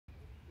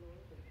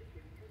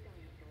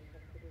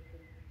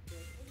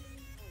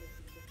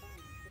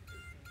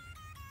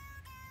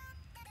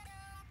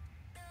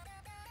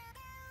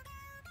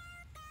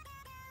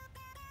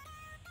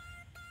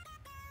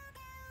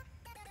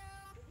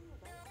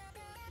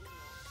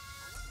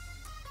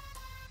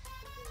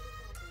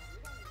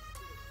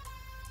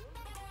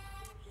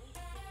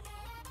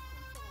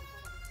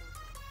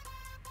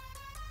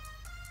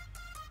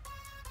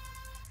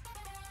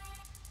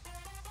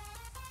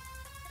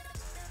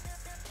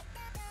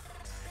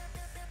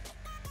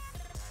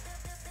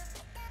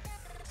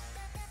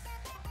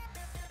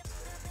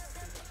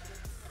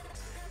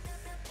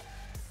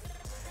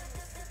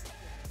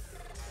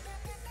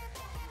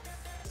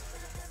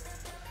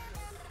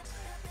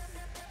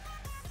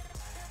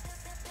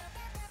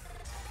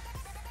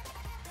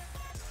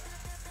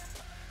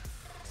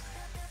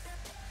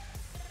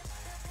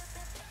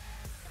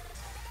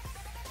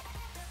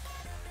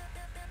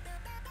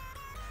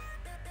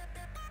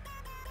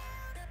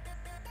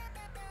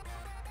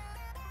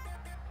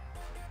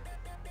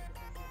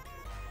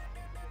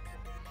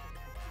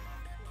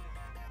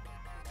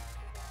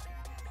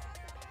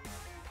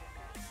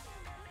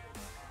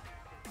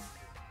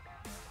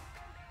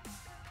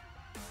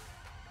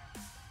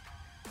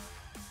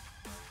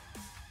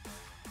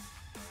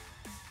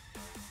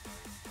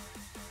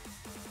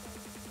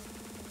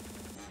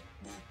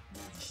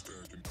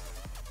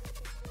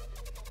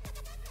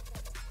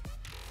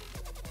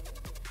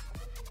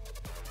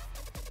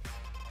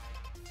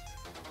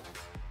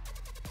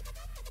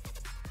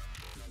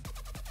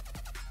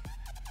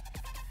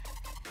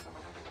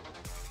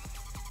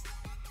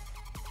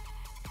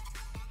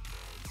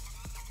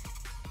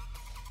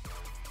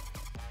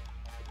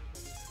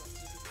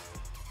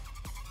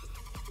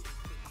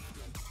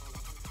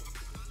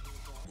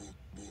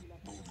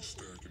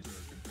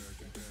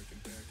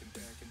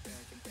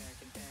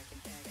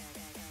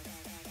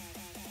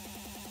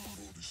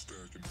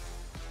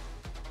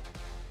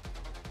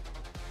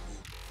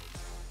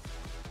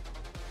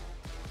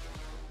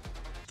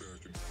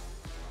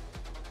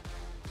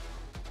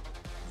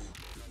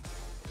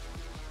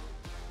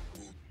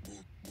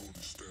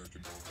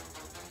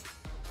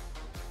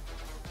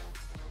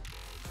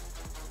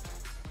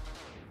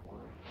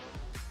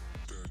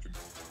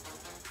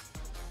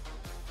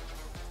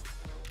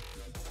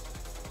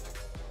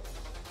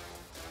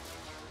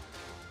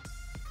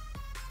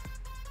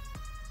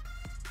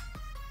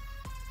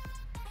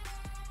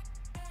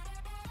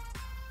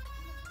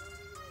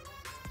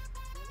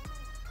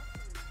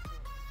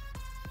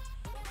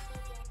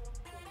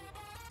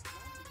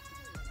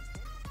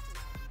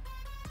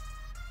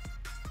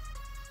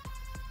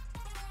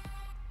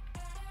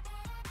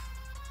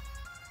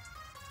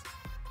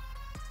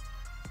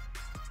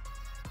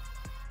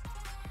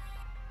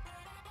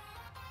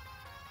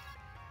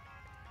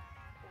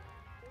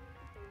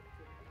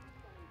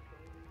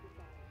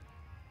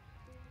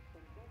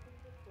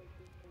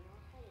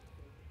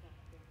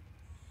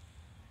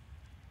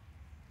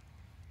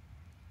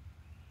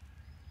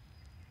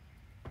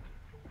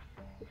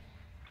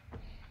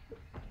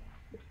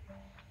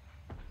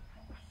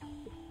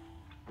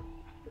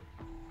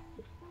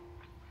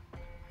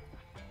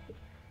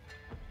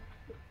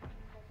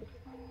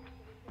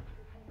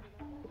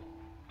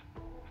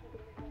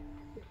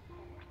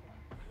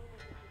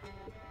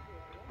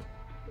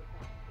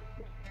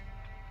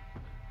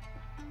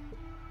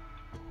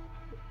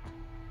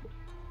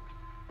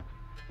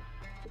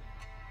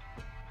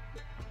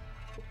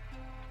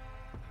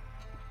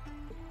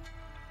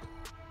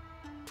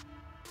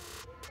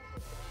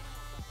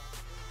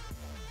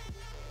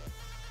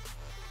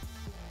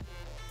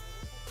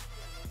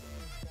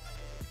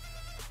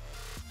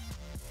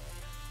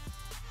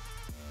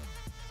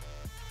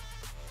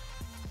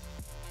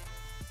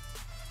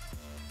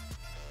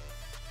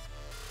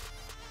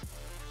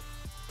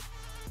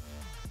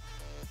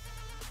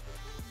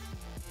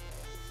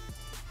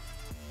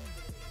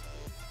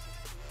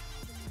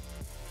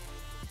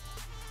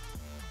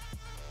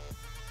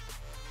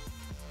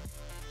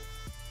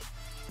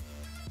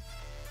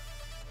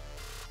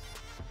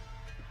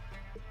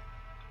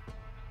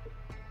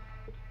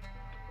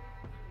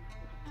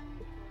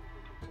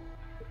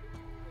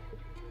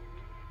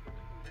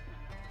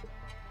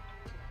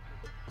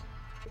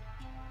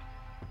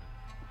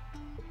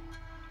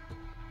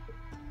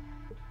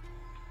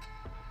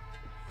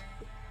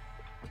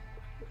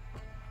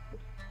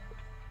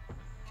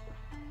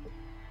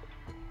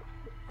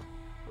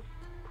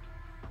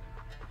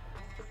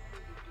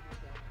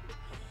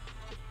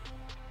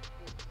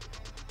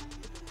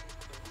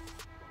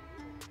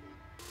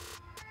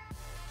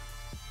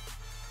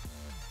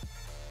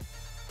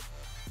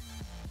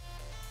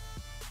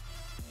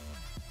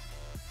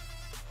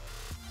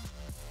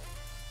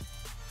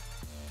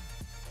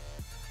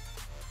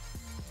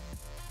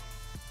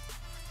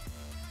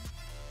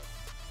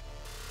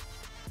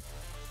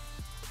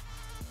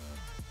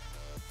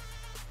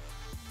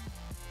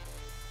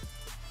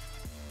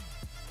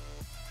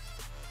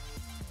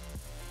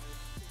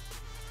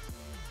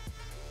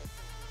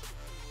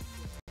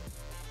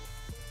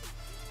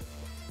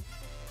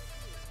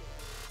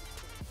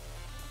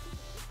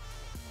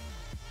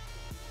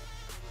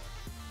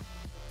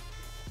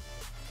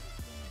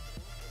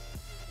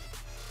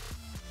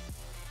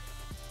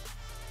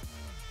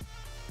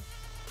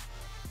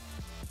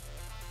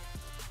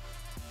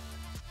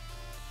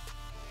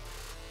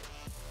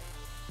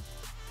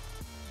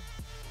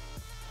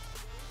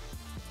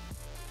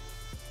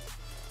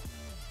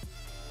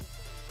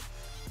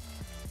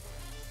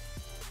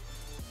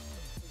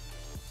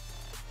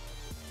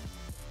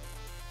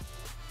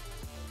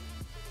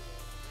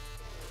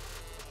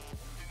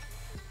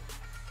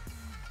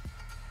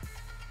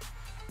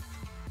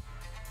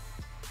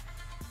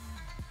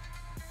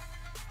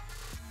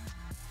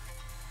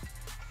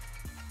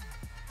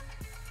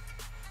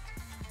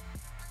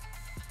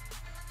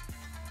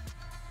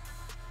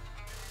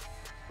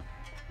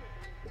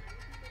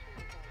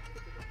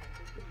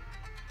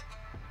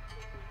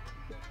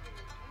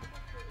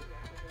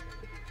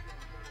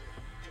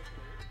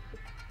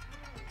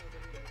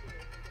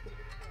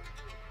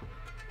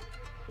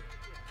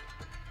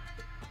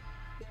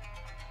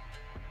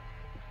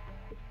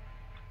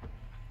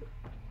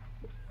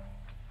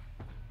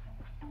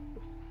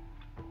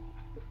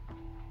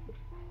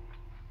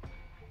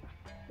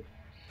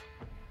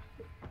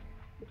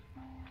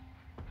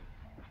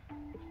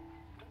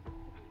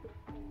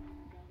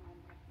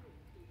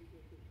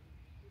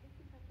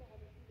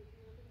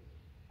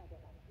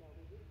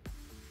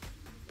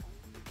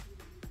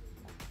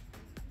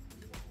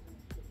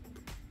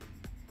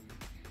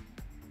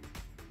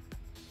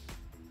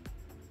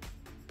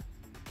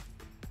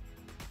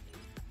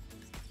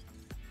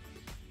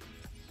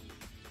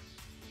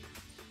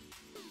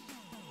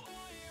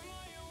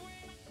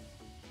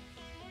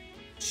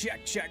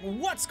Check.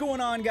 What's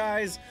going on,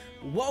 guys?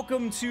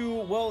 Welcome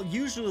to, well,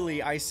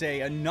 usually I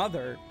say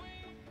another,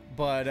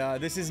 but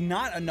this is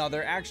not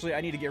another. Actually,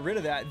 I need to get rid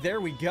of that.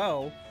 There we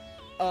go.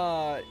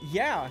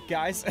 Yeah,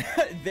 guys.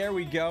 There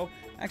we go.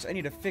 Actually, I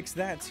need to fix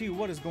that too.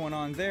 What is going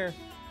on there?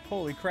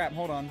 Holy crap,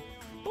 hold on.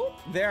 Boop,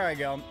 there I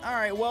go.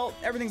 Alright, well,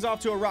 everything's off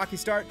to a rocky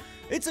start.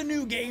 It's a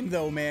new game,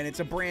 though, man.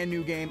 It's a brand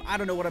new game. I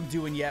don't know what I'm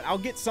doing yet. I'll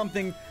get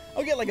something.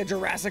 I'll get like a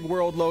Jurassic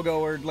World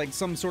logo or like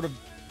some sort of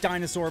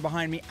dinosaur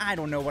behind me. I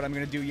don't know what I'm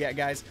gonna do yet,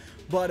 guys.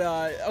 But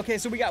okay,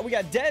 so we got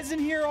Dez in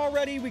here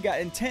already. We got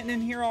Intent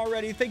in here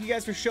already. Thank you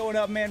guys for showing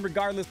up, man.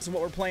 Regardless of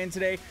what we're playing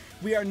today,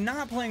 we are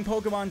not playing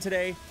Pokemon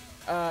today.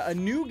 A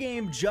new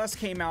game just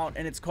came out,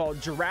 and it's called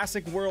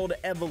Jurassic World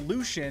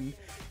Evolution,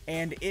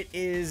 and it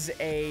is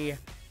a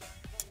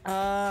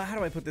how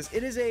do I put this?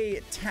 It is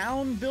a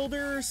town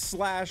builder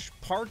slash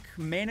park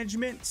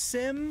management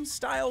sim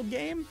style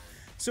game.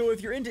 So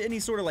if you're into any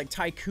sort of like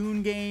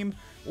tycoon game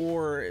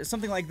or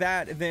something like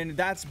that, then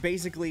that's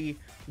basically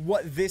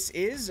what this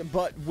is,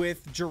 but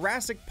with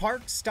Jurassic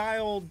Park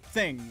style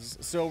things.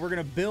 So we're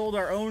gonna build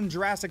our own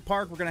Jurassic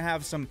Park. We're gonna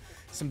have some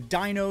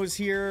dinos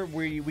here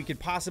where we could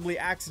possibly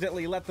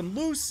accidentally let them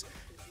loose.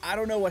 I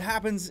don't know what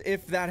happens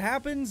if that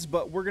happens,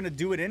 but we're gonna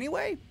do it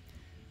anyway.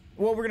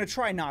 Well, we're gonna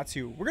try not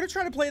to. We're gonna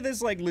try to play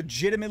this like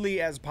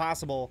legitimately as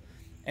possible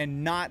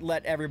and not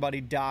let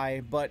everybody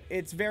die, but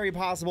it's very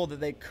possible that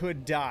they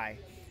could die.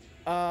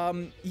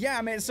 Yeah,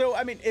 man, so,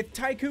 I mean, if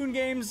tycoon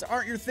games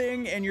aren't your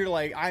thing and you're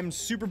like, I'm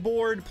super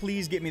bored,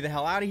 please get me the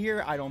hell out of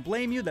here, I don't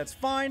blame you, that's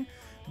fine,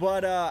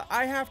 but,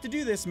 I have to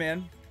do this,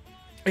 man.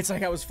 It's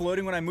like I was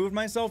floating when I moved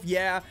myself.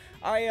 Yeah,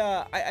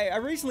 I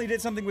recently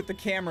did something with the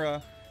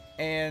camera,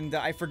 and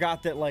I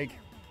forgot that, like,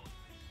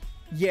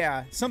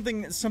 yeah,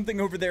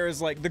 something over there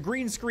is like, the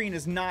green screen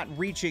is not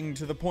reaching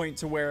to the point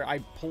to where I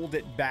pulled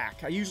it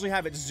back. I usually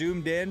have it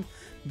zoomed in,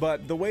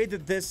 but the way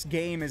that this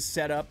game is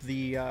set up,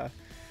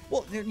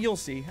 well, you'll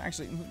see.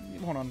 Actually,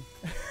 hold on.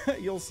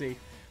 You'll see.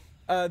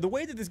 The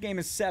way that this game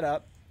is set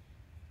up,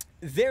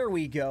 there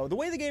we go. The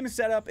way the game is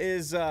set up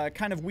is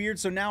kind of weird.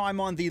 So now I'm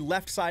on the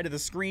left side of the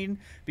screen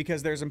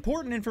because there's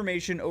important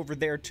information over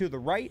there to the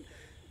right.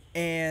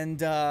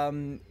 And,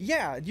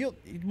 yeah,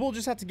 we'll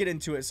just have to get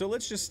into it. So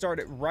let's just start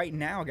it right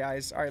now,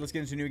 guys. All right, let's get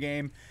into a new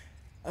game.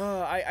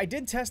 I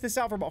did test this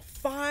out for about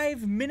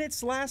 5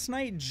 minutes last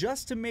night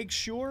just to make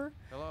sure.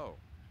 Hello.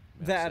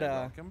 That,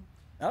 welcome.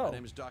 Oh. My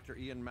name is Dr.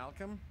 Ian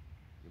Malcolm.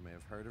 You may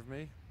have heard of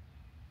me.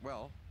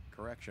 Well,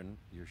 correction,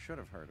 you should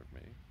have heard of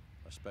me,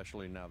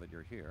 especially now that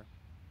you're here.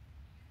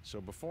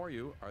 So before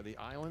you are the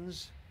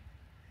islands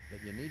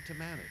that you need to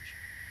manage,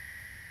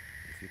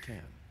 if you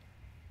can.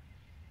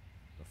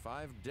 The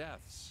 5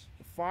 deaths.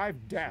 The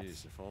 5 deaths.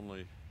 Jeez, if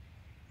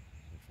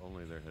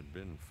only there had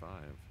been 5.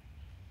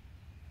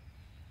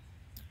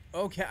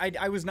 Okay,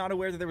 I was not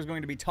aware that there was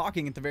going to be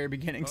talking at the very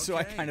beginning, so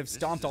I kind of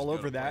stomped all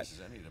over that.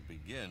 I need to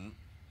begin.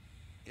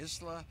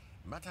 Isla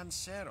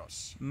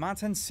Matanceros.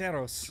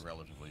 Matanceros. It's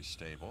relatively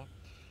stable.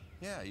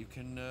 Yeah, you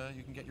can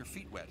get your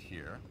feet wet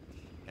here,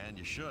 and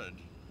you should,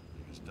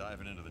 because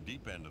diving into the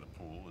deep end of the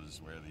pool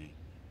is where the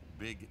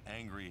big,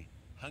 angry,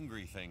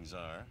 hungry things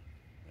are,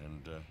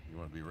 and you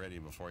want to be ready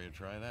before you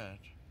try that.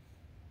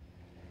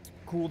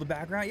 Cool, the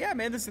background. Yeah,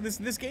 man,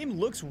 this game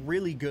looks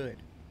really good.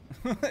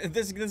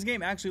 this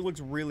game actually looks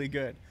really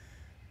good.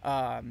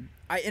 And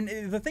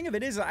the thing of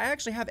it is, I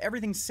actually have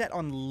everything set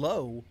on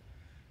low,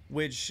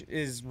 which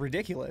is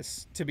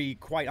ridiculous, to be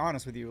quite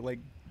honest with you. Like,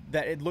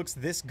 that it looks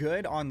this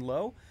good on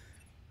low.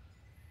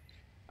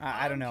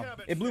 I don't know.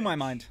 It blew my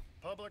mind.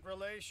 Public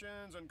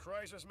relations and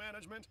crisis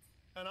management,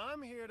 and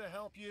I'm here to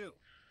help you.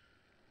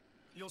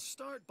 You'll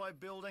start by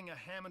building a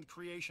Hammond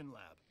creation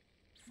lab.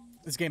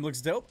 This game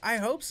looks dope. I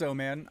hope so,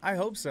 man. I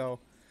hope so.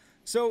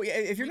 So,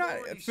 if you're not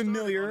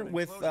familiar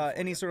with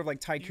any sort of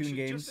like tycoon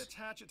games, just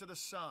attach it to the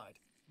side.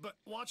 But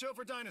watch out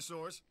for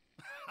dinosaurs.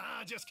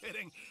 Just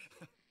kidding.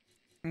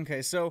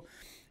 Okay, so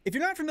if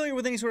you're not familiar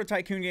with any sort of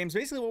tycoon games,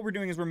 basically what we're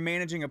doing is we're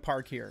managing a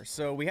park here.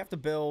 So we have to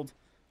build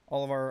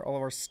all of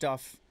our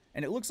stuff,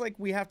 and it looks like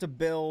we have to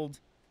build.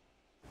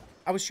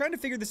 I was trying to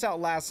figure this out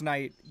last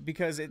night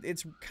because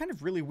it's kind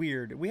of really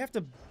weird. We have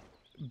to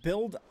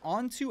build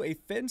onto a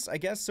fence, I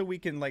guess, so we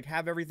can like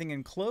have everything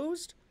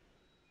enclosed.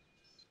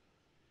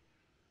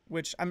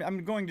 Which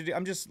I'm going to do.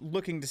 I'm just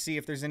looking to see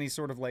if there's any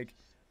sort of like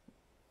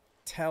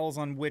tells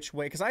on which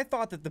way, because I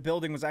thought that the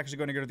building was actually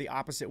going to go to the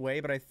opposite way,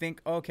 but I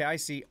think, okay, I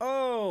see.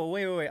 Oh,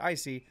 wait, I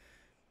see.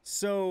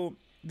 So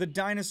the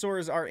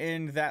dinosaurs are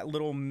in that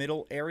little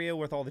middle area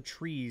with all the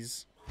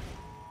trees.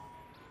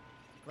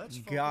 Let's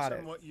focus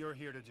on what you're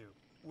here to do,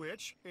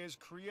 which is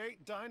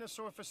create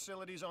dinosaur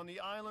facilities on the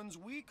islands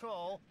we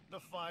call the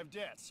 5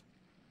 deaths.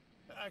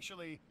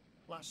 Actually,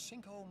 Las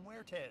Cinco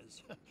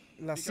Muertes.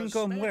 Las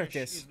Cinco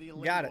Muertes. Is the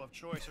lingo of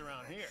choice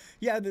around here.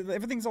 Yeah,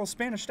 everything's all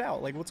Spanished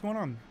out. Like, what's going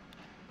on?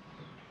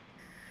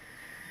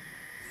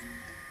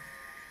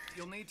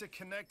 You'll need to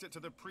connect it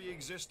to the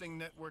pre-existing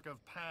network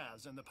of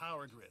paths and the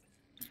power grid.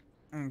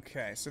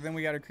 Okay, so then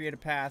we got to create a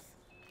path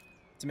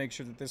to make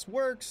sure that this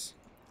works.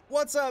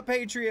 What's up,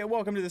 Patriot?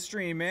 Welcome to the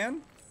stream,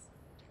 man.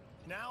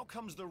 Now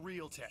comes the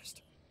real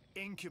test,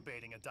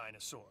 incubating a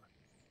dinosaur.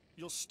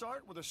 You'll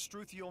start with a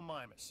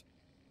Struthiomimus.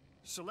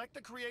 Select the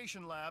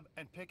creation lab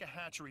and pick a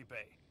hatchery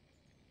bay.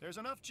 There's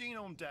enough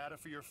genome data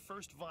for your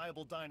first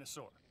viable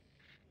dinosaur.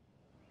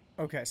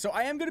 Okay, so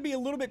I am going to be a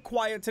little bit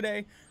quiet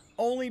today,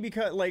 only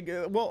because, like,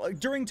 well,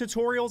 during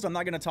tutorials, I'm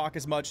not going to talk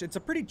as much. It's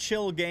a pretty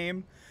chill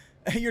game.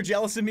 You're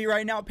jealous of me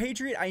right now.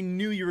 Patriot, I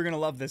knew you were going to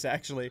love this,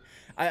 actually.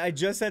 I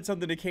just said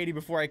something to Katie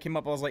before I came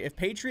up. I was like, if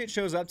Patriot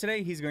shows up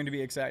today, he's going to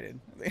be excited.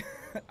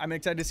 I'm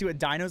excited to see what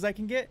dinos I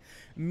can get.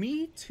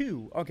 Me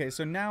too. Okay,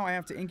 so now I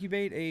have to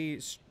incubate a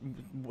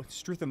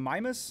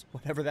Struthiomimus,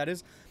 whatever that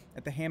is,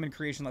 at the Hammond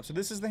Creation Lab. So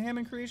this is the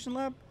Hammond Creation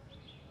Lab?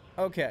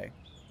 Okay.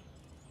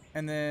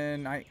 And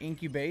then I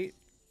incubate.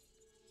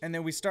 And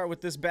then we start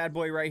with this bad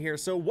boy right here.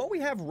 So what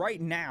we have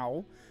right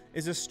now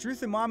is a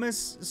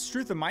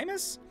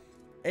Struthiomimus,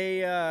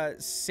 a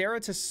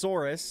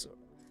Ceratosaurus,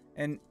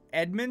 an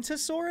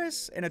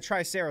Edmontosaurus, and a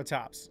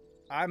Triceratops.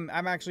 I'm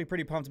actually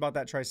pretty pumped about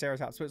that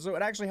Triceratops. So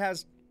it actually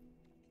has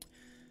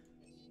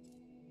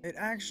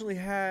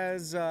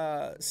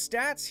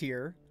stats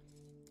here.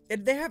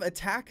 They have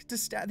attack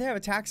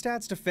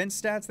stats,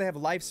 defense stats. They have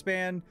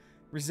lifespan,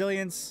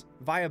 resilience,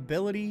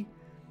 viability,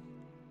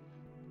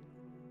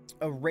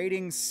 a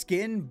rating,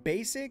 skin,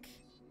 basic,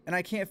 and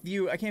I can't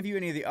view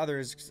any of the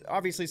others,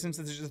 obviously, since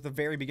this is just the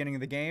very beginning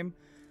of the game.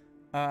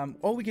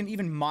 Oh, we can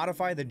even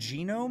modify the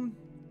genome.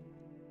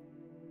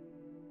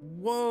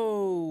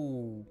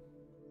 Whoa.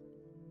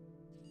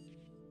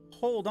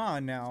 Hold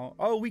on now.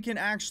 Oh, we can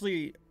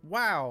actually,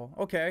 wow,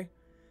 okay.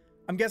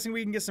 I'm guessing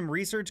we can get some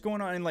research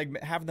going on and,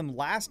 like, have them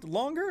last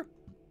longer.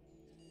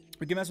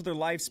 We can mess with their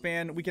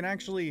lifespan. We can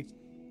actually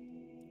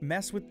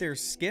mess with their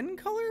skin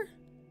color?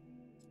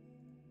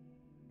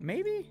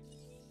 Maybe?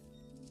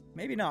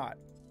 Maybe not.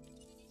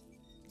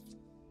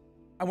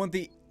 I want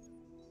the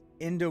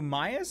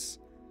Endomias?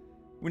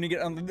 When you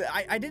get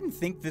I didn't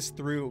think this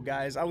through,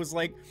 guys. I was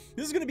like,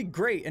 this is gonna be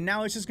great, and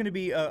now it's just gonna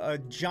be a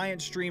giant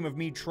stream of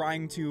me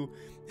trying to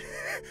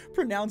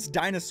pronounce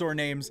dinosaur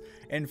names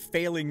and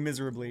failing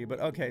miserably. But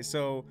okay,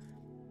 so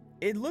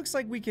it looks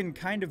like we can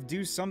kind of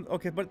do some,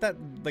 okay, but that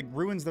like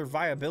ruins their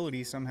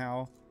viability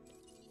somehow.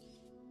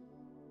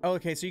 Oh,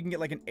 okay, so you can get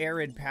like an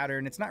arid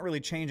pattern. It's not really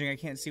changing. I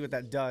can't see what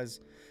that does.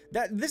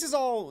 This is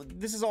all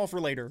for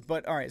later.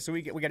 But all right, so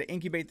we got to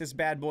incubate this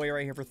bad boy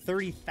right here for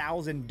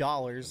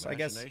 $30,000. I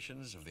guess Of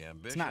the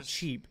ambitious, it's not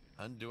cheap.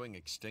 Undoing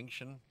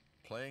extinction,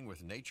 playing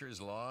with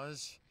nature's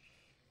laws.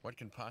 What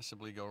can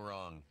possibly go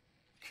wrong?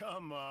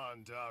 Come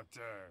on,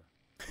 Doctor.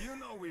 You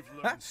know we've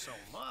learned so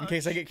much. In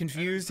case I get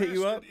confused, hit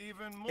you up.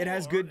 It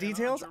has good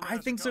details. I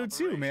think so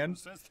too, man.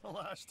 Since the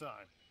last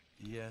time.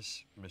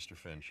 Yes, Mr.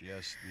 Finch.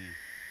 Yes,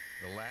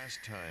 the last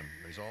time.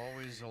 There's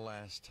always a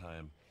last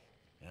time,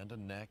 and a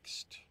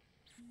next.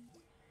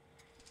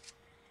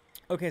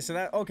 Okay, so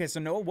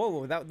no,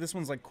 whoa, this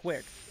one's like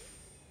quick.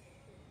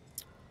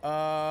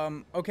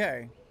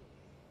 Okay.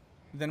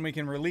 Then we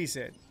can release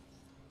it.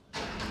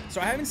 So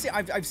I haven't seen,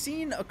 I've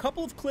seen a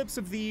couple of clips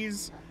of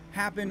these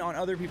happen on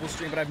other people's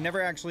stream, but I've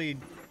never actually.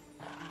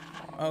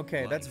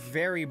 Okay, that's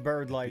very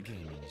bird-like.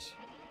 Begins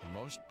the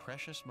most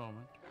precious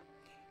moment,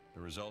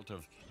 the result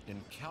of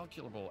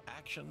incalculable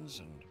actions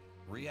and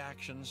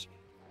reactions,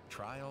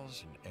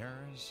 trials and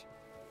errors,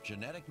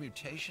 genetic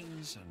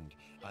mutations and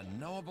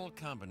unknowable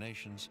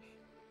combinations,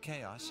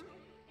 chaos,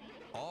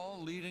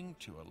 all leading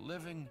to a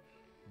living,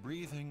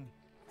 breathing,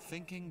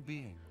 thinking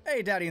being.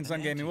 Hey, Daddy and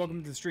Son Gaming,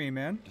 welcome to the stream,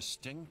 man.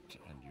 Distinct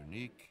and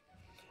unique,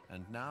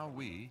 and now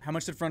we. How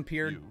much did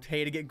Frontier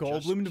pay to get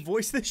Goldblum to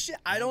voice this shit?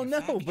 I don't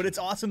know, but it's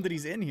awesome that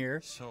he's in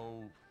here.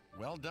 So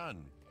well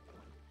done,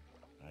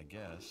 I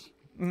guess.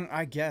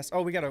 I guess.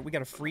 Oh, we got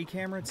a free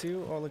camera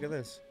too. Oh, look at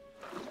this.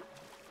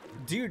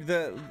 Dude,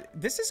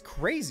 this is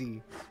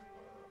crazy.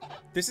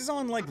 This is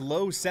on like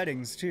low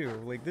settings too.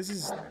 Like this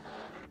is.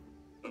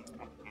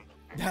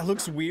 That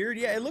looks weird.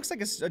 Yeah, it looks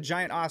like a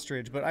giant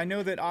ostrich, but I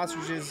know that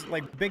ostriches,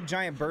 like big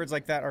giant birds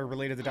like that, are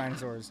related to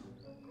dinosaurs.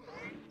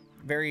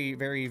 Very,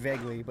 very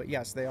vaguely, but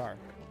yes, they are.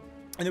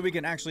 And then we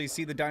can actually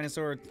see the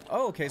dinosaur.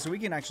 Oh, okay, so we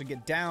can actually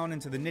get down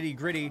into the nitty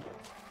gritty.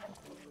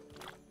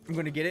 I'm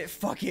gonna get it.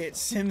 Fuck it,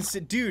 Sims.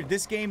 Dude,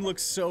 this game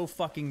looks so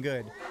fucking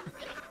good.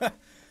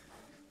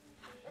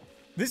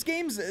 This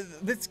game's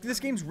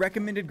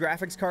recommended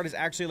graphics card is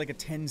actually like a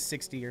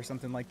 1060 or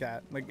something like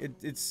that. Like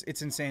it's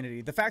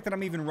insanity. The fact that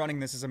I'm even running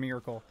this is a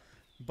miracle.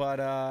 But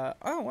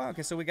oh wow,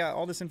 okay, so we got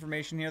all this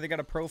information here. They got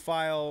a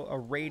profile, a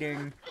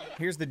rating.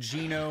 Here's the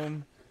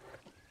genome.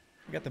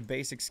 We got the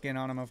basic skin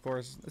on him, of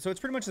course. So it's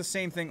pretty much the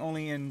same thing,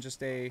 only in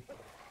just a.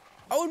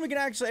 Oh, and we can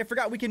actually, I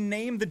forgot, we can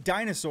name the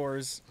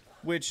dinosaurs.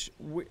 Which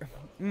what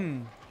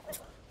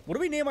do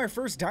we name our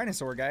first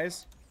dinosaur,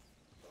 guys?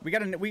 We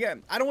got.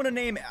 I don't want to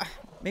name.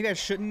 Maybe I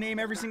shouldn't name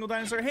every single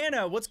dinosaur.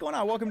 Hannah, what's going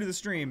on? Welcome to the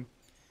stream.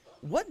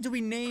 What do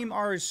we name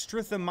our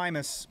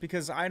Struthiomimus?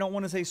 Because I don't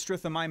want to say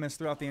Struthiomimus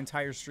throughout the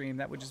entire stream.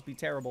 That would just be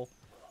terrible.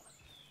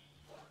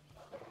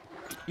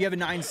 You have a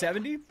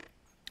 970?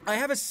 I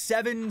have a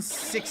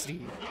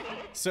 760.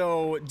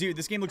 So, dude,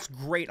 this game looks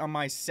great on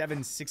my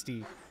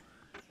 760.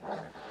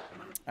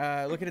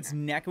 Look at its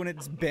neck when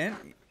it's bent.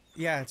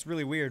 Yeah, it's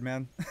really weird,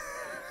 man.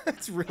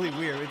 It's really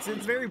weird. It's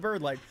very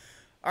bird-like.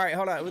 All right,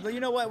 hold on. You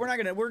know what? We're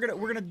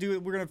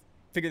gonna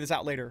figure this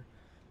out later.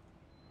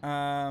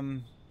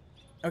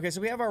 Okay,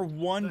 so we have our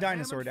one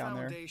dinosaur down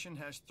there. The Foundation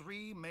has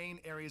 3 main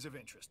areas of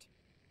interest: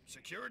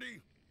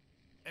 security,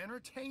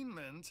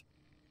 entertainment,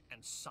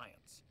 and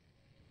science.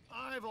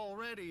 I've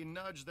already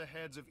nudged the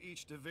heads of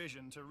each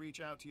division to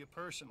reach out to you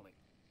personally.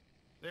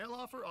 They'll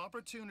offer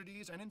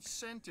opportunities and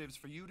incentives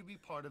for you to be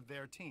part of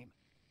their team.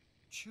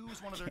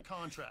 Choose one of their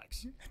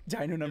contracts.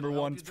 Dino number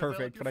 1's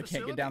perfect, but I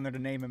can't get down there to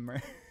name him,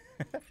 right?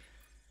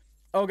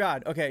 Oh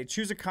god, okay,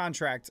 choose a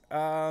contract.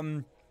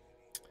 Oh,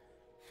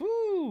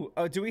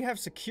 do we have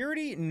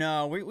security?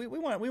 No, we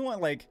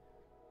want like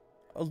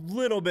a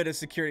little bit of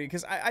security,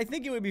 because I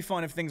think it would be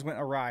fun if things went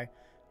awry.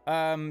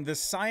 The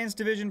science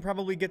division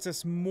probably gets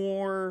us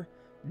more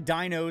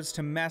dinos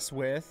to mess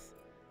with,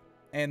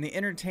 and the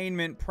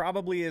entertainment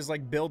probably is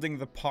like building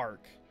the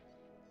park.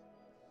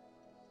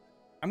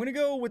 I'm gonna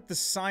go with the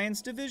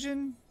science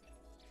division,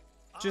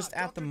 just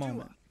at the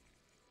moment.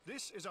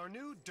 This is our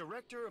new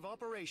Director of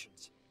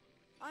Operations.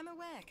 I'm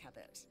aware,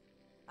 Cabot.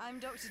 I'm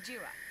Dr.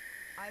 Dua.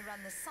 I run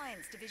the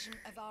science division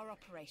of our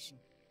operation.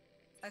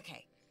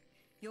 Okay,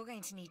 you're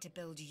going to need to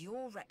build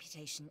your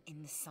reputation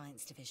in the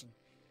science division.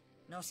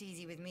 Not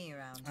easy with me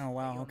around. Oh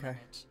wow, okay.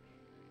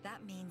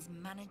 That means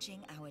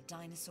managing our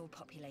dinosaur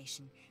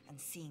population and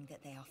seeing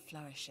that they are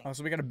flourishing. Oh,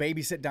 so we gotta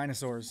babysit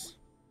dinosaurs.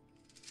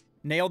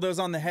 Nail those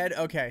on the head.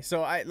 Okay,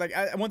 so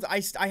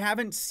I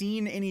haven't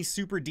seen any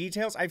super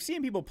details. I've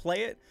seen people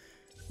play it,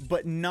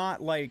 but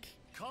not like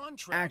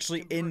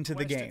actually into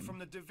the game. From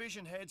the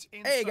division heads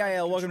hey,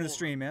 Gael, welcome to the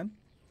stream, man.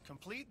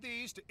 Complete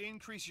these to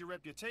increase your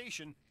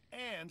reputation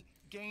and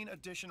gain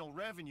additional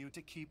revenue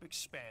to keep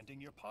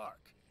expanding your park.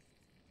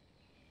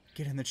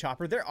 Get in the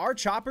chopper. There are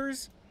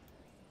choppers.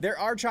 There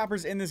are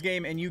choppers in this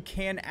game, and you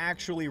can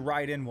actually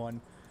ride in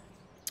one.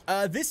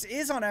 This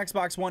is on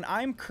Xbox One.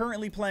 I'm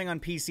currently playing on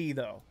PC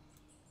though.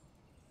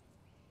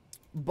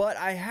 But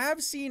I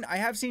have seen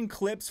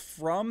clips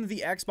from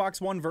the Xbox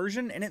One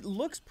version, and it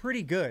looks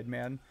pretty good,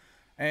 man.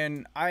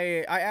 And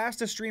I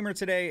asked a streamer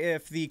today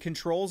if the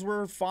controls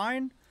were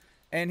fine,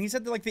 and he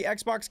said that like the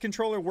Xbox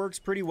controller works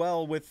pretty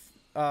well with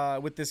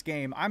this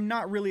game. I'm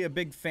not really a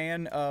big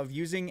fan of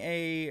using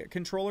a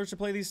controller to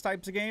play these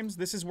types of games.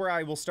 This is where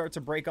I will start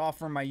to break off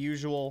from my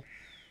usual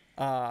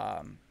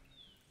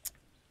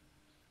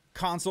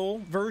console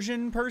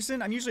version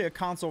person. I'm usually a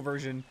console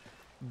version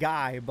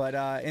guy,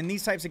 but in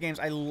these types of games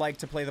I like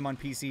to play them on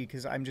PC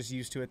because I'm just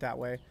used to it that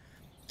way.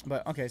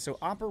 But okay, so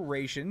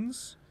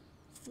operations,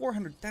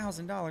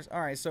 $400,000.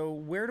 All right, so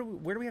where do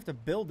we have to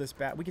build this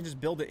bat? We can just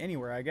build it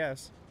anywhere, I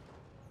guess.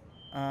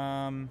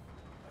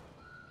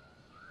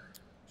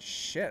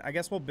 Shit, I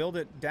guess we'll build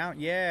it down.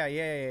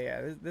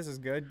 Yeah. This is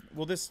good.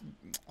 Well,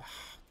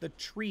 the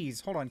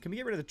trees. Hold on, can we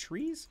get rid of the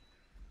trees?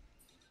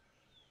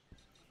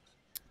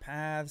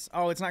 Paths.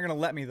 Oh, it's not gonna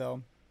let me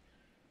though.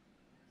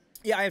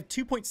 Yeah, I have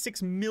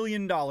 $2.6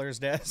 million,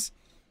 Des.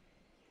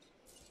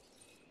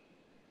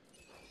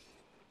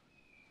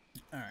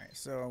 Alright,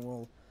 so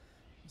we'll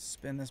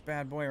spin this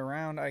bad boy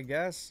around, I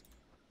guess.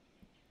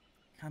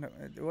 Kind of.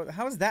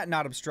 How is that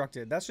not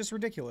obstructed? That's just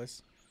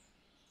ridiculous.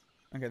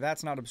 Okay,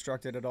 that's not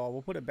obstructed at all.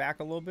 We'll put it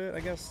back a little bit, I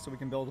guess, so we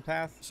can build a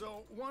path.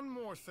 So, one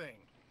more thing.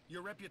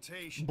 Your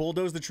reputation.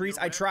 Bulldoze the trees?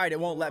 I tried, it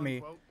won't let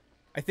me.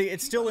 I think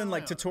it's still in,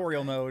 like,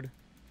 tutorial mode.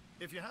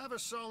 If you have a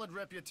solid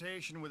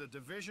reputation with a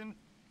division,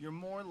 you're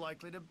more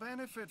likely to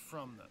benefit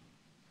from them.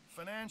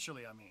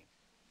 Financially, I mean.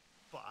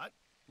 But,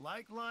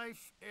 like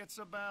life, it's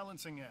a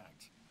balancing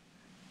act.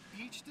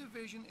 Each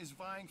division is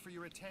vying for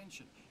your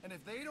attention, and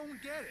if they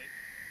don't get it,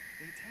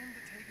 they tend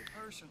to take it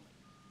personally.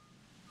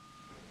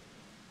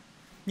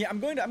 Yeah,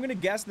 I'm going to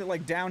guess that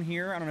like down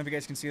here, I don't know if you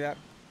guys can see that.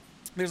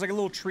 There's like a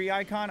little tree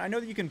icon. I know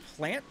that you can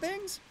plant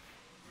things,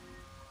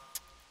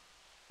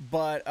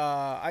 but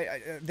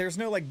there's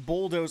no like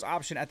bulldoze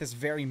option at this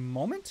very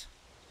moment.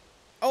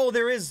 Oh,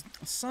 there is.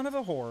 Son of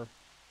a whore.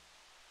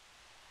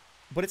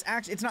 But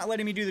it's not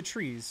letting me do the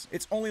trees.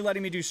 It's only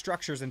letting me do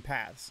structures and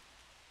paths.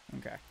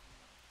 Okay.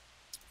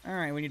 All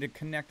right, we need to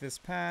connect this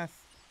path.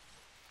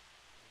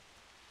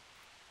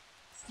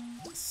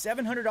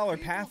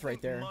 $700 path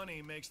right there.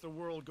 Money makes the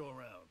world go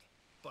round,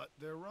 but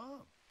they're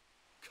wrong.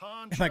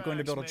 Am I going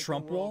to build a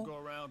Trump wall? Go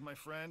round, my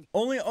friend.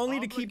 Only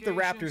to keep the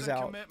raptors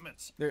out.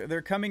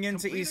 They're coming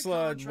into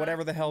Isla,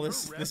 whatever the hell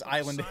this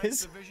island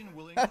is.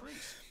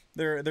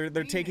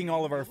 they're taking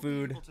all of our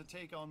food. To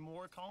take on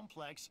more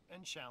complex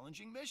and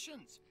challenging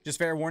missions. Just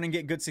fair warning: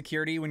 get good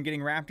security when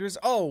getting raptors.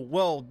 Oh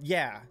well,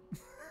 yeah,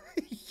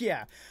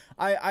 yeah.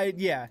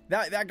 Yeah.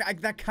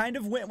 That kind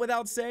of went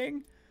without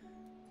saying.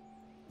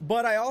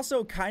 But I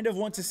also kind of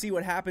want to see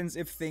what happens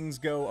if things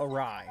go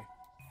awry.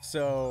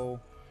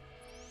 So,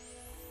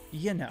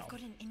 you know. I've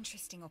got an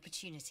interesting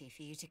opportunity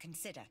for you to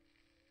consider.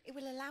 It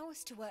will allow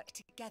us to work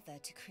together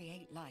to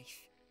create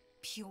life.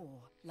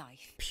 Pure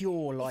life.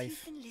 Pure life.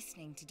 If you've been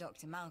listening to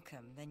Dr.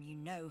 Malcolm, then you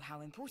know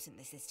how important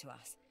this is to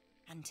us.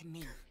 And to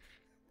me.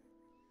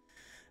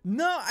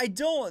 No, I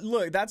don't.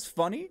 Look, that's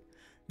funny.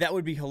 That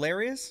would be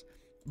hilarious.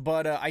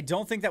 But I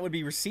don't think that would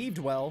be received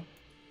well.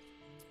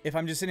 If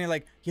I'm just sitting here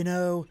like, you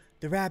know,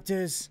 the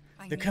raptors,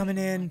 they're coming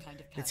in,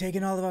 they're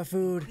taking all of our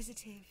food.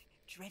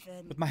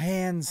 Driven, with my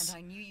hands,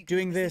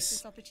 doing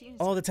this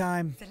all the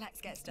time. So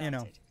let's get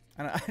started.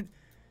 You know,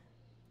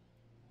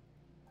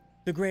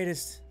 the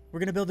greatest. We're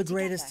gonna build the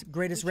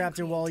greatest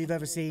raptor wall you've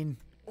ever seen.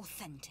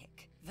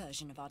 Authentic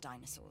version of our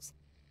dinosaurs.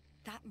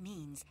 That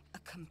means a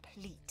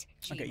complete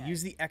genome. Okay,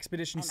 use the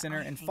Expedition Center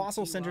and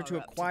Fossil Center to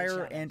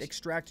acquire and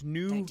extract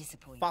new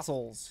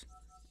fossils.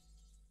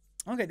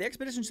 Okay, the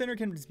Expedition Center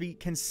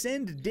can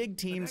send dig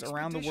teams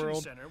around the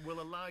world. The Expedition Center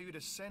will allow you to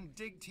send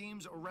dig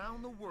teams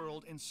around the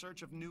world in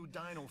search of new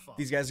dino fossils.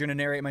 These guys are going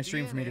to narrate my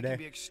stream for me DNA today. can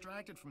be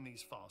extracted from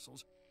these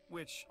fossils,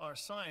 which our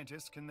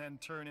scientists can then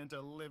turn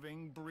into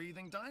living,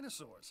 breathing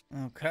dinosaurs.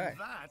 Okay. And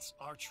that's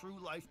our true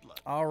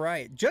lifeblood. All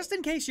right. Just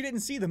in case you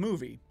didn't see the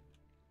movie.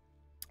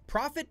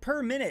 Profit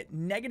per minute,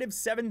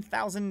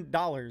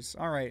 -$7,000.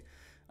 All right.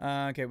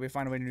 Okay, we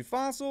find a way to do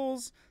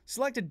fossils.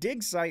 Select a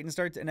dig site and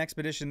start an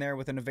expedition there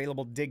with an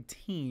available dig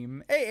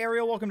team. Hey,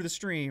 Ariel, welcome to the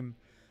stream.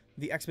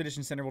 The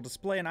Expedition Center will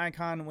display an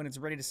icon when it's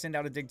ready to send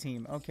out a dig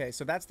team. Okay,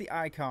 so that's the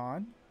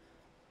icon.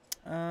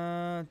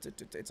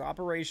 It's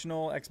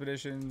operational,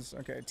 expeditions.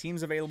 Okay,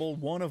 teams available,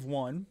 1 of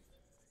 1.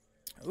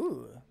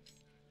 Ooh.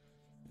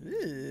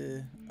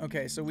 Ew.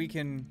 Okay, so we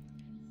can...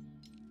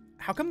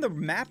 How come the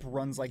map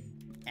runs like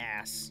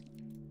ass?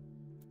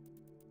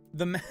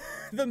 The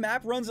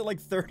map runs at like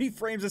 30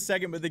 frames a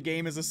second, but the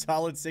game is a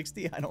solid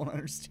 60. I don't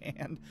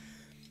understand.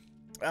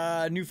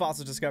 New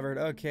fossils discovered.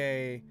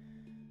 Okay.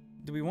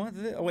 Do we want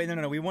this? Oh, wait,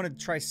 no. We wanted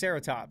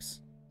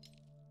Triceratops.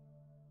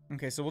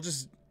 Okay, so we'll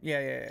just...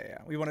 Yeah.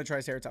 We want a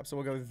Triceratops, so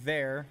we'll go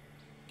there.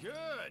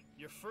 Good.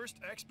 Your first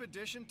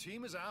expedition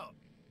team is out.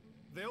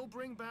 They'll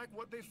bring back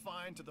what they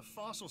find to the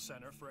Fossil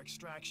Center for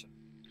extraction.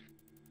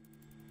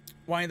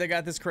 Why they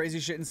got this crazy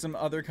shit in some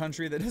other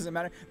country that doesn't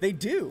matter? They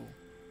do.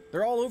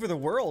 They're all over the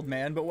world,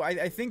 man. But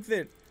I think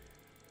that...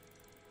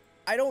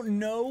 I don't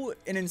know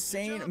an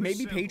insane...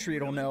 Maybe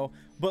Patriot will know.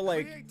 But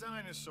like... Create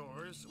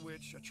dinosaurs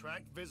which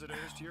attract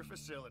visitors to your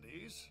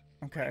facilities.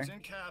 Okay. Raise in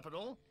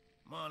capital.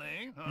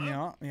 Money.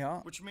 Huh? Yeah.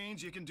 Which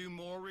means you can do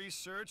more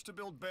research to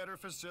build better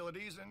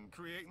facilities and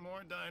create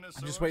more dinosaurs.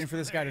 I'm just waiting for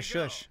this guy to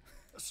shush.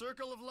 A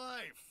circle of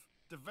life.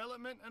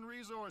 Development and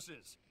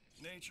resources.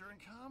 Nature and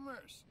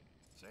commerce.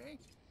 See?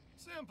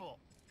 Simple.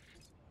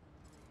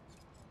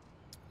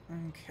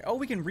 Okay. Oh,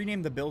 we can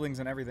rename the buildings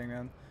and everything,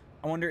 man.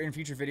 I wonder in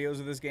future videos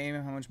of this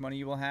game how much money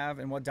you will have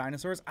and what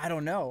dinosaurs. I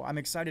don't know. I'm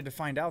excited to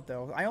find out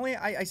though.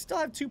 I still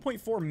have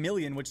 2.4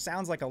 million, which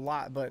sounds like a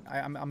lot, but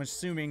I'm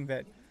assuming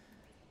that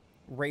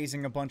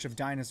raising a bunch of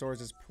dinosaurs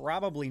is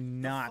probably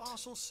not the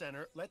Fossil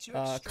Center lets you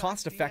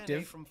cost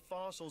effective. DNA from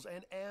fossils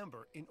and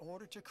amber in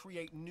order to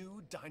create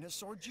new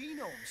dinosaur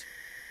genomes.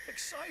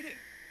 Exciting.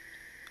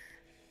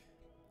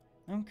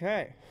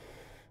 Okay.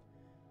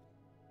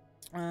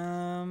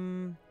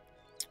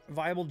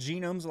 Viable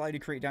genomes allow you to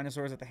create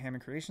dinosaurs at the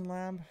Hammond Creation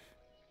Lab.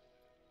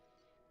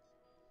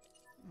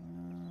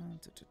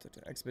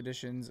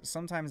 Expeditions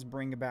sometimes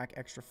bring back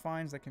extra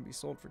finds that can be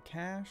sold for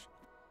cash.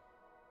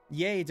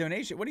 Yay,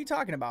 donation. What are you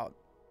talking about?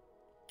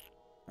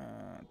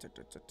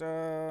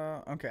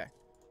 Okay.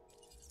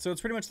 So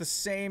it's pretty much the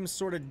same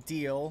sort of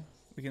deal.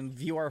 We can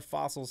view our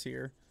fossils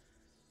here.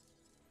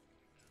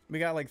 We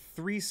got like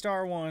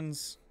 3-star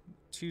ones,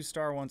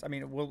 2-star ones. I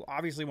mean, we'll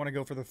obviously want to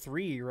go for the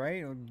 3,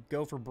 right?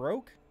 Go for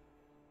broke.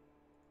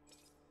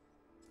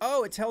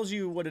 Oh, it tells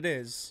you what it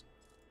is.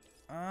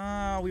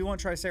 We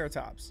want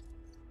Triceratops.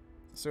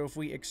 So if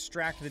we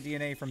extract the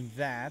DNA from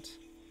that...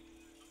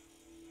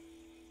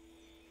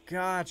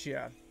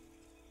 Gotcha.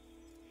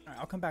 Alright,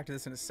 I'll come back to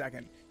this in a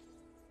second.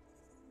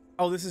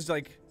 Oh, this is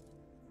like...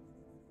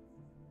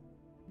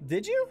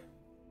 Did you?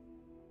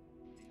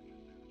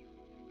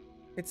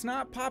 It's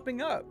not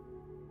popping up.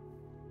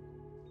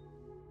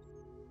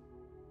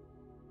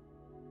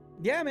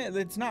 Yeah, man,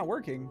 it's not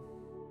working.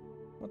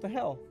 What the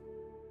hell?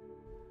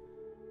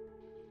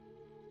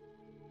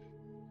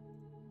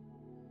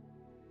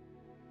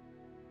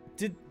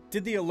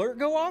 Did the alert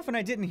go off and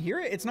I didn't hear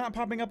it? It's not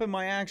popping up in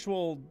my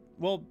actual...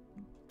 Well,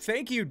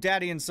 thank you,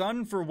 Daddy and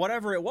Son, for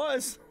whatever it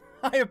was.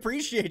 I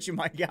appreciate you,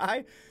 my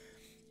guy.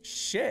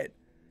 Shit.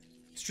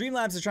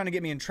 Streamlabs is trying to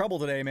get me in trouble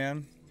today,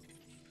 man.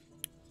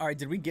 Alright,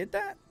 did we get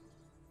that?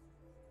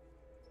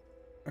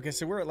 Okay,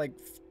 so we're at like...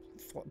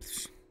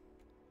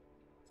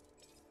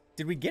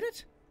 Did we get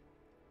it?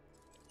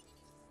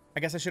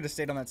 I guess I should have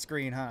stayed on that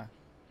screen, huh?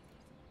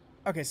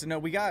 Okay, so no,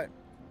 we got...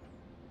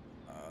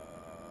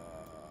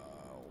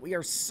 we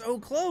are so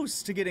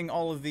close to getting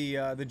all of the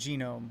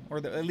genome, or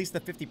at least the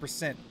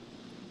 50%.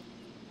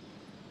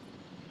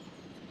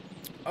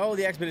 Oh,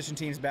 the expedition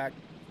team's back.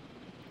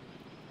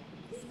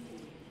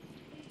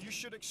 You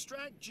should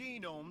extract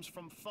genomes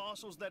from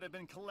fossils that have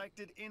been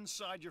collected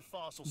inside your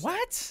fossil set.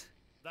 What?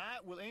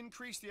 That will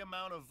increase the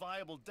amount of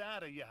viable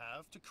data you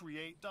have to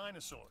create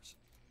dinosaurs.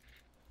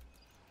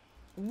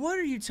 What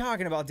are you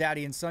talking about,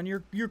 Daddy and Son?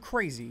 You're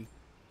crazy.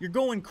 You're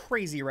going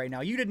crazy right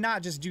now. You did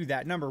not just do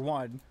that, number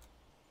one.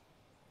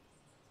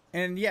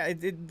 And yeah,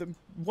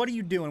 what are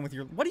you doing with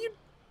your... What are you...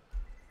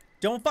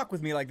 Don't fuck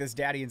with me like this,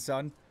 daddy and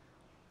son.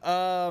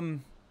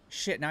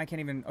 Shit, now I can't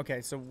even...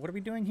 Okay, so what are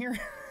we doing here?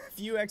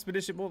 View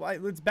expedition... Well,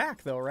 it's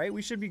back, though, right?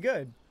 We should be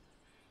good.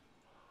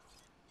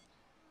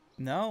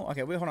 No?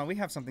 Okay, wait, hold on. We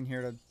have something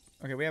here to...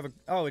 Okay, we have a...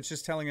 Oh, it's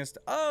just telling us...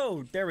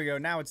 Oh, there we go.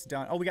 Now it's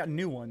done. Oh, we got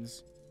new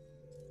ones.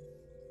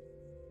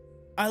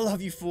 I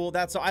love you, fool.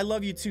 That's... I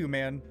love you, too,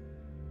 man.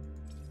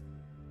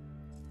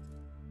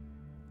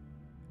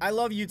 I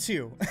love you,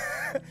 too.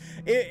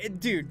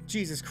 Dude,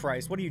 Jesus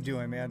Christ. What are you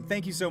doing, man?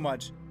 Thank you so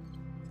much.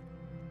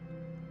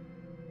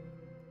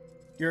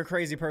 You're a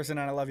crazy person,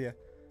 and I love you.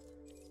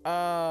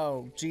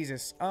 Oh,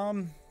 Jesus.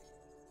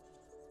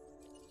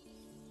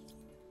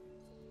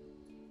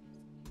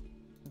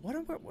 What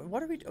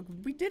are we...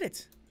 We did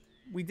it.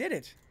 We did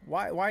it.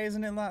 Why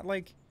isn't it not,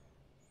 like...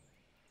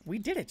 We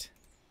did it.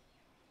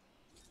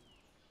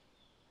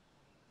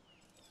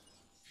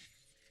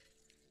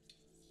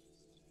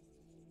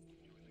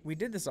 We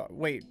did this...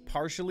 Wait,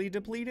 partially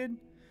depleted?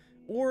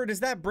 Or does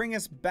that bring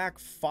us back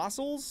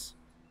fossils?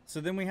 So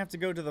then we have to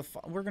go to the...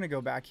 We're going to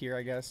go back here,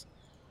 I guess.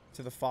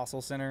 To the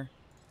fossil center.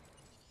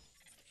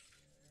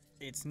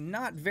 It's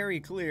not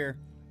very clear.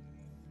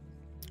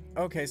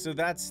 Okay, so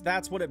that's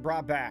what it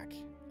brought back.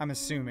 I'm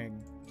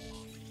assuming.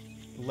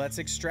 Let's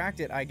extract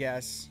it, I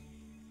guess.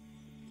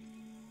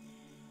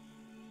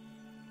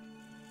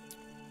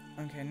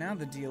 Okay, now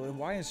the deal is,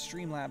 why is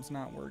Streamlabs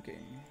not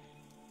working?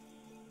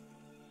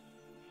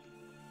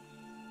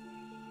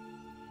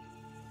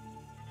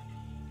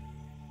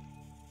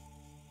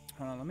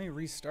 Hold on, let me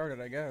restart it,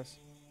 I guess.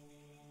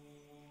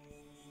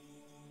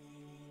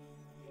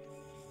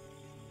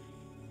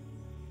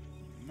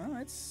 No,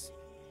 it's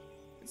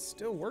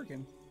still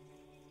working.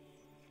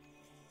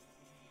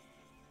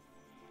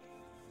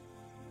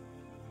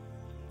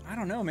 I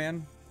don't know,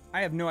 man.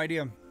 I have no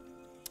idea.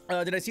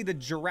 Did I see the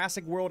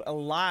Jurassic World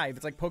Alive?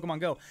 It's like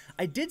Pokemon Go.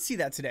 I did see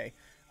that today.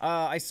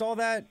 I saw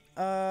that,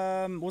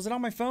 was it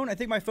on my phone? I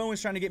think my phone was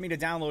trying to get me to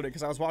download it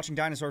because I was watching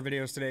dinosaur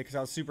videos today because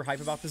I was super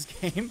hype about this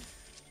game.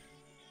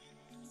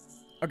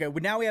 Okay,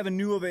 but now we have a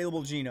new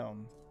available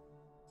genome.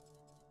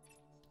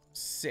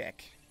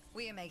 Sick.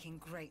 We are making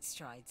great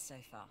strides so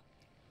far.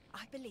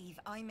 I believe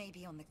I may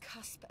be on the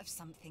cusp of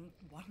something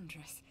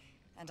wondrous,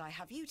 and I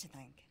have you to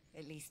thank,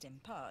 at least in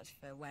part,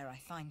 for where I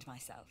find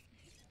myself.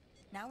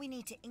 Now we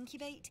need to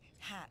incubate,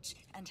 hatch,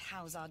 and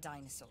house our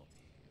dinosaur.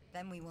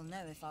 Then we will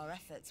know if our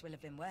efforts will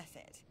have been worth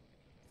it.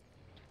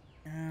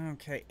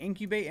 Okay,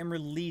 incubate and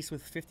release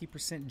with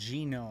 50%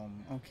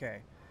 genome. Okay.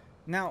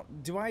 Now,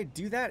 do I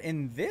do that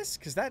in this?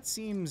 Because that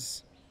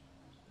seems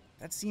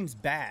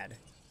bad,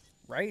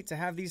 right? To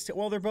have these two.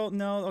 Well, they're both,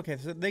 no, okay,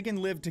 so they can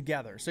live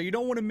together. So you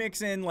don't want to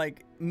mix in,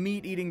 like,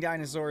 meat-eating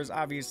dinosaurs,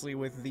 obviously,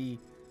 with the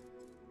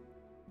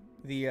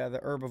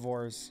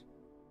herbivores.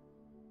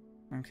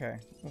 Okay,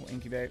 we'll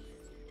incubate.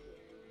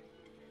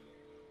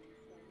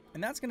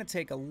 And that's going to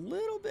take a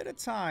little bit of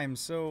time,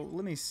 so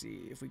let me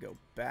see if we go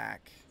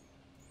back.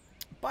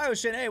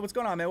 Bioshin, hey, what's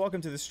going on, man?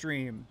 Welcome to the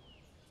stream.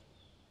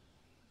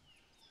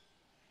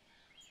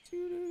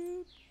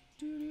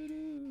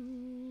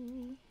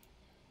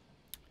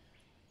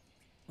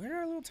 Where did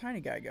our little tiny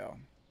guy go?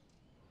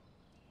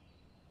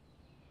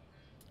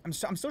 I'm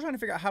still trying to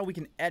figure out how we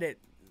can edit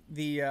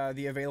the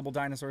available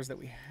dinosaurs that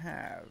we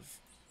have.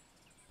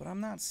 But I'm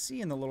not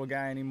seeing the little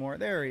guy anymore.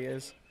 There he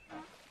is.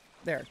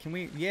 There, can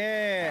we...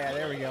 Yeah,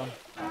 there we go.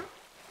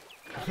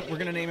 We're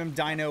gonna name him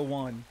Dino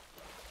 1.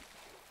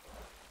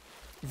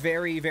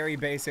 Very, very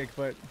basic,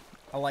 but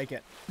I like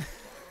it.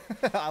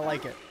 I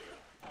like it.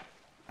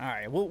 All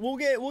right, we'll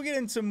get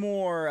into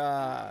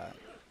more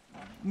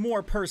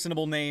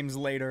personable names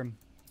later.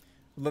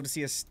 I'd love to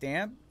see a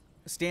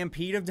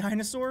stampede of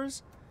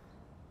dinosaurs.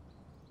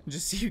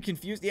 Just see you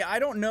confused. Yeah, I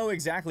don't know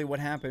exactly what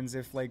happens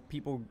if like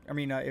people. I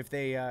mean, if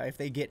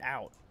they get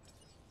out.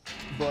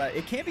 But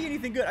it can't be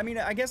anything good. I mean,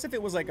 I guess if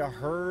it was like a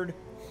herd,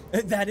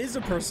 that is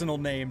a personal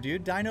name,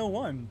 dude. Dino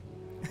 1.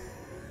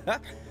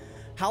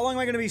 How long am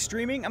I going to be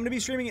streaming? I'm going to be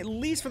streaming at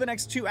least for the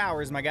next 2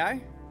 hours, my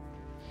guy.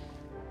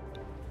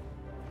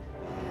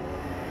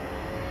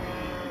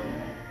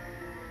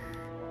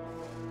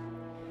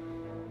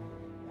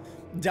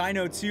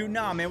 Dino 2?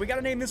 Nah, man, we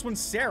gotta name this one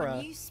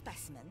Sarah. New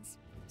specimens,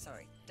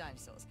 sorry,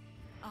 dinosaurs,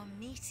 are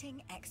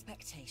meeting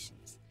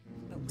expectations.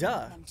 But we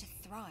want them to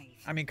thrive.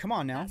 I mean, come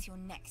on now. That's your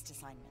next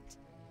assignment.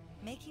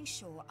 Making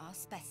sure our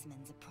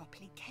specimens are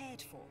properly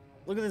cared for.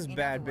 Look at this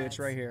bad bitch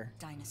right here.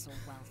 Dinosaur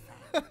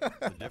welfare.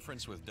 The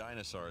difference with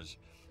dinosaurs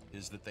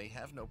is that they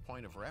have no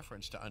point of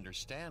reference to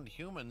understand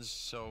humans,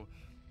 so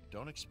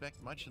don't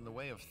expect much in the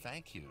way of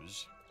thank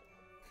yous.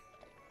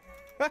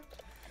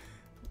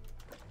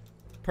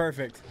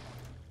 Perfect.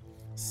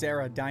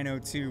 Sarah, Dino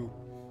 2.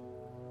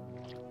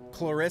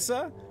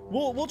 Clarissa?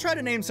 We'll try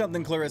to name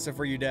something Clarissa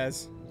for you, Des.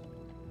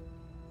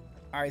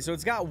 Alright, so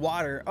it's got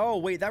water. Oh,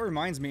 wait, that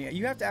reminds me.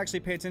 You have to actually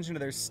pay attention to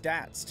their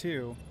stats,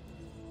 too.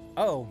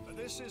 Oh.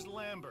 This is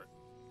Lambert,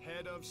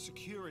 head of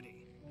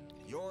security.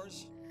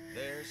 Yours,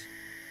 theirs,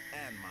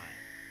 and mine.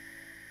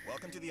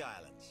 Welcome to the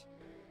islands.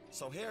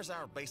 So here's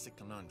our basic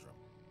conundrum.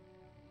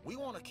 We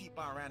want to keep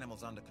our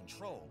animals under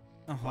control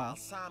while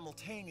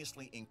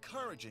simultaneously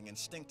encouraging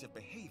instinctive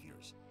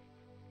behaviors,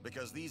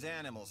 because these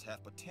animals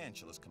have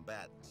potential as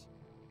combatants.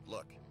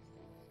 Look,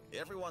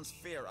 everyone's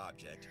fear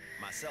object,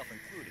 myself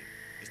included,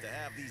 is to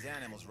have these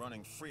animals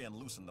running free and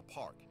loose in the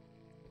park.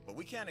 But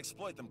we can't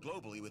exploit them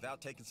globally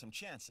without taking some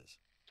chances.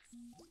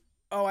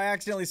 Oh, I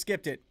accidentally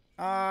skipped it.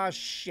 Ah,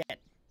 shit.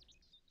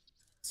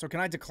 So can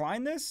I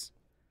decline this?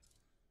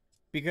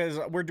 Because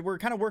we're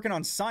kind of working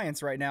on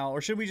science right now,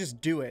 or should we just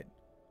do it?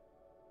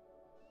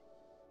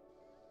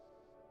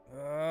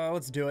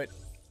 Let's do it.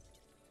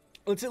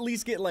 Let's at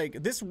least get,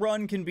 like, this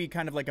run can be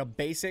kind of like a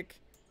basic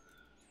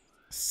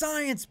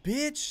science,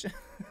 bitch.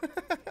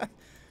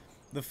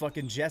 The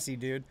fucking Jesse,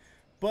 dude.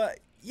 But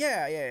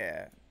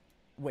yeah.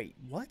 Wait,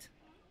 what?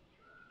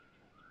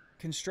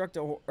 Construct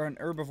an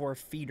herbivore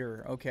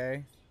feeder.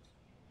 Okay,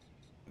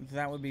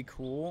 that would be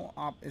cool.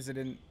 Is it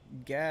in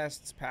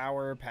guests,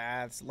 power,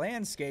 paths,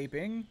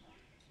 landscaping?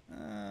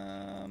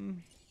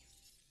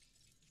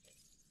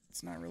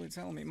 It's not really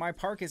telling me. My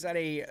park is at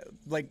a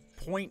like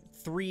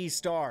 0.3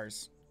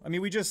 stars. I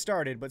mean, we just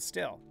started, but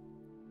still.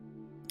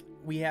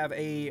 We have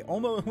a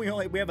we have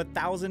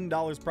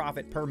 $1,000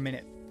 profit per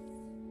minute.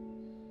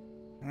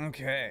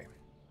 Okay.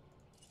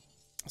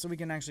 So we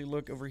can actually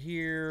look over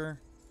here.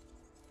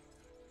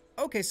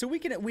 Okay, so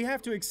we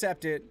have to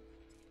accept it,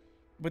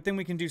 but then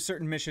we can do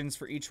certain missions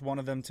for each one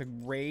of them to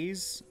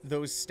raise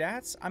those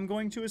stats, I'm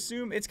going to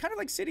assume. It's kind of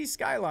like City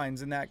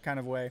Skylines in that kind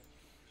of way.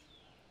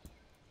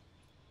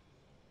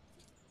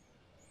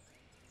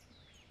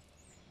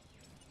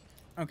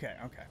 Okay.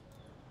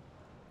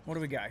 What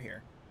do we got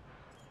here?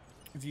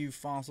 View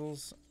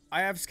fossils.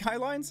 I have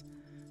Skylines?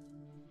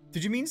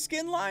 Did you mean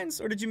Skin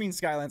Lines, or did you mean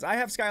Skylines? I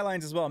have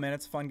Skylines as well, man.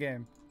 It's a fun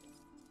game.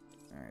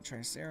 Alright,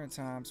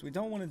 Triceratops. We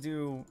don't want to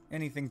do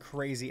anything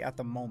crazy at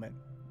the moment.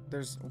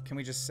 Can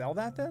we just sell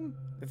that then?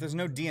 If there's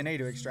no DNA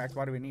to extract,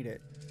 why do we need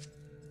it?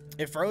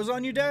 It froze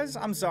on you, Des?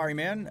 I'm sorry,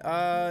 man.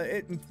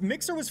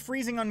 Mixer was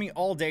freezing on me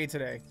all day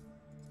today.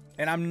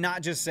 And I'm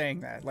not just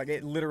saying that. Like,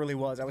 it literally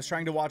was. I was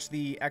trying to watch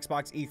the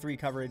Xbox E3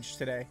 coverage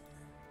today.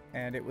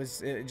 And it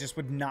just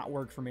would not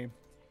work for me.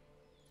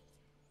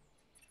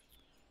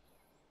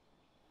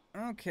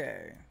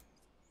 Okay.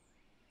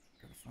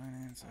 Go to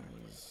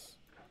finances.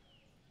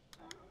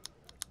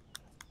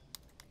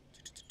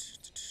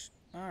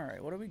 All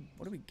right, what do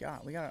we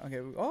got? We got,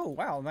 okay. Oh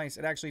wow, nice.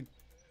 It actually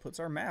puts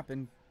our map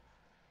in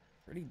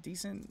pretty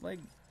decent. Like,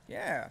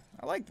 yeah,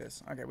 I like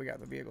this. Okay, we got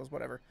the vehicles.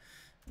 Whatever.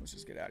 Let's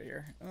just get out of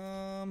here.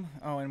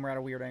 Oh, and we're at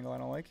a weird angle I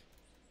don't like.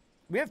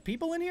 We have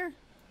people in here.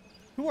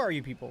 Who are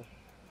you people?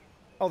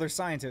 Oh, they're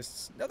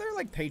scientists. No, they're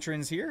like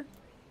patrons here.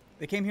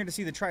 They came here to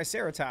see the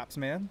Triceratops,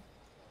 man.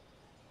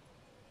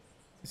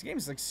 This game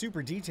is like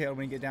super detailed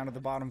when you get down to the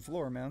bottom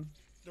floor, man.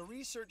 The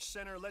research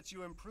center lets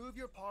you improve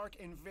your park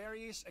in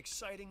various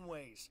exciting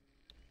ways.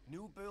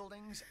 New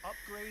buildings,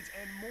 upgrades,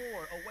 and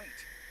more await.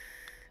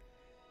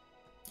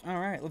 All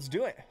right, let's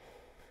do it.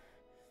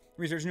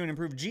 Research new and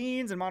improved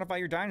genes and modify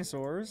your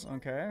dinosaurs.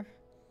 Okay.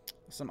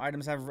 Some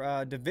items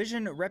have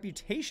division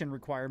reputation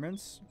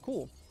requirements.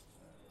 Cool.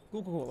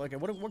 Cool. Okay,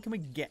 what can we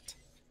get?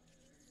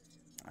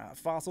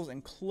 Fossils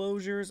and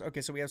closures.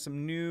 Okay, so we have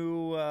some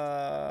new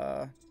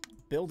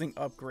building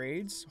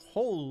upgrades.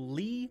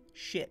 Holy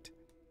shit.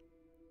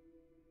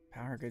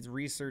 Power goods,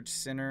 research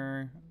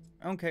center.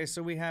 Okay,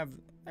 so we have,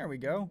 there we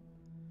go.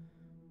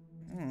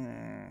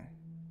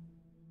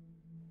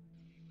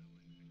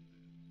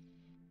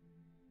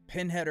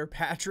 Pinhead or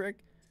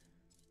Patrick?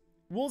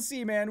 We'll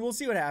see, man. We'll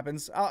see what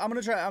happens. I'm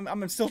gonna try.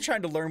 I'm still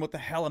trying to learn what the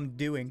hell I'm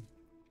doing.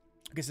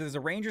 Okay, so there's a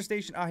ranger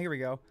station. Oh, here we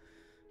go.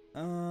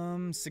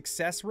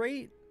 Success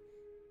rate?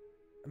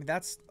 I mean,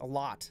 that's a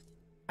lot.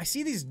 I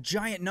see these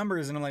giant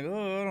numbers and I'm like,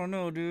 oh, I don't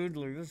know, dude.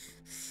 Like this,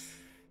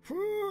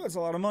 that's a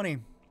lot of money.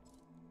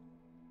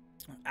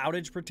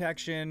 Outage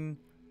protection,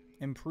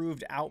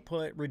 improved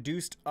output,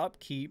 reduced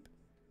upkeep.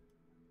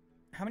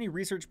 How many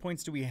research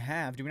points do we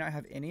have? Do we not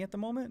have any at the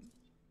moment?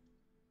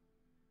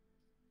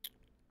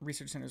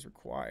 Research centers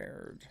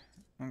required.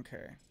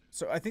 Okay.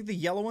 So I think the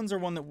yellow ones are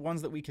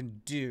ones that we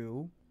can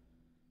do.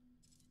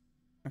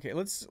 Okay,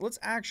 let's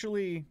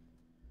actually,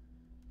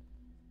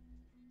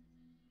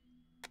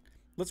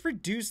 let's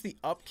reduce the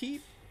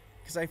upkeep,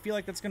 because I feel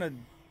like that's gonna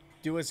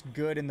do us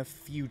good in the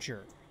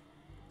future.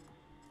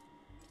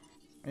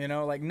 You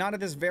know, like not at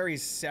this very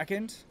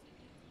second,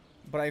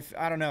 but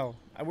I don't know.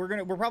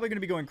 We're probably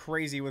gonna be going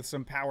crazy with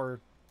some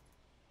power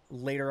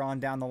later on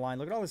down the line.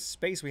 Look at all this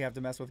space we have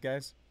to mess with,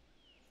 guys.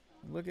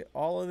 Look at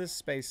all of this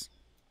space.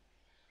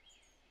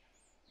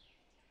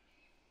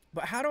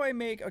 But how do I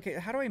make, okay,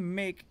 how do I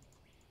make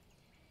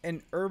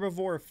an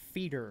herbivore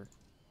feeder?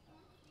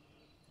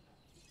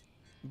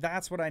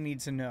 That's what I need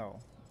to know.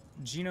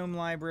 Genome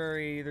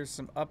library, there's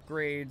some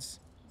upgrades.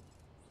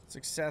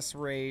 Success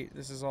rate,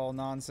 this is all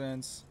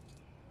nonsense.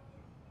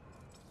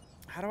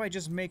 How do I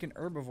just make an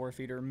herbivore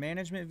feeder?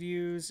 Management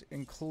views,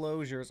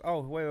 enclosures.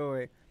 Oh,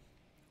 wait.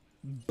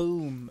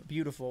 Boom.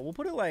 Beautiful. We'll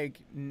put it, like,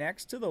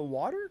 next to the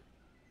water?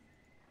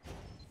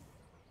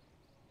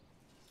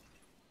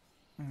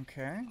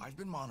 Okay. I've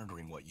been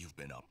monitoring what you've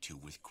been up to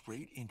with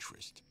great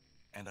interest,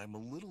 and I'm a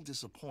little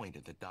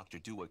disappointed that Dr.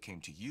 Dua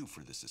came to you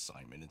for this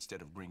assignment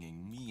instead of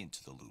bringing me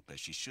into the loop as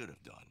she should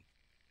have done.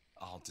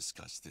 I'll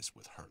discuss this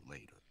with her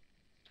later.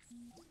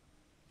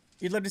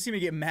 You'd love to see me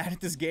get mad at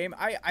this game?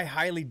 I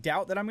highly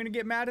doubt that I'm going to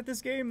get mad at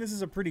this game. This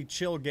is a pretty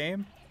chill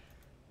game.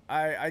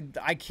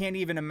 I can't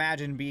even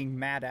imagine being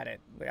mad at it.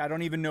 Like, I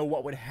don't even know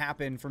what would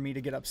happen for me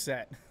to get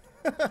upset.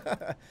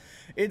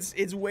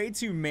 It's way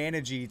too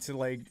managey to,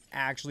 like,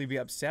 actually be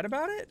upset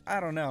about it. I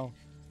don't know.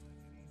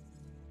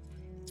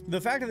 The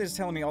fact that it's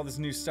telling me all this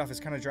new stuff is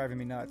kind of driving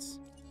me nuts.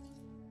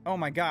 Oh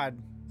my god.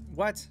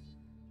 What?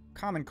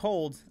 Common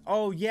cold?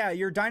 Oh yeah,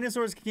 your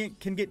dinosaurs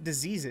can get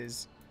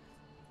diseases.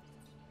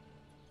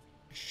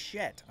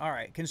 Shit.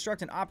 Alright,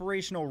 construct an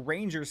operational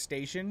ranger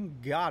station.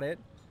 Got it.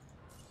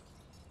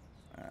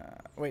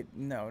 Wait,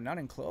 no, not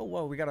enclosed.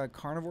 Whoa, we got a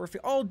carnivore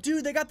field. Oh,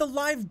 dude, they got the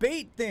live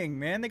bait thing,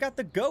 man. They got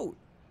the goat.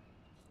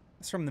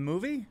 That's from the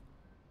movie?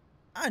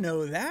 I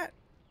know that.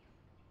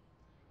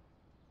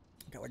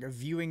 Got like a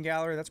viewing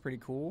gallery. That's pretty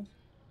cool.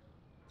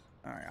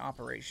 Alright,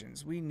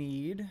 operations. We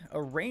need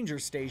a ranger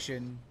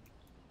station.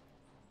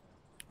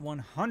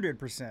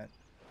 100%.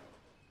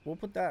 We'll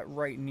put that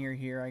right near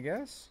here, I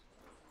guess.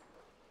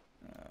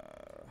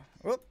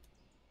 Whoop.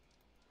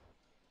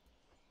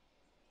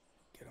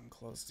 Get them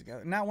close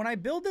together. Now, when I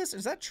build this,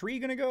 is that tree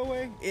gonna go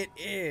away? It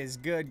is.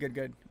 Good, good,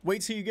 good.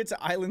 Wait till you get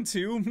to Island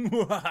 2.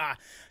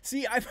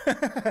 See, I've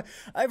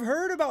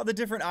heard about the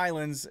different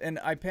islands, and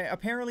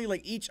apparently,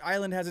 like, each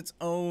island has its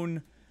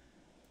own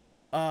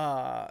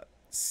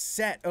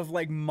set of,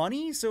 like,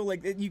 money. So,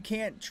 like, you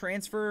can't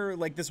transfer,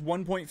 like, this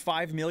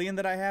 1.5 million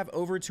that I have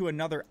over to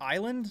another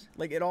island.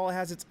 Like, it all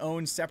has its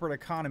own separate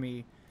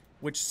economy,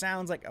 which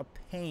sounds like a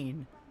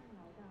pain.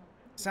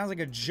 Sounds like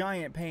a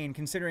giant pain,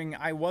 considering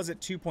I was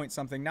at 2 point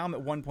something. Now I'm at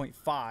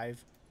 1.5.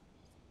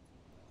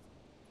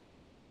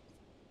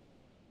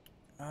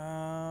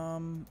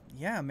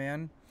 Yeah,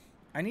 man.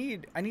 I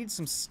need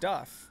some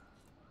stuff.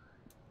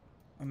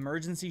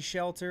 Emergency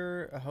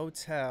shelter, a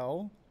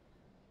hotel.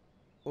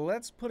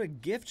 Let's put a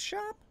gift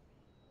shop?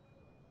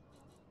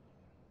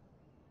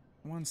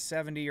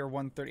 170 or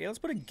 130. Let's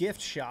put a gift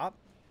shop.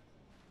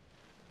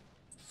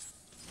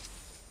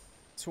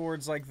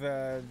 Towards like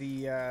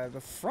the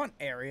front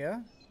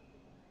area.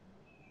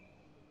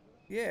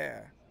 Yeah.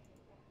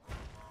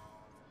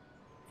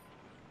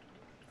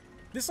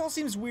 This all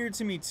seems weird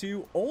to me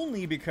too,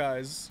 only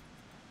because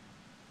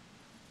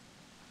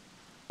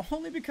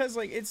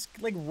like it's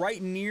like right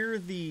near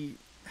the,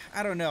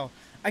 I don't know.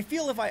 I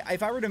feel if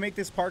I were to make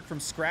this park from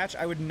scratch,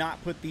 I would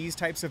not put these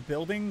types of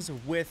buildings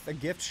with a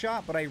gift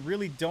shop, but I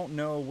really don't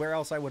know where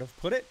else I would have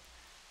put it.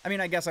 I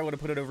mean, I guess I would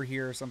have put it over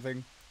here or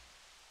something.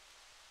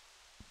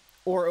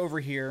 Or over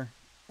here.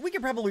 We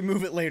could probably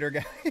move it later,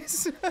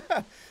 guys.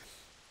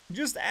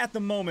 Just at the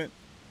moment,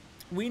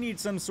 we need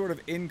some sort of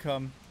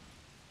income.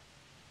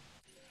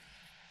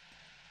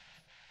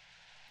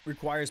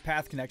 Requires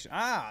path connection.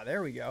 Ah,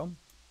 there we go.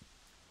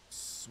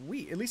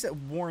 Sweet. At least it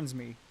warns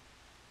me.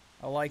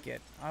 I like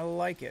it. I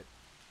like it.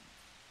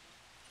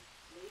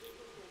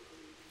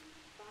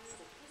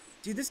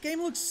 Dude, this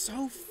game looks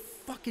so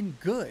fucking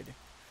good.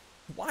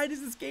 Why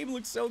does this game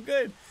look so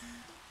good?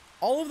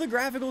 All of the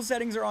graphical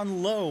settings are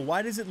on low.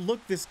 Why does it look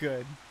this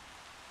good?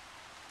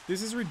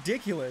 This is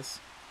ridiculous.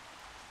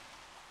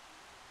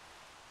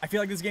 I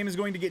feel like this game is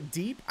going to get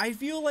deep. I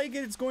feel like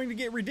it's going to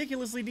get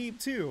ridiculously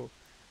deep too.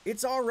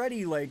 It's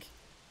already like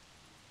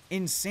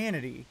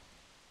insanity.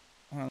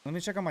 Let me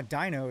check on my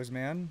dinos,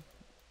 man.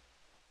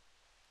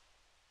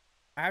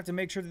 I have to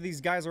make sure that these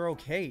guys are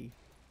okay.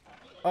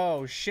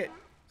 Oh shit.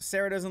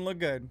 Sarah doesn't look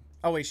good.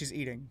 Oh wait, she's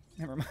eating.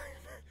 Never mind.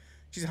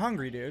 She's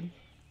hungry, dude.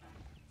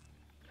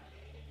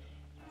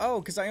 Oh,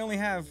 because I only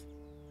have...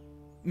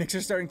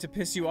 Mixer's starting to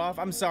piss you off?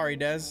 I'm sorry,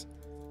 Des.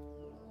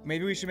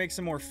 Maybe we should make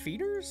some more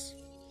feeders?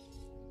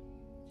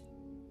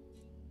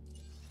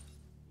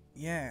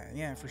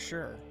 Yeah, for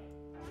sure.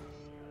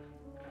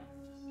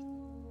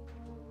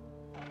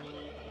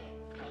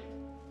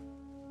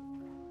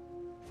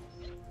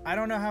 I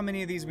don't know how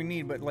many of these we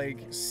need, but, like,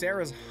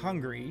 Sarah's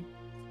hungry.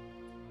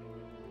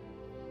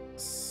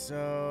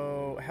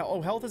 So...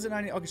 Oh, health is at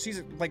 90... Okay,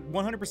 she's, like,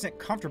 100%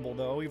 comfortable,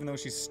 though, even though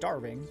she's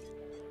starving.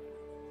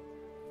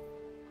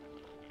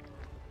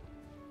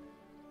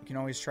 You can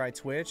always try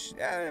Twitch.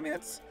 Yeah, I mean,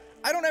 that's...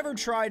 I don't ever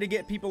try to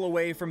get people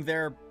away from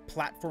their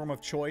platform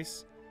of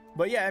choice.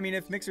 But yeah, I mean,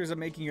 if Mixers are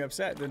making you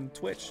upset, then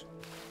Twitch.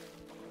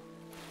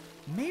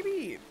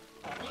 Maybe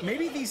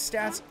these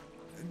stats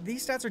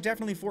are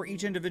definitely for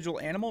each individual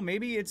animal.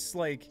 Maybe it's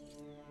like...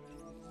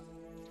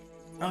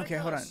 Okay,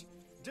 hold on.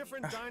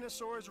 Different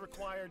dinosaurs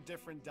require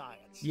different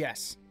diets.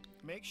 Yes.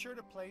 Make sure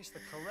to place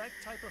the correct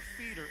type of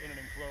feeder in an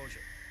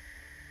enclosure.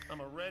 I'm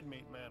a red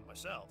meat man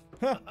myself.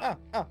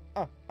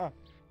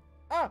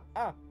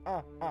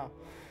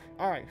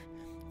 Alright.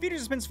 Feeder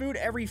dispense food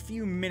every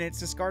few minutes,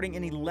 discarding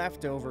any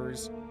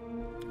leftovers.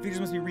 Feeders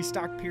must be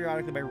restocked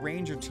periodically by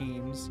ranger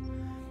teams.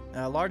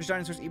 Large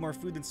dinosaurs eat more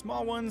food than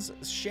small ones.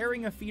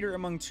 Sharing a feeder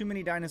among too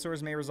many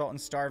dinosaurs may result in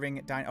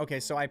starving Okay,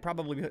 so I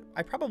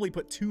probably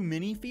put too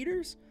many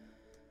feeders.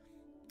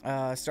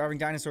 Starving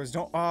dinosaurs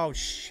don't. Oh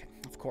shit!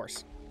 Of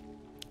course.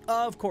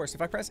 Of course.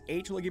 If I press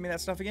H, will it give me that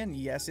stuff again?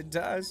 Yes, it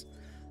does.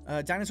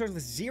 Dinosaurs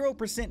with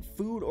 0%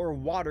 food or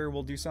water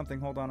will do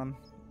something. Hold on, I'm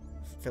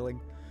filling.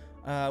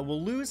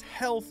 Will lose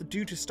health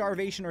due to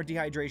starvation or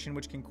dehydration,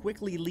 which can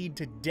quickly lead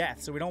to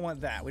death. So we don't want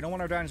that. We don't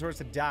want our dinosaurs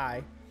to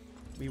die.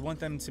 We want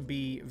them to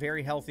be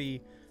very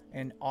healthy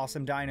and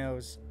awesome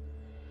dinos.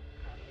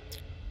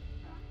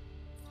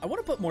 I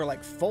want to put more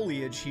like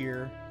foliage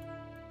here.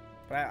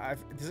 But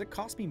does it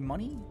cost me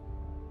money?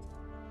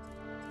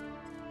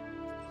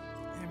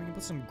 Yeah, we can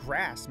put some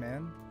grass,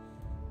 man.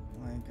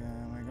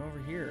 Like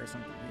over here or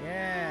something.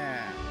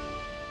 Yeah.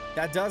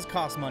 That does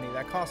cost money.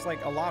 That costs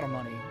like a lot of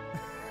money.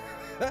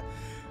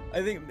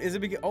 I think, is it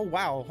because, oh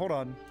wow, hold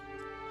on.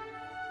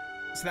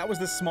 So that was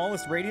the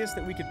smallest radius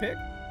that we could pick?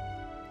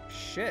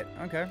 Shit,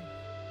 okay.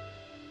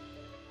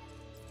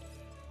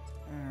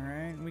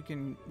 Alright, we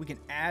can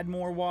add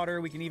more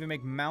water, we can even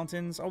make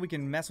mountains. Oh, we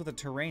can mess with the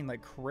terrain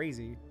like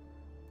crazy.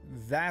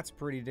 That's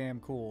pretty damn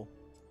cool.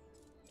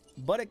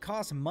 But it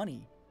costs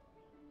money.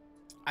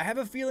 I have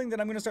a feeling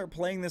that I'm gonna start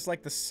playing this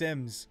like The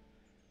Sims.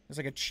 There's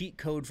like a cheat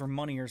code for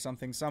money or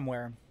something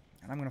somewhere.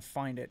 And I'm gonna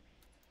find it.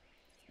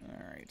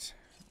 Alright.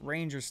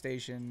 Ranger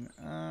station.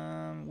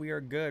 We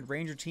are good.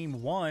 Ranger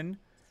team 1.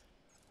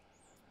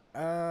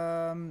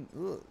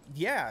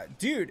 Yeah,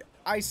 dude,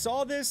 I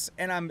saw this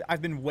and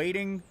I've been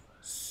waiting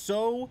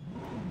so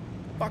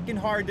fucking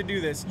hard to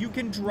do this. You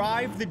can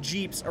drive the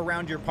Jeeps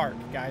around your park,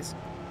 guys.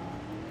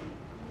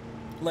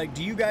 Like,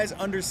 do you guys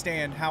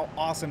understand how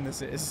awesome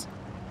this is?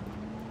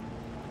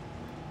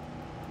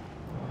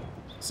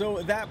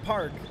 So that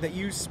park that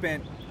you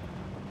spent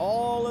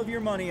all of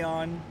your money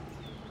on,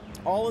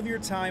 all of your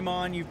time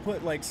on, you've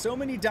put like so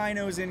many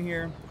dinos in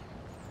here,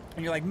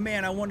 and you're like,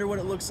 man, I wonder what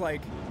it looks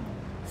like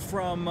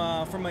from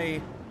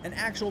an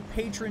actual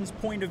patron's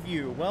point of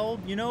view. Well,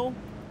 you know,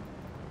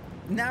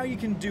 now you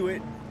can do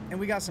it, and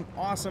we got some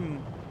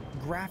awesome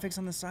graphics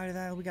on the side of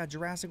that. We got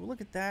Jurassic. Look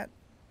at that.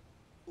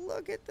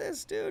 Look at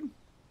this, dude.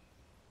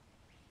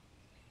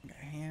 We got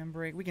a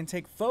handbrake. We can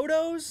take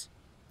photos.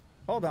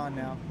 Hold on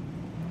now.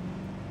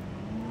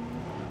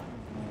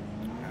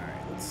 All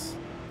right,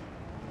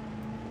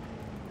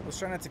 let's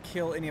try not to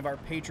kill any of our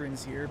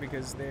patrons here,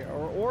 because they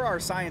or our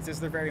scientists.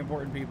 They're very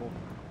important people.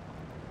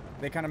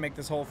 They kind of make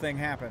this whole thing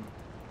happen.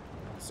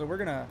 So we're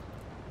gonna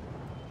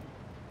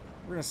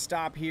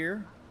stop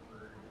here.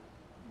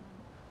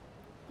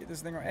 Get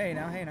this thing right. Hey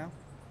now.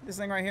 This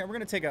thing right here. We're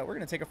gonna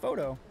take a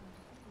photo.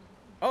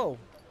 Oh,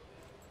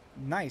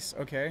 nice.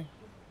 Okay,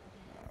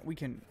 we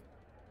can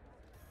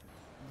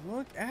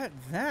look at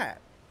that.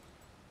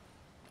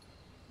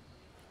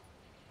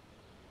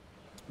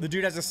 The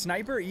dude has a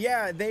sniper?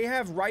 Yeah, they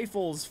have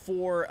rifles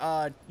for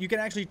you can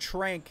actually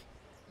trank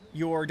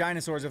your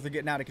dinosaurs if they're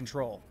getting out of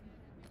control.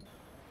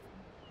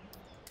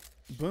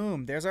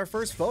 Boom, there's our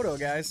first photo,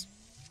 guys.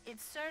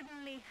 It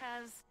certainly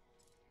has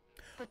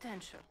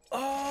potential.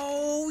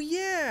 Oh,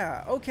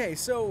 yeah. Okay,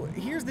 so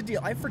here's the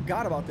deal. I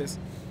forgot about this.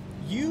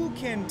 You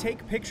can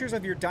take pictures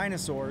of your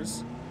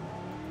dinosaurs,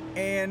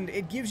 and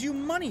it gives you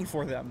money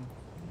for them.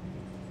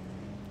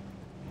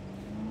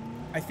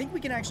 I think we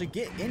can actually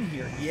get in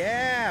here.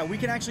 Yeah, we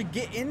can actually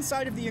get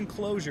inside of the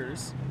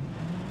enclosures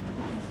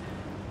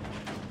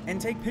and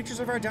take pictures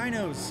of our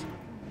dinos.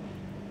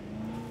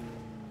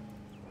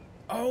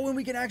 Oh, and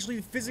we can actually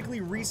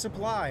physically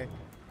resupply.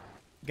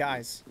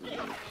 Guys.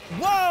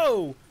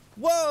 Whoa!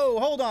 Whoa!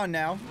 Hold on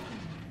now.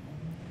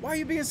 Why are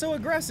you being so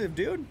aggressive,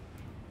 dude?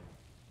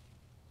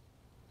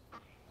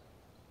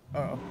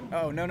 Uh-oh.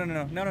 Oh,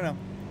 no.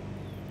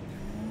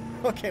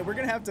 Okay, we're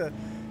gonna have to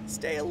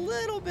stay a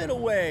little bit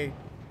away.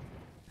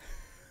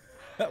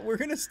 We're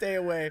gonna stay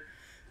away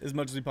as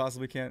much as we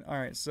possibly can.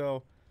 Alright,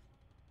 so...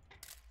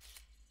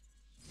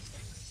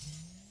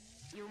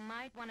 You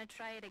might want to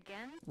try it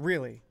again?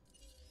 Really?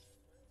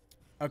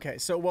 Okay,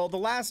 so, well, the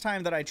last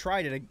time that I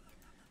tried it,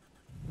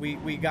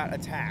 we got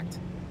attacked.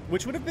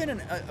 Which would have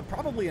been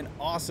probably an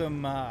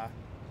awesome,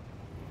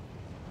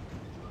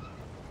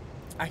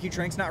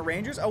 Accutrank's not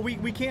Rangers? Oh,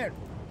 we can't...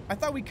 I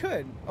thought we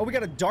could. Oh, we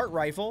got a dart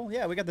rifle.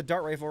 Yeah, we got the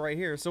dart rifle right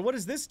here. So what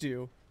does this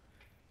do?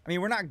 I mean,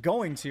 we're not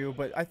going to,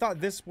 but I thought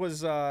this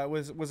was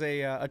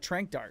a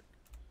trank dart.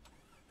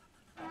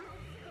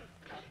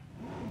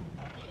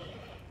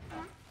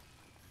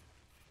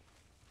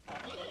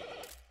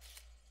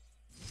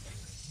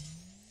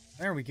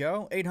 There we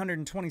go.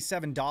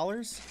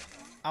 $827.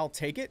 I'll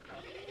take it.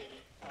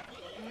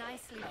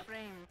 Nicely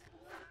framed.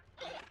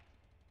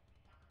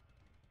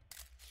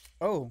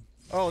 Oh,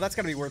 that's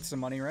gotta be worth some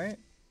money, right?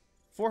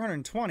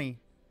 420.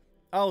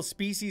 Oh,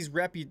 species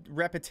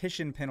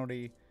repetition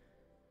penalty.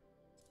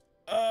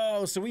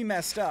 Oh, so we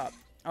messed up.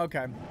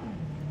 Okay.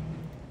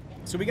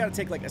 So we gotta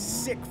take like a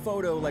sick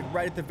photo like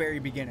right at the very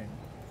beginning.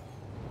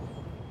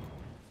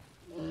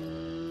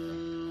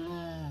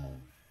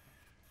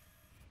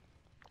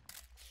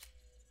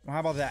 Well, how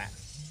about that?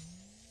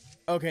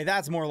 Okay,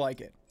 that's more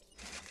like it.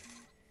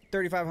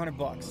 3,500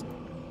 bucks.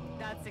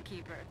 That's a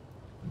keeper.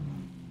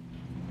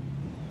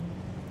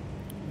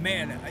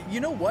 Man, you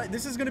know what?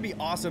 This is gonna be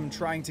awesome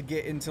trying to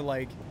get into,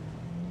 like,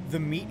 the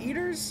meat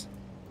eaters.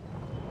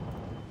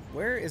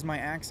 Where is my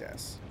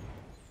access?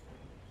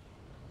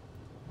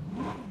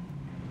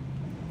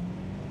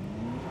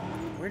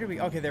 Where do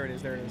we... Okay, there it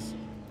is, there it is.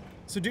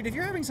 So, dude, if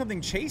you're having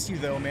something chase you,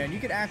 though, man, you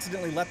could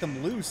accidentally let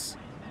them loose.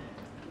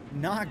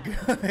 Not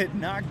good.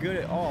 Not good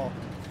at all.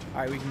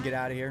 All right, we can get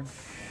out of here.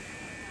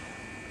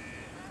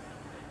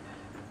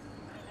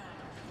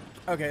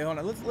 Okay, hold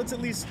on. Let's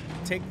at least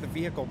take the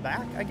vehicle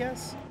back, I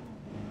guess.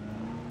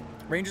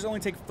 Rangers only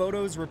take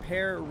photos,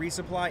 repair,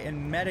 resupply,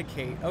 and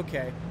medicate.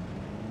 Okay.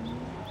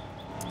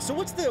 So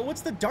what's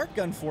the dart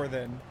gun for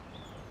then?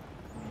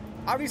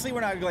 Obviously, we're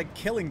not like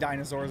killing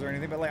dinosaurs or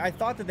anything, but like I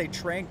thought that they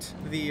tranked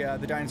the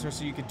dinosaurs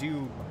so you could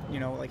do, you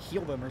know, like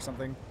heal them or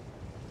something.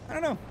 I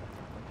don't know.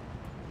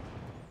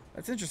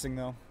 That's interesting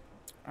though.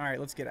 All right,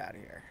 let's get out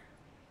of here.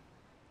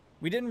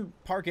 We didn't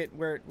park it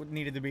where it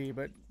needed to be,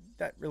 but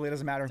that really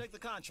doesn't matter. Take the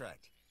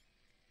contract.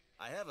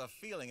 I have a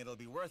feeling it'll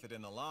be worth it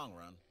in the long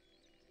run.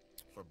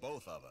 For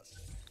both of us.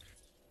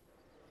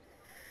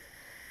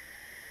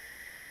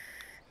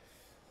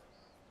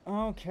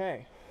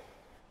 Okay.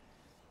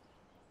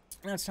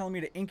 Now it's telling me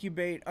to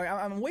incubate.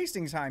 I'm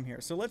wasting time here.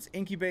 So let's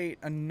incubate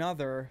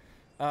another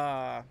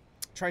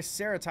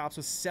Triceratops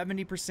with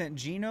 70%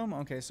 genome.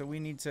 Okay, so we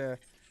need to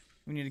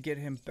get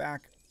him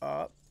back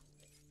up.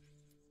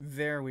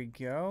 There we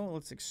go.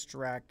 Let's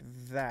extract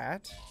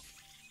that.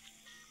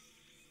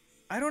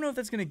 I don't know if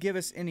that's going to give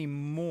us any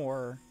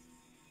more,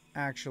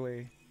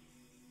 actually.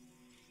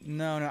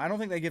 No, I don't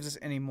think that gives us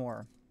any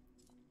more.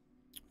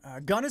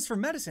 Gun is for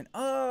medicine.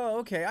 Oh,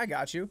 okay, I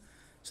got you.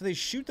 So they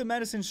shoot the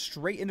medicine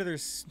straight into their...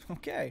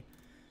 Okay,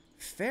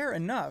 fair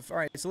enough. All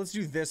right, so let's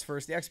do this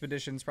first. The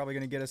expedition's probably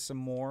going to get us some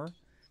more.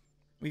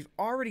 We've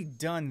already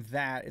done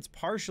that. It's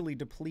partially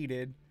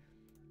depleted.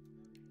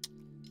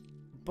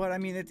 But, I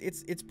mean,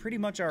 it's pretty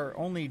much our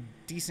only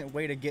decent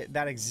way to get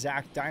that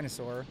exact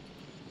dinosaur.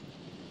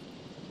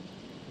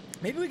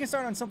 Maybe we can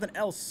start on something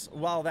else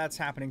while that's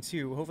happening,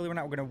 too. Hopefully we're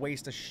not going to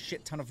waste a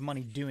shit ton of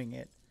money doing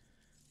it.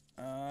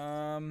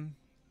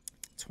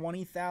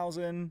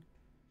 20,000.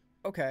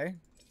 Okay.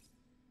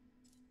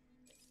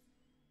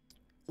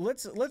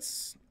 Let's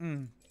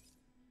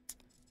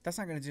that's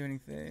not going to do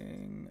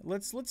anything.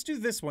 Let's do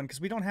this one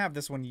because we don't have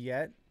this one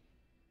yet.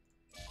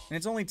 And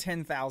it's only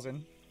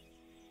 10,000.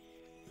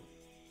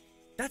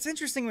 That's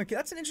interesting.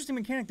 That's an interesting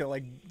mechanic though.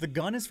 Like the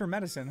gun is for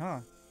medicine,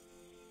 huh?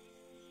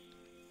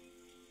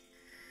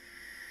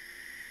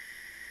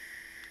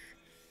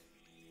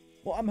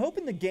 Well, I'm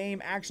hoping the game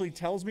actually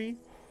tells me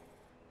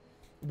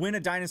when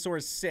a dinosaur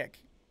is sick,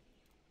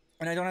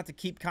 and I don't have to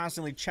keep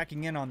constantly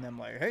checking in on them.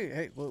 Like,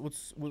 hey,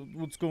 what's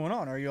going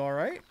on? Are you all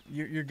right?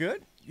 You're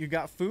good? You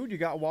got food? You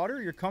got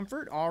water? Your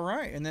comfort? All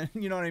right. And then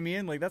you know what I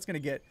mean? Like that's gonna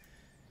get,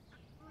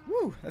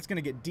 that's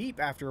gonna get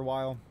deep after a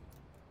while.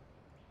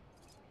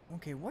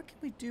 Okay, what can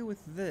we do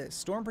with this?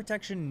 Storm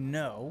protection?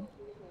 No.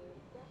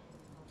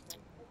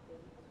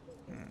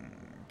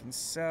 Can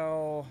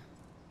sell.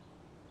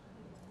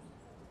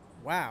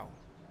 Wow.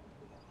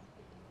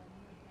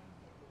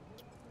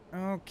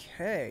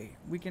 Okay,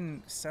 we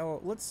can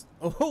sell.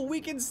 We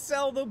can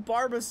sell the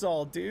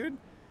Barbasol, dude.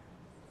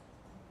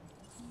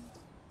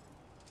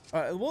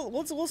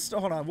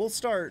 Hold on. We'll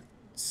start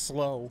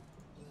slow.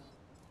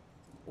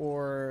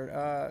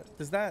 Or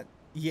does that?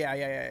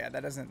 Yeah.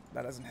 That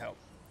doesn't help.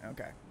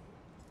 Okay.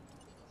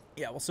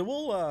 Yeah. Well, so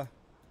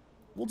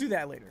we'll do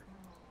that later.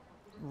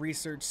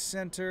 Research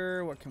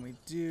center. What can we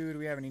do? Do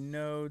we have any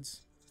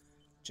nodes?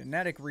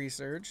 Genetic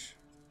research.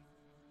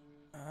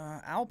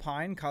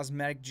 Alpine,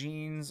 cosmetic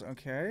genes,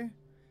 okay.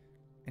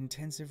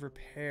 Intensive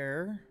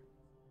repair.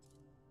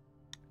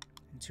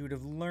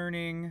 Intuitive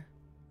learning.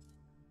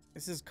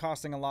 This is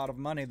costing a lot of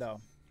money, though.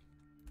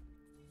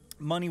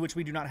 Money which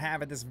we do not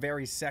have at this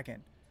very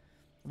second.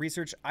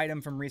 Research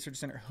item from research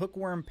center.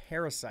 Hookworm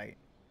parasite.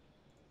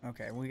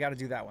 Okay, we got to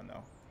do that one,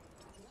 though.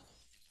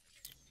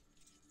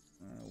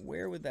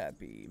 Where would that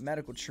be?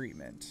 Medical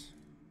treatment.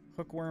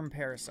 Hookworm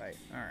parasite.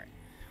 All right.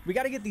 We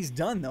got to get these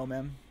done, though,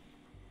 man.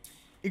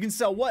 You can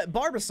sell what?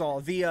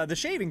 Barbasol, the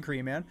shaving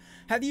cream, man.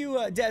 Have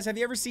you, Des, have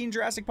you ever seen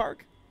Jurassic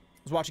Park? I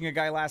was watching a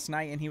guy last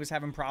night, and he was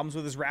having problems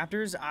with his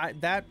raptors.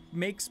 That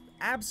makes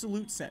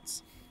absolute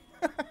sense.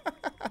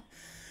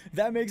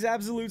 That makes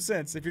absolute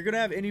sense. If you're gonna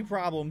have any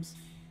problems,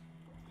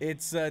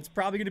 it's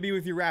probably gonna be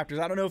with your raptors.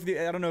 I don't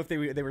know if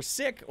they were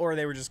sick or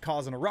they were just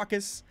causing a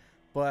ruckus,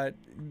 but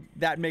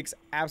that makes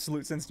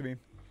absolute sense to me.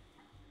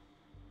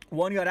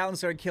 One got out and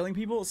started killing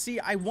people. See,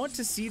 I want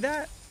to see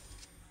that.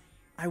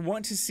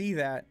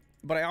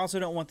 But I also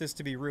don't want this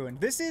to be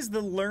ruined. This is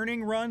the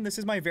learning run. This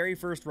is my very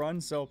first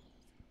run, so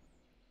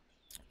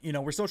you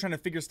know, we're still trying to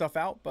figure stuff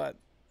out, but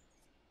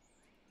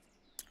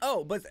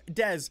oh, but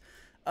Des,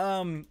 I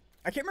can't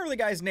remember the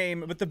guy's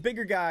name, but the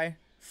bigger guy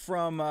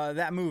from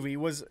that movie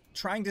was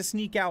trying to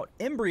sneak out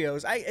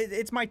embryos.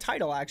 It's my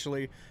title,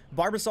 actually.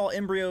 Barbasol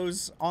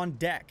embryos on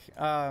deck.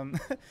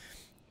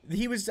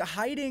 He was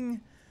hiding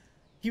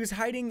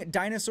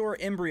dinosaur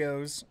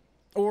embryos,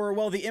 or,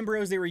 well, the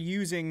embryos they were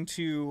using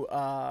to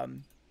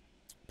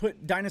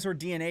put dinosaur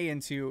DNA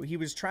into. He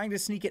was trying to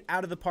sneak it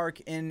out of the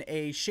park in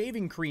a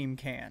shaving cream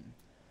can.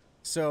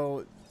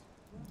 So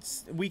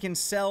we can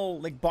sell,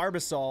 like,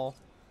 Barbasol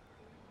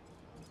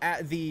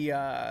at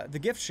the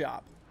gift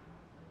shop.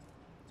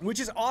 Which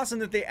is awesome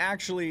that they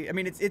actually, I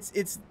mean,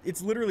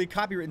 it's literally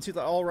copywritten to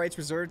the all rights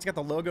reserved. It's got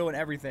the logo and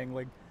everything,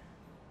 like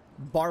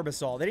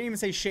Barbasol. They didn't even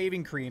say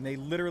shaving cream. They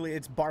literally,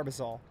 it's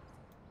Barbasol.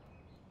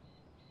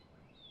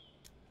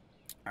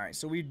 All right,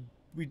 so we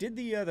did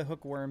the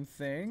hookworm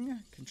thing.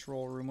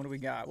 Control room. What do we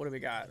got? What do we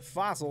got?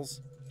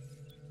 Fossils.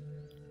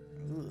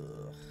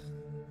 Ugh.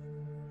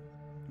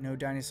 No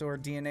dinosaur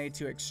DNA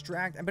to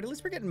extract, but at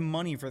least we're getting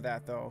money for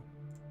that, though.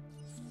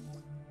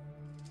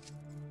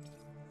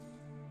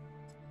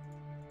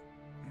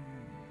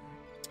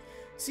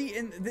 See,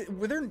 and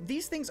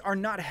these things are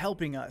not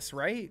helping us,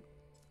 right?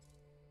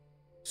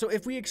 So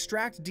if we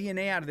extract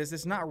DNA out of this,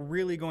 it's not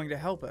really going to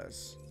help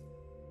us.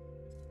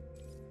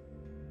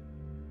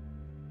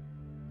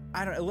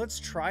 I don't know.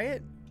 Let's try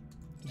it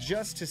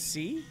just to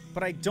see,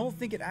 but I don't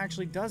think it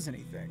actually does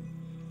anything.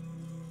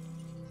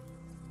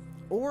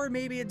 Or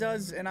maybe it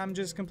does, and I'm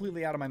just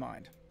completely out of my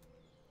mind.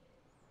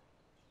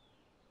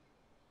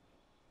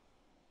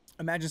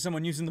 Imagine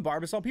someone using the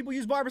Barbasol. People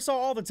use Barbasol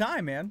all the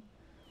time, man.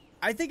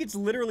 I think it's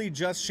literally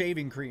just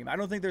shaving cream. I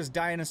don't think there's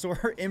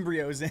dinosaur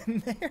embryos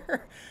in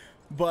there.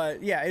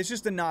 But yeah, it's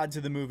just a nod to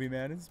the movie,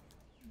 man. It's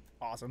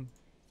awesome.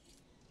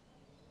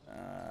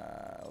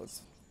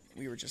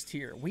 We were just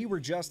here. We were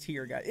just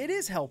here, guys. It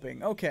is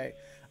helping. Okay.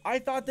 I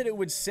thought that it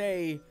would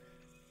say,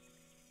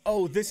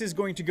 oh, this is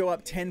going to go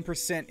up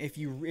 10% if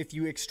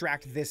you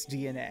extract this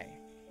DNA.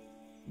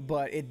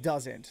 But it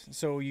doesn't.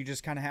 So you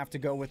just kind of have to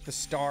go with the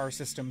star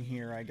system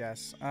here, I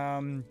guess.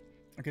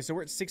 Okay, so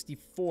we're at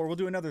 64. We'll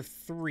do another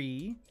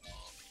 3.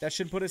 That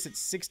should put us at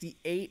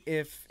 68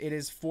 if it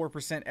is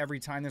 4% every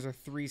time there's a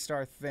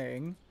 3-star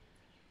thing.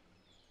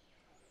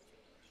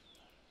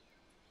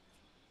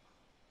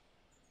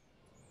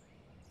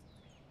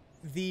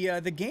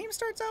 The game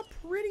starts out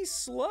pretty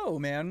slow,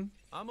 man.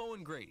 I'm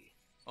Owen Grady.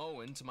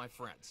 Owen to my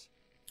friends.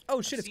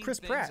 Oh shit, it's Chris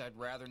Pratt. I'd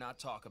rather not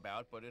talk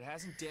about, but it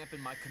hasn't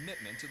dampened my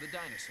commitment to the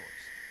dinosaurs.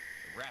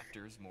 The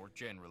raptors more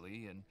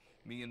generally, and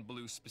me and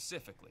Blue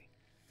specifically.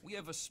 We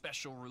have a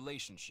special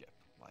relationship,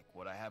 like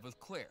what I have with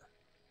Claire.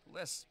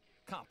 Less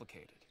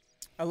complicated.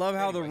 I love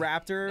how the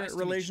raptor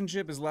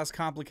relationship is less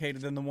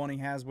complicated than the one he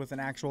has with an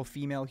actual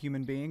female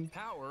human being.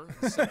 Power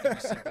is something we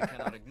simply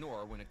cannot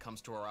ignore when it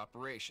comes to our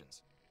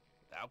operations.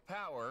 Without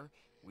power,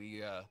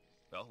 we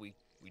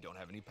don't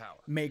have any power.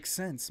 Makes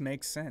sense,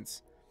 makes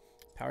sense.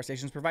 Power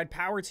stations provide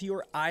power to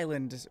your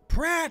island.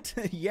 Pratt!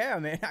 Yeah,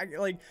 man.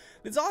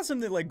 It's awesome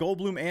that, like,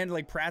 Goldblum and,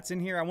 like, Pratt's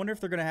in here. I wonder if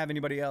they're gonna have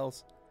anybody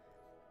else.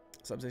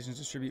 Substations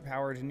distribute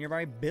power to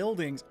nearby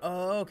buildings.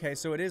 Oh, okay,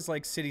 so it is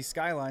like city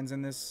skylines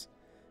in this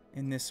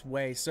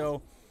way.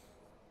 So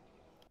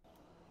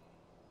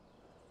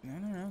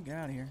no, get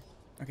out of here.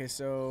 Okay,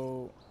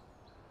 so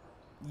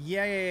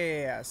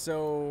yeah.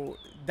 So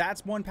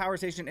that's one power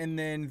station, and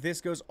then this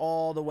goes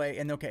all the way,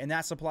 and okay, and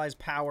that supplies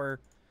power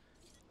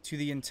to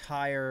the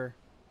entire.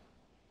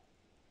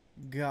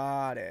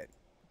 Got it.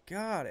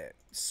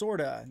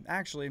 Sorta,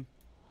 actually.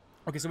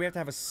 Okay, so we have to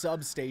have a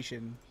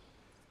substation.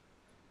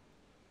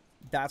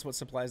 That's what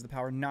supplies the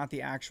power, not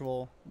the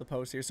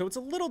post here. So it's a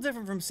little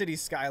different from city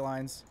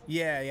skylines.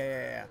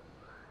 Yeah.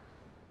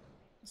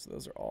 So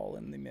those are all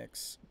in the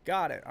mix.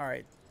 Got it. All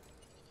right.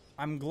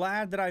 I'm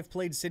glad that I've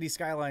played city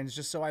skylines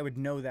just so I would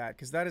know that,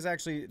 because that is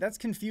actually, that's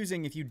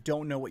confusing if you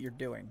don't know what you're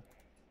doing.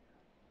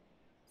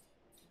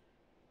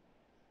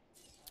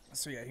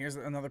 So yeah, here's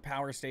another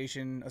power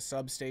station, a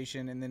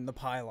substation, and then the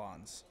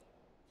pylons.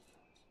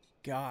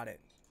 Got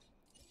it.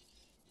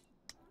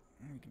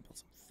 We can build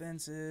some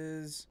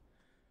fences.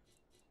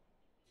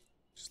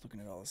 Just looking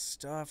at all this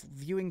stuff.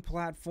 Viewing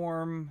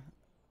platform.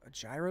 A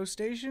gyro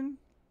station?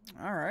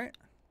 Alright.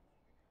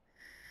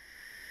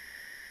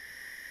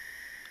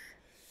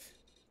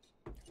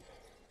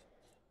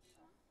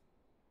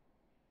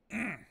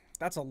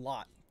 That's a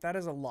lot. That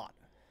is a lot.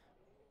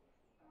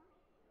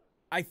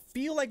 I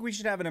feel like we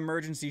should have an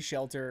emergency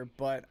shelter,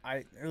 but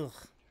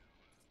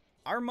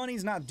our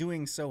money's not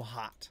doing so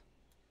hot.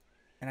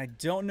 And I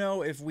don't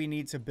know if we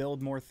need to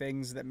build more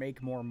things that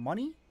make more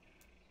money.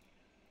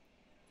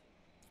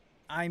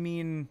 I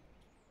mean,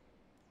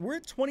 we're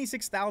at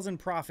 26,000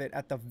 profit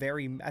at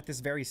this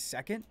very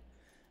second.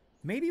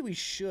 Maybe we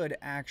should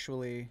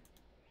actually.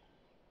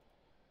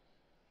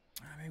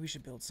 Maybe we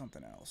should build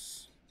something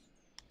else.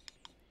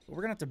 But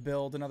we're gonna have to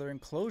build another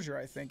enclosure,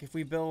 I think. If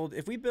we build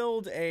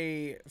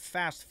a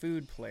fast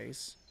food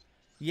place.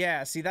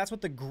 Yeah, see, that's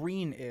what the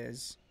green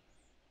is.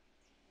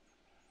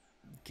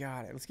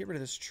 Got it. Let's get rid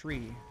of this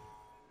tree.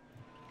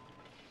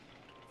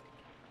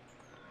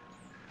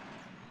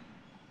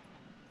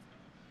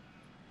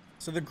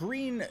 So the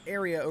green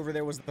area over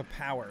there was the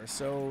power.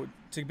 So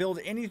to build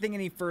anything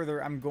any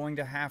further, I'm going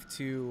to have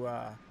to,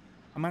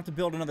 I'm going to have to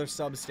build another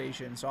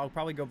substation. So I'll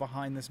probably go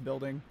behind this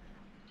building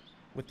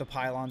with the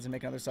pylons and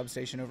make another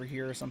substation over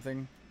here or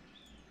something.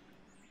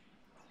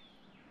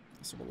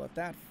 So we'll let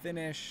that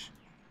finish.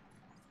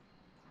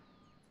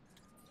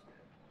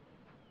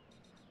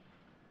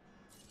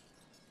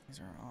 These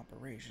are our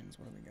operations.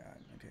 What do we got?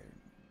 Okay.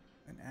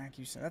 An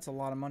AccuSense. That's a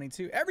lot of money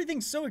too.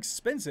 Everything's so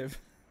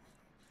expensive.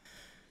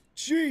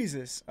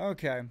 Jesus.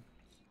 Okay.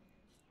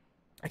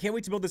 I can't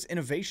wait to build this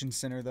innovation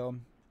center though.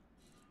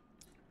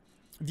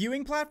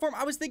 Viewing platform?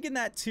 I was thinking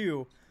that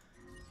too.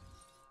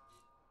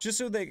 Just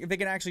so they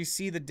can actually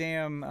see the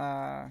damn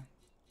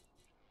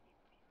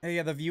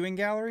yeah, the viewing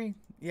gallery.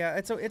 Yeah,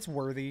 it's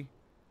worthy.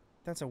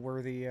 That's a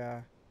worthy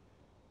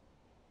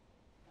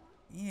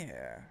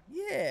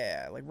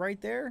yeah, like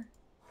right there.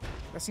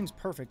 That seems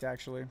perfect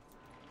actually.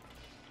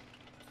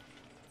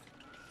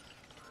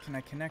 Can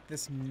I connect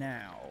this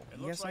now? It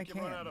looks like you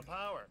run out of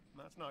power.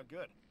 That's not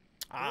good.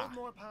 Build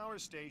more power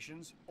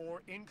stations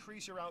or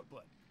increase your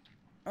output.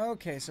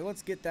 Okay, so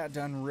let's get that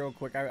done real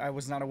quick. I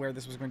was not aware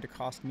this was going to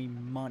cost me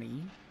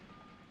money.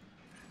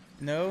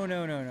 No,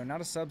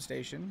 not a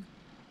substation.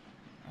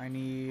 I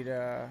need,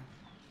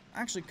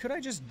 actually, could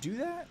I just do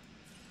that?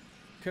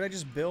 Could I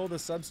just build a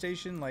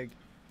substation, like,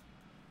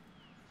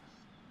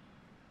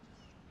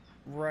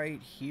 right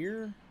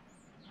here?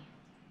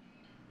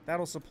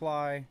 That'll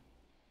supply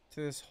to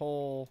this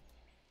whole...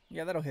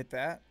 Yeah, that'll hit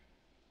that.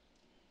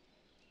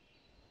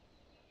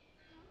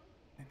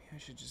 Maybe I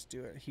should just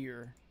do it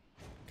here.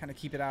 Kind of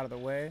keep it out of the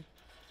way.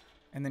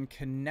 And then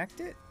connect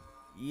it?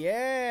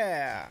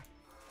 Yeah!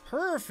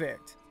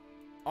 Perfect!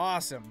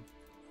 Awesome.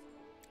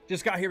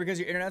 Just got here because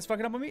your internet's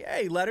fucking up on me?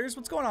 Hey, Letters,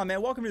 what's going on,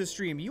 man? Welcome to the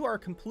stream. You are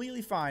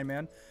completely fine,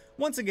 man.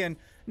 Once again,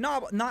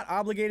 not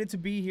obligated to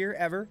be here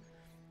ever.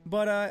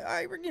 But,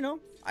 I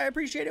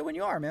appreciate it when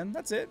you are, man.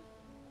 That's it.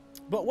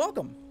 But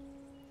welcome.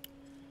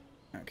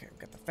 Okay, we've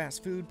got the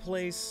fast food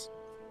place.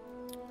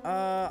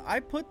 I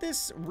put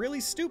this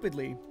really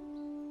stupidly.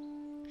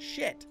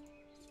 Shit.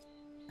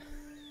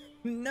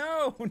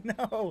 No,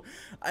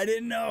 I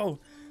didn't know.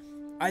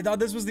 I thought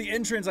this was the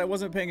entrance. I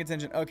wasn't paying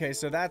attention. Okay,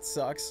 so that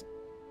sucks.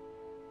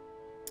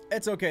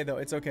 It's okay though.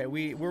 It's okay.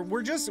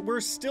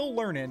 We're still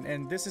learning,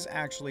 and this is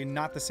actually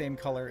not the same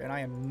color, and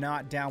I am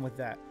not down with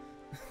that.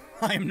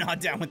 I am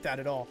not down with that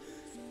at all.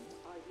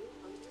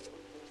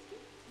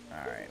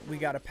 All right, we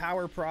got a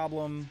power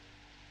problem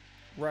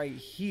right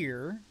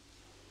here.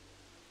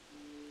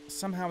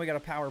 Somehow we got a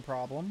power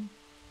problem.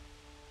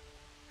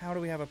 How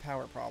do we have a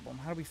power problem?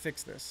 How do we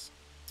fix this?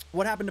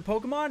 What happened to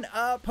Pokemon?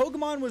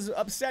 Pokemon was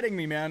upsetting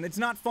me, man. It's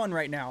not fun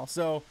right now.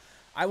 So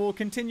I will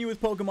continue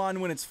with Pokemon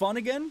when it's fun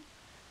again.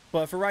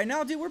 But for right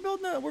now, dude, we're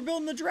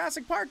building the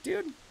Jurassic Park,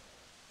 dude.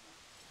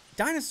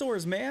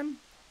 Dinosaurs, man.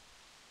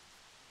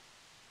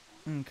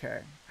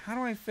 Okay. How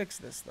do I fix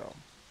this though?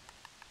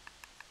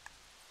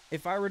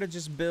 If I were to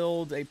just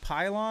build a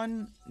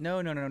pylon,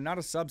 no, not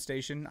a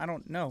substation. I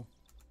don't know.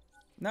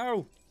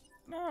 No.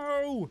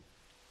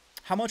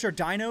 How much are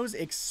dinos?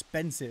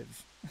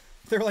 Expensive.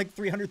 They're like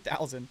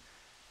 300,000.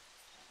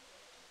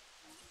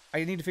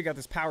 I need to figure out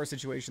this power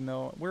situation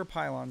though. Where are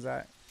pylons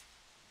at?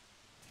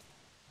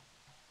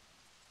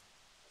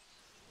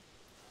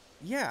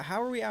 Yeah,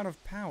 how are we out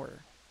of power?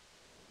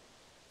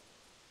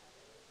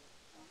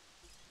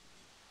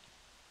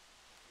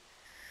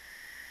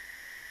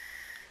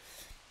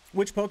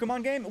 Which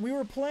Pokemon game? We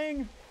were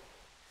playing...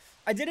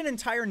 I did an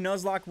entire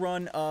Nuzlocke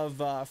run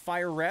of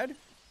Fire Red.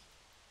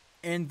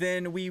 And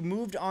then we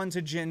moved on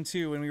to Gen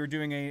 2 and we were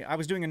doing I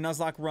was doing a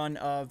Nuzlocke run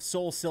of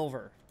Soul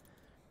Silver.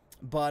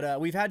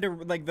 But we've had to,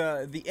 like,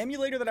 the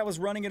emulator that I was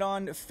running it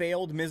on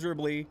failed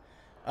miserably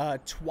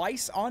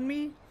twice on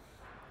me.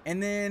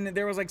 And then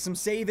there was like some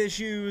save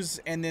issues,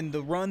 and then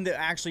the run that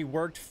actually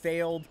worked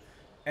failed.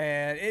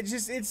 And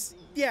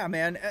yeah,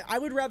 man, I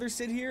would rather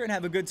sit here and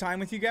have a good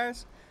time with you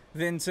guys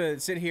than to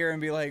sit here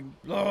and be like,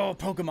 oh,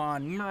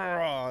 Pokemon,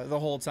 the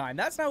whole time.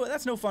 That's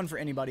no fun for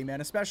anybody,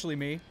 man, especially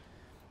me.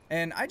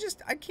 And I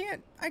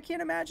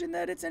can't imagine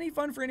that it's any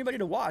fun for anybody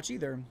to watch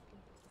either.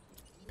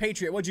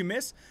 Patriot, what'd you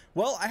miss?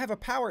 Well, I have a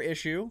power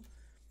issue.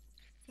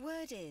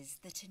 Word is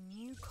that a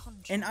new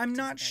contract. And I'm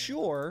not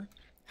sure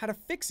how to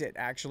fix it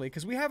actually,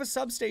 because we have a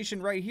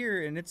substation right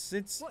here, and it's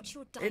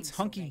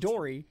hunky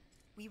dory.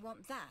 We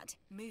want that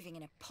moving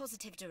in a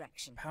positive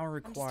direction. Power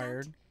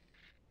required. Understand?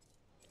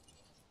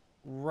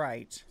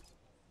 Right.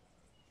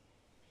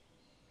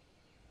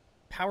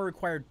 Power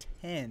required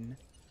 10.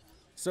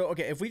 So,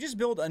 okay, if we just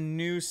build a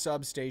new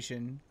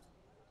substation...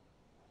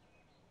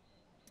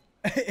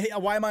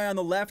 Why am I on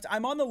the left?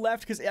 I'm on the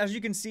left because, as you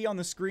can see on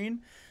the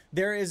screen,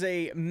 there is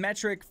a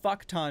metric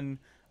fuck ton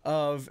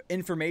of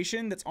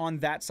information that's on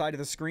that side of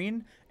the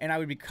screen, and I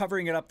would be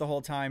covering it up the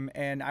whole time,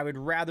 and I would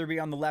rather be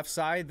on the left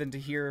side than to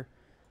hear,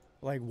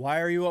 like, why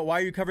are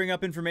you covering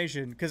up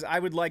information? Because I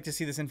would like to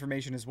see this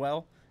information as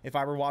well if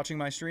I were watching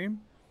my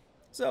stream.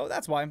 So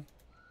that's why.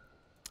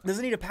 Does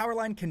it need a power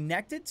line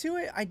connected to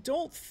it? I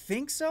don't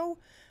think so.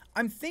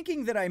 I'm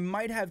thinking that I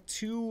might have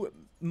too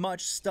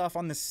much stuff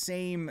on the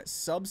same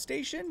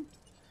substation.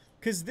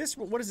 Because this,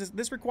 what is this?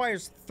 This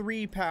requires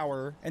 3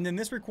 power, and then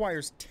this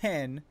requires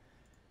 10.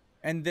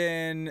 And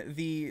then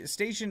the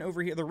station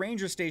over here, the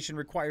ranger station,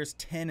 requires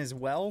 10 as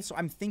well. So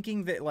I'm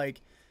thinking that, like,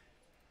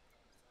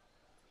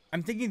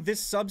 I'm thinking this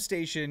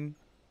substation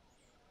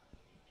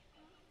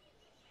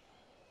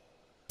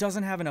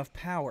doesn't have enough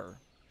power.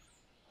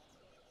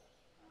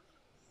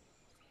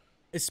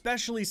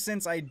 Especially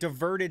since I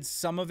diverted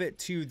some of it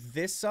to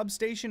this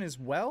substation as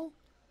well.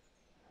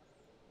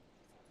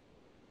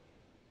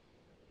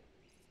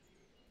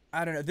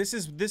 I don't know. This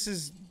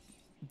is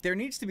there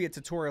needs to be a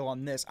tutorial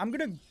on this. I'm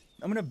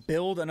gonna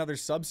build another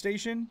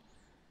substation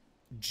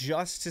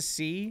just to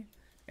see,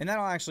 and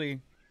that'll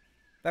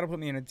put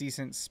me in a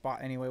decent spot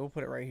anyway. We'll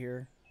put it right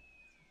here.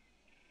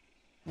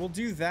 We'll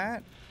do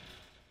that,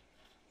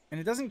 and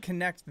it doesn't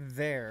connect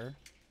there.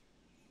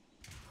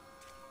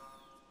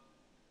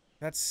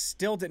 That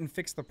still didn't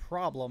fix the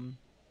problem.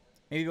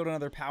 Maybe build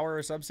another power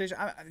or substation.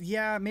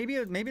 Yeah, maybe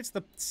it's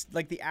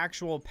the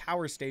actual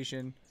power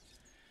station.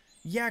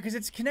 Yeah, because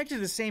it's connected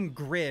to the same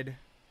grid.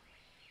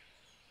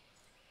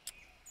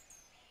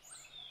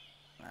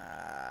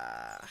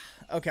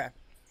 Okay.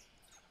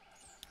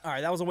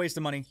 Alright, that was a waste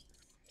of money.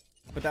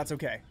 But that's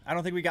okay. I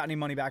don't think we got any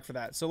money back for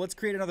that. So let's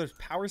create another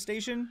power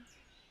station.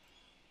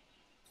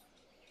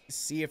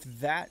 See if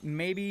that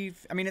maybe...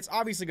 I mean, it's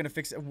obviously going to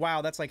fix it.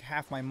 Wow, that's like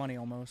half my money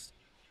almost.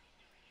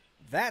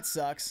 That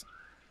sucks.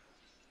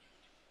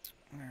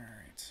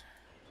 Alright.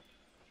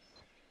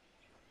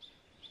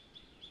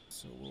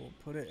 So we'll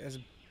put it as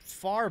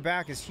far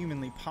back as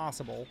humanly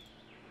possible.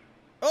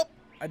 Oh!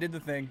 I did the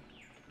thing.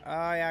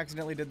 I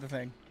accidentally did the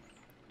thing.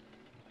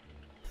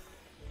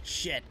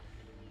 Shit.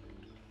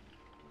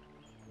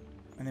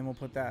 And then we'll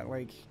put that,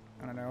 like,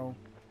 I don't know,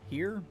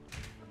 here?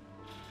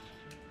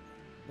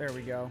 There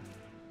we go.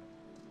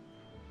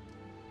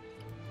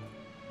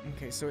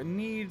 Okay, so it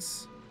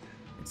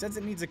says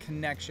it needs a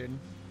connection.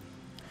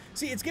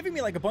 See, it's giving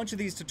me, like, a bunch of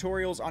these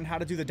tutorials on how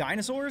to do the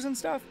dinosaurs and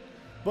stuff,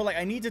 but, like,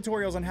 I need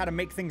tutorials on how to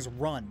make things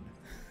run.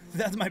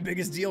 That's my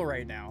biggest deal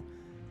right now.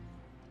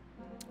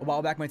 A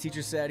while back, my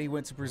teacher said he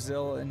went to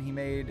Brazil and he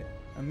made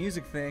a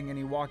music thing and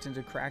he walked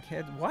into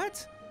crackhead.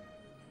 What?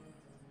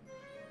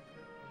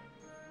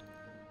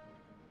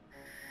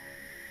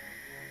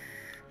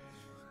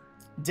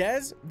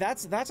 Dez,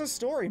 that's a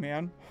story,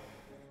 man.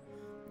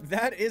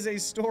 That is a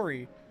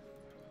story.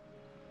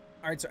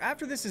 All right, so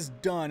after this is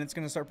done, it's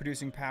going to start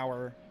producing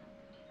power.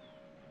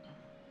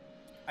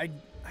 I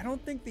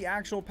don't think the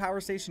actual power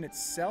station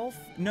itself...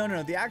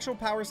 No, the actual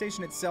power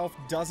station itself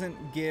doesn't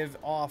give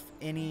off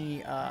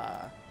any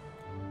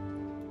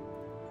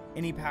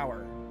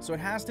power. So it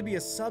has to be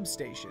a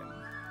substation.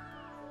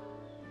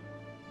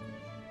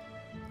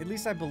 At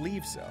least I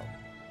believe so.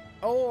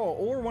 Oh,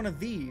 or one of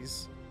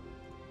these.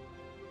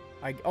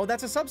 Oh,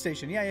 that's a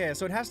substation. Yeah.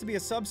 So it has to be a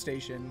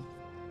substation.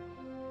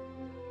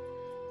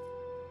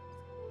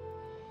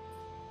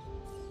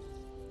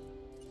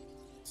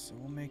 So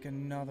we'll make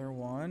another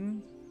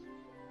one.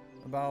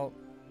 About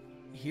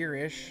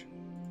here-ish.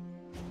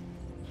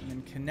 And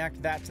then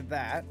connect that to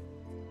that.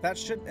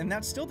 And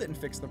that still didn't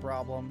fix the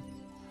problem.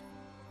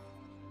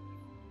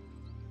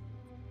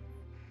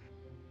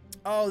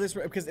 Oh,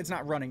 because it's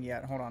not running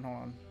yet. Hold on.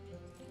 Alright,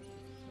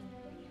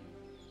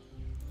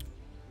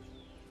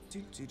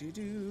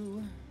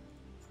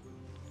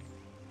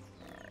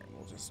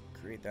 we'll just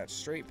create that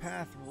straight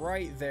path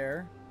right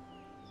there.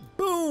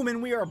 Boom!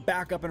 And we are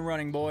back up and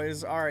running,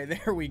 boys. Alright,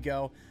 there we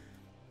go.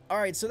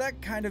 Alright, so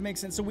that kind of makes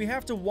sense. So we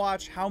have to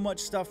watch how much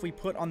stuff we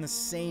put on the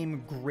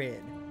same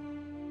grid.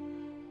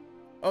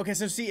 Okay,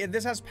 so see,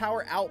 this has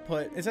power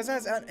output. It says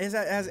it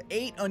has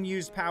 8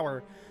 unused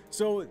power.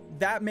 So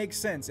that makes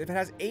sense. If it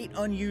has 8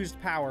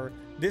 unused power,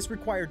 this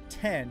required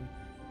 10.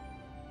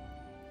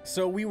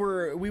 So we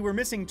were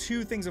missing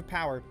 2 things of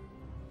power.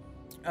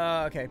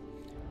 Okay.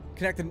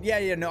 Connect them.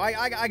 Yeah, no,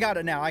 I got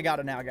it now. I got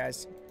it now,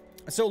 guys.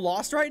 So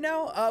lost right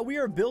now? We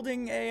are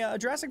building a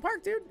Jurassic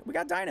Park, dude. We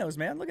got dinos,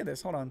 man. Look at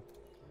this. Hold on.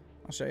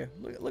 I'll show you.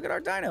 Look at our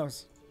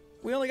dinos.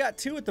 We only got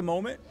 2 at the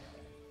moment.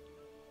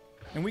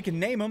 And we can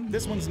name them.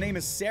 This one's name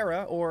is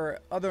Sarah, or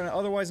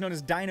otherwise known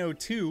as Dino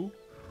 2.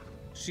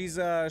 She's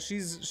a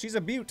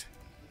beaut.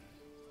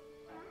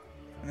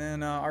 And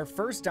then our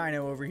first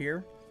dino over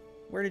here.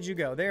 Where did you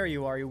go? There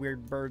you are, you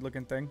weird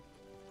bird-looking thing.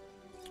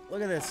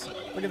 Look at this.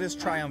 Look at this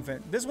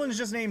triumphant. This one's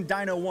just named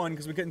Dino 1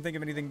 because we couldn't think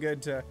of anything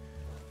good to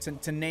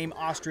name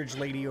Ostrich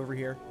Lady over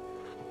here.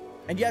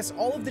 And yes,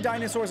 all of the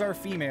dinosaurs are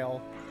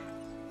female.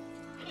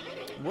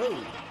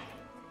 Whoa.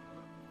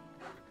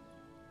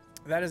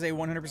 That is a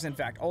 100%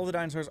 fact. All the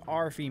dinosaurs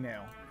are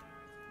female.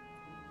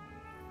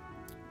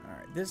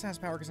 Alright, this has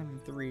power consumption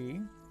 3.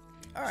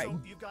 Alright. So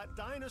you've got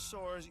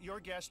dinosaurs your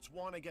guests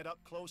want to get up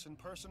close and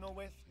personal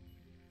with.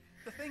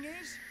 The thing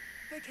is,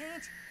 they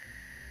can't.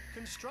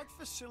 Construct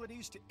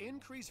facilities to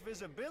increase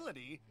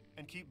visibility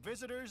and keep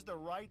visitors the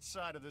right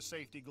side of the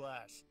safety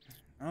glass.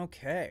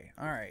 Okay,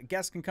 all right.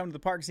 Guests can come to the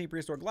park and see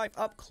prehistoric life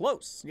up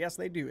close. Yes,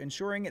 they do.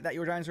 Ensuring that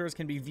your dinosaurs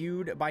can be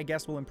viewed by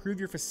guests will improve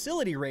your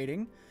facility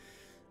rating.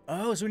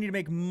 Oh, so we need to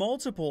make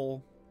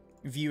multiple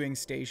viewing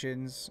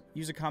stations.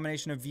 Use a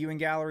combination of viewing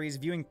galleries,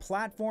 viewing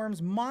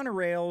platforms,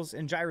 monorails,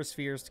 and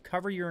gyrospheres to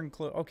cover your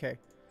enclosure. Okay.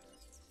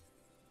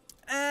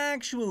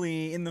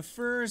 Actually, in the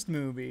first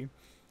movie,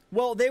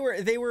 well, they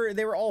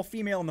were all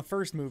female in the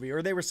first movie,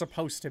 or they were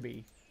supposed to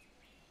be.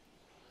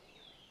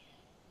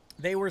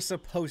 They were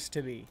supposed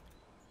to be.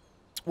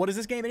 What is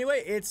this game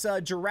anyway? It's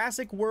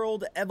Jurassic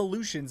World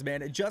Evolutions,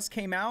 man. It just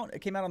came out. It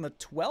came out on the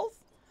 12th?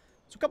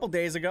 So a couple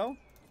days ago.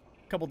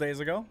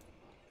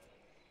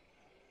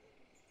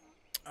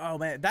 Oh,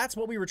 man. That's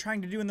what we were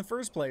trying to do in the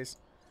first place.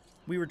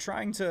 We were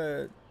trying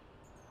to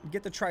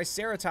get the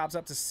Triceratops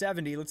up to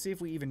 70. Let's see if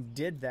we even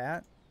did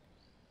that.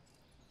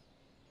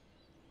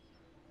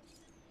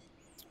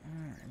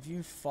 Alright,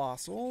 view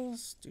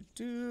fossils.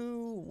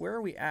 Where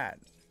are we at?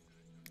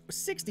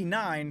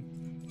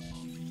 69.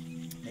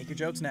 Make your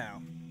jokes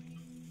now.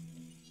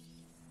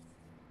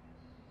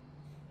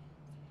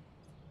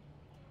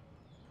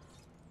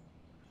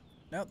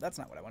 Nope, that's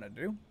not what I wanted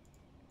to do.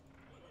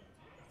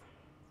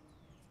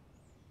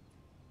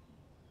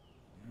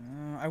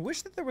 I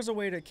wish that there was a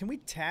way to... Can we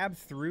tab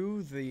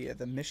through the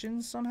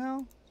missions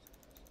somehow?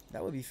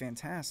 That would be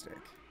fantastic.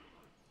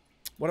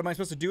 What am I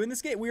supposed to do in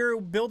this game? We're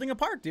building a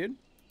park, dude.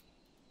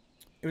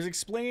 It was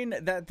explained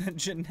that the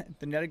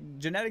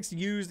genetics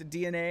used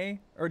DNA,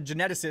 or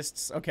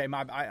geneticists, okay,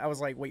 I was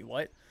like, wait,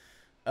 what?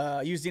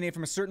 Used DNA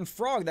from a certain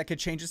frog that could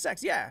change its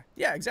sex. Yeah,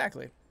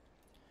 exactly.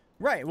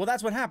 Right, well,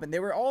 that's what happened. They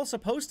were all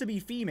supposed to be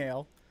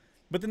female,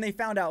 but then they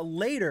found out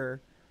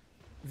later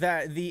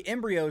that the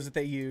embryos that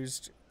they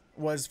used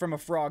was from a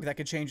frog that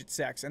could change its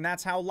sex. And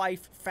that's how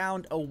life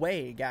found a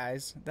way,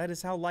 guys. That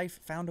is how life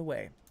found a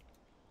way.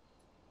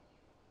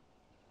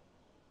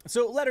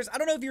 So, Letters, I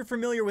don't know if you're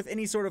familiar with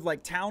any sort of,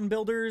 like, town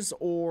builders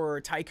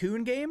or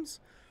tycoon games,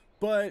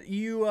 but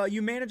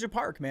you manage a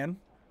park, man.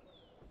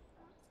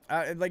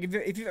 Like,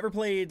 if you've ever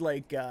played,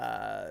 like,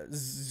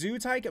 Zoo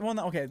Tycoon... Well,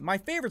 no, okay, my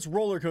favorite's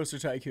Roller Coaster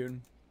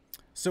Tycoon.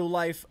 So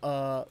life,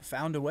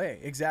 found a way.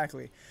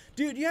 Exactly.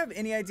 Dude, do you have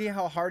any idea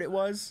how hard it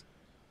was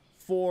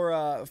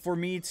for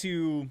me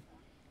to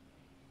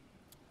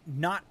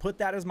not put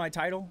that as my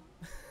title?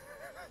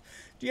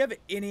 Do you have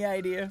any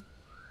idea?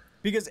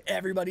 Because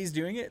everybody's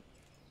doing it.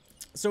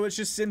 So it's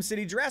just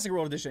SimCity Jurassic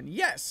World Edition.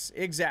 Yes,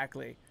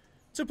 exactly.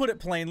 To put it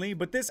plainly,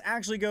 but this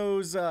actually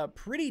goes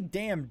pretty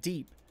damn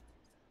deep.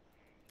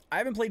 I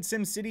haven't played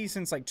SimCity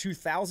since like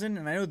 2000,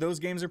 and I know those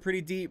games are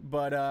pretty deep,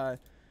 but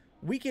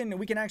we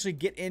can actually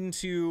get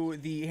into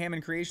the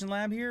Hammond Creation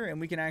Lab here,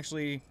 and we can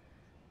actually,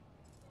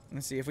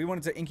 let's see, if we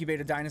wanted to incubate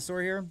a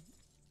dinosaur here,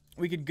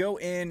 we could go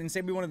in and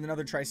say we wanted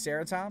another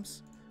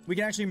Triceratops. We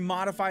can actually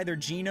modify their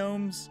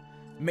genomes,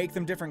 make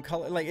them different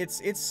color. Like,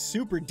 it's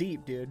super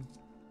deep, dude.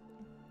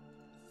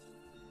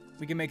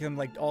 We can make them,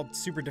 like, all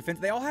super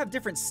defensive. They all have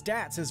different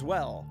stats as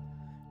well,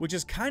 which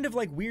is kind of,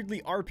 like,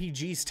 weirdly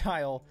RPG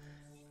style.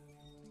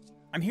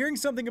 I'm hearing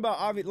something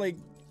about, like,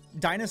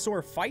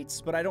 dinosaur fights,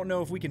 but I don't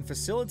know if we can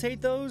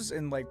facilitate those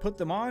and, like, put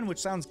them on, which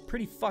sounds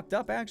pretty fucked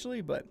up,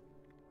 actually, but,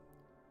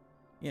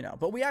 you know.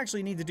 But we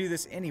actually need to do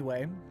this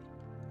anyway.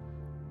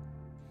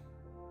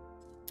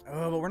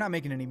 Oh, but we're not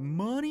making any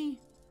money.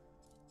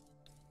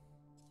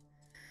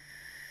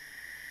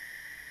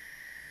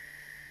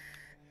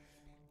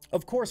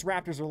 Of course,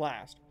 raptors are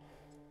last.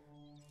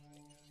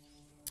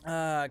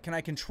 Can I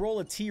control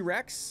a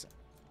T-Rex?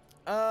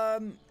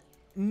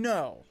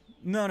 No.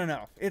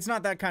 No. It's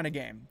not that kind of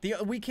game.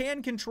 We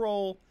can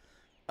control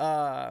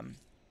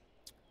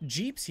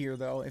Jeeps here,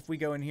 though. If we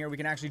go in here, we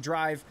can actually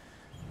drive.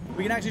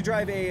 We can actually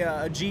drive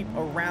a Jeep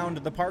around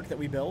the park that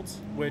we built,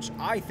 which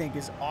I think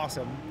is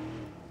awesome.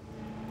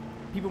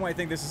 People might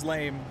think this is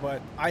lame,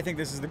 but I think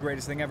this is the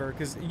greatest thing ever.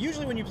 Because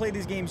usually when you play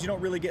these games, you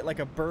don't really get like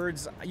a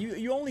bird's...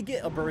 You only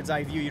get a bird's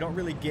eye view. You don't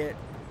really get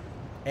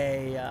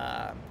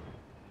a...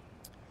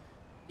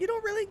 you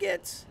don't really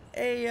get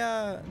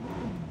a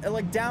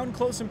like down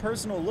close and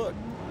personal look.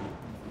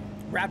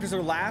 Raptors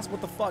are last?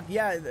 What the fuck?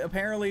 Yeah,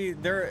 apparently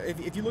they're...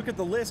 If you look at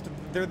the list,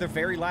 they're the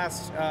very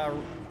last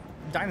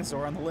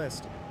dinosaur on the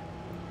list.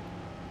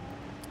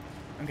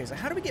 Okay, so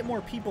how do we get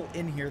more people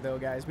in here, though,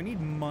 guys? We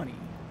need money.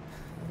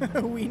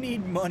 We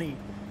need money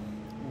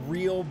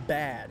real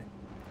bad.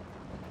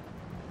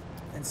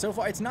 And so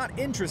far, it's not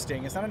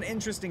interesting. It's not an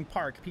interesting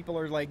park. People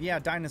are like, yeah,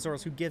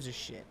 dinosaurs, who gives a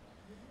shit?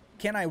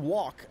 Can I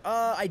walk?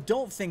 I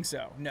don't think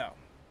so. No.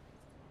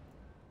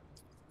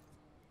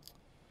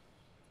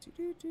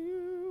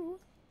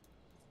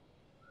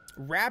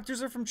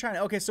 Raptors are from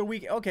China. Okay,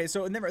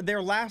 so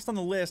they're last on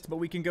the list, but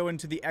we can go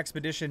into the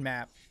expedition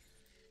map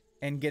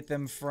and get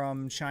them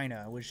from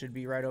China, which should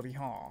be right over here.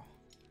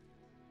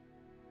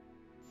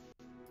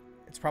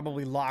 It's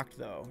probably locked,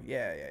 though.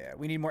 Yeah.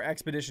 We need more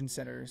expedition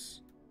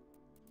centers.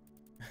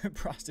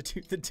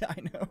 Prostitute the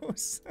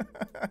dinos.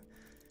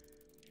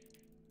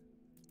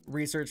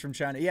 Research from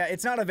China. Yeah,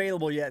 it's not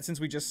available yet since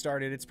we just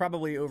started. It's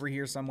probably over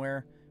here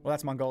somewhere. Well,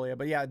 that's Mongolia,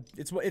 but yeah,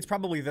 it's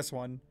probably this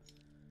one.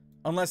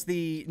 Unless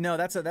the... No,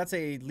 that's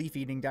a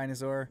leaf-eating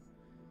dinosaur.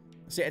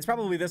 So yeah, it's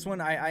probably this one.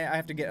 I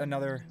have to get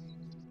another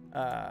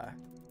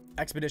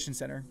expedition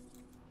center.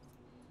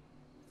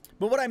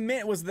 But what I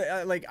meant was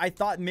that, like, I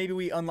thought maybe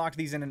we unlocked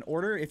these in an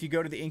order. If you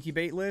go to the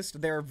incubate list,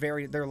 they're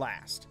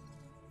last.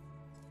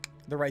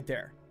 They're right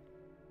there.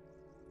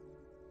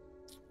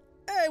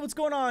 Hey, what's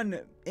going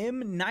on?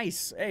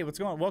 Nice. Hey, what's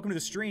going on? Welcome to the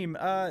stream.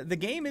 The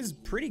game is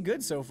pretty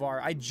good so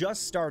far. I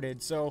just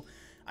started, so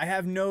I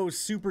have no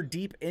super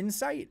deep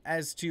insight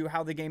as to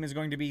how the game is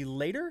going to be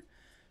later.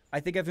 I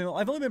think I've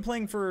only been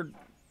playing for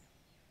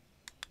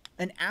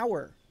an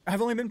hour.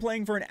 I've only been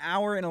playing for an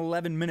hour and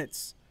 11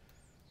 minutes.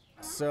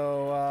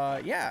 So,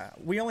 yeah,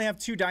 we only have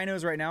 2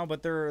 dinos right now,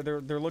 but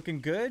they're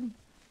looking good.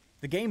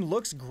 The game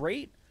looks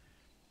great.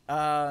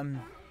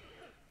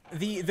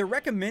 The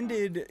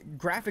recommended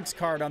graphics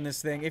card on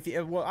this thing,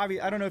 well,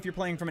 I don't know if you're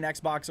playing from an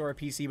Xbox or a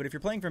PC, but if you're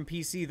playing from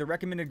PC, the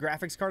recommended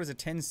graphics card is a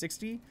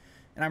 1060,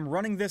 and I'm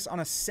running this on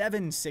a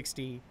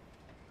 760,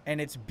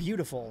 and it's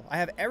beautiful. I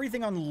have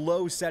everything on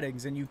low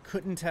settings, and you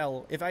couldn't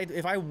tell. If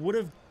I would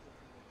have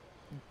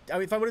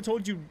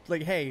told you,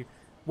 like, hey,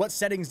 what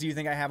settings do you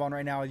think I have on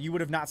right now? You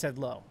would have not said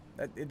low.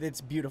 It's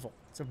beautiful.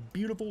 It's a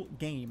beautiful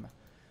game.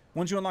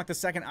 Once you unlock the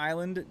second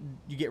island,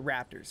 you get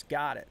raptors.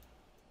 Got it.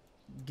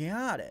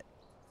 Got it.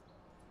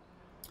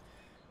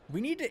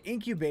 We need to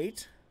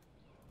incubate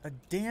a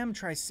damn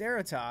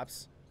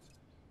Triceratops.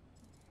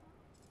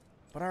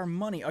 But our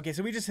money... Okay,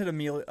 so we just hit a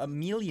million.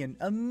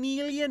 A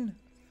million?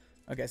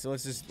 Okay, so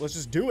let's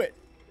just do it.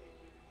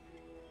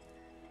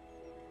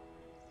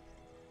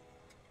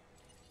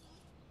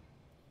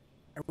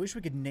 I wish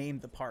we could name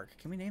the park.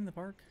 Can we name the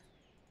park?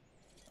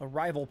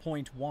 Arrival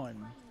Point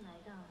 1.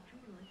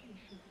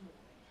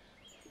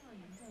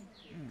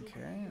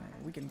 Okay,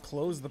 we can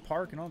close the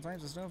park and all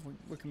types of stuff.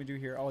 What can we do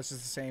here? Oh, it's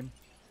just the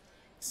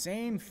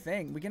same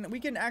thing. We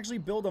can actually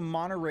build a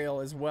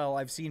monorail as well.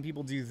 I've seen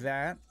people do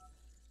that.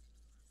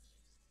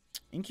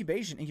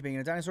 Incubation. Incubating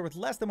a dinosaur with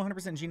less than 100%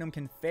 genome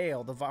can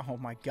fail. Oh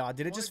my god,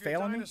 did it just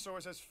fail on me?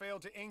 Dinosaurs has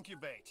failed to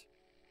incubate.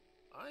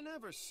 I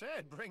never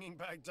said bringing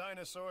back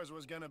dinosaurs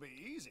was gonna be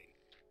easy.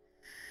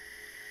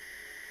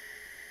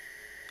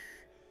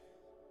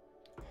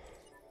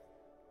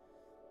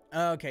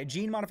 Okay,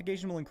 gene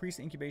modification will increase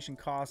the incubation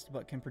cost,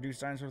 but can produce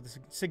dinosaurs with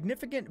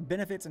significant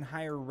benefits and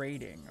higher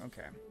rating.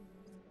 Okay.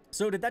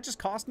 So did that just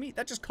cost me?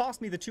 That just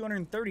cost me the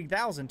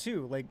 230,000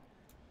 too. Like,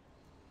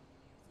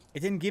 it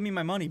didn't give me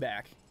my money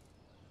back.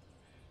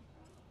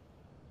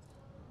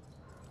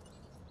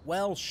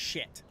 Well,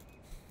 shit.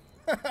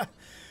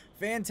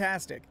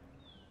 Fantastic.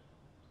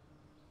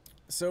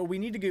 So we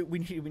need to get we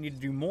need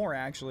to do more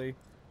actually.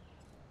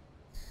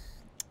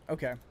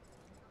 Okay.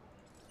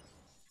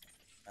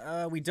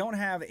 We don't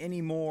have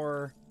any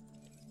more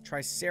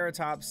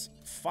Triceratops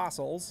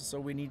fossils, so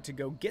we need to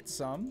go get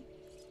some.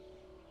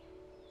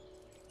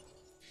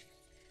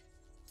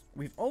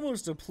 We've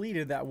almost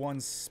depleted that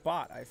one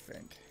spot, I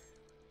think.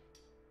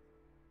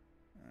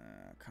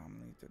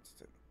 Commonly...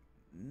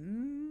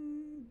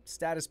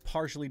 status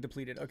partially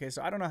depleted. Okay,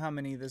 so I don't know how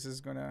many this is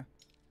gonna...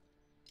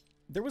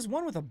 There was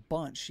one with a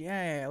bunch.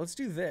 Yeah, let's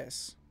do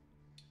this.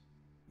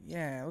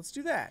 Yeah, let's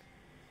do that.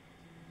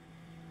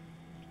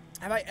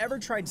 Have I ever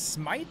tried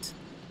Smite?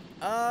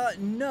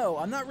 No.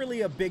 I'm not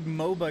really a big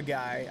MOBA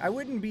guy. I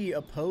wouldn't be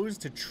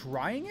opposed to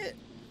trying it,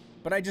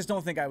 but I just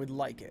don't think I would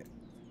like it.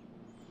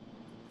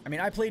 I mean,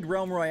 I played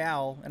Realm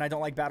Royale, and I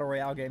don't like Battle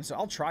Royale games, so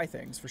I'll try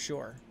things for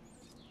sure.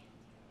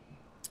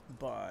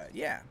 But,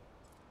 yeah.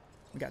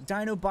 We got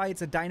Dino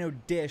Bites, a Dino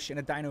Dish, and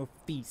a Dino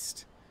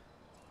Feast.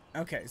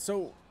 Okay,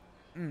 so...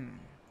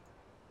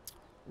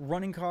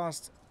 running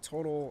cost,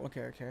 total...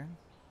 Okay.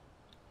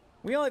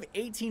 We only have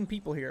 18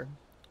 people here.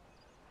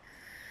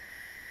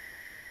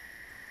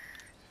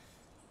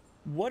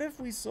 What if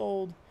we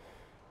sold...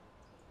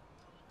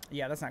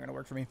 Yeah, that's not going to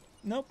work for me.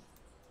 Nope.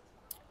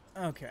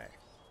 Okay.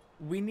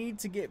 We need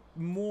to get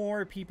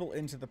more people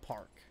into the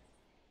park.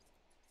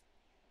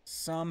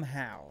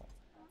 Somehow.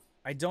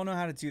 I don't know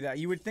how to do that.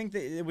 You would think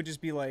that it would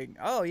just be like,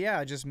 oh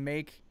yeah, just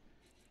make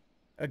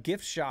a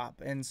gift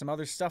shop and some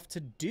other stuff to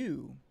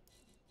do.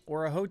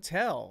 Or a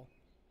hotel.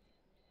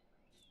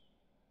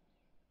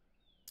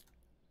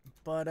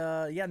 But,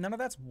 yeah, none of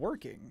that's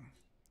working.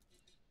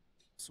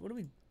 So what do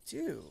we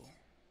do?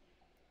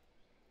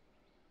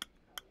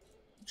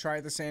 Try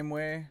it the same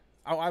way.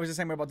 Oh, I was the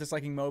same way about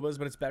disliking MOBAs,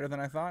 but it's better than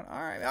I thought.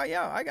 All right. Oh,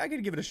 yeah, I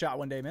could give it a shot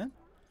one day, man.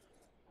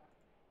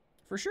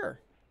 For sure.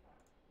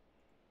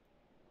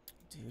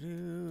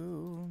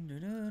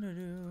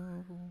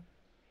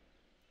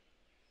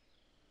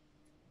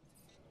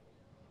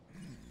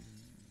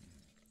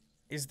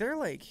 Is there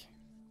like...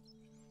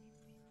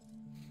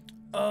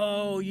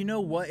 Oh, you know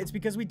what? It's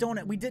because we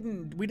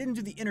didn't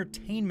do the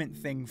entertainment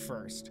thing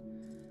first.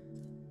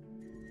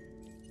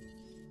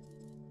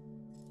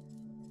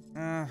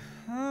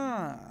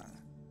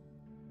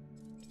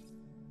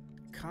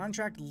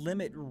 Contract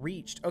limit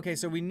reached. Okay,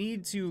 so we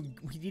need to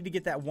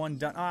get that one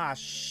done. Ah,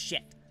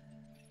 shit.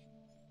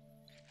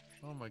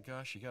 Oh my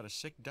gosh, you got a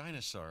sick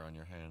dinosaur on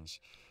your hands.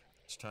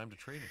 It's time to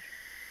treat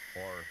it.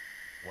 Or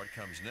what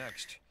comes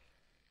next,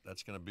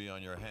 that's going to be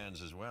on your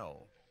hands as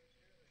well.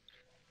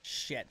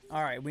 Shit.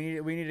 All right, we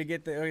need to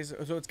get the.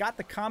 So it's got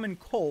the common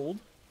cold.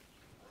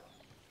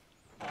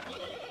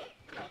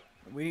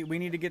 We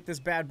need to get this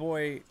bad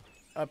boy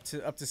up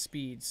to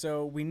speed.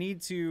 So we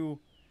need to.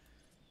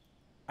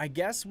 I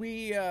guess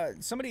we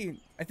somebody.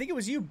 I think it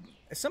was you.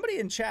 Somebody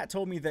in chat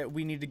told me that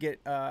we need to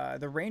get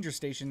the ranger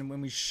station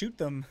when we shoot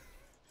them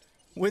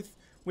with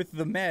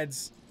the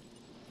meds.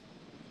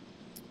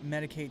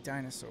 Medicate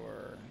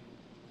dinosaur.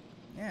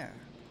 Yeah.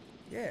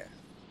 Yeah.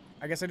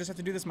 I guess I just have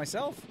to do this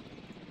myself.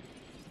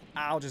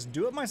 I'll just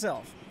do it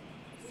myself.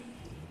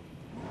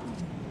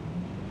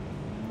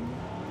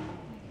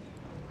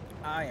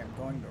 I am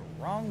going the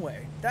wrong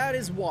way. That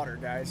is water,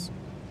 guys.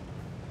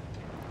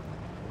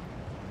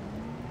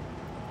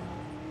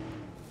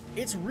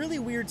 It's really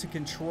weird to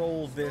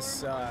control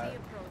this,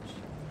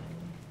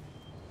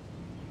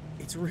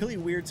 it's really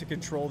weird to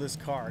control this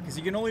car, because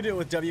you can only do it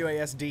with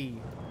WASD.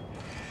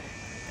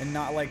 And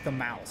not like the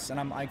mouse.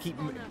 And I keep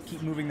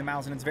moving the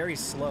mouse, and it's very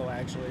slow,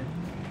 actually.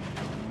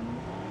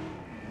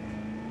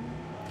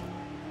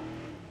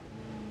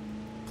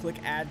 Click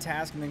add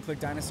task and then click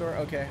dinosaur.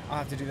 Okay, I'll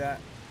have to do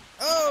that.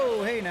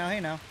 Oh, hey now, hey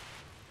now.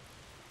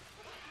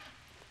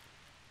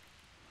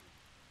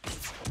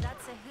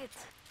 That's a hit.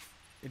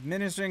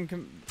 Administering. You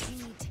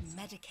need to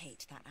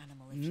medicate that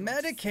animal. If you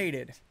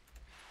Medicated.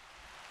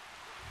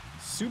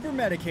 Super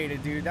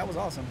medicated, dude. That was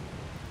awesome.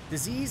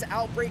 Disease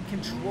outbreak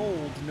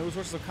controlled. No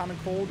sources of common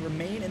cold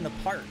remain in the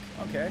park.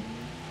 Okay.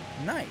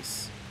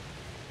 Nice.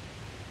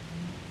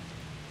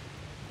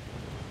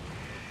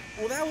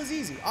 Well, that was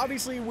easy.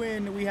 Obviously,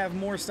 when we have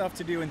more stuff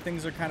to do and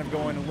things are kind of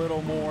going a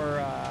little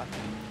more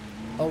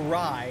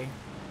awry,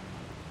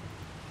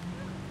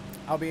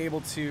 I'll be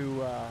able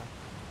to...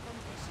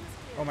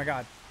 oh my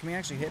god. Can we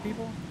actually hit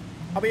people?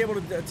 I'll be able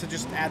to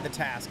just add the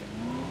task.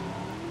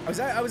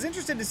 I was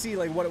interested to see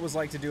like what it was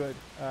like to do it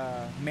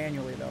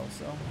manually, though,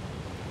 so...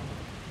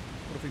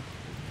 What if we...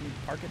 Can we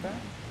park it back?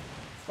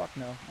 Fuck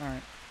no.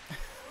 Alright.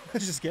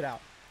 Let's just get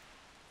out.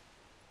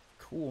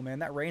 Cool, man.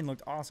 That rain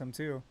looked awesome,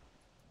 too.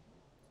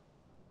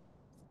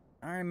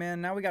 Alright,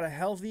 man. Now we got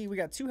we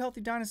got 2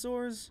 healthy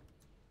dinosaurs.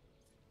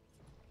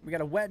 We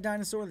got a wet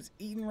dinosaur that's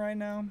eating right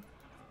now.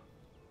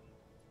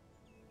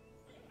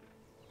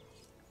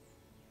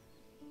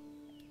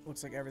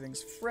 Looks like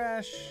everything's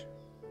fresh.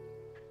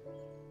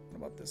 What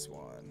about this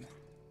one?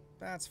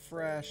 That's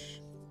fresh.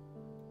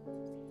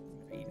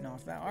 Eating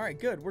off that. Alright,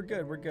 good. We're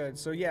good. We're good.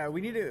 So, yeah, we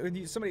need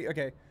to... Somebody...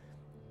 Okay.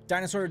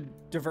 Dinosaur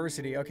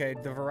diversity. Okay,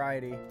 the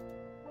variety.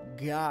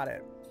 Got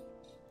it.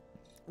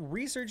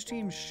 Research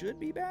team should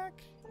be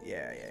back?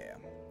 Yeah.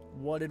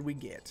 What did we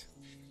get?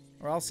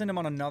 Or I'll send him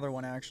on another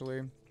one,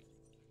 actually.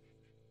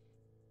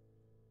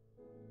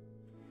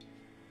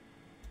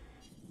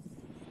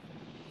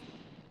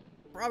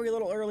 Probably a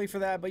little early for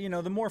that, but, you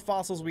know, the more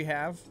fossils we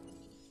have,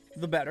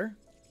 the better.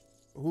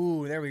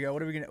 Ooh, there we go.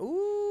 What are we gonna...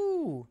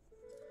 Ooh!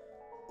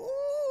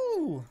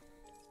 Ooh!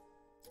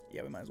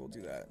 Yeah, we might as well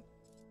do that.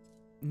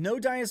 No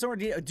dinosaur...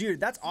 Dude,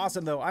 that's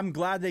awesome, though. I'm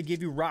glad they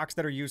give you rocks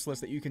that are useless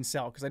that you can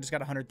sell, because I just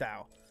got 100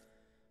 thou.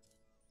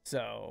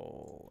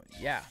 So,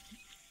 yeah.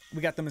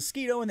 We got the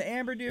mosquito and the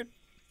amber, dude.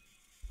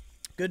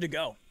 Good to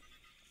go.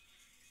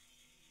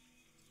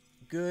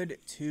 Good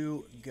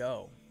to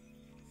go.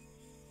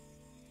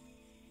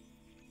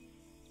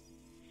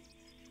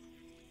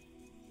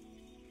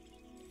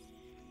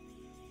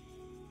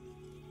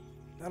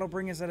 That'll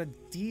bring us at a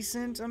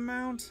decent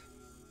amount.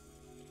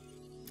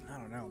 I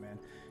don't know, man.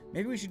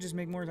 Maybe we should just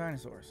make more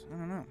dinosaurs. I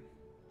don't know.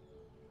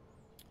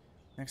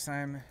 Next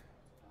time...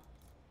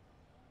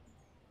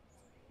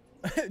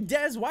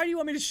 Dez, why do you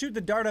want me to shoot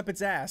the dart up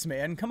its ass,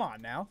 man? Come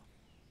on now.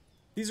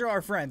 These are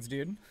our friends,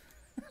 dude.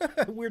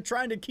 We're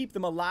trying to keep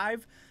them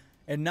alive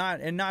and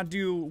not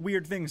do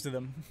weird things to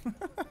them.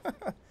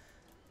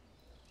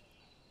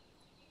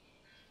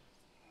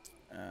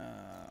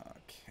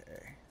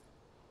 Okay.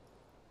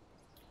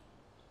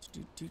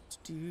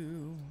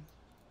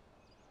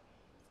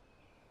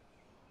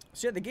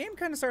 So yeah, the game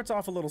kind of starts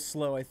off a little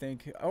slow, I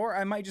think. Or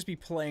I might just be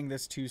playing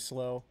this too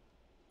slow.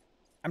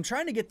 I'm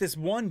trying to get this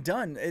one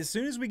done. As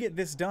soon as we get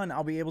this done,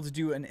 I'll be able to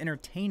do an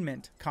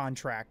entertainment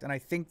contract. And I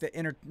think that,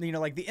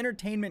 the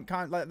entertainment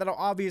that'll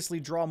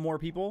obviously draw more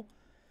people.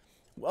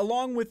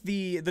 Along with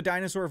the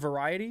dinosaur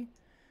variety.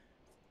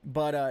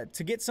 But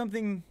to get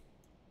something...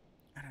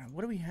 I don't know.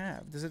 What do we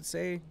have? Does it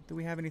say... Do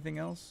we have anything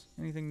else?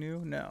 Anything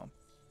new? No.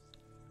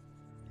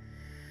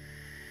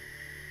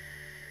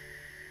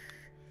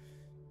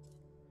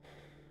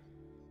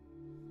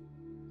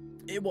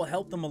 It will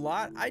help them a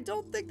lot. I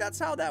don't think that's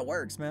how that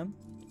works, man.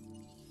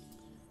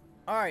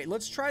 Alright,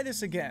 let's try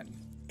this again.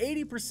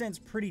 80% is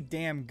pretty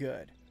damn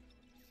good.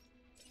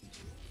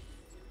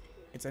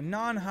 It's a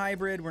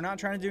non-hybrid. We're not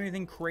trying to do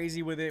anything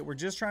crazy with it. We're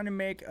just trying to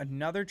make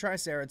another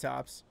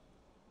Triceratops.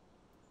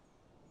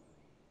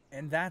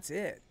 And that's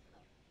it.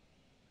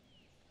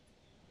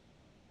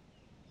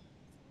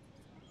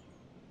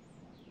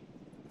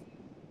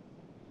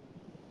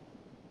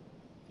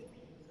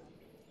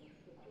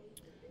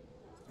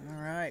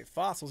 Alright, right,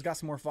 fossils. Got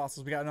some more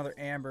fossils. We got another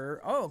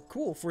amber. Oh,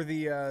 cool, for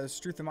the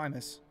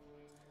Struthamimus.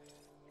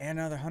 And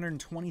another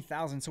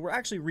 120,000. So we're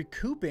actually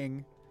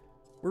recouping.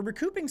 We're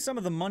recouping some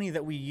of the money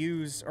that we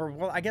use. Or,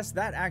 well, I guess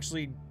that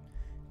actually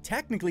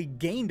technically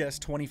gained us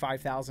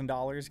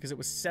 $25,000 because it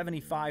was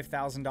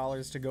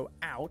 $75,000 to go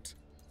out.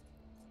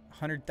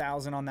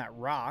 100,000 on that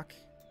rock.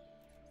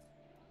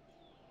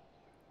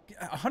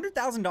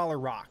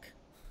 $100,000 rock.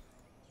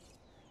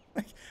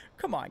 Like,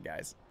 come on,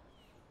 guys.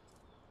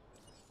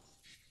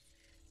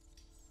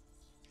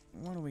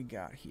 What do we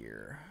got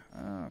here?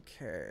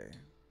 Okay.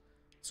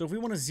 So if we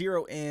want to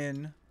zero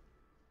in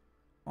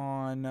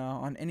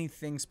on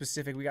anything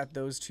specific, we got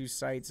those two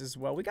sites as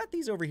well. We got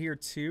these over here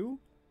too,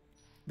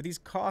 but these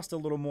cost a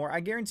little more. I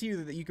guarantee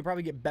you that you could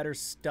probably get better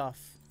stuff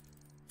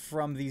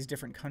from these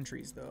different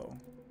countries, though.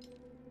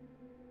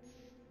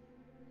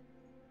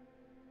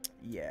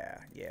 Yeah,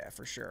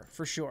 for sure.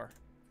 For sure.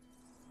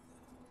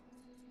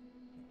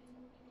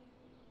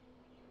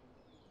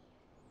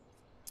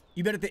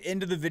 You bet at the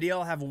end of the video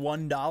I'll have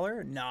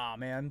 $1? Nah,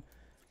 man.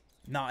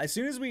 Nah, as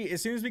soon as we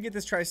get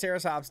this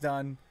Triceratops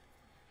done,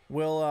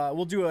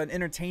 we'll do an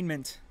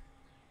entertainment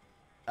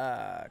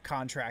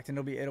contract, and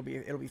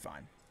it'll be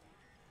fine.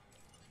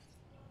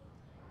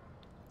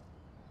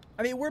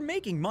 I mean, we're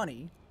making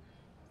money.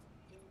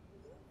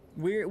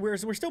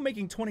 We're still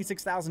making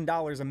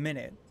 $26,000 a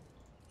minute.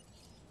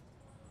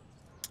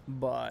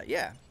 But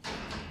yeah.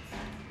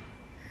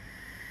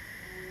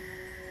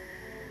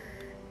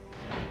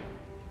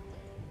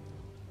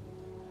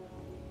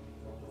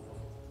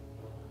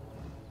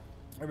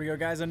 There we go,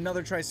 guys.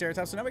 Another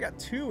Triceratops. So now we got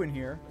two in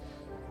here.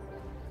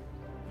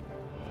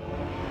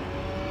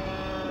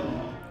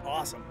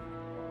 Awesome.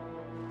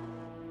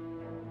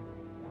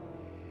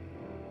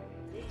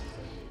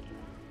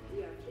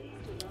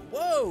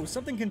 Whoa!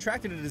 Something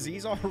contracted a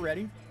disease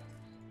already.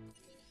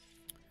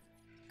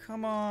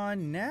 Come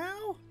on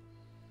now.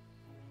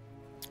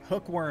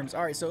 Hookworms.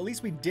 All right, so at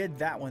least we did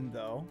that one,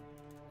 though.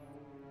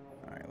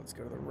 All right, let's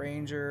go to the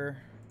Ranger.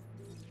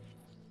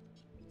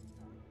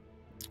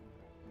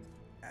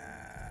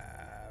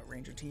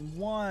 Ranger Team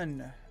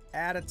 1.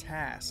 Add a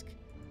task.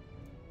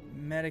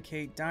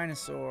 Medicate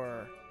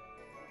dinosaur.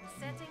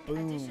 Setting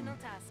Boom. additional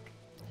task.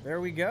 There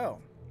we go.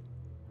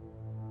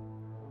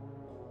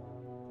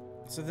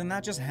 So then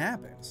that just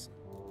happens.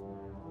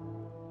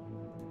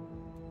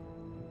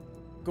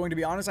 Going to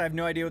be honest, I have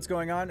no idea what's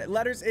going on.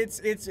 Letters,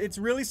 it's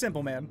really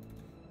simple, man.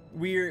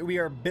 We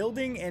are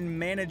building and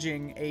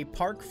managing a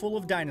park full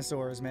of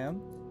dinosaurs,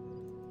 man.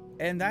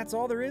 And that's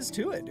all there is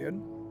to it,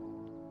 dude.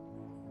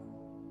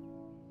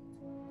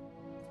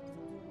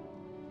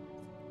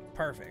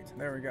 Perfect.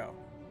 There we go.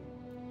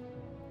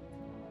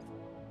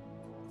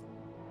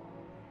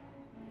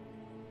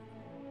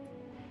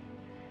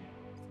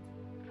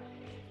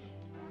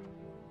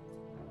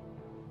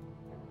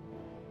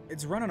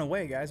 It's running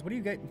away, guys. What do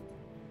you get?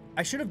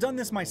 I should have done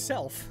this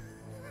myself.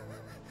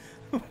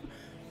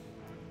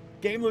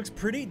 Game looks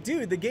pretty.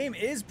 Dude, the game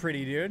is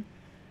pretty, dude.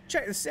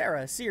 Check,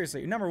 Sarah,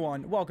 seriously. Number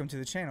one, welcome to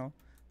the channel.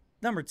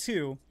 Number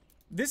two,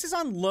 this is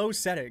on low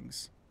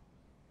settings.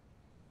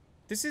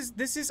 This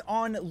is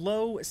on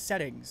low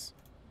settings.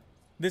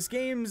 This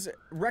game's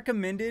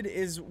recommended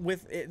is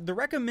with the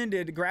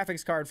recommended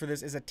graphics card for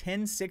this is a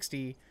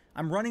 1060.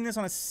 I'm running this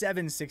on a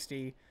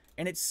 760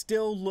 and it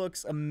still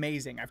looks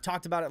amazing. I've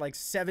talked about it like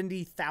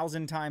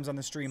 70,000 times on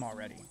the stream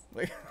already.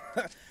 Like,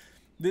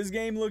 this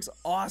game looks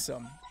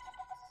awesome.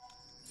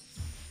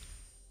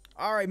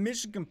 All right,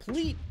 mission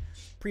complete.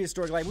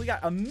 Prehistoric life. We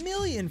got 1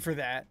 million for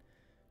that.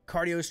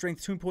 Cardio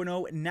strength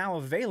 2.0 now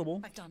available.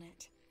 I've done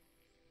it.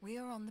 We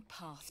are on the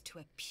path to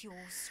a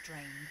pure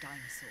strain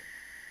dinosaur.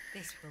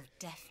 This will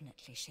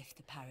definitely shift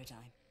the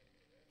paradigm.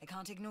 I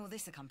can't ignore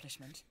this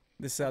accomplishment.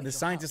 This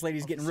scientist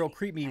lady's getting real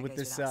creepy with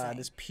this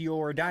this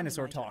pure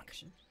dinosaur talk.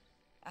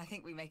 I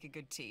think we make a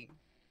good team.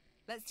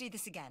 Let's do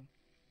this again.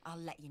 I'll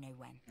let you know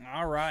when.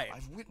 All right.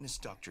 I've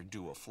witnessed Dr.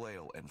 Dua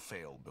flail and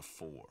fail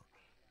before.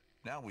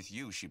 Now with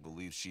you, she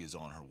believes she is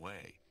on her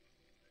way.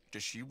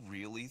 Does she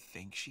really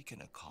think she can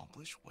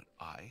accomplish what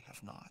I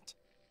have not?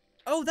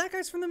 Oh, that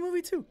guy's from the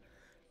movie too.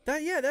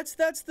 That's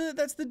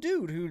the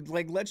dude who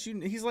like lets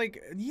you. He's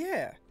like,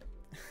 yeah.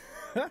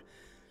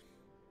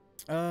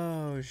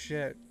 Oh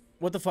shit.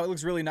 What the fuck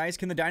looks really nice?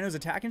 Can the dinos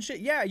attack and shit?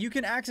 Yeah, you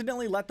can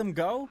accidentally let them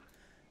go.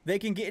 They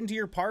can get into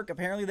your park.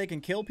 Apparently they can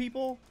kill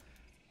people.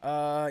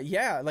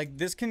 Yeah, like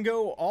this can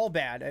go all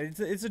bad.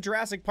 It's a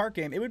Jurassic Park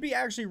game. It would be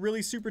actually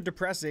really super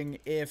depressing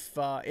if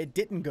it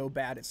didn't go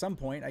bad at some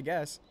point, I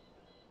guess.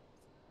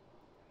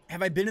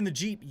 Have I been in the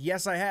Jeep?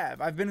 Yes, I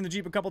have. I've been in the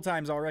Jeep a couple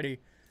times already.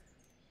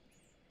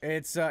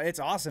 It's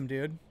awesome,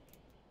 dude.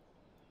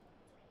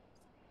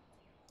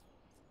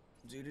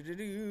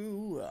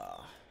 All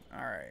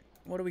right.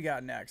 What do we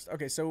got next?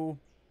 Okay, so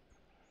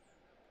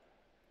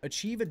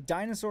achieve a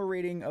dinosaur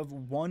rating of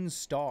 1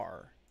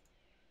 star.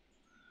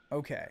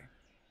 Okay.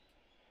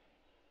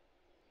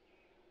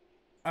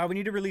 We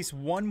need to release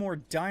one more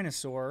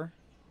dinosaur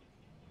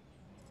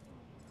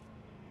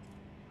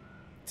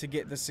to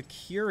get the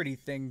security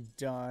thing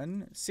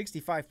done.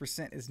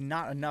 65% is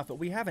not enough, but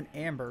we have an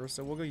amber,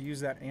 so we'll go use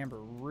that amber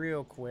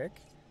real quick.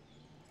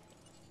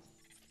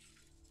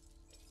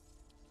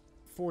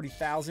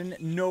 40,000,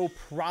 no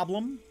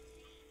problem.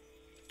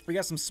 We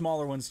got some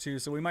smaller ones too,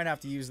 so we might have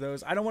to use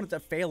those. I don't want it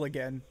to fail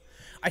again.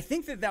 I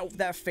think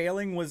that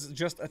failing was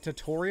just a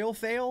tutorial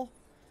fail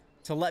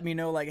to let me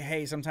know, like,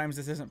 hey, sometimes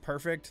this isn't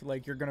perfect,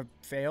 like, you're gonna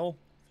fail.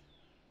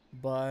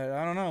 But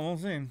I don't know, we'll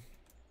see.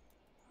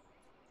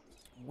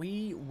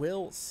 We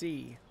will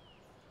see.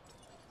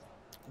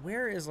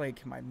 Where is,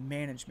 like, my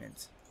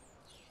management?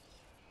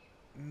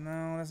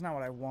 No, that's not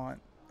what I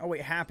want. Oh,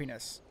 wait,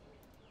 happiness.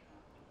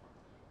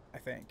 I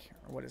think.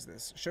 Or what is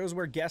this? Shows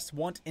where guests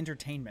want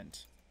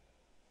entertainment.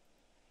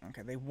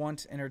 Okay, they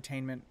want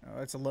entertainment.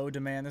 Oh, it's a low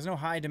demand. There's no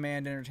high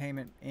demand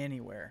entertainment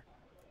anywhere.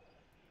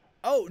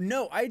 Oh,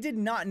 no, I did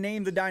not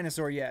name the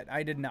dinosaur yet.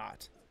 I did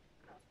not.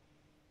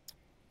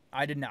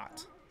 I did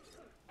not.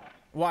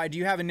 Why? Do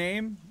you have a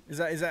name? Is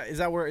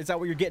that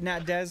what you're getting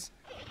at, Des?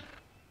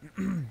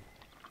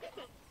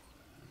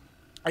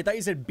 I thought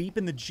you said beep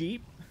in the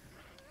Jeep.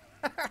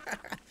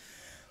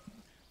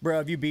 Bro,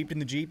 have you beeped in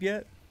the Jeep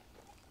yet?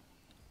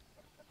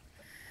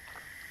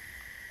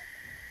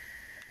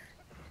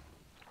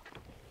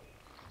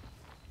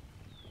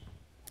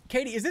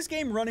 Katie, is this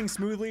game running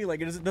smoothly?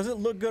 Like, does it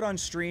look good on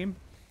stream?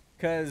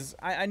 Because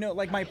I know,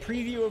 like, my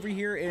preview over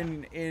here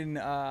in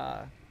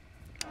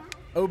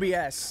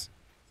OBS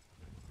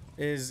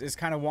is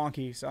kind of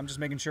wonky, so I'm just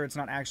making sure it's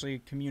not actually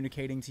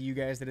communicating to you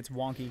guys that it's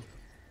wonky.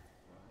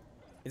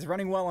 It's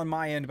running well on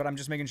my end, but I'm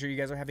just making sure you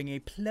guys are having a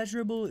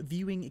pleasurable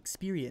viewing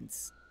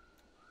experience.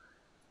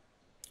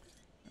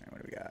 All right,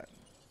 what do we got?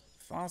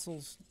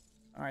 Fossils.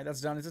 All right,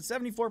 that's done. It's at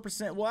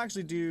 74%. We'll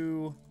actually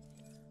do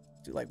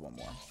like one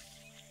more.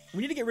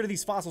 We need to get rid of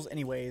these fossils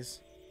anyways.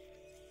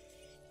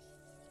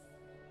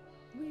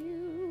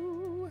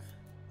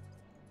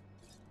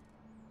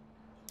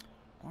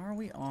 Are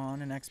we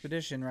on an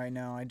expedition right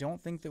now? I don't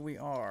think that we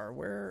are.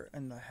 Where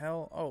in the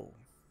hell? Oh.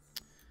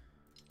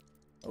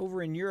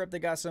 Over in Europe, they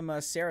got some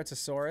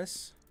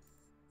Ceratosaurus.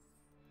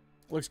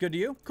 Looks good to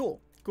you?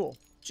 Cool. Cool.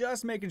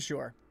 Just making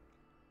sure.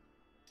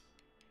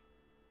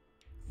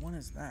 What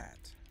is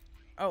that?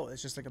 Oh,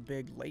 it's just like a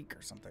big lake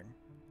or something.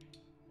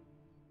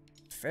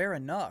 Fair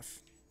enough.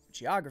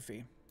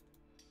 Geography.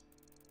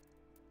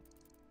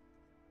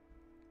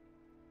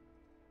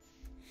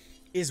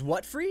 Is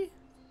what free?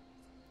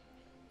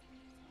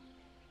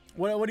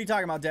 What are you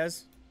talking about, Des?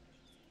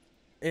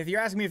 If you're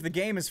asking me if the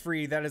game is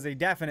free, that is a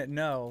definite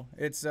no.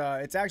 It's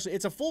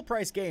a full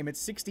price game.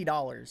 It's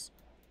 $60.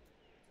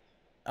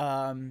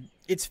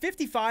 It's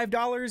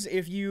 $55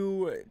 if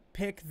you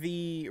pick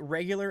the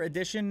regular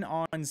edition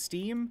on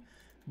Steam,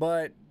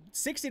 but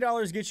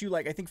 $60 gets you,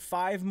 like, I think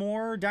 5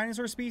 more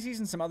dinosaur species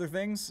and some other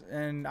things.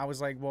 And I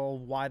was like, well,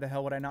 why the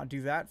hell would I not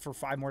do that for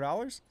 $5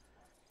 more?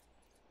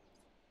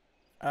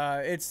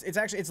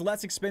 It's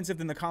less expensive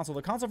than the console.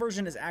 The console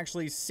version is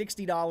actually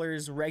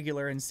 $60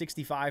 regular and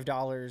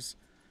 $65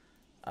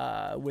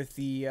 with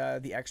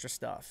the extra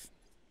stuff.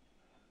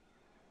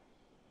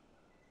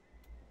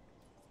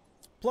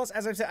 Plus,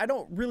 as I've said, I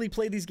don't really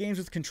play these games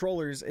with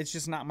controllers. It's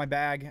just not my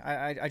bag.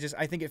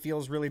 I think it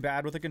feels really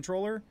bad with a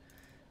controller.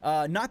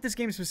 Not this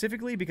game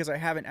specifically, because I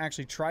haven't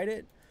actually tried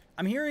it.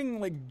 I'm hearing,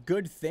 like,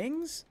 good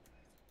things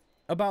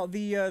about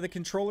the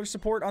controller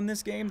support on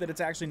this game, that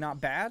it's actually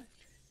not bad.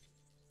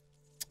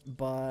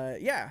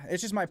 But yeah,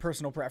 it's just my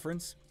personal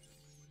preference.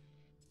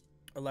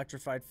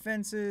 Electrified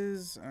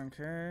fences.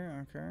 Okay,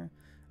 okay.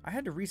 I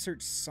had to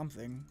research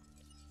something.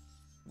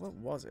 What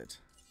was it?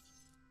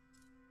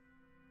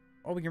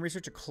 Oh, we can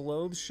research a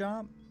clothes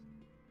shop?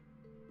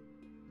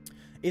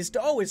 Is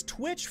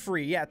Twitch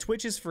free? Yeah,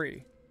 Twitch is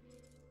free.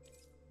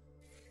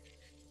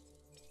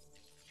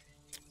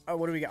 Oh,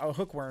 what do we got? Oh,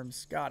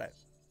 hookworms. Got it.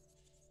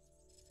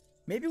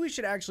 Maybe we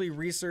should actually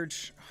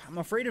research... I'm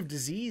afraid of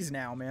disease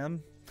now,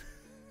 man.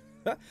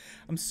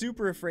 I'm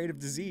super afraid of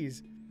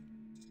disease.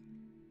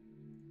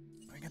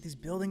 I got these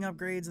building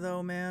upgrades,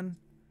 though, man.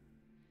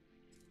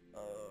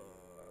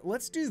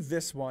 Let's do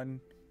this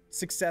one.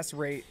 Success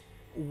rate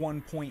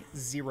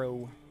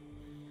 1.0.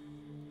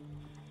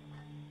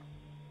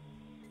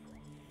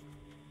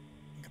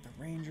 Got the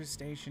ranger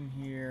station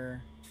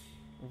here.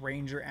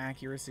 Ranger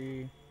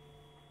accuracy.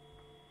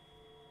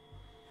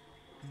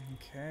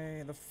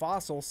 Okay, the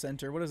fossil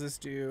center. What does this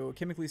do?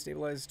 Chemically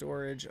stabilized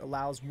storage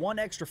allows 1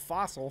 extra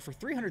fossil for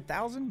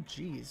 300,000?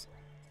 Jeez.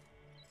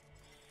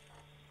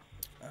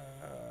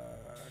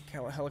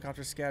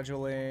 Helicopter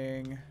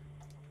scheduling.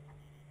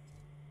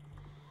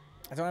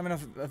 I don't have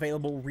enough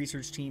available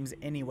research teams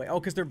anyway. Oh,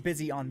 because they're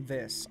busy on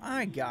this.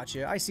 I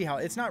gotcha. I see how.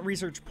 It's not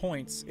research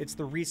points. It's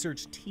the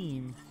research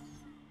team.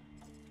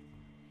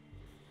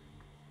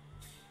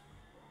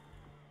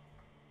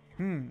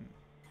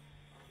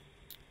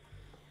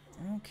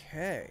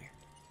 Okay.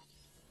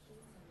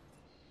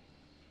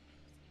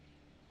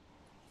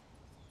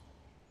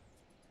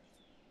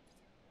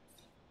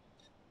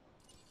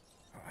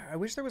 I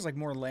wish there was, like,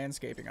 more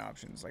landscaping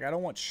options. Like, I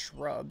don't want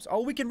shrubs.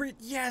 Oh, we can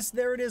yes,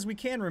 there it is. We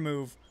can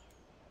remove.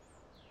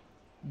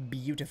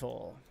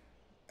 Beautiful.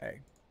 Hey,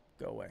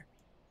 go away.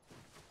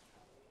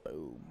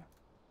 Boom.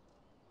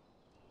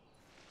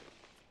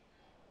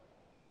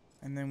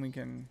 And then we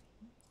can...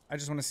 I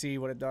just want to see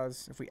what it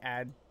does if we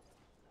add...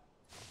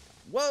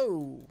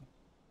 Whoa!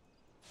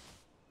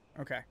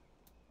 Okay.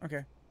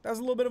 Okay. That was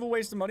a little bit of a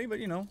waste of money, but,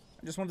 you know,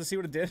 I just wanted to see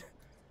what it did.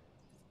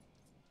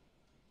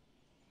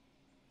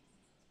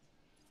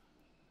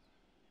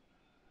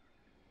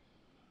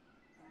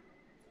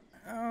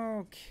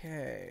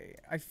 Okay.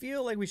 I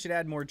feel like we should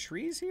add more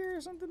trees here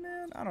or something,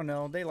 man. I don't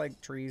know. They like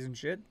trees and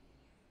shit.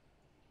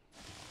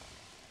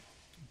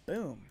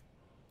 Boom.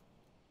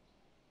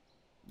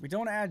 We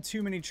don't add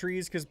too many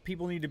trees because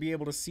people need to be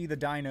able to see the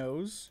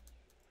dinos.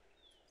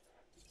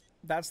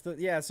 That's the...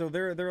 Yeah, so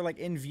they're like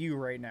in view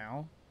right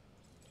now.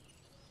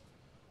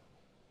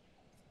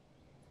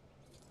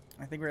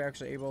 I think we're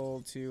actually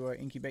able to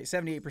incubate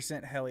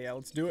 78%. Hell yeah,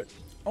 let's do it.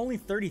 Only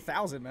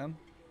 30,000, man.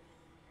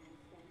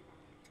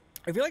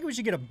 I feel like we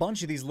should get a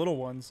bunch of these little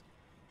ones.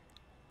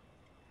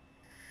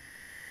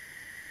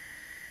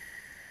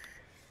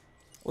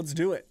 Let's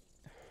do it.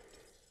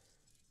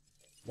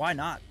 Why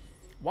not?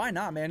 Why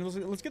not, man?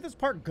 Let's get this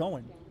park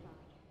going.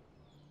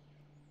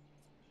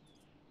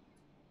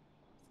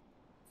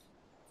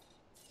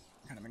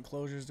 What kind of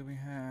enclosures do we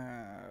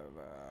have?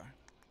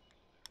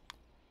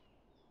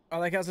 I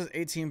like how it says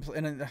 18.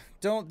 And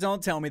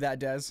don't tell me that,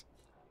 Des.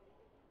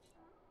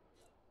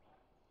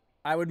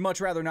 I would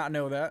much rather not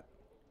know that.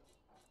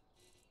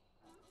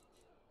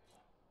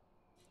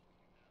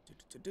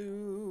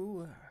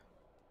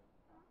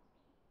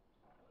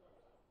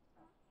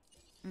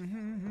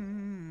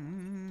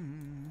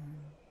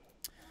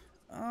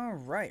 All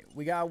right,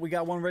 we got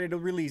one ready to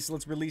release.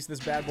 Let's release this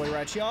bad boy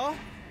right, y'all.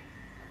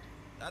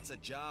 That's a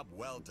job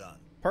well done.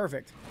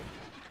 Perfect.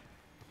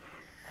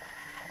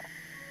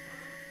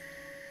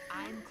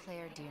 I'm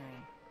Claire Deering,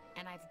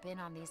 and I've been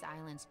on these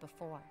islands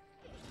before.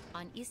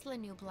 On Isla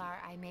Nublar,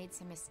 I made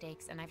some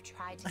mistakes, and I've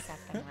tried to set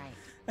them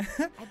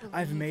right.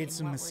 I've made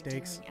some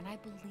mistakes, and I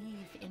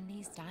believe in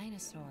these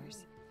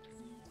dinosaurs.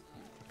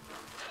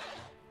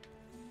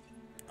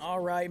 All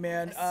right,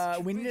 man.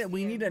 We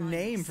need a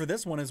name for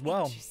this one as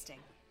well.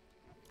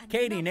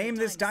 Katie, name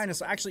this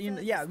dinosaur. Actually,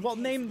 yeah. Well,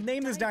 name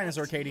this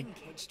dinosaur, Katie.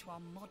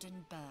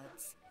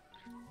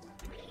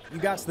 You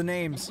got the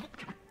names,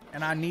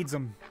 and I needs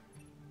them.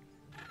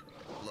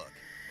 Look,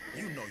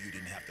 you know you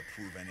didn't have to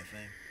prove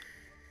anything.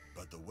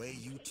 But the way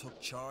you took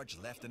charge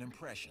left an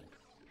impression.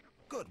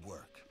 Good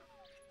work.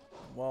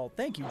 Well,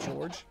 thank you,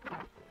 George.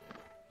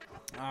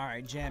 All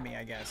right, Jammy,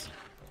 I guess.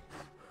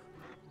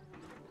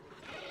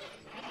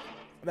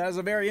 That is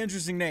a very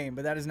interesting name,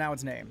 but that is now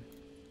its name.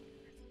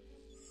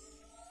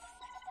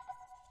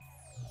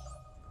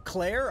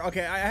 Claire?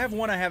 Okay, I have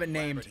one I haven't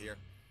named. Here.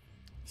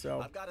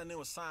 So I've got a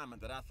new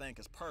assignment that I think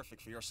is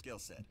perfect for your skill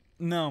set.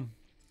 No.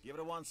 Give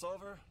it a once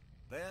over,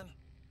 then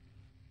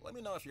let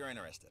me know if you're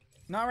interested.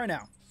 Not right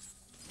now.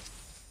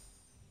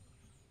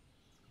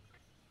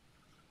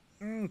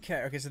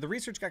 Okay, so the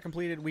research got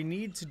completed. We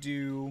need to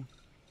do...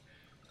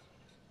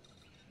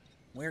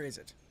 Where is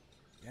it?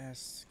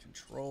 Yes,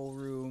 control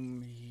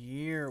room.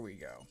 Here we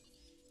go.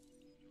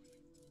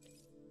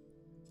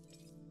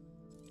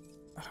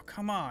 Oh,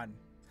 come on.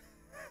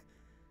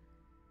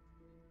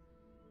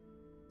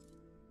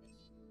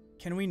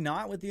 Can we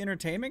not with the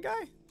entertainment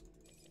guy?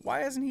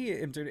 Why hasn't he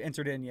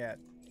entered in yet?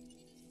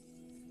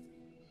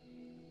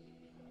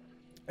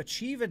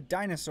 Achieve a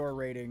dinosaur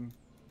rating.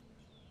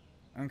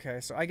 Okay,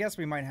 so I guess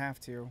we might have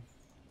to.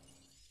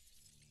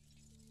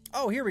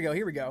 Oh, here we go,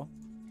 here we go.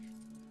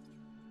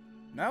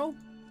 No?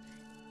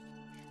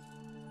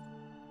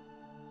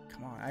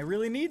 Come on, I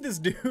really need this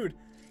dude.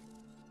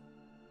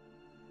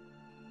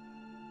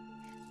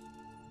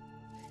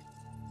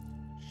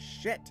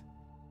 Shit.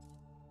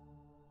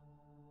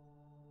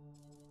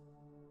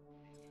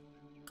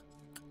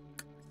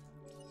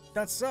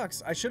 That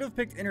sucks. I should have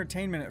picked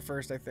entertainment at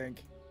first, I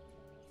think.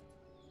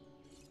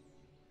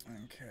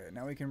 Okay,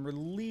 now we can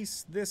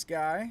release this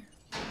guy.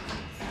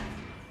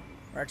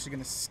 We're actually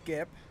going to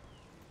skip.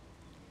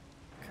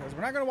 Because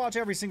we're not going to watch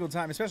every single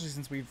time, especially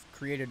since we've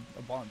created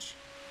a bunch.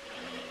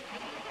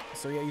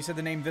 So yeah, you said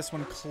the name this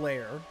one,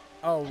 Claire.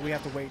 Oh, we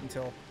have to wait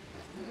until...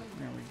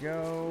 There we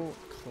go.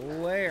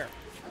 Claire.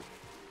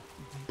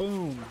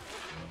 Boom.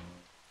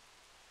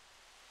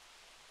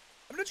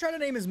 I'm going to try to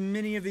name as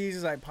many of these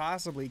as I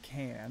possibly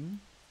can.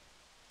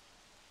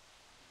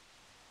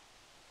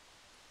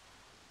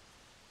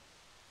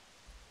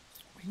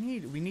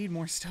 We need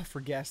more stuff for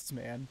guests,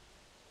 man.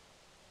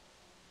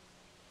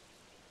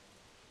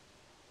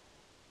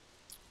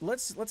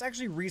 Let's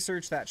actually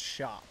research that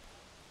shop.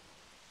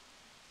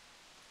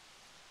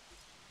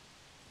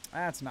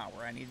 That's not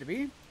where I need to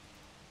be.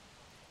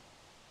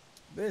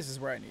 This is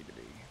where I need to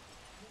be.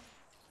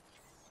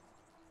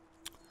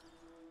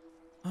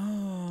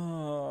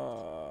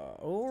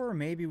 Or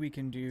maybe we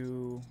can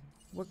do...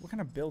 What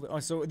kind of building? Oh,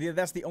 so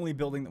that's the only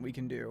building that we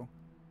can do.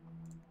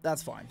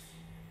 That's fine.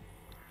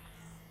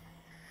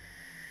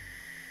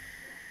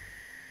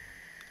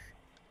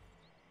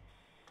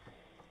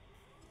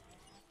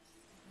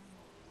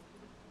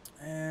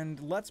 And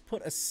let's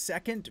put a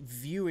second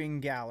viewing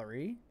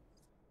gallery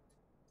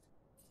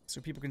so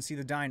people can see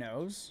the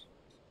dinos.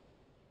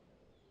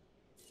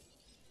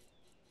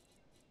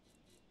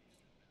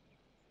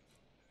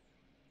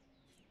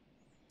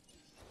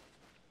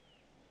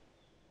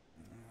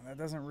 That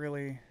doesn't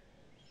really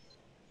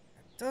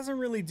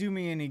do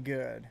me any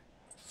good,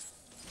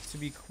 to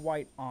be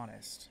quite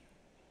honest.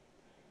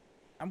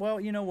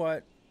 Well, you know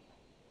what?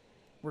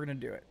 We're gonna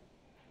do it.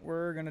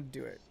 We're gonna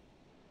do it.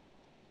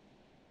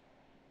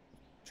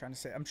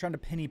 I'm trying to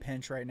penny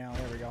pinch right now.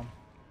 There we go.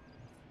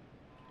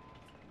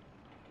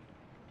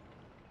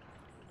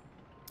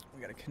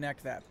 We gotta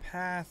connect that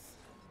path.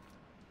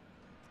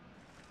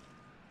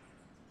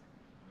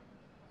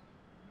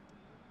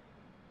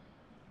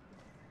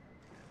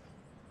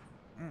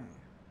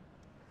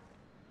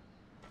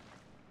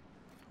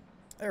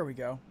 There we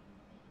go.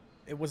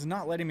 It was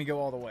not letting me go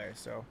all the way,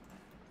 so.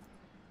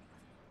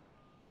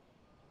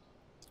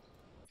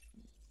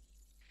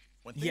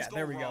 When things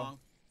go wrong,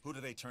 who do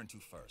they turn to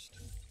first?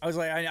 I was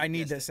like, I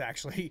need this,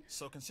 actually.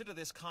 So consider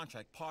this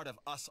contract part of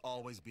us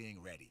always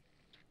being ready.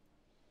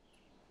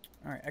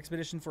 All right,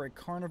 expedition for a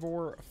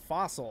carnivore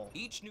fossil.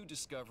 Each new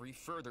discovery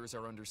furthers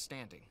our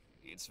understanding.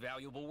 It's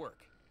valuable work.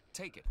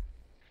 Take it.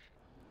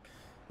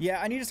 Yeah,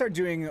 I need to start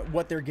doing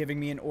what they're giving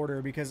me in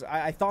order, because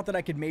I thought that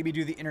I could maybe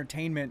do the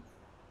entertainment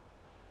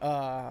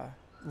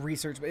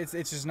research, but it's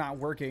just not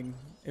working.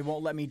 It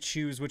won't let me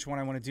choose which one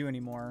I want to do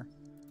anymore.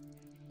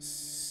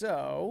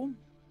 So,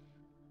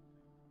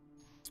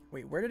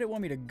 wait, where did it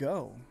want me to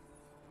go?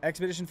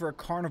 Expedition for a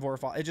carnivore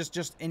fossil. It's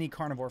just any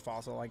carnivore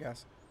fossil, I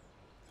guess.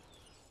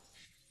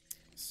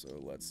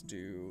 So let's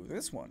do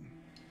this one.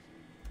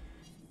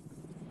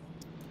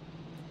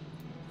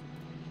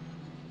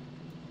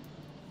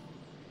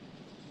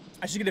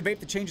 I should get a vape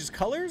that changes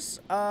colors?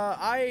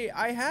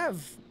 I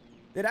have.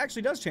 It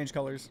actually does change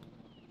colors.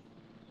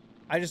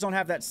 I just don't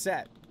have that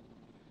set.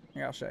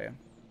 Here, I'll show you.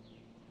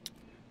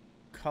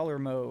 Color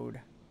mode.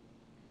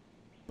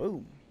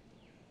 Boom.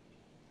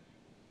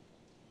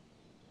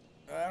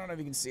 I don't know if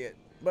you can see it,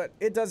 but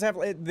it does have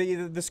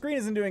the screen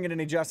isn't doing it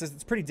any justice.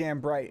 It's pretty damn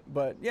bright,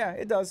 but yeah,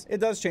 it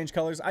does change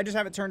colors. I just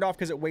have it turned off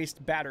because it wastes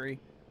battery.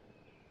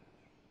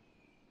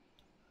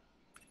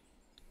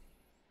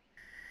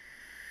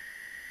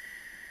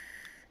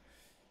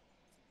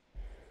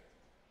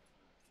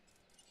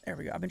 There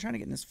we go. I've been trying to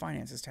get in this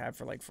finances tab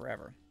for like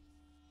forever.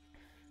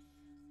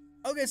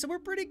 Okay, so we're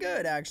pretty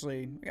good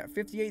actually. We got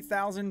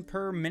 58,000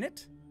 per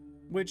minute,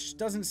 which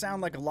doesn't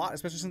sound like a lot,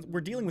 especially since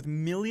we're dealing with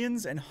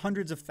millions and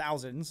hundreds of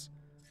thousands.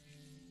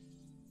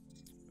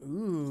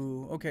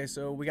 Ooh, okay,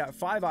 so we got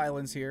 5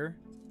 islands here.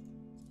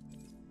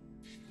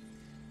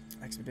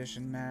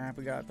 Expedition map.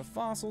 We got the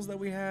fossils that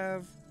we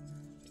have.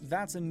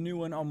 That's a new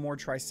one on more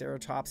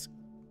Triceratops.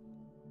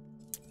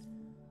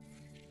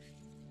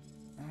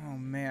 Oh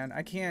man,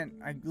 I can't.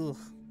 Ugh.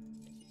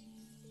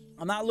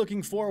 I'm not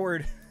looking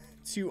forward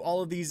to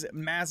all of these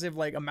massive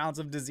like amounts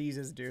of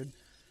diseases, dude.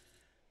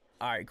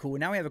 All right, cool.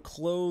 Now we have a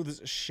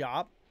clothes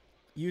shop.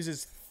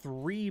 Uses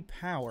 3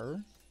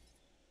 power.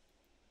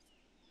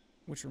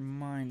 Which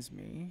reminds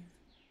me,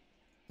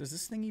 does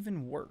this thing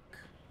even work?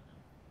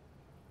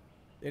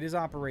 It is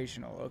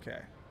operational. Okay.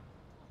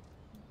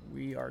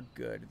 We are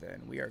good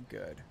then. We are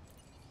good.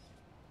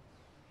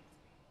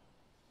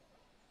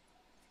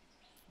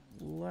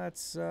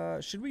 Let's,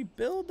 should we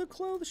build the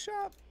clothes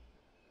shop?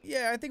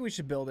 Yeah, I think we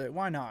should build it.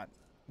 Why not?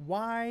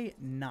 Why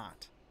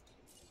not?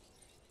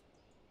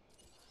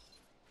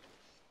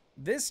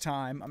 This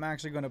time, I'm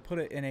actually going to put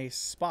it in a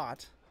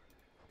spot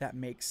that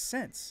makes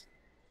sense.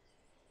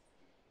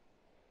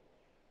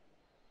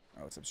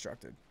 Oh, it's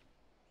obstructed.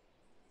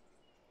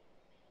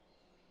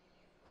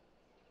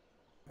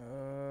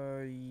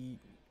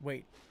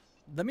 Wait.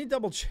 Let me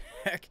double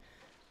check.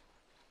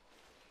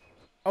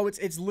 Oh,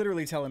 it's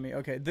literally telling me.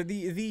 Okay.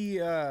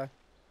 The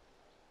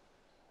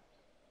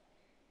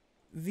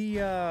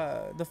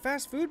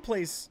fast food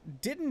place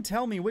didn't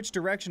tell me which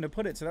direction to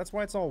put it, so that's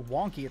why it's all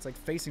wonky. It's like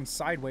facing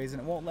sideways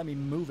and it won't let me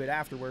move it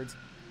afterwards.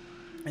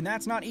 And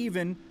that's not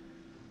even,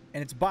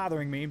 and it's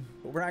bothering me,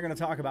 but we're not going to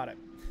talk about it.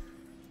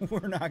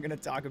 We're not going to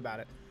talk about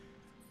it.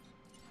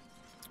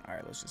 All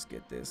right, let's just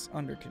get this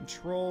under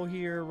control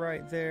here,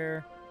 right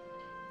there.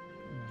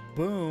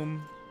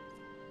 Boom.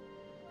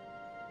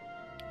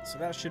 So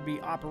that should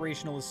be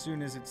operational as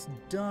soon as it's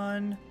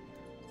done.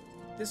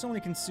 This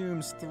only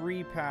consumes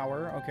 3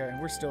 power. Okay,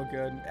 we're still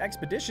good.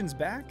 Expedition's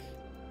back.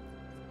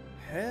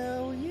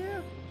 Hell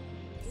yeah.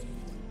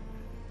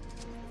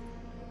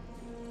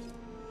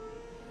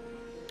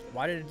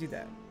 Why did it do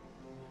that?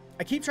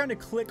 I keep trying to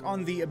click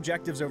on the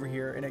objectives over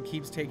here, and it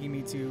keeps taking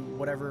me to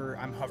whatever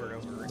I'm hovered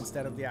over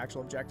instead of the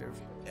actual objective.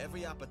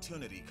 Every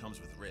opportunity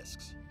comes with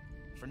risks.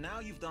 For now,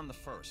 you've done the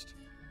first.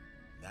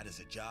 That is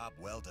a job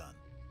well done.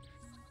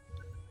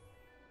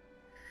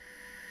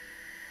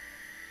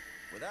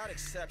 Without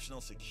exceptional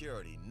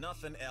security,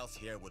 nothing else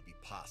here would be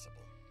possible.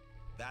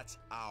 That's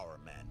our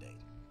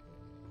mandate.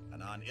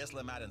 And on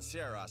Isla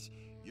Madanceras,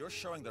 you're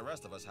showing the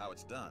rest of us how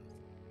it's done.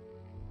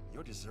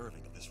 You're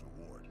deserving of this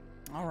reward.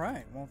 All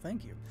right, well,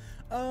 thank you.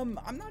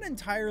 I'm not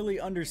entirely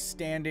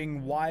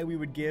understanding why we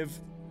would give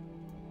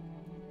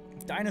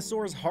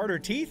dinosaurs harder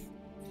teeth.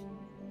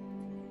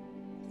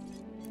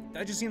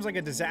 That just seems like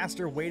a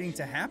disaster waiting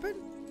to happen.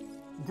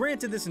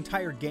 Granted, this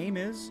entire game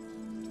is.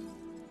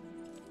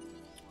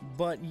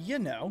 But, you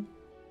know.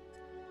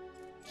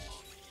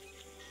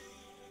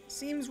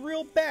 Seems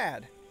real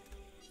bad.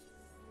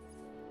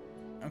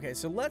 Okay,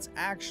 so let's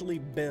actually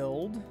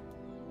build...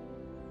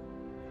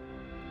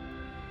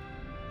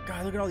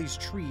 God, look at all these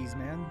trees,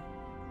 man.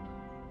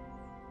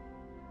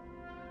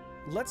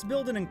 Let's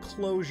build an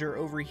enclosure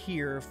over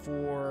here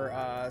for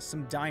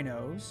some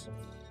dinos.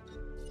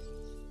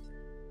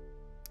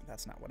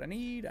 That's not what I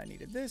need. I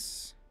needed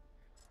this.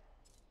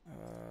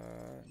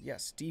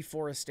 Yes,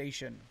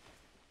 deforestation.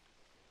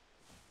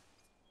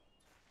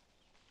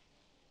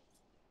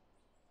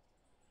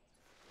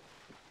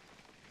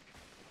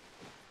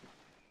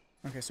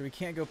 Okay, so we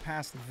can't go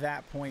past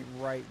that point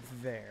right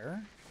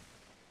there.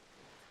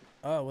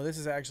 Oh, well, this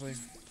is actually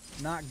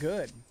not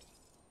good.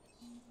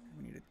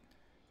 We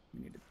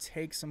need to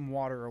take some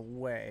water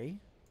away.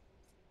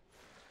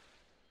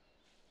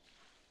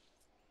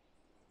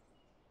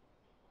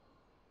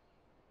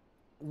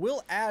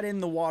 We'll add in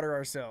the water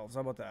ourselves.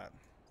 How about that?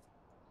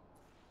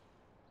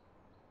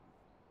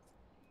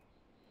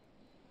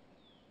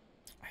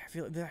 I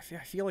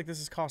feel like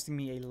this is costing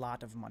me a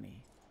lot of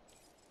money.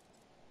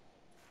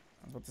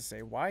 I was about to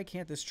say, why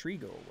can't this tree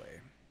go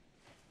away?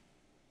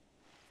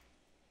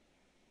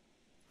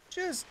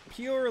 Just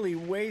purely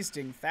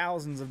wasting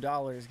thousands of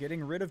dollars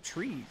getting rid of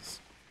trees.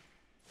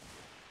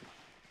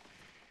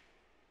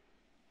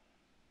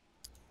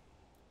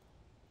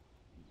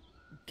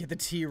 Get the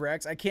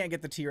T-Rex. I can't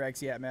get the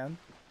T-Rex yet, man.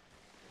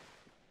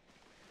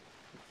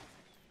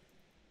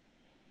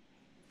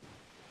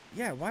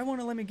 Yeah, why won't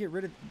it let me get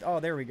rid of...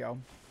 Oh, there we go.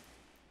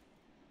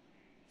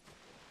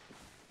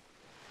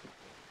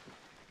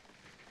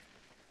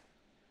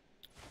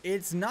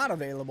 It's not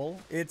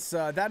available. It's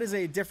that is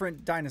a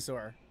different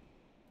dinosaur.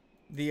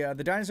 The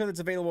dinosaur that's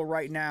available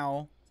right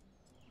now...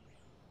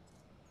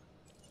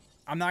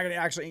 I'm not gonna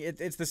actually...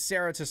 It's the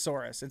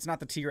Ceratosaurus. It's not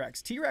the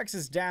T-Rex. T-Rex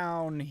is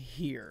down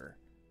here.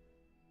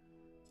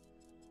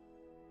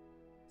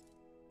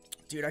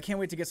 Dude, I can't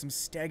wait to get some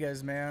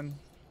stegas, man.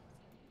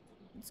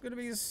 It's gonna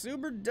be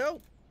super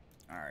dope.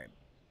 Alright.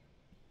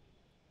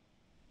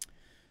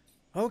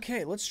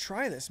 Okay, let's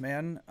try this,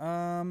 man.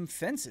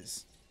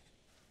 Fences.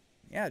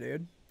 Yeah,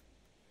 dude.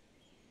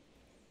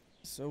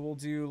 So we'll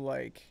do,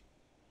 like...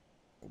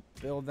 We'll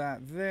build that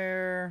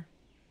there.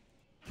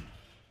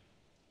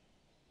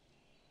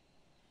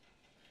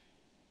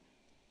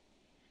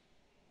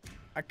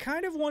 I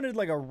kind of wanted,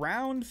 like, a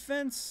round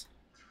fence.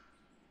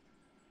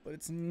 But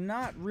it's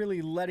not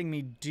really letting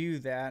me do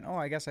that. Oh,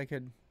 I guess I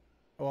could...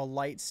 Oh, a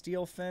light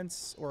steel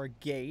fence or a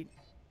gate.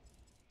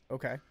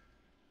 Okay.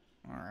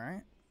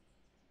 Alright.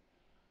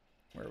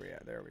 Where are we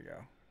at? There we go.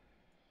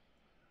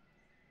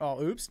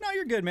 Oh, oops. No,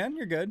 you're good, man.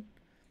 You're good.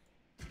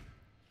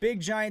 Big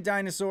giant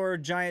dinosaur,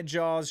 giant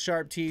jaws,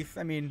 sharp teeth.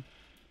 I mean,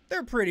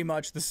 they're pretty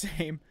much the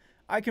same.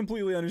 I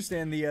completely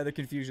understand the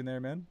confusion there,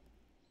 man.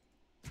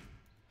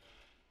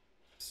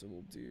 So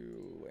we'll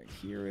do like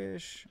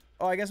here-ish.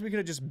 Oh, I guess we could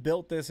have just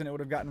built this and it would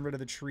have gotten rid of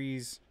the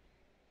trees.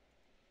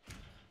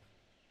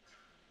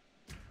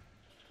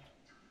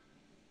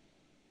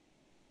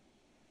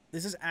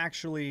 This is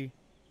actually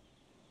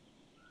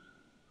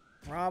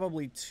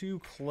probably too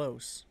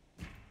close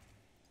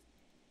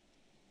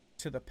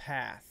to the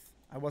path.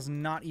 I was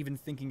not even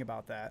thinking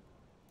about that.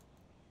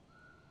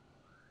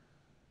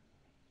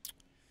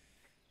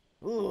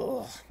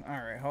 Ugh.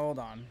 Alright, hold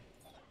on.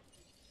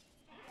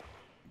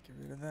 Get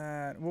rid of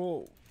that.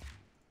 Whoa.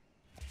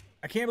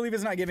 I can't believe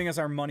it's not giving us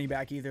our money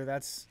back either.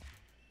 That's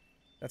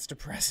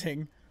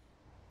depressing.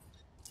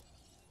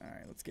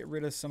 Alright, let's get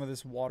rid of some of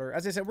this water.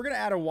 As I said, we're gonna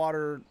add a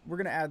water. We're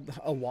gonna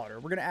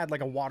add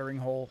like a watering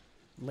hole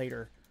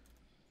later.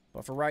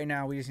 But for right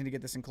now, we just need to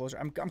get this enclosure.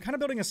 I'm kind of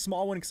building a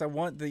small one because I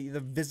want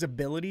the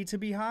visibility to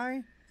be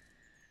high.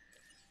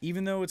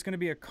 Even though it's going to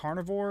be a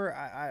carnivore,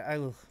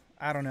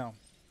 I don't know.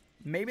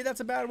 Maybe that's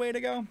a bad way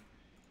to go.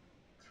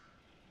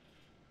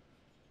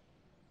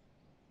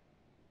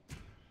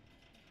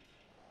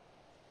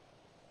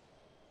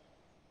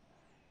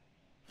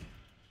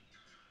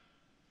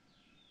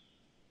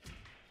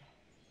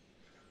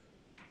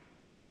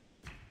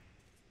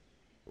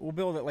 We'll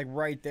build it like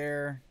right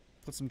there.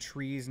 Put some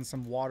trees and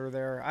some water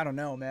there. I don't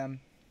know, man.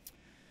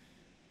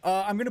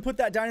 I'm going to put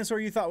that dinosaur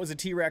you thought was a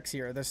T-Rex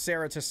here. The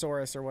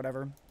Ceratosaurus or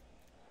whatever.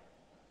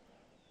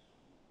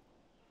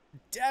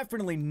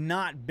 Definitely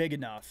not big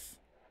enough.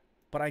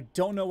 But I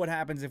don't know what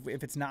happens if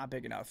it's not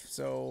big enough.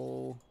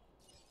 So,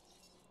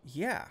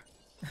 yeah.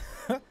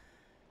 Ugh.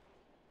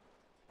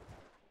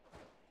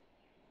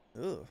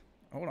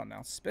 Hold on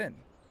now. Spin.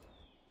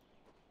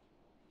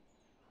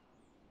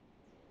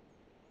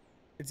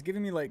 It's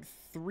giving me like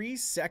 3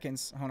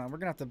 seconds. Hold on, we're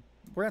gonna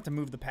have to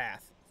move the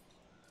path.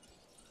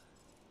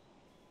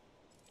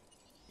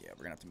 Yeah,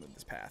 we're gonna have to move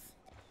this path.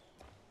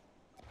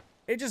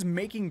 It just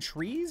making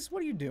trees?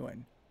 What are you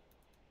doing?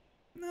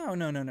 No,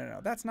 no, no, no,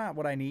 no. That's not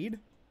what I need.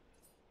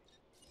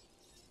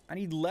 I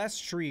need less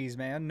trees,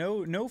 man.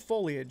 No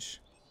foliage.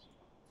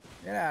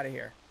 Get out of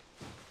here.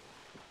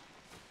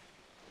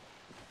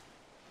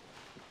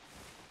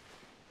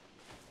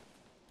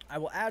 I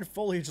will add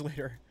foliage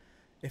later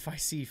if I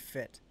see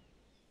fit.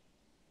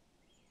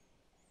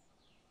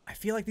 I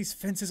feel like these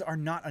fences are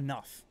not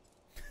enough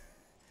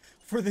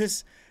for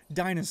this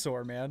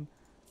dinosaur, man.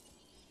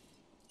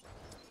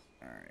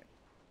 Alright.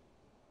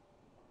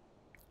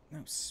 No,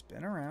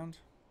 spin around.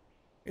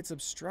 It's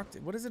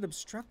obstructed. What is it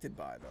obstructed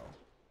by, though?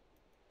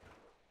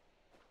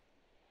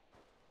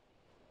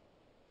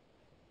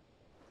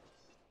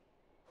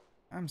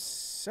 I'm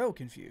so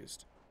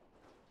confused.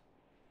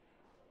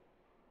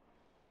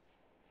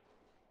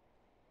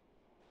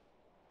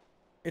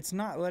 It's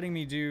not letting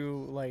me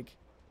do, like,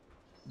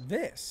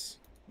 this,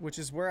 which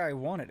is where I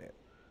wanted it.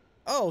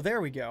 Oh, there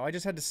we go. I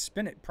just had to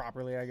spin it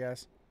properly, I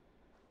guess.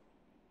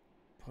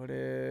 Put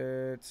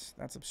it...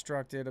 That's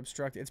obstructed,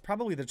 obstructed. It's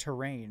probably the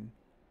terrain.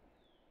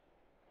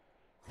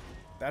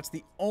 That's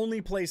the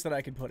only place that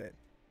I could put it.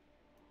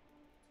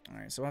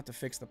 Alright, so we'll have to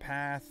fix the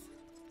path.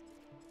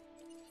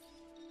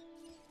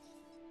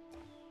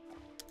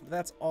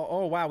 That's all.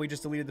 Oh, wow, we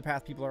just deleted the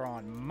path people are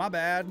on. My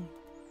bad.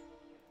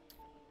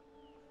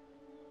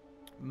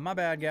 My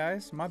bad,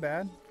 guys. My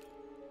bad.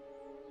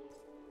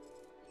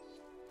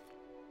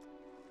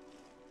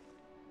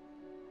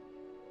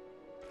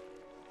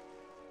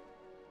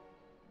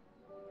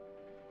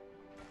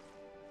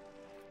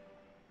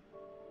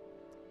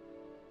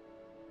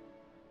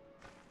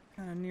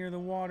 Kind of near the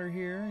water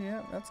here.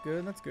 Yeah, that's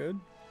good. That's good.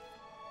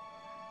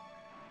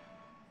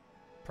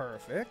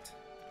 Perfect.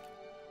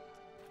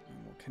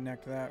 And we'll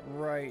connect that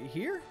right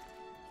here.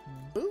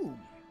 Boom.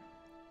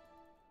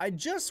 I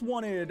just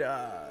wanted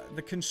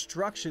the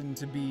construction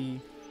to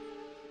be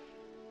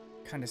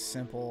kind of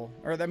simple.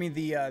 Or, I mean,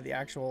 the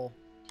actual...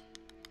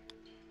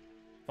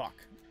 Fuck.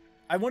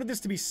 I wanted this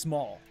to be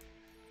small.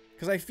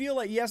 Because I feel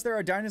like, yes, there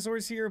are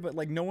dinosaurs here, but,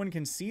 like, no one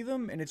can see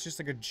them, and it's just,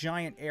 like, a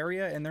giant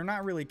area, and they're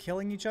not really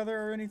killing each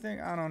other or anything.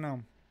 I don't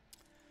know.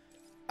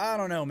 I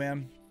don't know,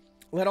 man.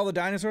 Let all the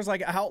dinosaurs,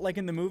 like, out, like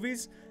in the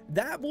movies?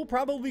 That will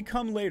probably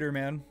come later,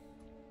 man.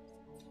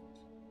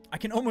 I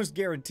can almost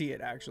guarantee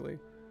it, actually.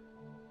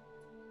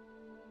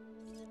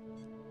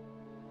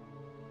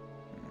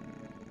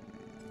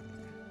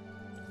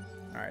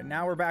 Alright,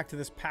 now we're back to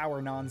this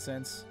power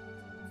nonsense.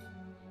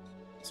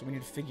 So we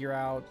need to figure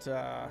out,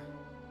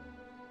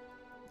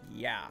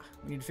 yeah,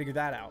 we need to figure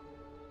that out.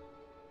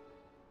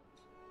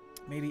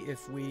 Maybe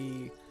if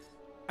we...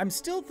 I'm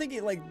still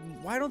thinking, like,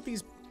 why don't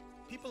these...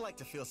 People like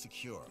to feel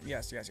secure.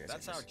 Yes, yes, yes.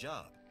 That's yes. our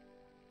job.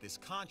 This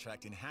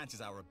contract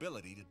enhances our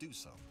ability to do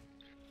so.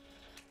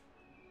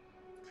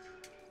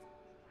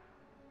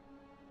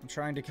 I'm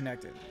trying to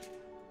connect it.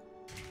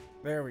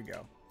 There we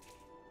go.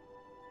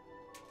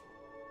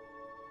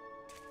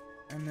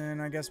 And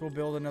then I guess we'll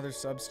build another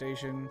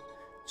substation.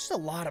 Just a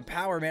lot of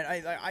power,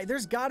 man.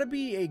 There's got to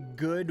be a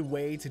good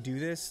way to do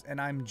this, and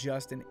I'm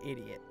just an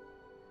idiot.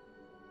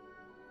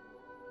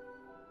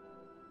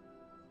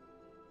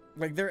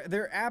 Like,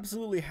 there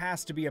absolutely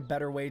has to be a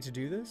better way to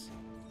do this.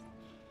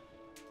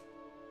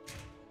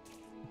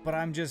 But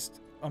I'm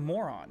just a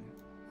moron.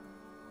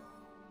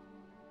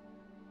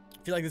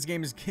 I feel like this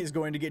game is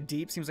going to get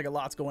deep. Seems like a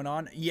lot's going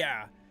on.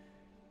 Yeah.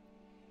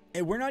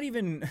 And we're not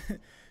even...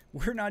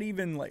 we're not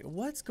even, like...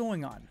 What's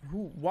going on?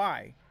 Who?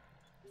 Why?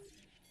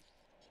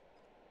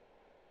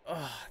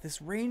 Ugh,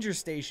 this ranger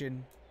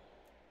station.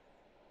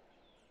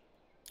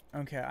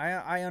 Okay,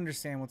 I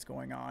understand what's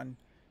going on.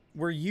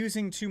 We're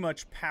using too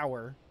much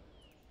power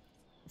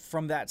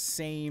from that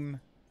same...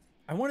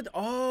 I wanted to...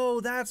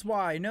 Oh, that's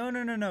why. No,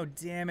 no, no, no.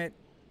 Damn it.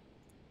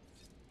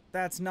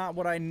 That's not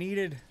what I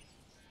needed.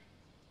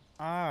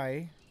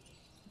 I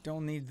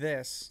don't need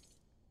this.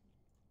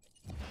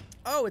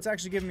 Oh, it's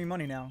actually giving me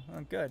money now.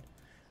 Oh, good.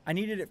 I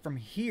needed it from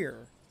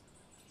here.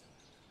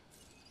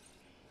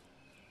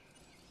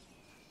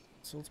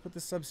 So let's put the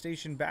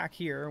substation back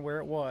here where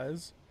it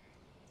was.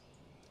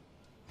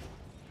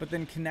 But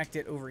then connect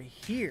it over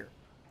here.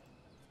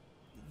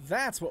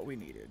 That's what we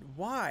needed.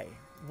 Why?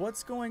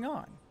 What's going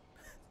on?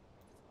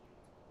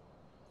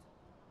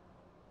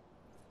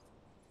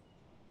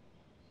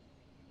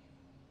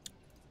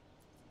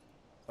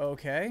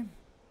 Okay.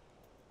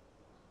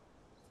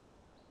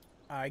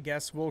 I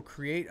guess we'll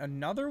create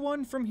another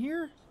one from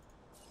here.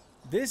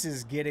 This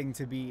is getting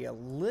to be a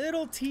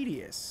little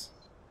tedious.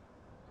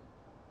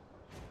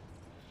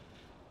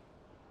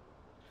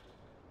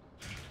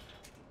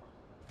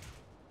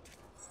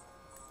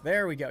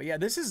 There we go. Yeah,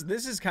 this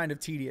is kind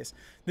of tedious.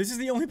 This is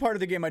the only part of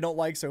the game I don't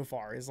like so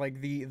far, is like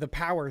the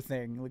power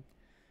thing. Like,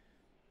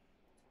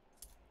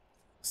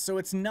 so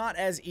it's not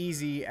as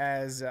easy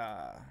as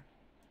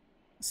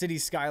City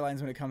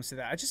Skylines when it comes to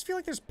that. I just feel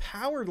like there's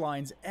powered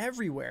lines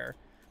everywhere.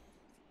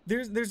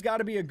 There's got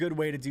to be a good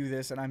way to do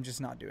this, and I'm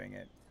just not doing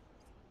it.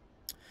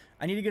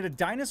 I need to get a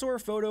dinosaur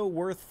photo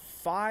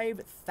worth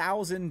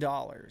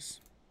 $5,000.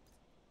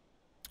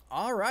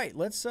 All right,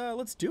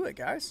 let's do it,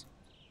 guys.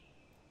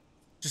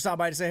 Just stopped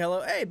by to say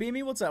hello. Hey,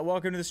 Beamy, what's up?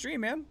 Welcome to the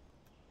stream, man.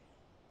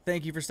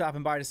 Thank you for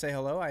stopping by to say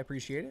hello. I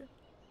appreciate it.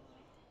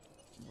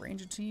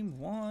 Ranger Team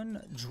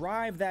 1,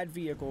 drive that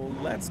vehicle.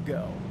 Let's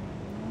go.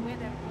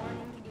 Weather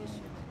warning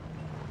issued.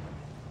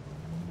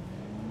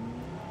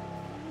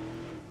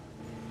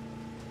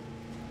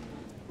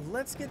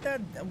 Let's get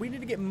that. We need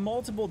to get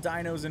multiple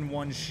dinos in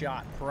one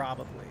shot,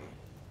 probably.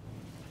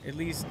 At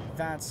least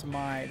that's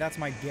my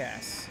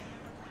guess.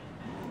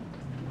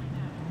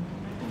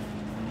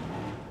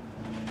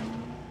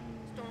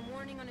 Storm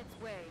warning on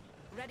its way.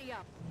 Ready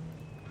up.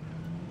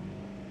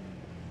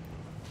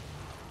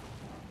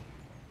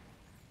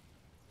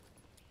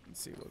 Let's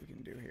see what we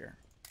can do here.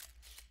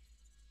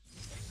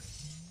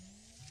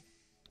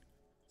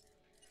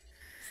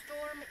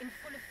 Storm in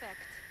full effect.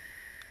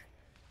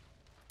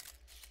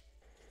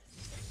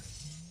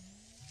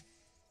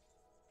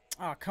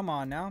 Oh, come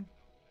on now.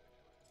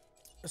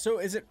 So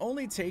is it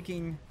only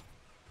taking...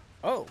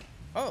 Oh.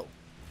 Oh.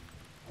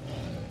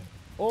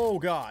 Oh,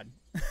 God.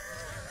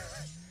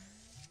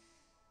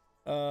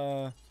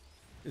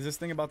 Is this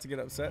thing about to get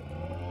upset?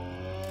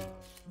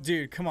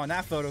 Dude, come on.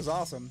 That photo's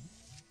awesome.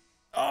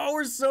 Oh,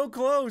 we're so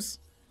close.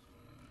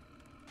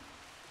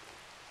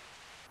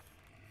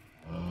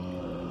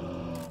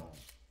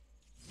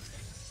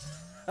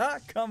 Ah,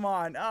 come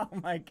on. Oh,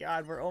 my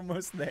God. We're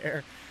almost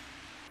there.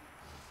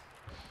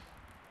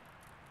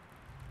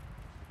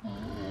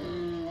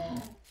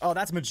 Oh,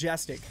 that's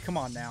majestic. Come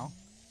on now.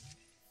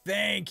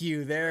 Thank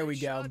you. There we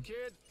go. Shot,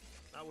 kid.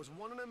 That was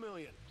 1 in a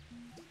million.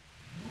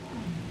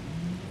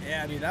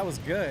 Yeah, dude, that was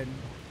good.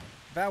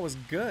 That was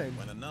good.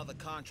 When another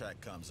contract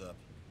comes up,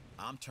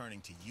 I'm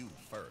turning to you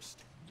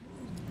first.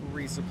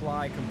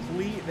 Resupply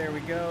complete. There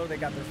we go. They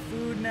got their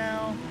food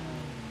now.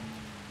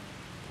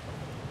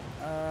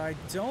 I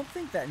don't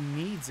think that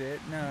needs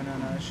it. No,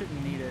 it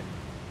shouldn't need it.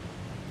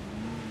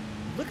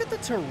 Look at the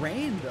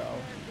terrain, though.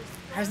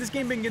 Has this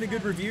game been getting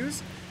good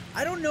reviews?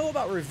 I don't know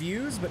about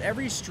reviews, but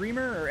every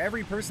streamer or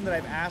every person that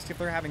I've asked if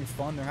they're having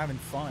fun, they're having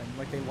fun.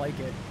 Like, they like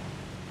it.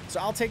 So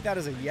I'll take that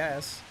as a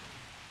yes.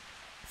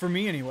 For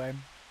me, anyway.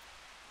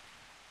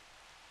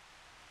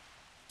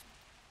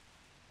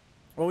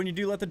 Well, when you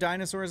do let the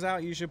dinosaurs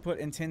out, you should put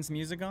intense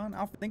music on.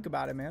 I'll think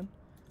about it, man.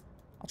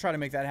 I'll try to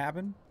make that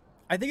happen.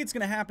 I think it's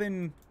going to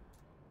happen...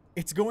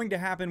 It's going to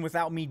happen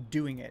without me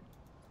doing it.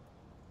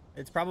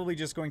 It's probably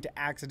just going to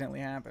accidentally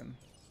happen.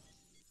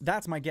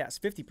 That's my guess.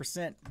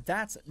 50%.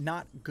 That's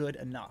not good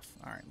enough.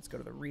 All right, let's go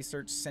to the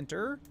research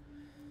center.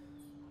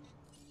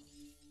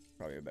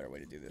 Probably a better way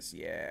to do this.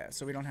 Yeah,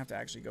 so we don't have to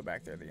actually go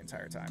back there the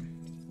entire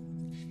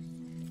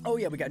time. Oh,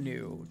 yeah, we got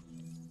new.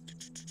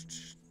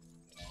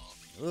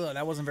 Ugh,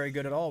 that wasn't very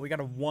good at all. We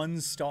got a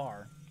 1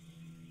 star.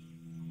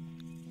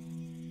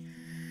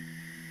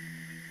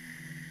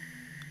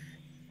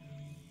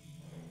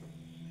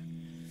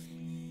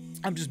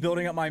 I'm just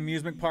building up my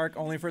amusement park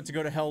only for it to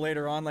go to hell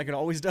later on like it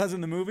always does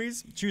in the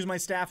movies. Choose my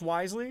staff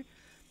wisely.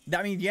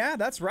 I mean, yeah,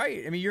 that's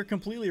right. I mean, you're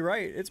completely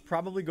right. It's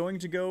probably going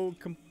to go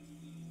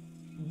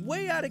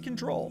way out of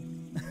control.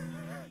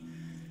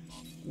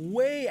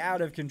 Way out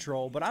of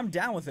control. But I'm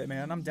down with it,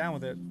 man. I'm down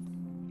with it.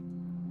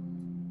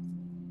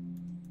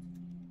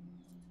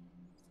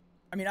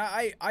 I mean,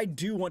 I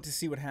do want to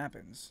see what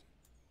happens.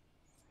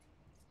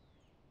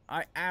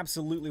 I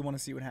absolutely want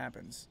to see what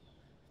happens.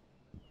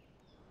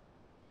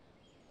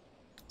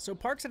 So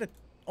Park's at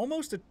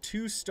almost a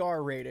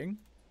 2-star rating.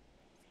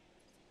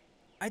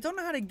 I don't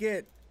know how to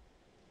get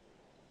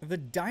the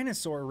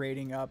dinosaur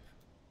rating up.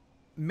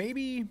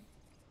 Maybe...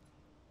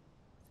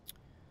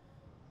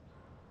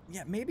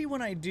 Yeah, maybe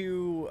when I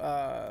do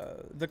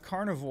the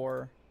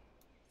carnivore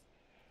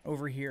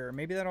over here,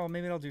 maybe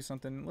that'll do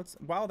something.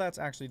 While that's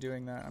actually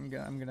doing that, I'm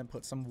gonna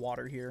put some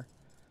water here,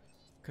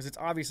 because it's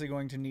obviously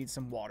going to need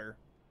some water.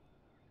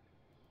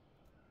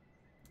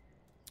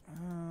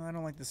 I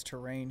don't like this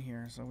terrain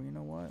here, so you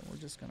know what? We're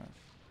just gonna...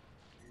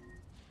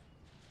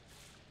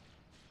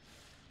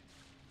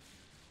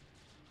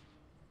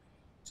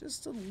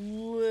 Just a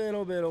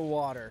little bit of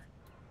water.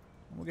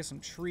 We'll get some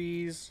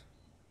trees.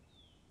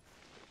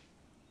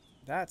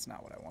 That's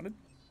not what I wanted.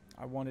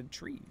 I wanted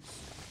trees.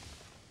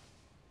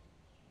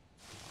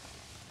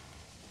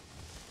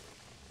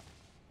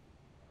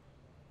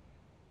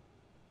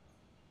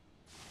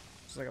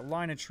 There's like a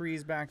line of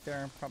trees back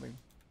there. Probably...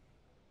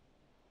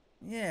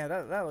 Yeah,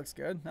 that looks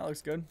good. That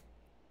looks good.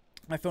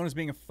 My phone is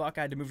being a fuck.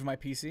 I had to move to my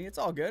PC. It's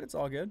all good. It's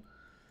all good.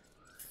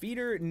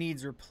 Feeder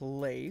needs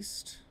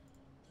replaced.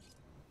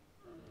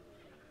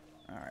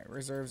 Alright,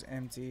 reserves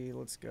empty.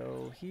 Let's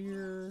go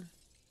here.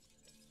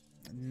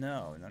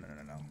 No.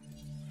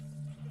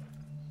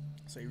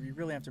 So you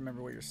really have to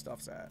remember where your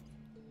stuff's at.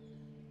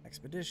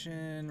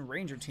 Expedition.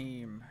 Ranger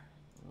Team.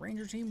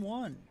 Ranger Team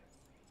 1.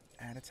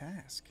 Add a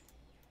task.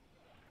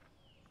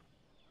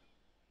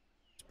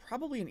 It's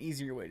probably an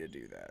easier way to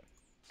do that.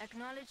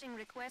 Acknowledging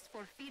request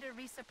for feeder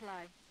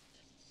resupply.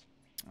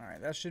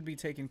 Alright, that should be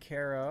taken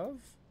care of.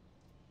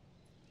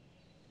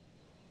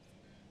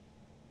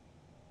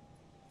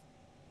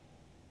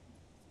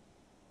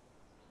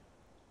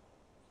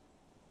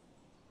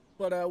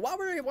 But while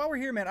we're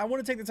here, man, I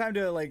want to take the time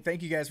to like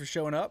thank you guys for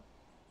showing up,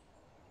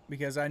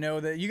 because I know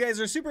that you guys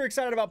are super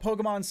excited about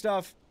Pokemon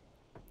stuff,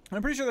 and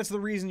I'm pretty sure that's the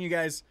reason you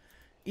guys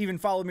even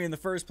followed me in the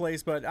first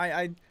place. But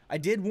I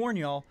did warn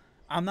y'all,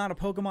 I'm not a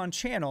Pokemon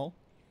channel,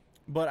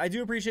 but I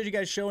do appreciate you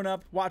guys showing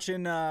up,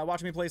 watching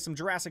me play some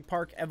Jurassic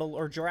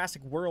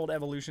World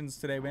Evolutions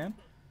today, man.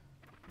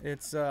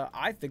 It's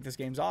I think this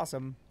game's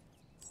awesome.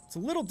 It's a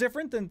little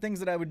different than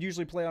things that I would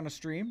usually play on a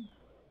stream.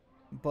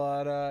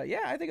 But,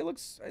 yeah, I think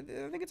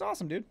it's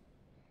awesome, dude.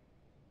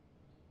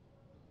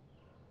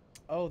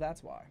 Oh,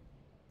 that's why.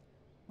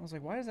 I was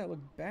like, why does that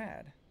look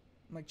bad?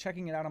 I'm, like,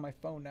 checking it out on my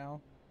phone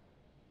now.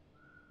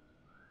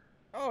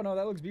 Oh, no,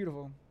 that looks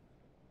beautiful.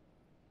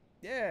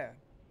 Yeah.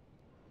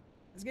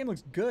 This game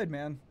looks good,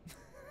 man.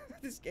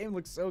 This game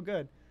looks so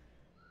good.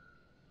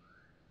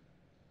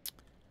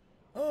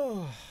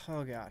 Oh,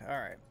 God. All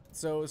right.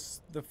 So,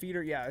 the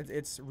feeder, yeah,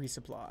 it's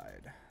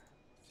resupplied.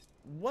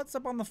 What's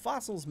up on the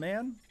fossils,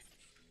 man?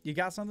 You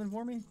got something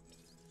for me?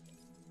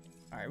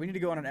 Alright, we need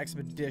to go on an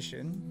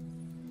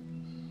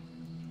expedition.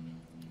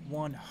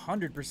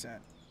 100%.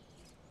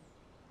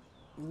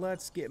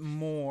 Let's get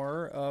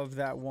more of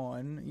that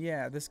one.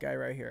 Yeah, this guy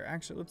right here.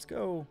 Actually, let's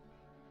go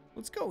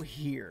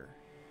here.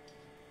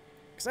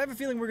 Because I have a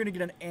feeling we're going to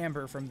get an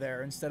amber from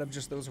there instead of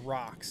just those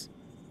rocks.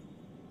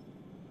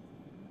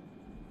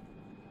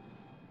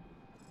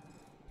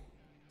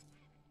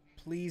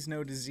 Please,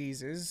 no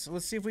diseases.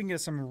 Let's see if we can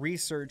get some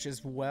research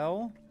as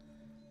well.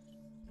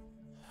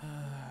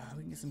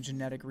 We can get some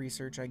genetic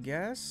research, I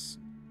guess.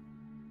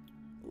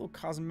 A little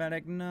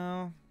cosmetic,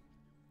 no.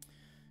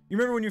 You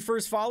remember when you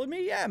first followed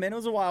me? Yeah, man, it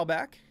was a while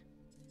back.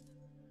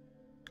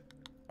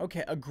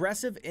 Okay,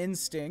 aggressive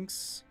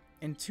instincts,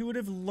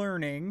 intuitive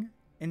learning,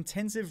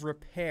 intensive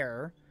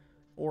repair,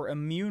 or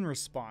immune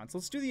response.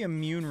 Let's do the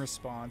immune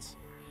response.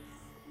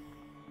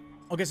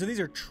 Okay, so these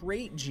are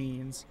trait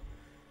genes.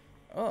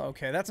 Oh,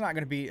 okay, that's not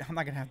going to be... I'm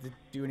not going to have to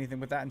do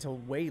anything with that until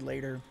way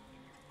later.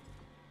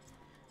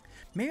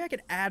 Maybe I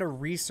could add a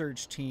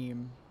research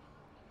team,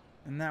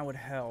 and that would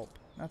help.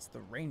 That's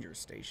the ranger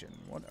station.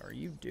 What are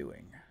you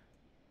doing?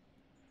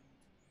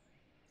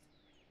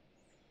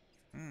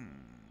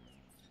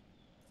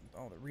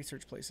 Oh, the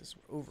research place is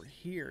over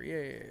here.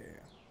 Yeah.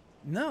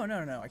 No,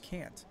 I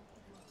can't.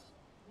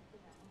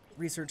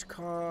 Research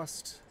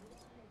cost.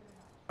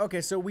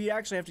 Okay, so we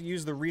actually have to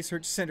use the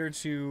research center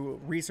to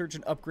research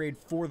and upgrade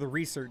for the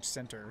research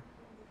center.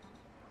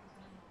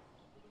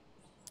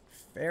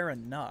 Fair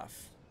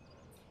enough.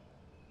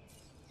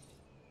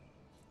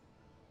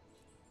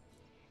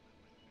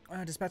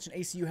 Dispatch an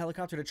ACU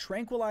helicopter to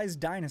tranquilize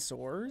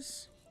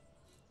dinosaurs.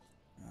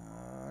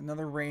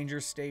 Another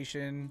ranger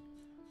station.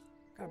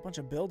 Got a bunch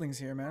of buildings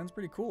here, man. It's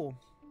pretty cool.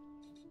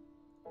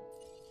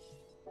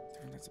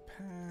 Different types of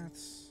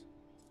paths.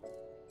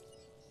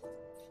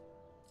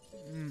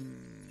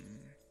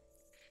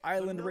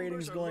 Island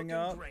ratings going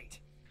up.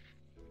 Great.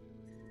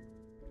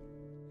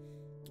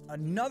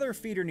 Another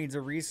feeder needs a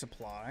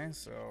resupply,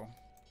 so...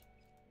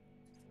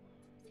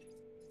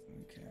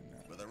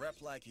 With a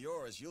rep like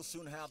yours, you'll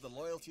soon have the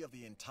loyalty of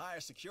the entire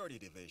security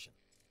division.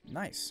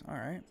 Nice. All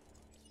right.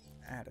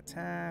 Add a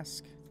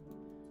task.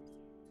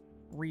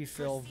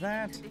 Refill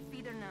that.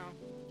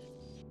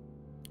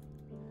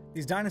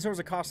 These dinosaurs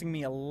are costing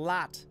me a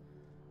lot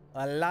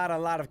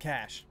of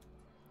cash.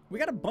 We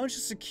got a bunch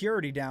of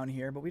security down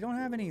here, but we don't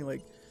have any,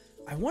 like...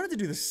 I wanted to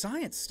do the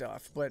science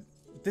stuff, but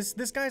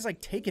this guy's, like,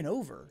 taken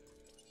over.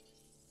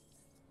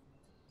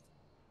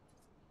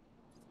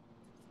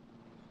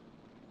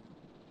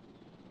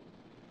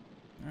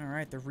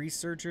 Alright, the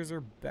researchers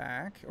are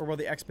back. Or, well,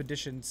 the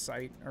expedition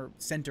site, or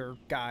center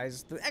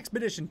guys. The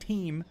expedition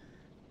team.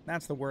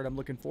 That's the word I'm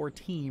looking for.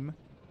 Team.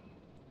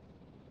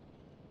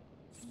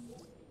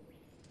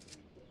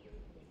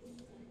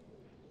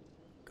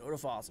 Go to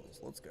fossils.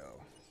 Let's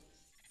go.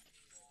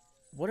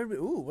 What did we...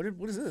 Ooh,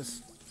 what is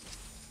this?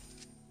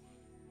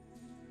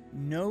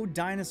 No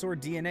dinosaur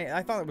DNA.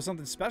 I thought it was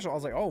something special. I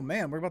was like, oh,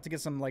 man, we're about to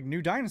get some, like,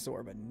 new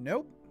dinosaur. But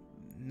nope.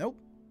 Nope.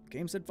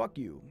 Game said, fuck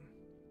you.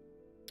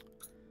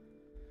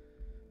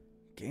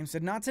 Game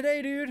said, not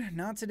today, dude.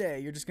 Not today.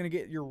 You're just going to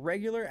get your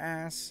regular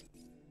ass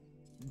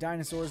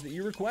dinosaurs that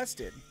you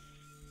requested.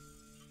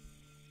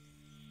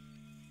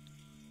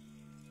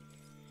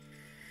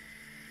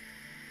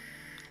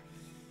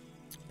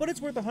 But it's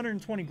worth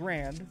 120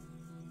 grand.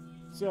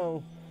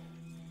 So,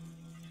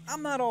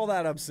 I'm not all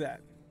that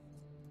upset.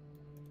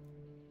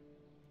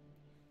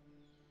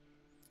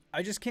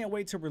 I just can't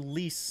wait to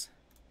release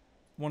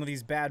one of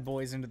these bad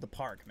boys into the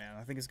park, man.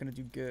 I think it's going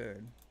to do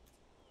good.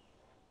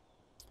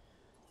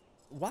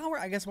 While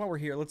we're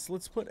here,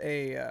 let's put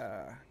a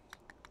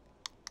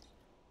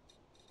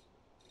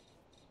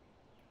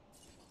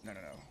no.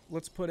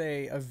 Let's put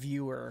a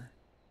viewer.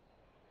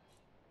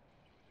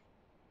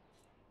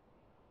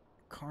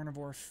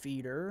 Carnivore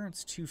feeder.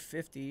 It's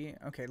 250.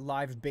 Okay,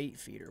 live bait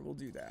feeder. We'll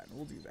do that.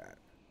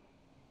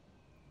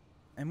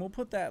 And we'll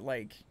put that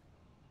like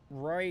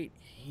right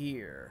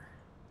here.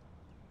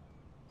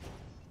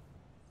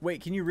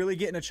 Wait, can you really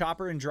get in a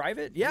chopper and drive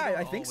it? Yeah,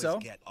 I think so.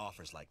 Get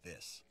offers like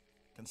this.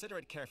 Consider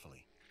it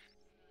carefully.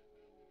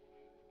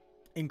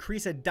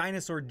 Increase a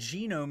dinosaur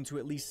genome to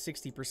at least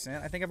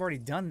 60%. I think I've already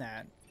done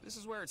that. This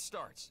is where it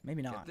starts.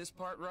 Maybe not. Get this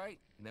part right,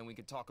 and then we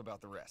can talk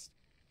about the rest.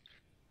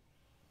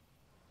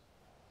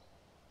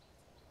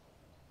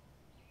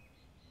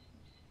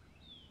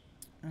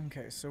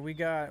 Okay, so we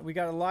got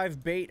a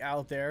live bait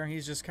out there.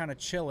 He's just kind of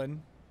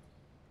chilling.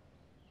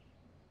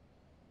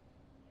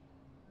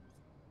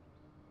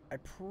 I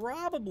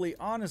probably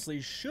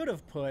honestly should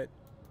have put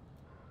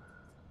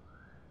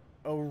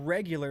a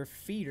regular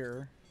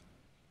feeder.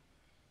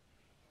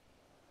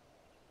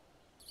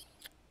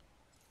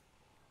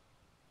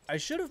 I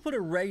should have put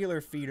a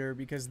regular feeder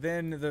because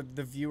then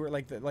the viewer,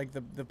 like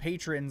the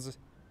patrons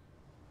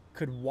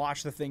could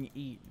watch the thing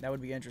eat. That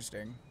would be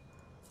interesting.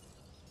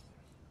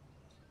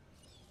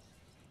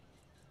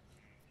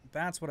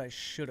 That's what I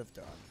should have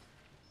done.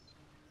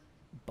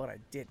 But I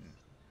didn't.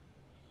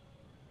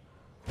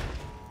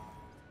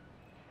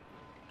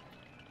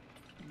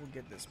 We'll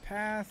get this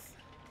path.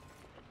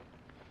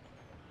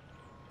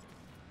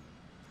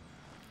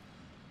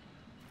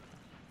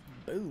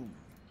 Boom.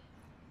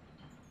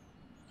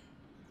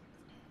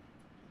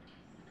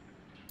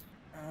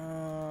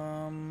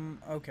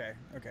 Okay.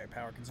 Okay,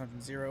 power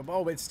consumption 0.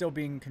 Oh, it's still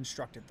being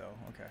constructed though.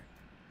 Okay.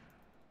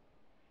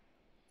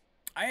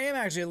 I am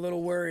actually a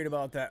little worried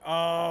about that.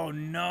 Oh,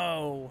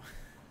 no.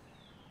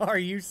 Are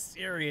you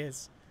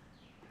serious?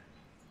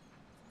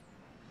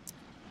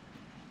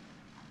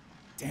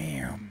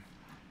 Damn.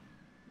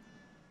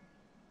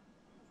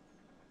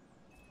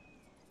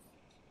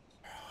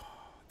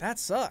 That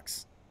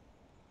sucks.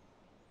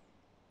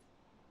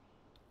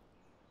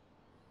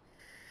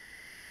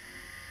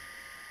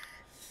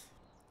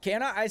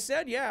 Can I? I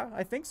said yeah.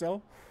 I think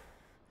so.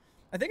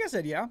 I think I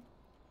said yeah.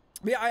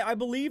 Yeah, I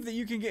believe that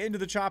you can get into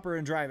the chopper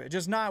and drive it.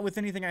 Just not with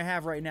anything I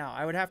have right now.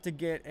 I would have to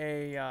get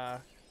a, I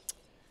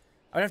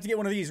would have to get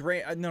one of these,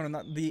 no,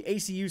 not the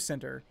ACU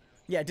center.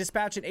 Yeah,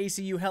 dispatch an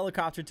ACU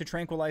helicopter to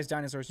tranquilize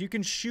dinosaurs. You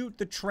can shoot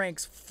the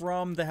tranks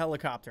from the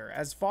helicopter.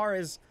 As far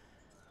as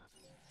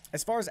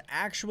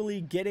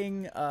actually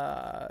getting,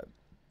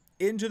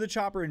 into the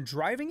chopper and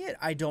driving it,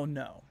 I don't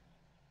know.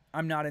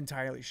 I'm not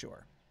entirely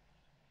sure.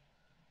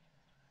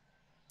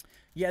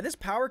 Yeah, this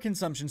power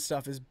consumption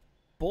stuff is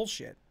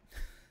bullshit.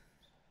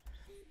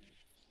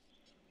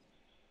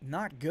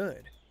 Not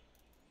good.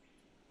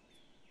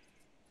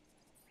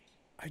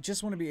 I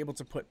just want to be able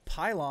to put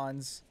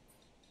pylons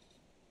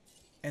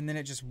and then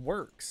it just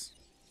works.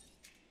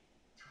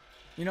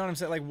 You know what I'm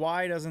saying? Like,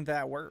 why doesn't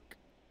that work?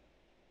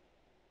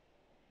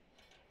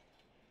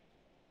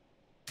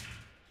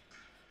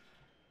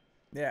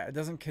 Yeah, it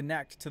doesn't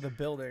connect to the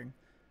building.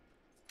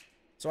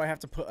 So I have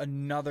to put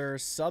another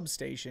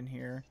substation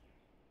here.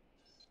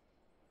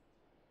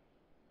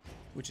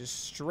 Which is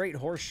straight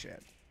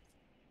horseshit.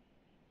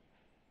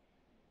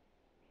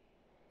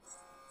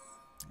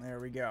 There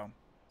we go.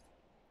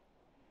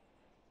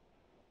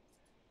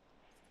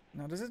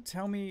 Now, does it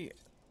tell me...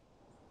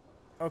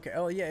 Okay,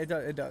 oh yeah,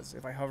 it does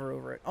if I hover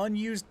over it.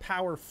 Unused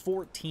power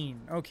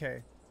 14.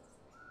 Okay.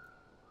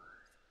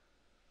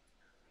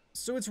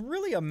 So it's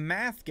really a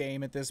math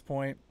game at this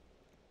point.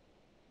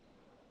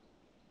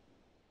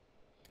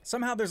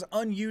 Somehow there's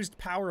unused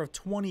power of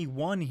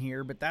 21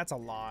 here, but that's a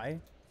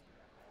lie.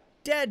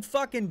 Dead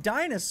fucking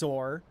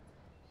dinosaur.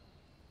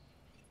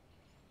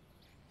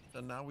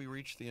 And now we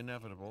reach the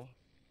inevitable.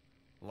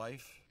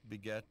 Life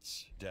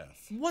begets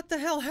death. What the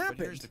hell happened?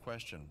 But here's the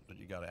question that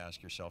you got to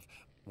ask yourself.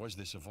 Was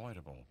this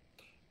avoidable?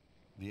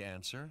 The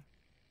answer?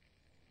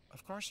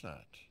 Of course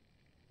not.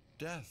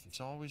 Death,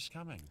 it's always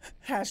coming.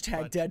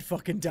 Hashtag but dead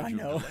fucking dino. Could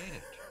you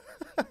relate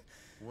it?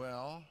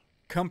 Well,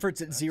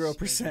 comfort's at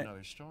 0%.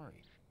 Another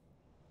story.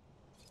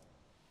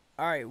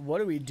 All right, what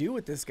do we do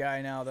with this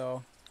guy now,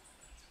 though?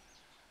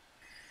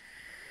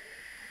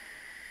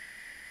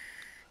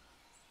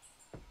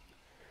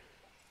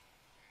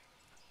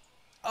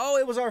 Oh,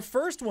 it was our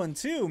first one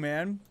too,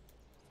 man.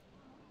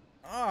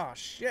 Oh,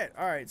 shit.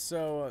 All right,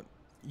 so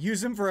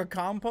use him for a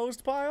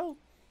compost pile?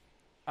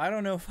 I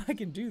don't know if I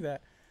can do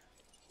that.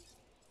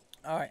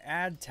 All right,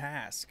 add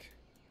task.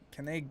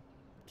 Can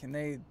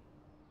they,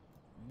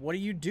 what do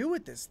you do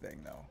with this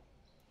thing, though?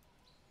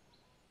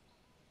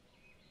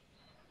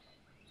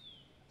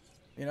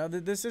 You know,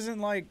 this isn't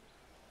like,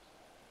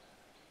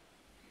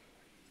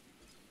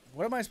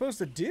 what am I supposed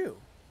to do?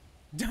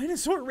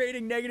 Dinosaur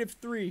rating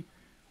 -3.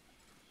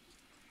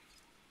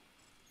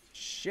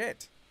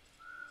 Shit.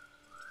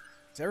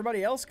 Is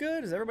everybody else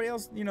good? Is everybody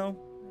else, you know,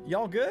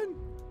 y'all good?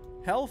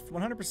 Health,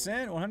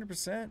 100%,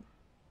 100%.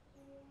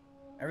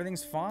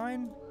 Everything's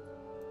fine.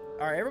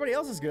 All right, everybody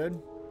else is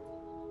good.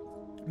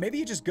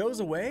 Maybe it just goes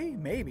away?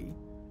 Maybe.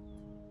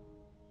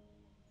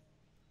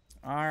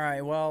 All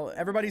right, well,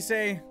 everybody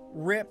say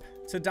rip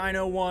to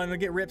Dino 1. We'll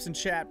get rips in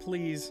chat,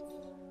 please.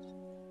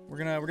 We're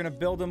gonna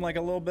build him like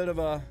a little bit of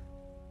a...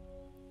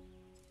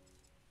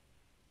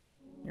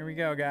 Here we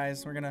go,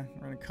 guys. We're gonna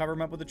cover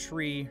him up with a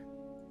tree.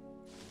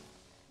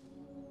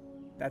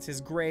 That's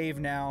his grave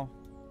now.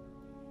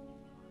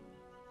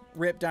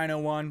 Rip Dino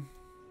 1.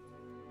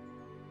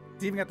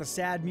 It's even got the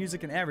sad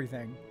music and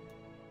everything.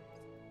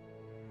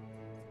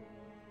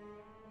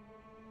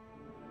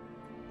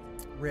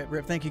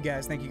 Rip. Thank you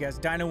guys. Thank you guys.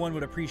 Dino One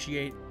would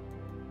appreciate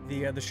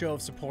the show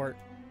of support.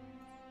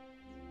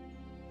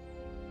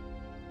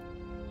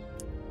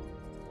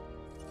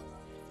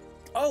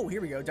 Oh,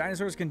 here we go.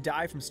 Dinosaurs can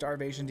die from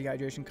starvation,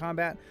 dehydration,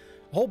 combat,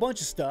 a whole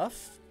bunch of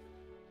stuff.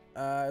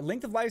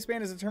 Length of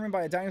lifespan is determined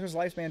by a dinosaur's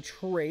lifespan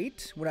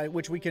trait,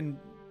 which we can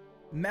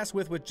mess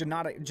with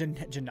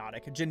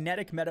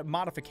genetic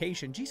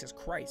modification. Jesus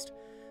Christ.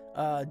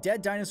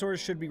 Dead dinosaurs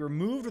should be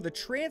removed with a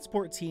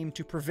transport team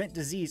to prevent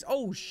disease.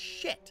 Oh,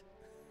 shit.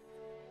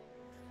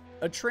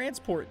 A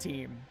transport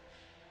team.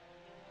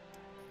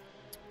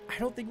 I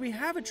don't think we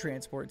have a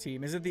transport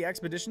team. Is it the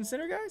Expedition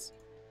Center, guys?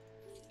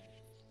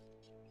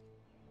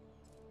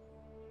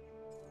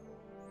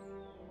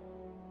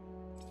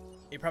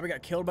 It probably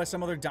got killed by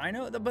some other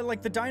dino, but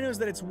like the dinos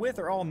that it's with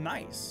are all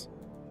nice.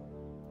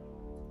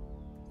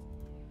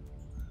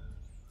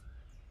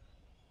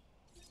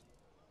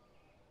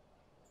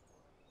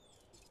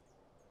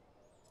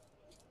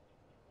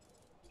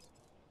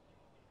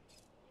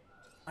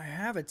 I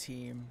have a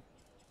team.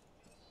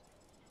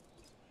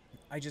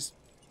 I just...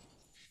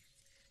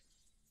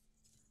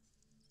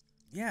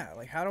 Yeah,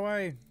 like how do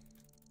I...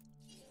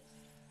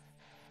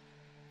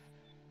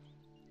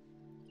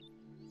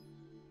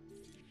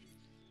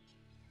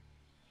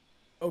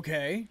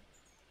 Okay.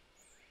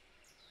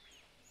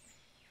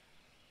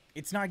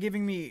 It's not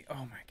giving me... Oh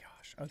my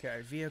gosh.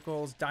 Okay,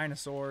 vehicles,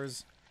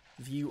 dinosaurs,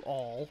 view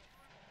all.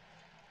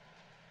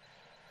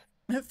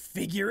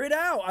 Figure it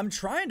out. I'm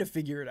trying to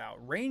figure it out.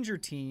 Ranger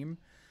team.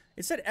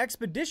 It said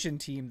expedition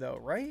team though,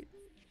 right?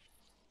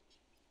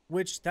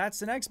 Which,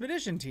 that's an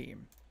expedition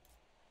team.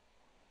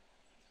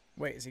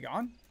 Wait, is he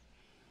gone?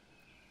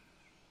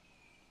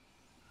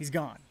 He's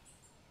gone.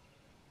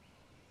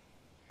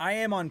 I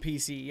am on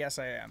PC. Yes,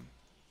 I am.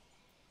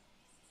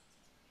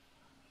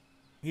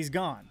 He's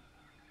gone.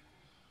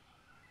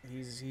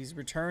 He's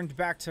returned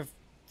back to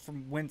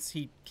from whence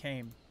he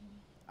came.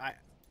 I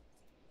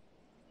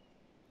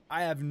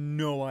have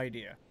no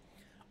idea.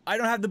 I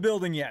don't have the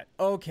building yet.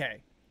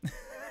 Okay.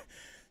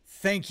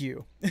 Thank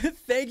you.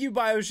 Thank you,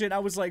 BioShit. I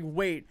was like,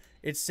 wait,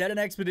 it said an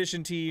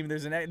expedition team.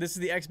 This is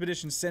the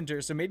expedition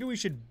center, so maybe we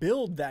should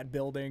build that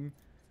building.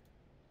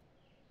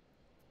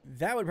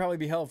 That would probably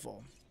be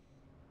helpful.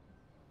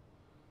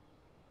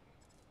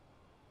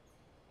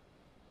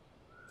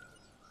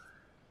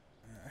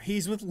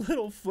 He's with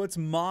Littlefoot's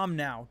mom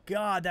now.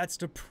 God, that's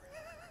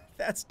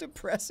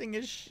depressing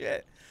as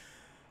shit.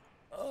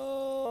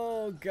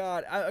 Oh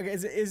God. Okay,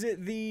 is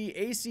it the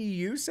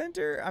ACU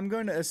center? I'm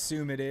going to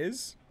assume it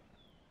is.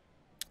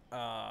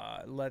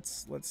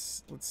 Let's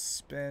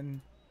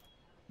spin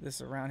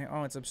this around here.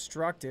 Oh, it's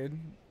obstructed.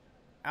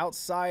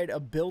 Outside a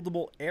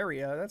buildable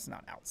area. That's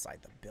not outside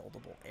the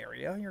buildable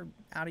area. You're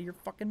out of your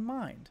fucking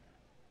mind.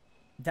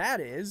 That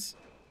is.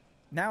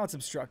 Now it's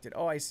obstructed.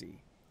 Oh, I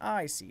see.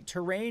 I see.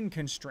 Terrain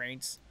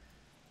constraints.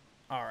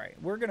 All right,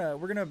 we're gonna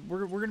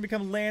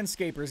become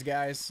landscapers,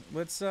 guys.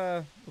 Let's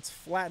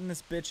flatten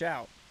this bitch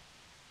out.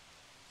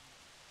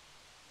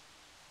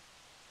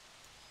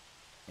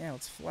 Yeah,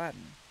 let's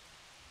flatten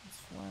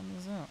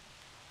this out.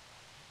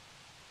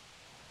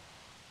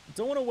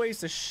 Don't want to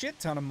waste a shit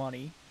ton of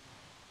money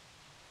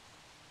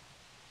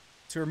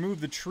to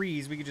remove the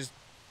trees. We could just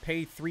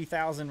pay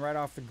 $3,000 right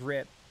off the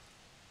grip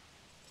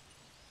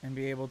and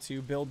be able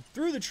to build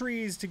through the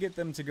trees to get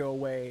them to go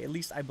away. At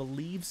least I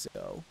believe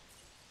so.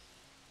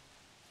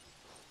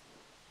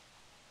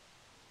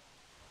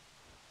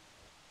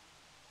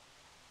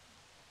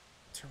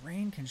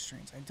 Terrain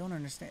constraints. I don't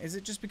understand. Is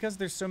it just because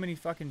there's so many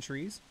fucking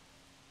trees?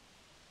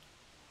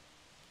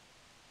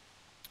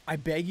 I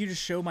beg you to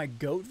show my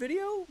goat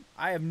video?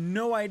 I have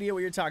no idea what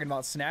you're talking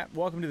about, Snap.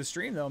 Welcome to the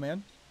stream, though,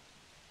 man.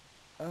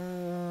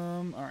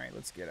 All right,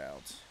 let's get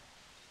out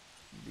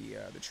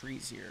the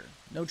trees here.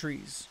 No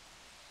trees.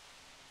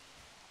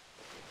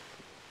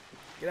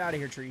 Get out of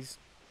here, trees.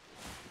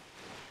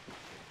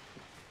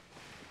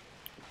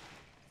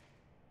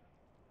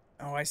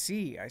 Oh, I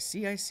see.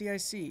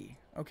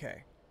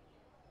 Okay.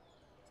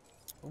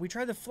 Well, we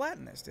tried to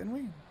flatten this, didn't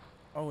we?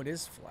 Oh, it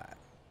is flat.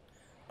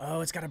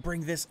 Oh, it's got to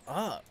bring this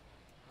up.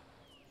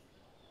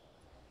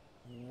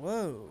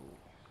 Whoa.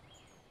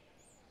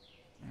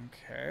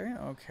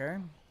 Okay.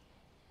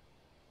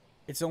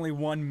 It's only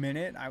 1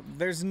 minute.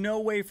 There's no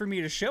way for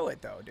me to show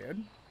it, though,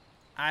 dude.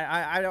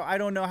 I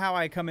don't know how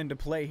I come into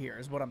play here,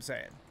 is what I'm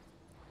saying.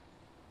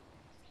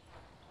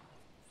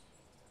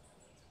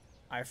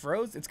 I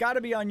froze? It's got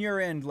to be on your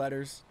end,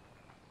 Letters.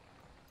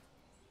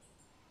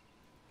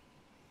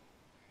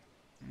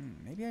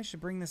 Maybe I should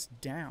bring this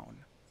down.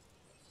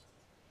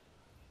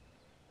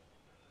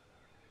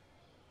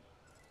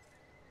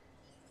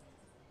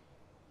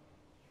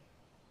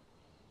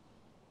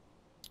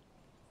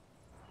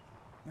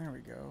 There we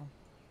go.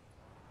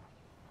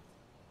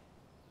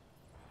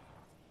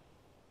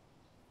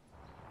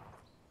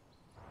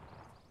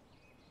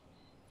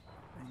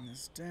 Bring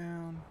this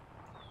down.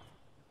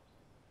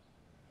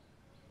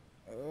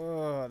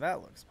 Oh,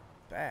 that looks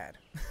bad.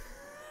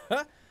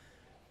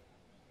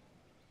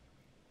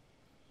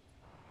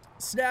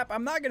 Snap,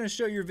 I'm not going to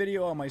show your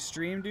video on my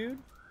stream, dude.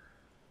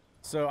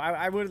 So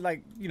I would,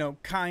 like, you know,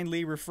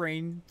 kindly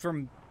refrain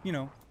from, you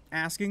know,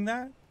 asking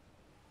that.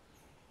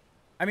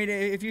 I mean,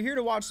 if you're here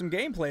to watch some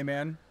gameplay,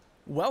 man,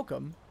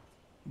 welcome.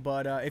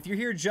 But if you're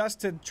here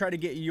just to try to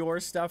get your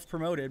stuff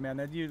promoted, man,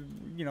 that you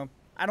know,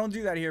 I don't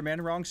do that here,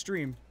 man. Wrong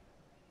stream.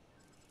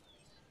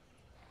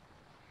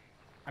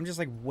 I'm just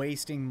like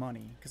wasting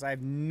money because I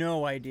have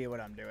no idea what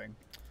I'm doing.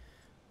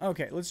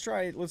 Okay, let's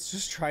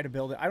just try to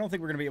build it. I don't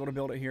think we're gonna be able to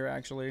build it here,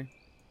 actually.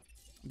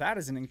 That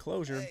is an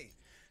enclosure. Hey,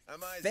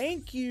 I'm Isaac.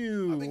 Thank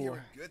you. I've been hearing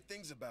good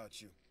things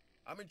about you.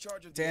 I'm in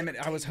charge of. Damn it!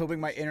 I was hoping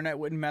my internet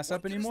wouldn't mess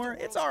up anymore.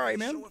 It's all right,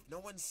 man. If no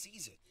one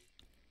sees it,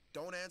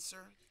 don't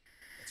answer.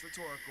 It's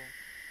rhetorical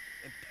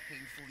and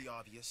painfully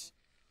obvious.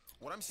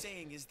 What I'm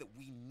saying is that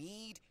we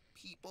need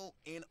people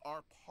in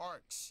our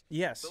parks.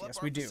 Yes,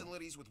 yes, we do.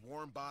 Facilities with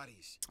warm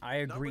bodies. I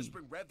agree. Numbers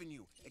bring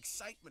revenue,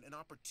 excitement, and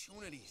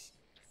opportunities.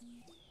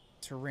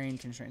 Terrain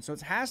constraints. So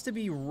it has to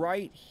be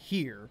right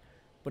here,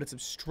 but it's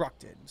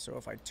obstructed. So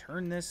if I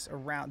turn this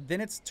around, then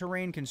it's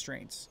terrain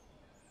constraints.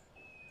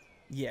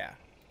 Yeah.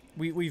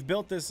 We've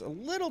built this a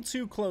little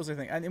too close, I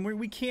think. And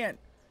we can't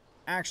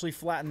actually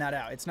flatten that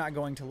out. It's not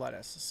going to let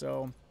us.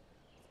 So I'm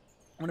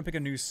going to pick a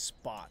new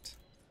spot.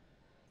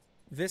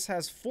 This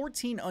has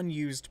 14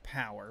 unused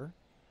power.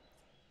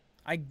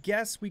 I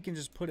guess we can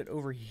just put it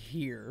over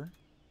here.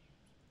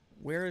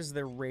 Where is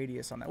the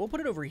radius on that? We'll put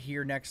it over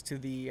here next to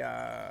the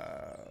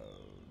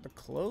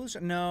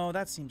closure. No,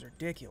 that seems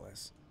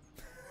ridiculous.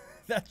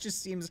 That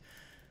just seems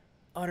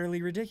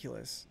utterly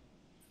ridiculous.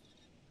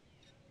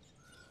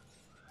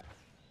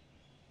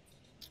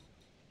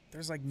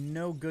 There's like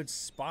no good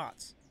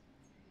spots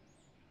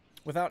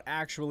without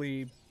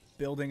actually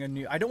building a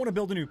new... I don't want to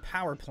build a new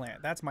power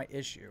plant. That's my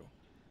issue.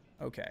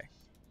 Okay.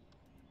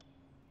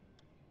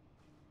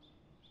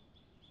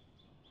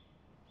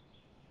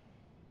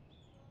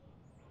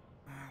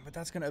 But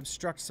that's going to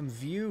obstruct some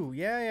view.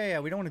 Yeah.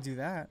 We don't want to do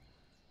that.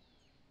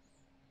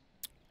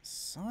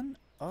 Son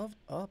of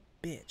a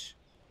bitch.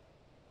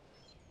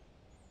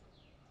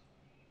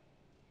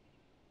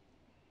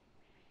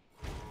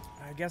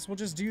 I guess we'll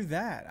just do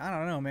that. I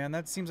don't know, man.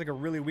 That seems like a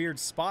really weird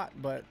spot,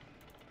 but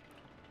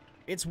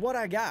it's what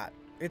I got.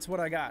 It's what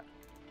I got.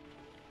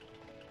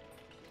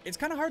 It's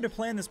kind of hard to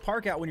plan this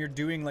park out when you're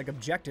doing, like,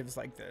 objectives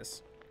like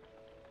this.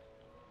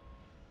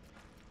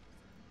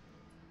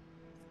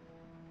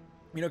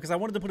 You know, because I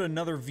wanted to put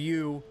another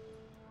view,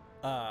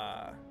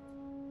 a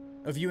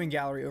viewing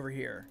gallery over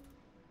here.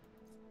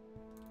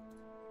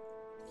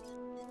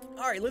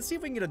 Alright, let's see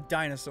if we can get a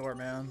dinosaur,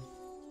 man.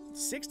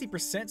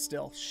 60%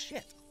 still.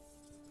 Shit.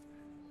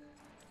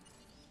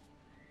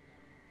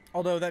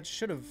 Although that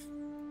should have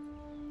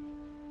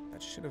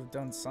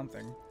done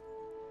something.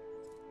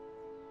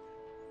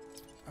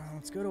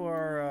 Let's go to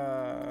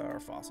our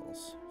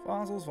fossils.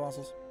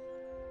 Fossils.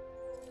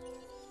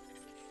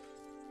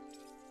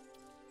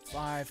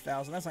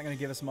 5,000. That's not going to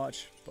give us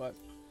much, but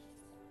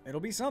it'll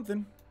be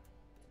something.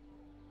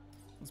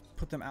 Let's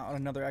put them out on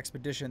another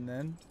expedition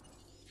then.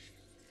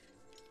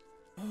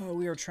 Oh,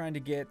 we are trying to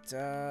get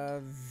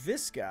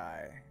this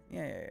guy.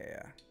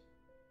 Yeah.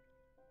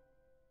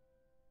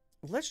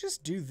 Let's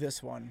just do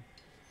this one.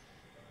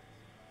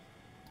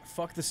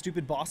 Fuck the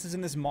stupid bosses in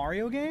this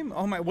Mario game?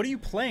 Oh my, what are you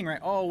playing right?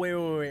 Oh,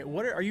 wait.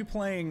 What are you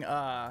playing,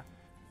 or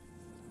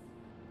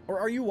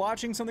are you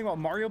watching something about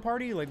Mario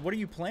Party? Like, what are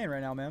you playing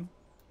right now, man?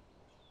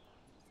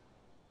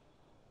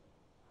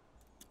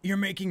 You're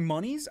making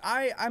monies?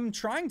 I'm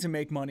trying to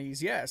make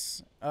monies,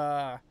 yes.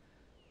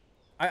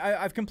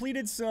 I've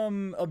completed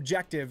some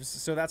objectives,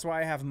 so that's why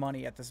I have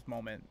money at this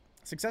moment.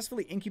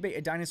 Successfully incubate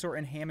a dinosaur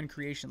in Hammond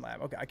Creation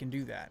Lab. Okay, I can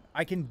do that.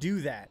 I can do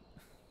that,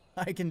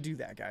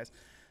 guys.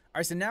 All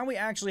right, so now we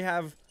actually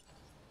have...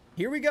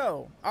 Here we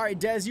go. All right,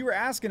 Dez, you were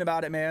asking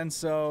about it, man.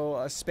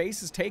 So,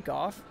 space is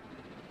takeoff.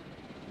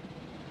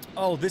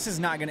 Oh, this is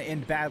not going to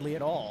end badly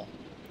at all.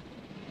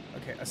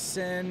 Okay,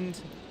 ascend,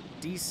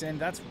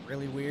 descend. That's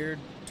really weird.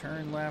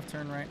 Turn left,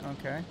 turn right.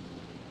 Okay.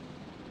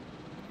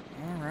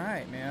 All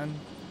right, man.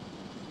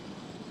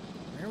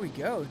 There we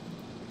go.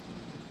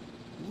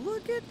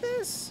 Look at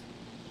this.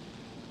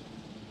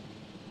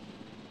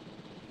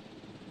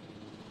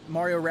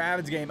 Mario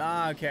Rabbids game.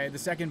 Ah, okay. The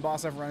second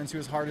boss I've run into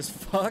is hard as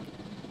fuck.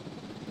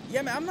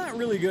 Yeah, man, I'm not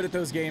really good at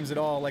those games at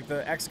all. Like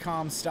the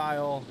XCOM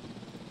style.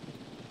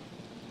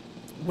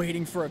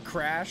 Waiting for a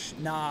crash.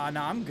 Nah,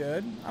 I'm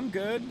good.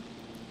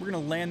 We're gonna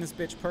land this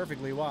bitch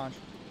perfectly. Watch.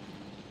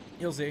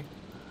 You'll see.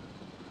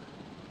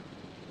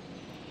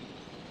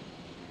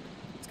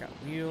 It's got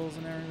wheels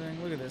and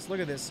everything. Look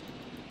at this.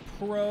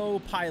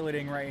 Pro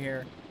piloting right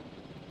here.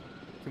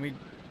 Can we...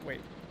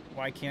 Wait.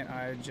 Why can't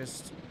I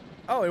just...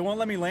 Oh, it won't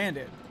let me land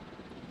it.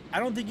 I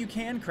don't think you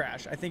can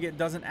crash. I think it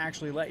doesn't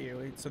actually let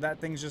you. So that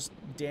thing's just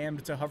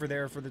damned to hover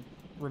there for the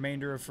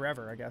remainder of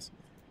forever, I guess.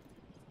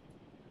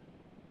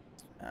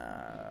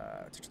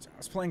 I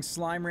was playing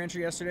Slime Rancher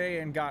yesterday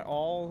and got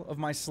all of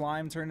my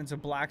slime turned into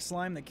black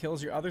slime that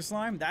kills your other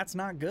slime. That's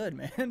not good,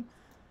 man.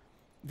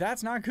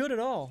 That's not good at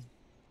all.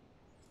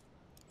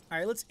 All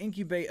right, let's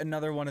incubate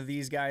another one of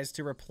these guys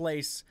to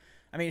replace...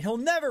 I mean, he'll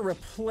never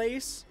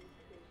replace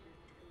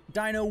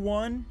Dino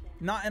 1,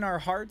 not in our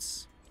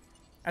hearts,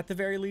 at the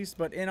very least,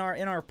 but in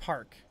our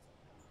park,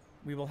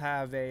 we will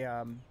have a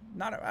I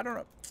don't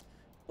know,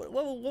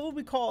 what would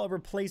we call a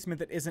replacement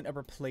that isn't a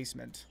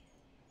replacement?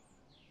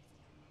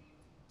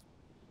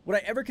 Would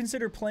I ever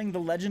consider playing the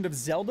Legend of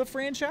Zelda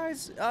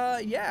franchise?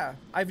 Yeah.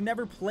 I've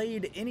never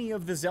played any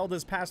of the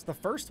Zeldas past the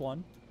first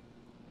one.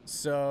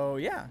 So,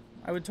 yeah.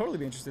 I would totally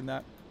be interested in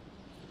that.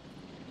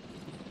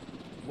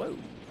 Whoa.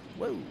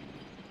 Whoa.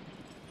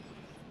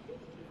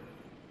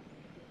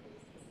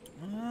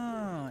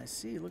 Oh, I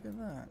see. Look at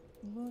that.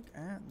 Look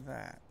at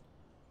that.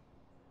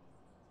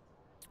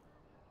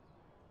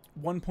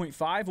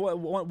 1.5?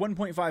 What?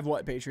 1.5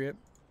 what, Patriot?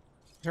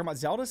 Talking about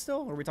Zelda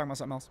still? Or are we talking about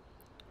something else?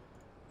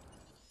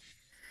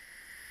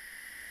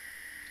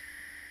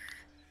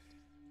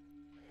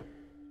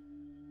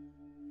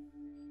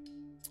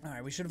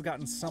 Alright, we should have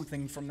gotten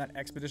something from that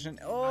expedition.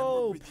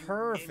 Oh,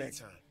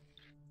 perfect.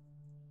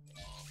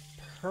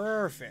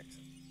 Perfect.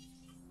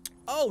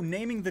 Oh,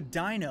 naming the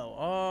dino.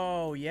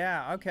 Oh,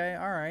 yeah. Okay,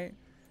 alright.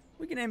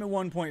 We can name it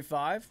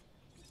 1.5.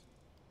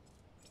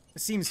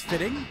 It seems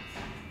fitting.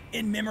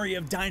 In memory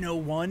of Dino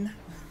 1.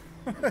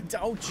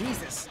 Oh,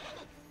 Jesus.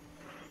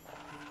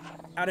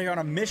 Out of here on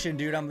a mission,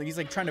 dude. He's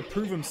like trying to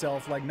prove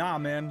himself. Like, nah,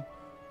 man.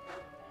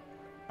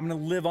 I'm gonna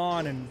live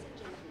on and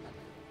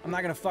I'm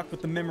not gonna fuck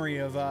with the memory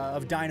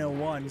of Dino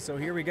 1. So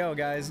here we go,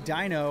 guys.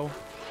 Dino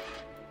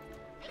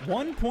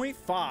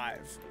 1.5.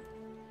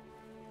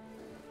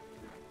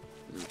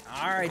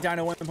 Alright,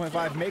 Dino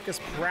 1.5. Make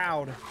us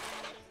proud.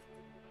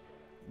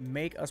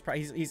 Make us proud.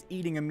 He's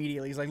eating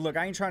immediately. He's like, look,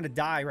 I ain't trying to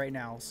die right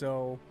now,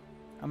 so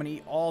I'm gonna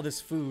eat all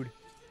this food.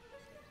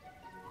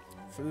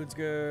 Food's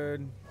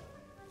good.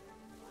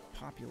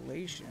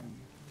 Population.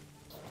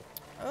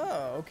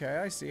 Oh, okay.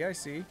 I see. I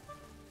see.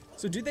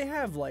 So do they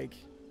have, like...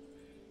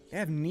 They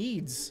have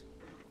needs.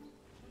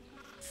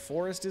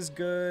 Forest is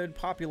good.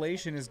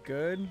 Population is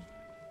good.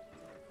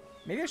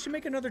 Maybe I should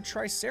make another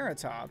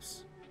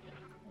Triceratops.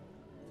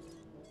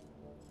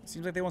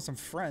 Seems like they want some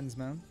friends,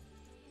 man.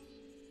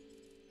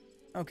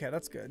 Okay,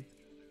 that's good.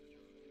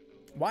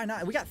 Why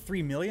not? We got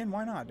 3 million.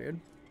 Why not, dude?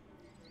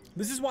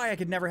 This is why I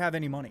could never have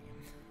any money.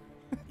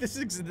 This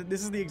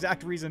is the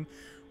exact reason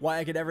why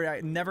I could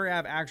never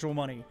have actual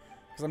money.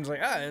 Because I'm just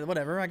like, ah,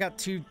 whatever. I got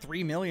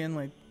 3 million,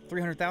 like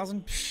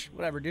 300,000.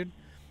 Whatever, dude.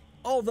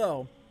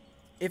 Although,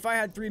 if I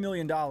had $3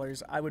 million,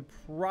 I would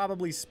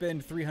probably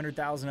spend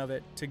 300,000 of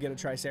it to get a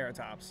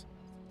Triceratops.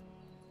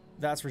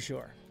 That's for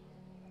sure.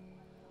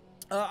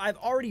 I've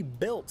already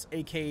built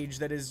a cage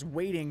that is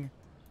waiting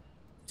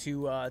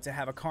to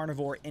have a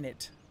carnivore in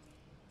it.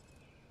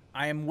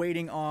 I am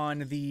waiting on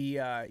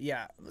the,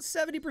 yeah,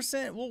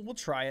 70%. We'll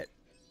try it.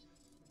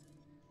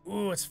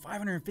 Ooh, it's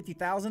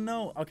 550,000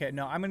 though? Okay,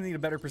 no, I'm gonna need a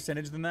better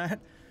percentage than that.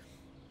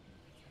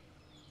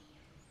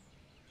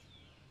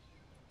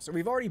 So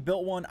we've already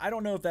built one. I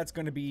don't know if that's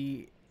gonna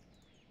be...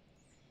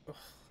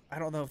 I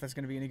don't know if that's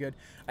gonna be any good.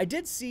 I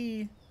did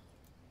see,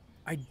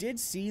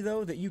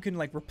 though, that you can,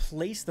 like,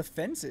 replace the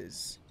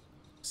fences.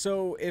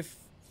 So if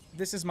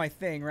this is my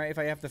thing, right? If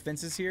I have the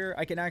fences here,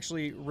 I can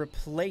actually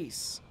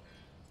replace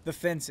the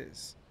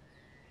fences,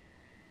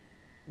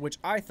 which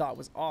I thought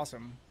was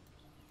awesome.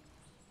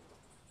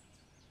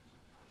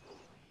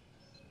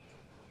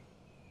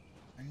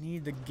 I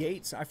need the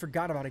gates. I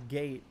forgot about a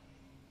gate.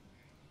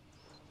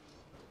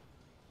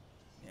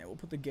 Yeah, we'll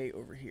put the gate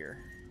over here.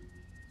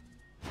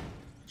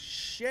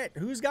 Shit,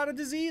 who's got a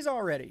disease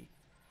already?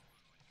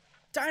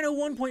 Dino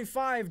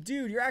 1.5,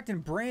 dude, you're acting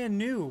brand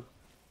new.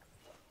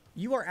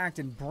 You are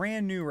acting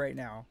brand new right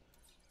now.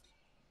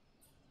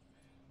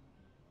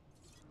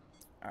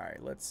 All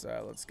right, let's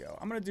go.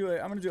 I'm gonna do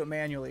it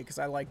manually because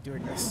I like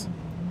doing this.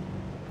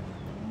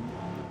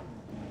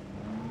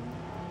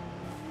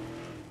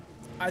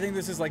 I think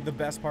this is like the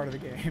best part of the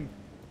game.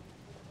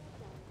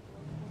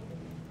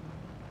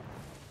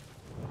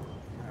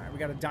 All right, we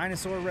got a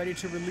dinosaur ready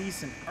to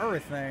release and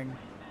everything.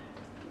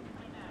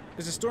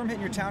 There's a storm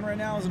hitting your town right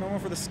now. Is it normal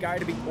for the sky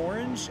to be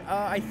orange?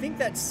 I think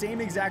that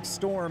same exact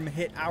storm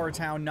hit our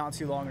town not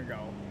too long ago.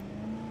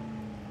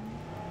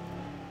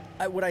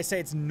 Would I say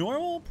it's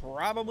normal?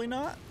 Probably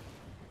not.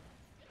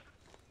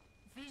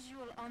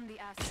 Visual on the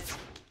asset.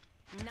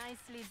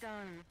 Nicely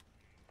done.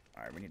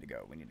 All right, we need to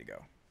go. We need to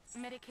go.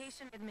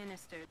 Medication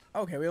administered.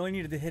 Okay, we only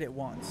needed to hit it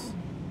once.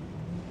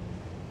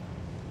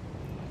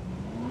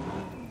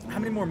 How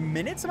many more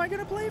minutes am I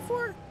gonna play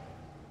for?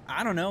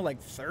 I don't know, like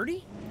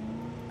 30?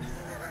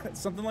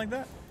 Something like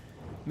that.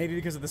 Maybe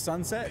because of the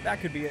sunset?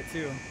 That could be it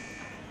too.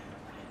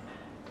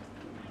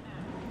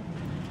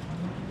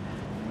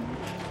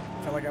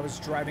 Felt like I was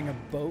driving a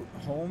boat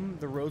home.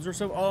 The roads were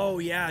so... Oh,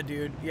 yeah,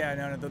 dude. Yeah,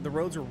 no, the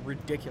roads are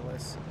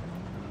ridiculous.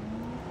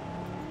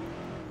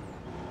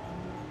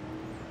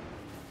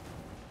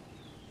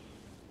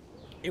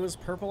 It was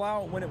purple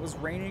out when it was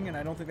raining, and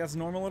I don't think that's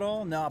normal at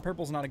all. Nah,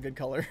 purple's not a good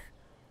color.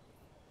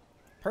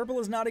 Purple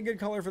is not a good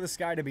color for the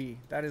sky to be.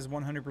 That is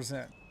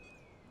 100%.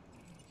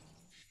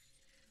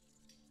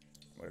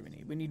 What do we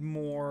need? We need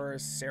more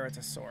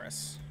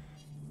Ceratosaurus.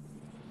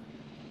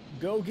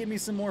 Go give me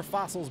some more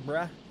fossils,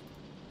 bruh.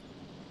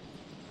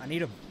 I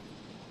need them.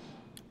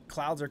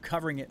 Clouds are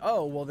covering it.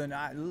 Oh, well then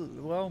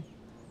well,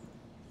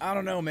 I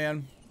don't know,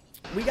 man.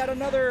 We got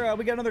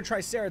another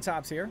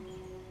Triceratops here.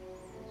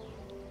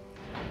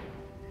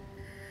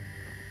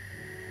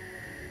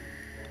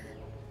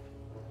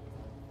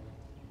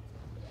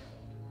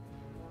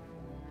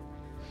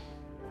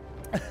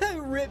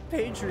 Rip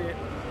Patriot.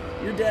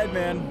 You're dead,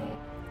 man.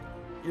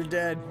 You're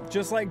dead.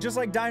 Just like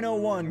Dino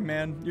 1,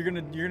 man. You're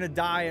gonna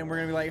die, and we're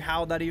gonna be like,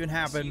 how'd that even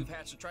happen? You've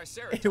hatched a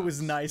Triceratops. It was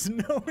nice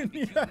knowing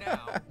you.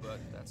 Now, but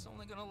that's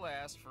only gonna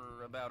last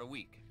for about a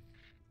week.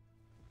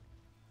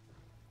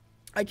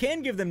 I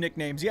can give them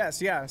nicknames,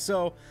 yes, yeah.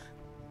 So,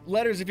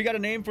 Letters, if you got a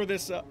name for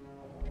this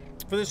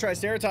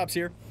Triceratops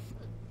here,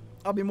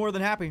 I'll be more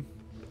than happy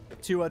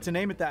to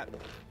name it that.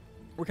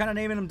 We're kind of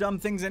naming them dumb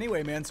things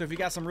anyway, man. So if you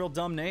got some real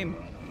dumb name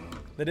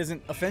that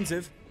isn't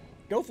offensive,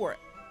 go for it.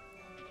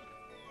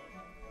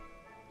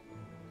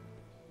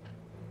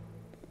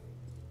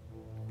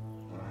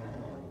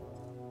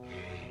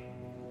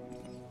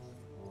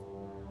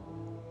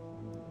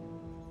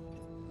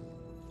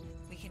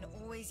 We can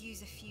always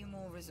use a few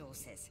more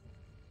resources.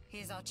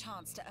 Here's our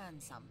chance to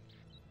earn some.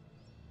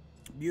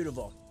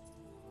 Beautiful.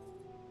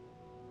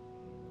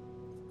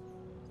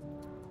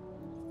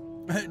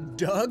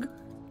 Doug?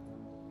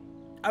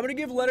 I'm gonna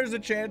give Letters a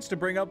chance to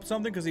bring up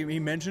something because he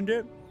mentioned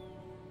it.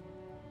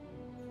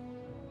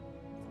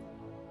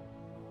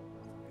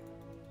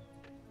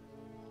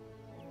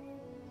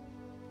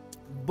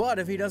 But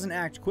if he doesn't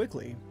act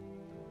quickly,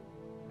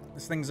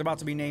 this thing's about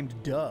to be named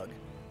Doug.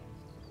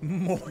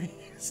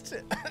 Moist.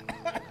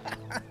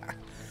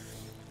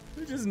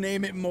 Just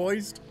name it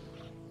Moist.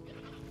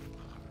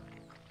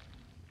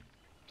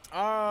 Oh,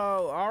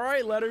 all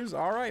right, Letters.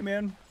 All right,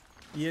 man.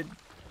 You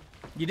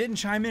didn't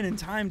chime in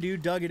time,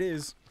 dude. Doug, it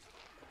is.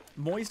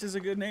 Moist is a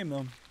good name,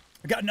 though.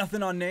 I got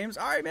nothing on names.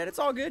 All right, man. It's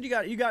all good.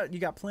 You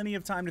got plenty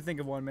of time to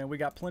think of one, man. We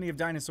got plenty of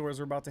dinosaurs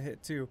we're about to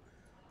hit too.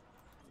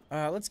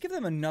 Let's give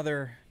them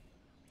another.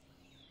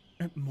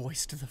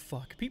 Moist the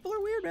fuck. People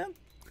are weird, man.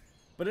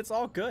 But it's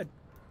all good.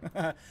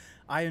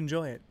 I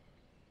enjoy it.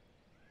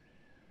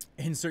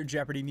 Insert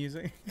Jeopardy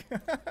music.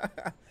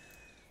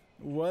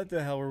 What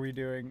the hell were we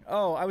doing?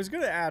 Oh, I was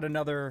going to add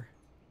a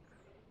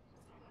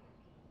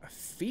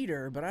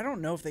feeder, but I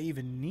don't know if they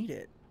even need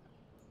it.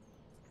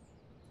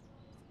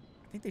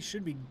 I think they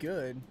should be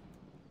good.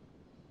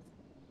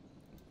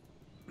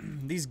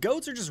 These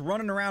goats are just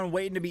running around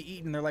waiting to be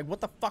eaten. They're like,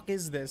 what the fuck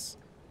is this?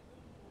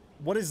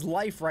 What is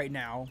life right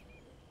now?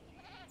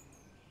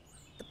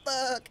 The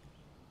fuck?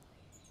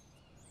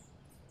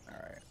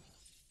 Alright.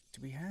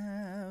 Do we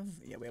have...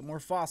 Yeah, we have more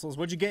fossils.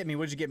 What'd you get me?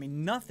 What'd you get me?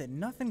 Nothing.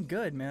 Nothing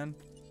good, man.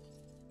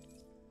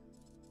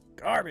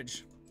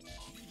 Garbage.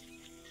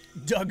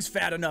 Doug's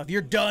fat enough.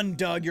 You're done,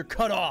 Doug. You're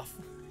cut off.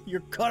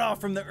 You're cut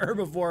off from the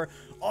herbivore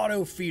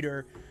auto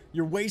feeder.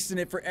 You're wasting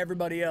it for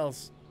everybody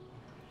else.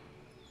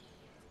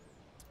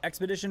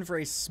 Expedition for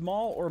a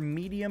small or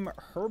medium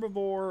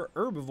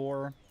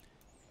herbivore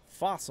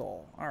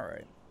fossil. All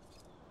right.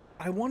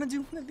 I want to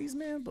do one of these,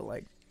 man, but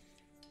like,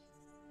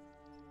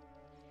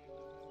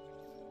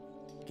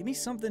 give me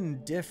something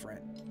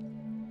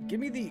different. Give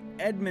me the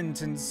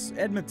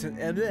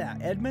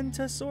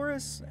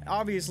Edmontosaurus,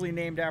 obviously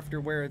named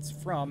after where it's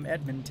from,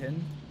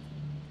 Edmonton.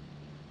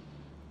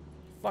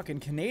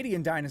 Fucking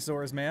Canadian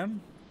dinosaurs,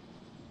 man.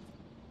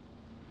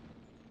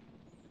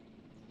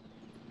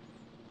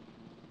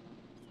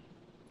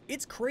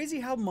 It's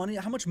crazy how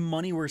much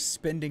money we're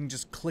spending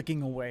just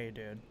clicking away,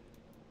 dude.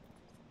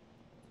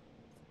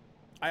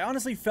 I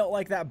honestly felt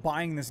like that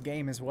buying this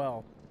game as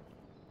well.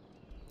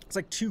 It's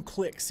like 2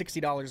 clicks,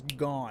 $60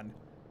 gone.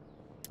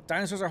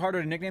 Dinosaurs are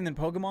harder to nickname than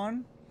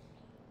Pokemon,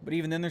 but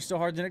even then they're still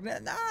hard to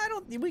nickname. Nah, I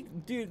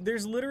don't. Dude,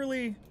 there's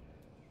literally.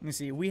 Let me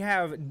see. We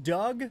have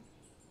Doug,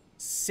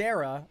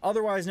 Sarah,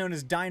 otherwise known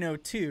as Dino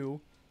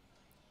 2.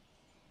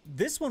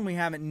 This one we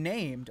haven't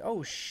named.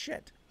 Oh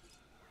shit.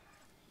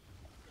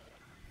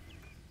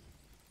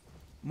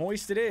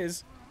 Moist it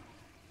is.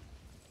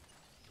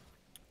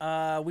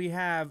 We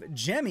have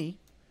Jemmy,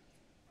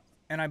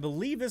 and I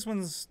believe this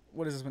one's,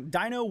 what is this one?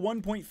 Dino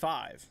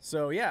 1.5.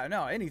 So yeah,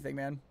 no, anything,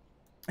 man.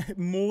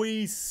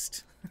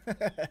 Moist.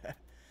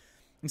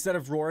 Instead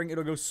of roaring,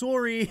 it'll go,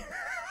 sorry.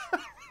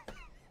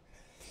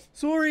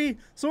 Sorry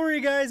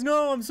guys,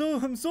 no, I'm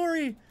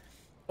sorry.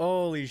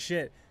 Holy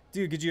shit.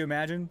 Dude, could you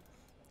imagine?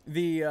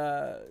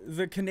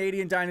 The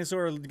Canadian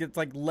dinosaur gets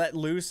like let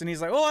loose and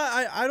he's like,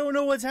 oh, I don't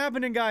know what's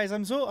happening, guys.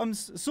 I'm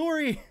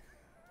sorry.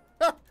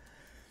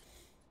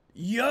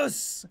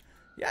 Yes.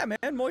 Yeah,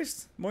 man,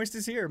 Moist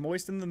is here.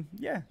 Moist in the,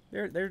 yeah,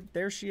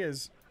 there she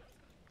is.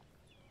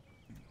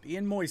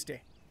 Being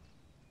moisty.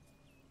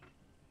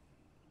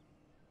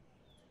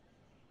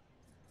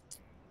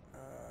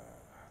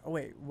 Oh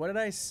wait, what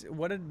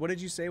did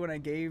you say when I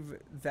gave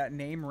that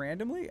name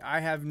randomly? I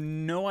have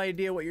no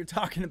idea what you're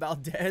talking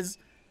about, Dez.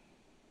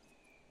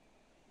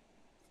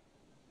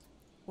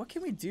 What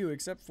can we do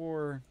except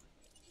for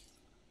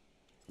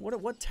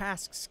what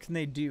tasks can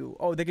they do?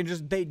 Oh, they can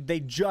just they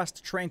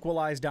just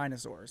tranquilize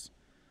dinosaurs.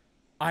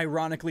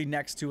 Ironically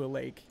next to a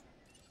lake.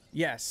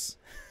 Yes.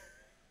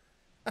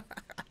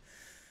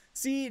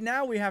 See,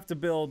 now we have to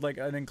build like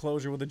an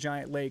enclosure with a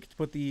giant lake to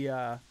put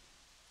the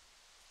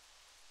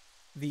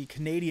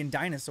Canadian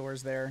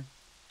dinosaurs there.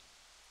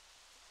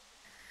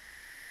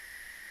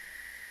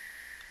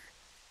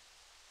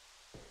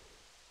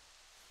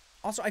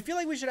 Also, I feel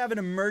like we should have an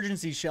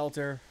emergency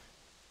shelter.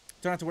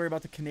 Don't have to worry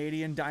about the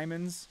Canadian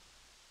diamonds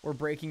or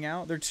breaking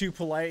out. They're too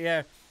polite.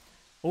 Yeah.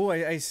 Oh,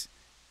 I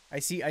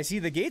see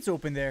the gates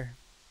open there.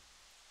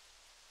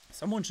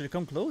 Someone should have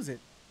come close it.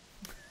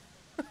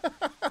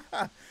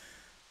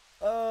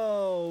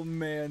 Oh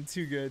man,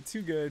 too good,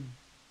 too good.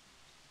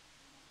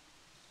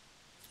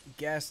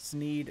 Guests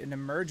need an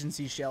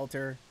emergency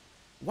shelter.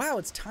 Wow,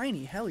 it's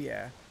tiny. Hell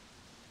yeah.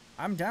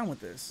 I'm down with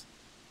this.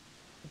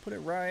 We'll put it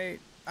right.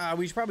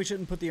 We probably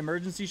shouldn't put the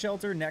emergency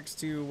shelter next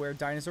to where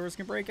dinosaurs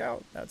can break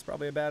out. That's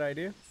probably a bad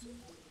idea.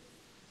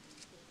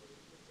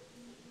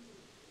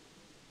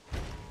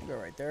 We'll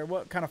go right there.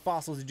 What kind of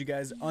fossils did you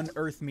guys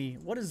unearth me?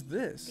 What is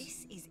this?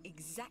 This is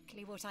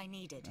exactly what I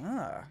needed.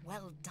 Ah.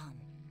 Well done.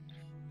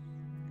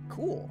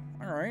 Cool.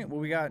 All right. Well,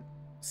 we got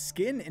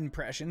skin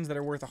impressions that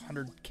are worth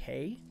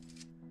 100K.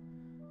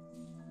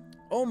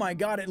 Oh my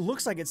god, it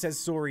looks like it says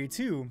sorry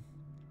too.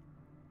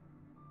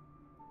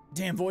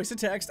 Damn, voice to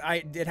text.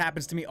 It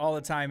happens to me all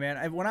the time,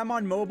 man. When I'm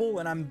on mobile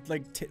and I'm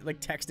like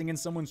texting in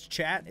someone's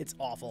chat, it's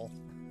awful.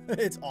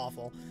 It's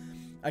awful.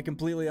 I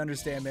completely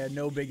understand, man.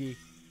 No biggie.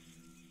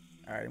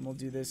 All right, and we'll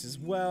do this as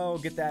well.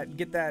 Get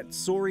that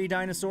sorry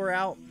dinosaur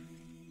out.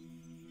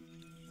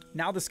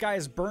 Now the sky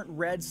is burnt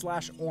red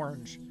 /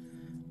 orange.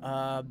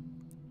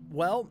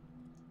 Well,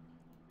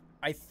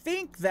 I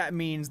think that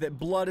means that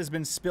blood has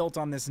been spilt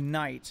on this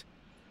night.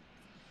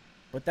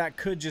 But that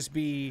could just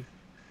be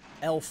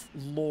elf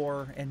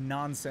lore and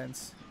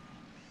nonsense.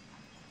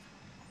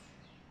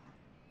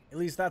 At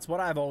least that's what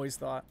I've always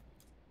thought.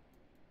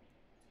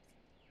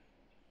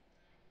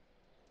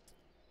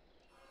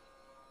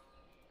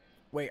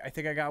 Wait, I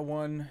think I got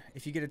one.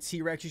 If you get a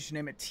T-Rex, you should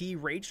name it T.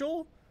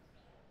 Rachel?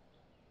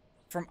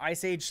 From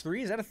Ice Age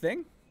 3? Is that a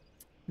thing?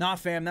 Nah,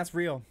 fam, that's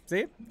real.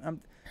 See?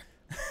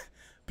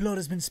 Blood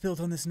has been spilt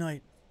on this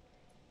night.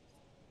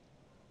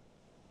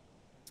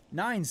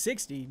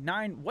 960.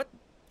 What?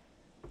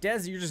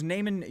 Dez, you're just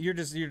naming, you're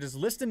just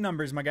listing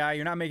numbers, my guy.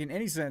 You're not making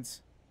any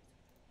sense.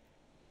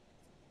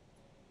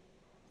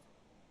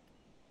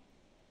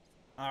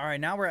 All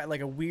right, now we're at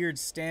like a weird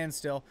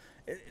standstill.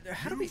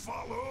 How do we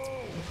follow?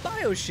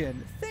 Bioshin,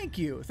 thank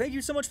you. Thank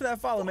you so much for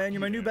that follow, man. You're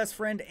my new best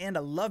friend and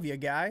I love you,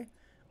 guy.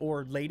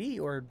 Or lady,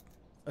 or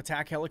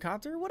attack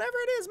helicopter, whatever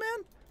it is, man.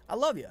 I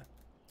love you.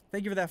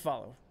 Thank you for that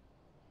follow.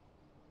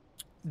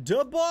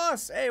 Da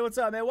boss! Hey, what's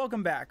up, man?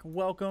 Welcome back.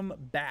 Welcome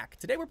back.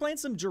 Today we're playing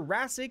some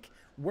Jurassic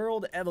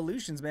World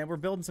Evolutions, man. We're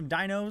building some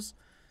dinos.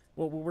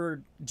 Well, we're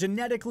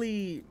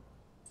genetically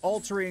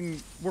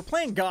altering. We're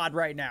playing God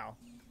right now.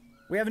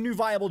 We have a new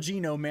viable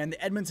genome, man. The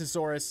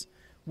Edmontosaurus,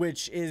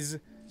 which is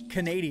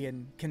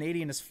Canadian.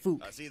 Canadian as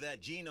fook. I see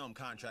that genome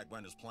contract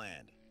went as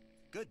planned.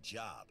 Good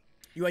job.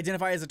 You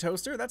identify as a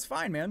toaster? That's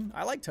fine, man.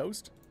 I like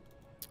toast.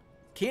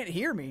 Can't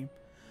hear me.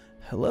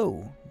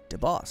 Hello, da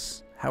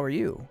boss. How are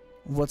you?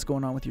 What's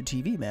going on with your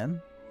TV,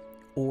 man?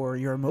 Or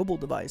your mobile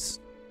device?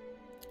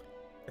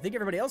 I think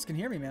everybody else can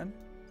hear me, man.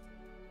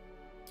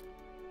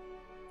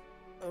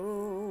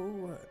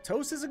 Oh,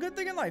 toast is a good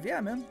thing in life.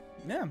 Yeah, man.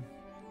 Yeah,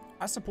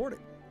 I support it.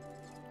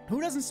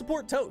 Who doesn't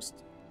support toast?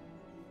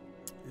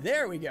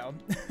 There we go.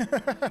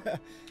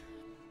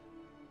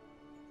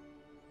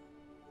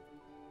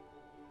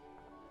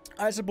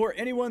 I support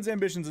anyone's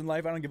ambitions in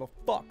life. I don't give a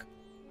fuck.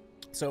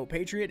 So,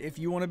 Patriot, if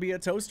you want to be a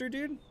toaster,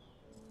 dude,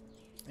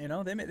 you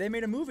know, they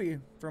made a movie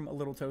from a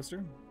little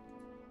toaster.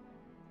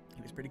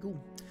 He was pretty cool.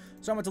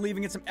 So I'm about to leave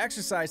and get some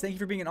exercise. Thank you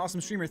for being an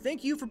awesome streamer.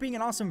 Thank you for being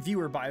an awesome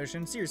viewer,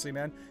 Bioshin. Seriously,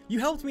 man. You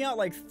helped me out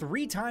like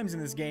 3 times in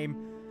this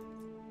game.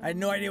 I had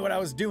no idea what I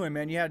was doing,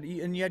 man. You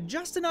had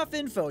just enough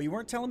info. You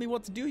weren't telling me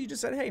what to do. You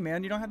just said, hey,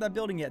 man, you don't have that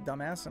building yet,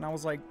 dumbass. And I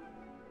was like,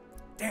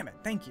 damn it,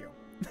 thank you.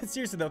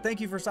 Seriously, though,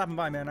 thank you for stopping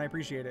by, man. I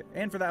appreciate it.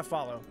 And for that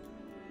follow.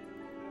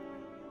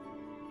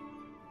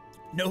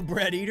 No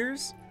bread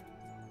eaters?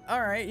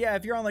 All right, yeah,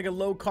 if you're on like a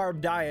low-carb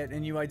diet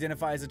and you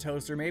identify as a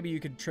toaster, maybe you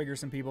could trigger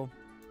some people.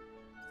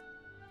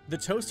 The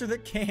toaster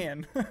that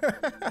can.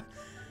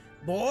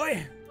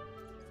 Boy!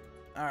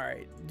 All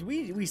right, do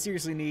we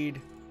seriously need...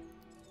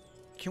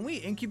 Can we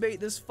incubate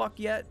this fuck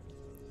yet?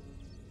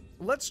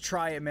 Let's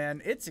try it,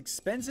 man. It's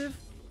expensive,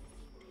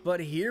 but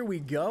here we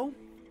go.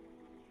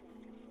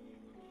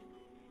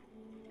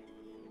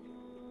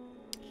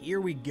 Here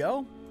we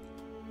go.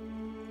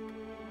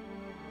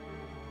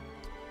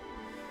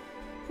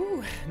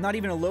 Whew, not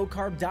even a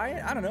low-carb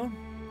diet? I don't know.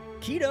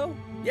 Keto?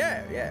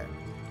 Yeah, yeah.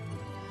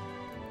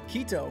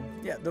 Keto.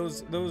 Yeah,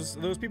 those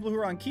people who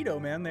are on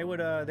keto, man, they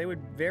would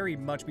very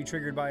much be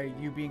triggered by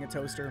you being a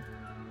toaster.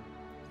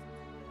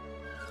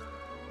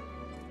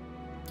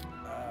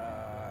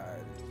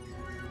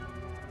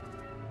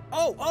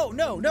 Oh,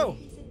 no, no.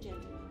 Ladies and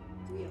gentlemen,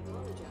 we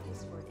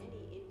apologize for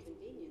any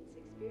inconvenience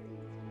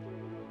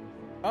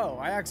experienced. Oh,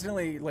 I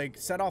accidentally, like,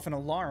 set off an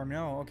alarm.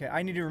 No, okay.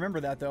 I need to remember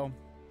that, though.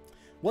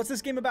 What's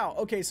this game about?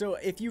 Okay, so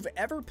if you've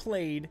ever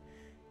played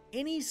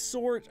any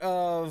sort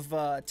of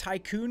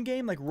tycoon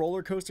game, like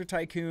Roller Coaster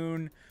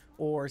Tycoon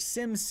or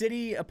Sim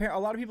City, a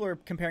lot of people are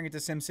comparing it to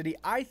Sim City.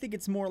 I think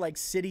it's more like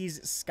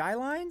Cities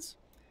Skylines.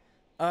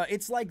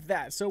 It's like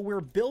that. So we're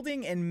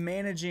building and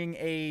managing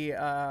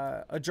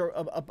a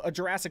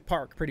Jurassic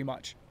Park, pretty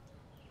much.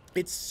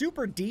 It's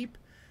super deep.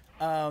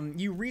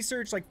 You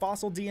research like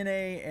fossil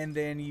DNA, and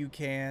then you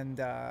can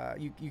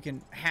you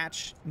can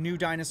hatch new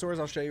dinosaurs.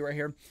 I'll show you right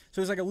here. So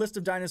there's like a list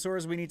of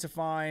dinosaurs we need to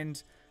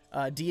find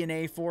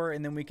DNA for,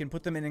 and then we can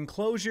put them in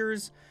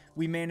enclosures.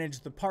 We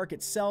manage the park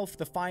itself,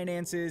 the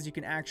finances. You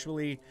can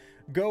actually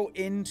go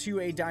into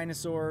a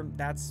dinosaur.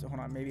 That's, hold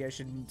on, maybe I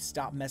should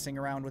stop messing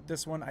around with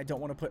this one. I don't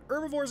want to put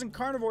herbivores and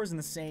carnivores in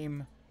the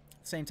same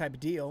type of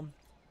deal.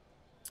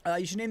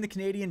 You should name the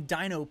Canadian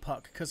Dino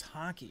Puck, because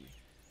hockey.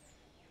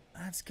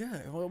 That's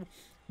good. Well,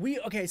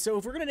 okay, so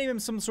if we're going to name him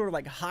some sort of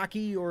like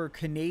hockey or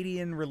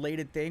Canadian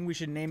related thing, we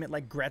should name it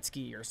like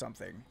Gretzky or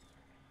something.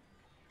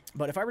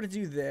 But if I were to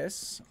do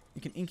this,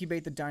 you can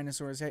incubate the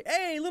dinosaurs.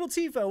 Hey, little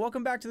Tifo,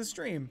 welcome back to the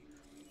stream.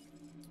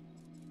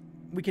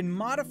 We can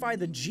modify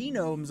the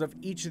genomes of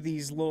each of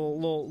these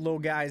little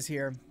guys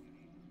here.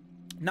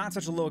 Not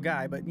such a little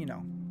guy, but you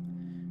know.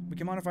 We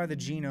can modify the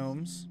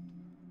genomes.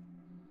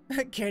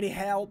 Katie,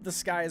 help, the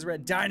sky is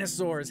red.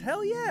 Dinosaurs.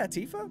 Hell yeah,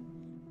 Tifa.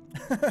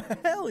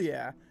 Hell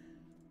yeah.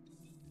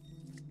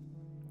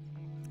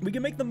 We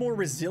can make them more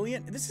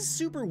resilient. This is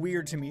super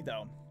weird to me,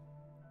 though.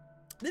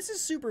 This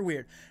is super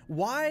weird.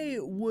 Why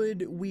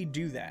would we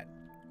do that?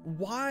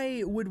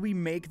 Why would we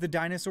make the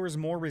dinosaurs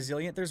more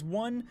resilient? There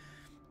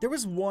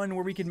was one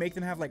where we could make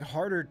them have like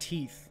harder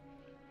teeth.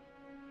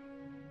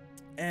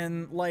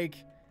 And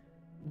like,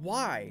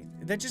 why?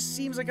 That just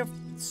seems like a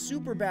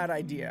super bad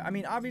idea. I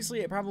mean, obviously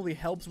it probably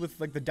helps with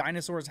like the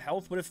dinosaur's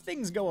health, but if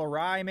things go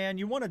awry, man,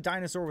 you want a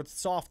dinosaur with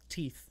soft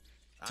teeth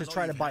to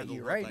try to bite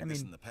you, right? I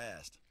mean, in the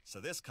past, so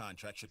this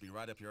contract should be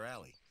right up your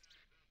alley.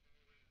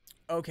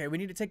 Okay, we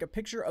need to take a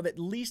picture of at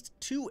least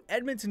 2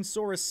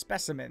 Edmontonsaurus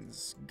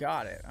specimens.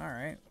 Got it. All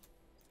right.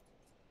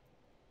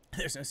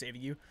 There's no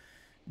saving you.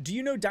 Do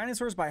you know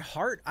dinosaurs by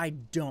heart? I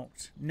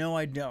don't. No,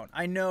 I don't.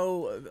 I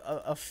know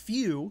a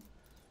few.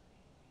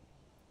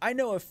 I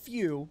know a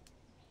few,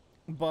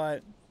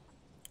 but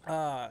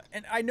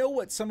and I know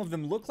what some of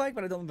them look like,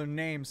 but I don't know their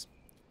names.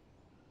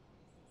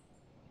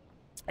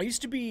 I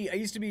used to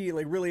be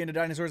like really into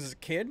dinosaurs as a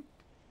kid,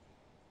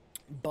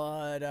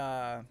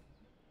 but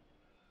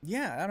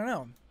yeah, I don't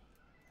know.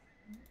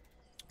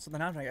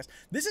 Something happened, I guess.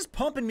 This is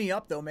pumping me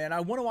up though, man.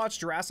 I want to watch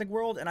Jurassic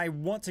World and I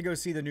want to go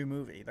see the new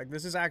movie. Like,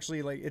 this is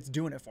actually like, it's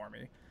doing it for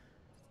me.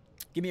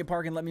 Give me a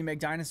park and let me make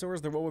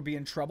dinosaurs. The world would be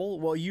in trouble.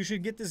 Well, you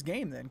should get this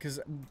game then, because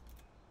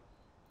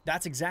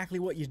that's exactly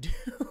what you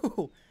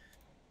do.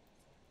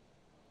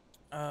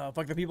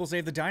 Fuck the people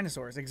save the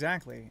dinosaurs.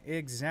 Exactly.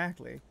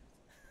 Exactly.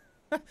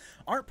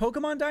 Aren't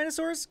Pokemon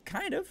dinosaurs?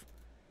 Kind of.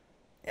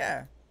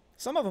 Yeah.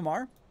 Some of them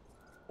are.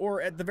 Or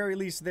at the very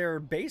least, they're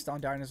based on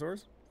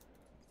dinosaurs.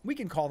 We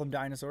can call them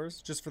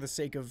dinosaurs, just for the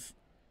sake of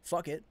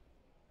fuck it.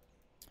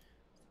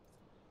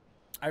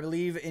 I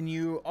believe in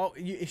you. Oh,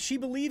 she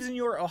believes in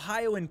your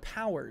Ohioan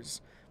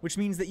powers, which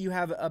means that you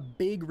have a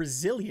big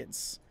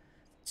resilience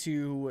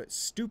to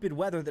stupid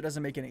weather that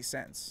doesn't make any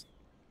sense.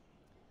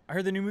 I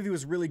heard the new movie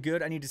was really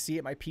good. I need to see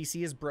it. My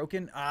PC is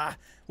broken.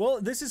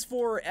 Well, this is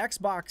for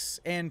Xbox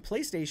and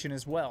PlayStation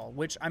as well,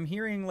 which I'm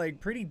hearing like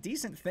pretty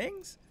decent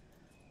things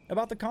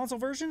about the console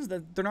versions,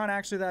 that they're not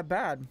actually that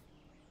bad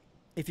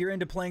if you're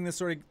into playing this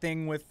sort of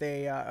thing with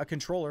a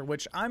controller,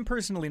 which I'm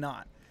personally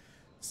not.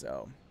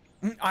 So,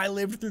 I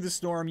lived through the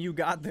storm. You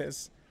got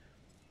this.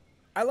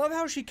 I love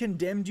how she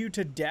condemned you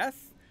to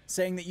death,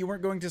 saying that you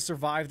weren't going to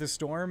survive the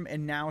storm,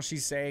 and now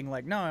she's saying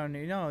like, no,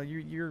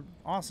 you're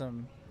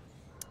awesome.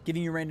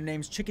 Giving you random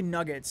names. Chicken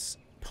Nuggets.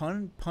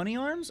 Punny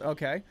Arms?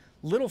 Okay.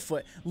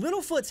 Littlefoot.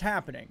 Littlefoot's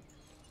happening.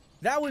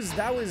 That was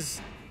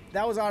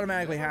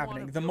automatically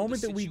happening. The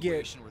moment that we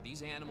get where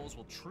these animals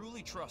will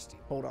truly trust you.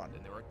 Hold on.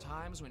 Then there are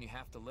times when you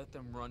have to let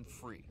them run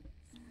free,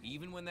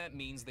 even when that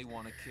means they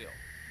want to kill,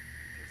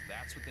 because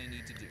that's what they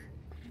need to do.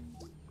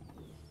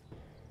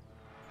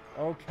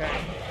 Okay.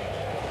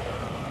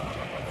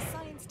 The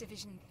Science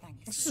Division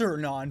thanks. Sir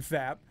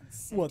Non-Fap.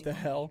 What the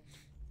hell?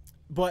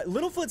 But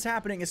Littlefoot's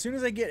happening as soon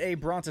as I get a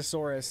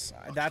Brontosaurus.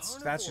 That's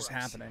just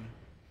happening.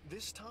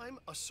 This time,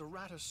 a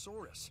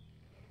Ceratosaurus.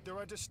 There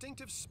are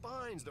distinctive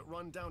spines that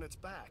run down its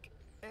back,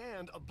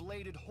 and a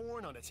bladed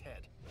horn on its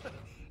head.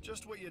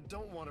 Just what you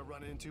don't want to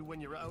run into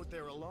when you're out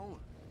there alone,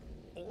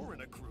 or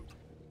in a group.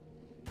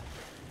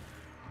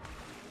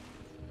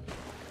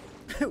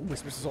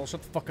 Whispers his all,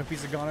 shut the fuck up,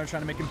 piece of goner,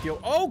 trying to make him feel.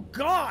 Oh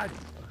God!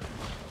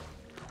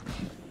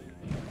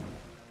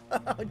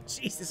 Oh,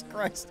 Jesus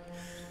Christ.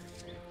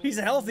 He's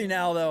healthy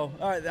now, though.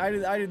 All right,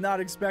 I did not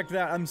expect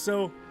that. I'm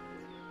so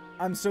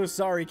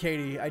sorry,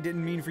 Katie. I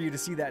didn't mean for you to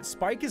see that.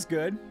 Spike is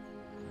good.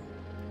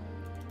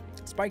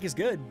 Spike is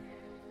good.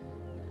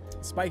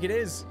 Spike it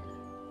is.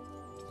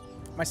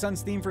 My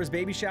son's theme for his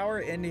baby shower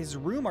and his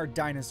room are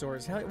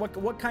dinosaurs.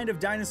 What kind of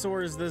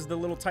dinosaurs does the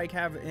little tyke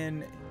have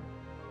in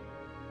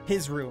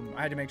His room.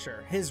 I had to make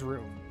sure. His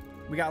room.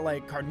 We got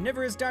like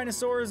carnivorous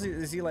dinosaurs.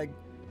 Is he like...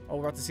 Oh,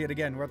 we're about to see it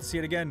again. We're about to see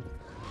it again.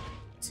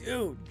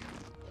 Dude.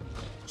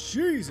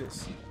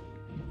 Jesus.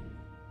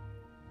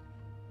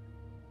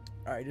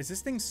 Alright, is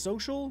this thing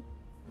social?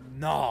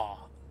 Nah.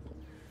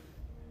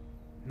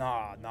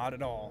 Nah, not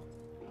at all.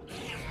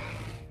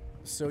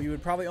 So you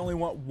would probably only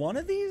want one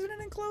of these in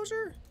an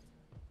enclosure?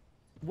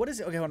 What is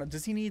it? Okay, hold on.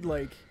 Does he need,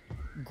 like,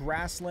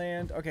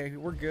 grassland? Okay,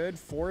 we're good.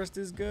 Forest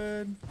is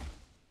good.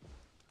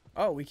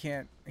 Oh, we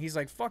can't. He's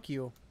like, fuck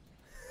you.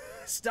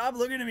 Stop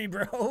looking at me,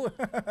 bro.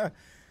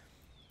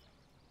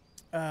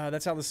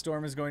 That's how the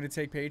storm is going to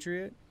take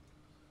Patriot?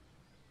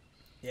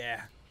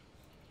 Yeah.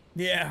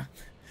 Yeah.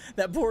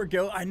 That poor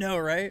goat. I know,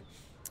 right?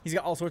 He's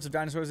got all sorts of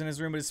dinosaurs in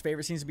his room, but his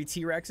favorite seems to be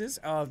T-Rexes.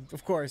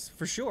 Of course.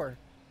 For sure.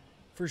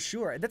 For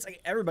sure. That's like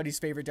everybody's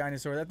favorite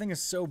dinosaur. That thing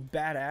is so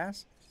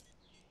badass.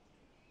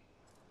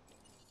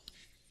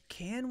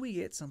 Can we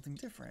get something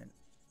different?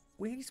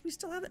 We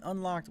still haven't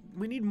unlocked.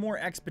 We need more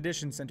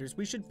expedition centers.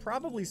 We should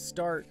probably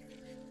start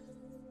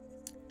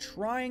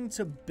trying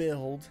to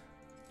build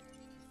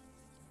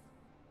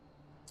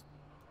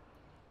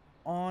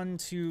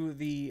onto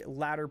the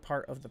latter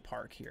part of the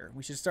park here.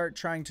 We should start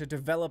trying to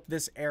develop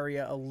this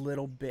area a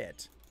little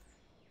bit.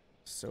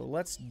 So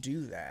let's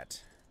do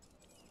that.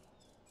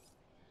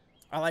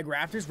 I like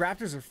raptors.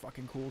 Raptors are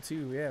fucking cool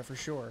too. Yeah, for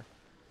sure.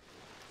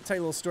 I'll tell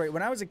you a little story.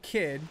 When I was a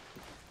kid,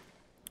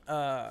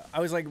 I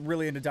was like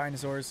really into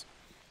dinosaurs,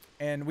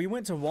 and we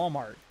went to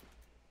Walmart,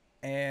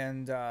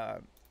 and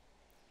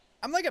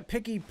I'm like a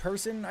picky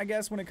person, I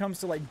guess, when it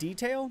comes to like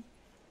detail.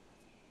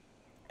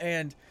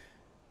 And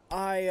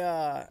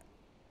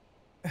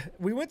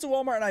we went to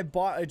Walmart and I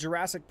bought a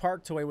Jurassic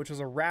Park toy, which was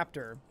a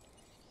raptor,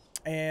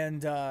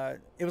 and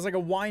it was like a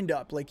wind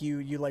up, like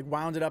you like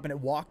wound it up and it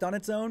walked on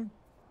its own,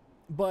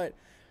 but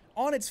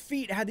on its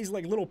feet it had these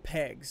like little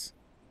pegs.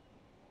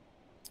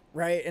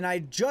 Right, and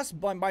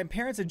my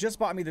parents had just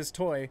bought me this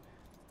toy,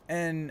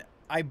 and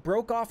I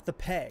broke off the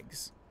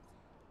pegs.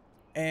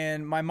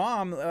 And my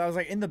mom, I was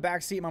like in the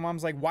back seat. My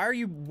mom's like, what are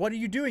you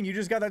doing? You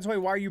just got that toy.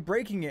 Why are you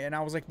breaking it? And I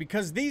was like,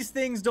 because these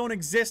things don't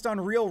exist on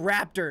real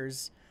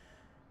raptors.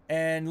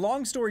 And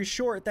long story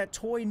short, that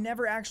toy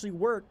never actually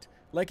worked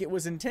like it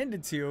was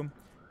intended to,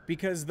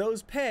 because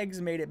those pegs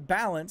made it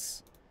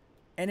balance.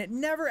 And it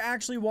never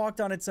actually walked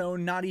on its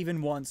own, not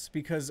even once,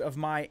 because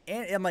of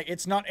I'm like,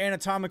 it's not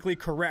anatomically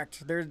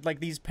correct. They're like,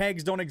 these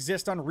pegs don't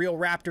exist on real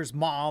raptors,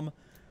 Mom.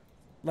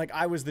 Like,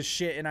 I was the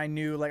shit, and I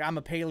knew, like, I'm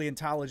a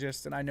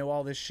paleontologist, and I know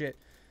all this shit.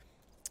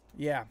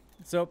 Yeah,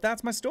 so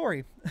that's my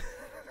story.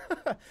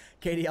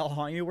 Katie L.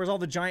 Haunt, where's all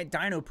the giant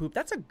dino poop?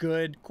 That's a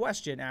good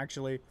question,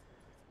 actually.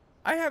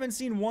 I haven't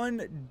seen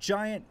one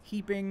giant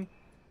heaping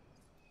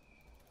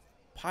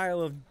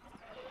pile of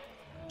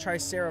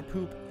Tricera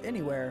poop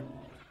anywhere.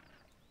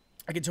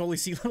 I can totally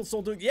see Little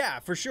Soul doing...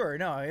 Yeah, for sure.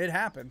 No, it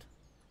happened.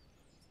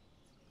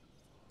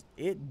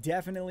 It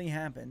definitely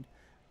happened.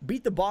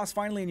 Beat the boss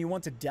finally and you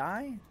want to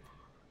die?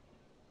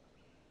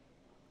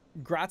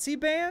 Grazie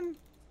ban?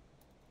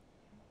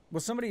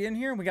 Was somebody in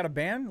here and we got a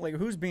ban? Like,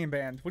 who's being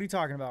banned? What are you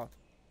talking about?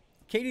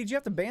 Katie, did you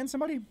have to ban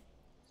somebody?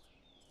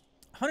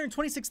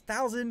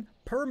 126,000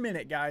 per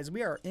minute, guys.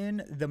 We are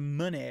in the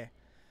money.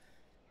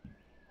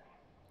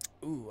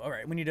 Ooh, all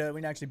right. We need to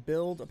actually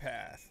build a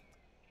path.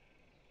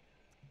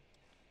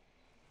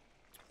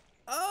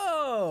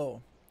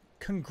 Oh,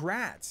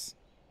 congrats.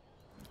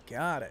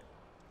 Got it.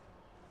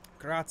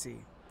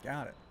 Grazie.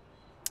 Got it.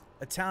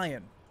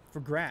 Italian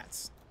for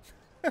grats.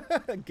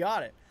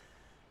 Got it.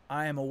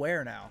 I am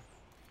aware now.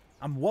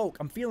 I'm woke.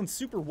 I'm feeling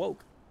super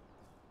woke.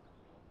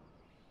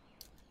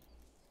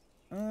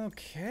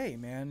 Okay,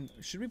 man.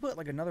 Should we put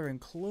like another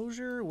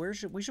enclosure? We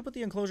should put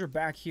the enclosure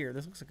back here.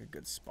 This looks like a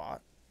good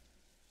spot.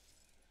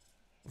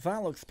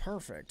 That looks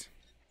perfect.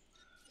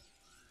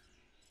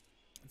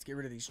 Let's get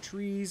rid of these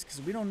trees,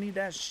 because we don't need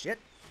that shit.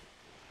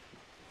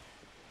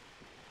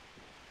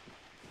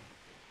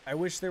 I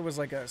wish there was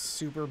like a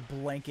super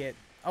blanket.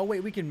 Oh,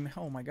 wait, we can...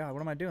 Oh, my God, what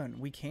am I doing?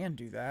 We can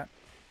do that.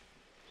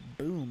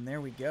 Boom,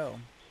 there we go.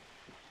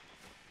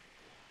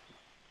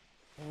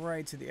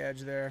 Right to the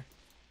edge there.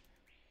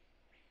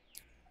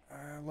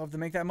 I'd love to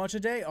make that much a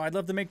day. Oh, I'd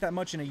love to make that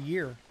much in a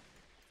year.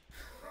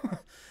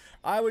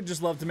 I would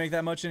just love to make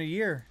that much in a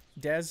year,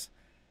 Des.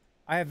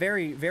 I have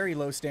very, very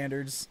low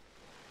standards.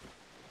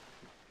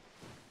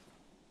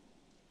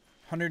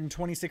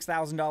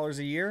 $126,000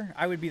 a year.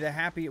 I would be the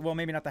happy, well,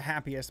 maybe not the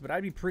happiest, but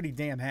I'd be pretty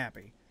damn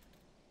happy.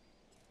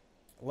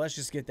 Let's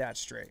just get that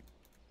straight.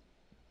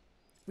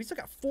 We still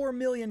got $4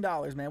 million,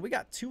 man. We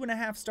got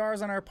 2.5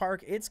 stars on our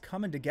park. It's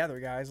coming together,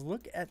 guys.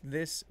 Look at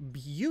this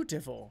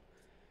beautiful,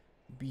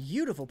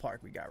 beautiful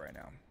park we got right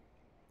now.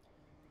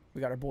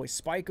 We got our boy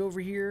Spike over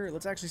here.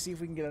 Let's actually see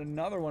if we can get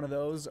another one of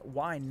those.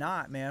 Why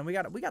not, man? We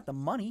got the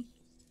money.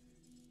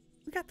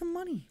 We got the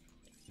money.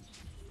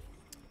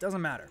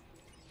 Doesn't matter.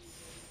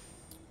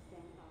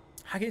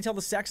 How can you tell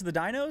the sex of the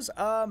dinos?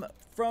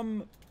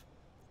 From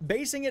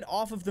basing it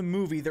off of the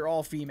movie, they're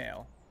all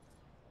female.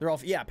 They're all,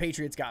 yeah,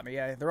 Patriots got me.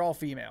 Yeah, they're all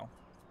female.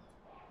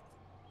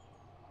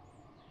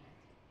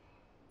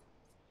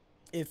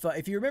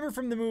 If you remember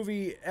from the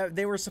movie,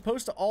 they were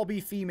supposed to all be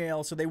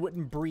female so they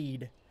wouldn't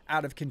breed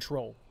out of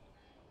control.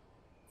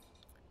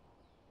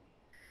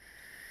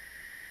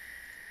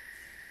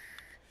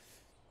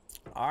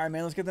 All right,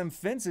 man, let's get them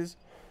fences.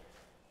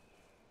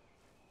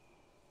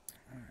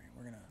 All right,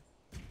 we're going to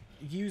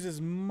use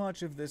as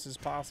much of this as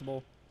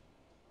possible.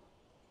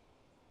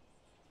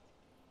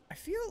 I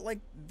feel like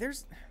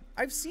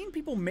I've seen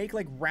people make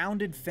like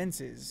rounded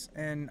fences,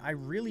 and I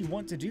really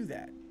want to do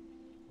that.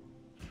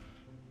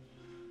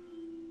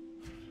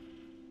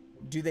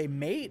 Do they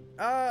mate?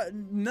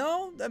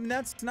 No. I mean,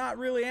 that's not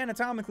really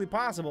anatomically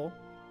possible.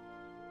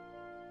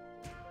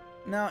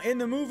 Now, in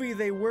the movie,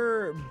 they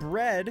were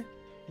bred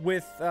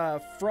with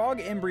frog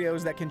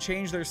embryos that can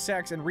change their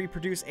sex and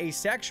reproduce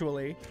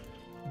asexually.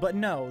 But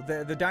no,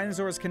 the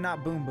dinosaurs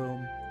cannot boom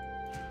boom.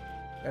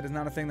 That is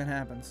not a thing that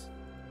happens.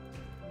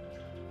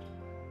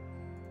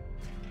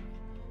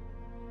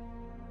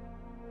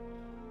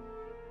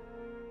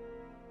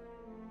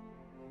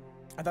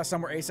 I thought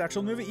some were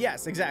asexual in the movie.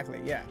 Yes, exactly,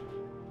 yeah.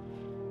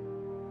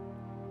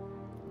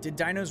 Did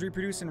dinos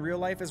reproduce in real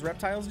life as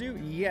reptiles do?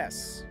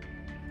 Yes.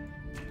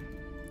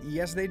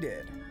 Yes, they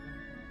did.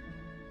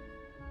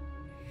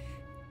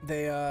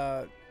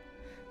 I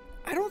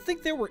don't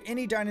think there were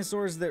any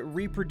dinosaurs that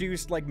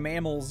reproduced like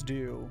mammals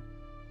do.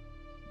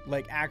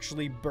 Like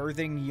actually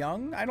birthing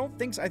young? I don't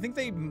think so. I think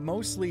they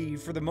mostly,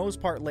 for the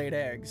most part, laid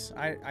eggs.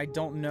 I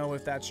don't know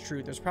if that's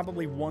true. There's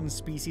probably one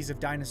species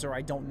of dinosaur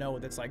I don't know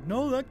that's like,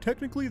 no, that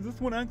technically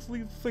this one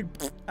actually is like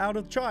out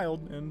of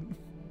child, and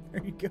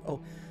there you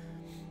go.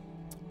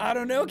 I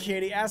don't know,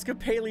 Katie. Ask a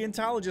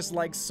paleontologist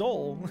like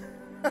Soul.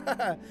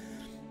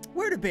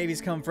 Where do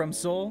babies come from,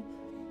 Soul?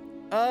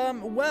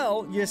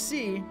 Well, you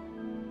see,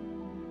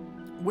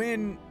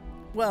 there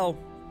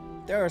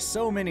are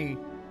so many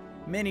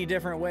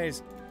different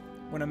ways.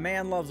 When a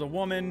man loves a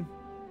woman,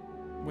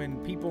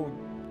 when people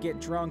get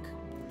drunk.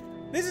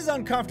 This is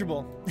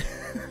uncomfortable.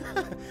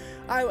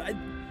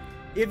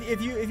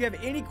 If you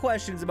have any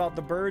questions about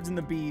the birds and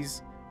the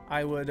bees,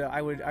 I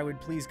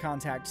would please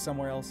contact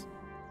somewhere else.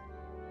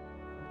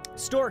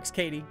 Storks,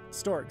 Katie.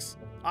 Storks.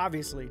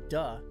 Obviously.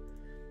 Duh.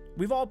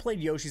 We've all played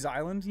Yoshi's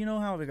Island. You know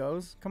how it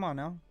goes. Come on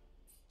now.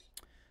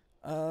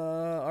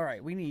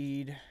 Alright. We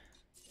need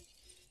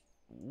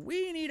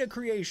a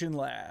creation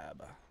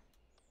lab.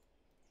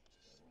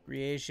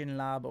 Creation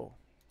labo.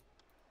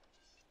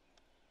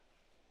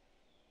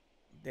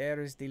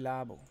 There is the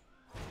labo.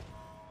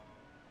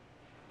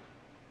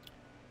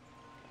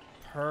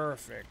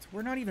 Perfect.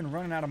 We're not even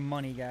running out of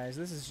money, guys.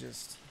 This is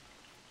just...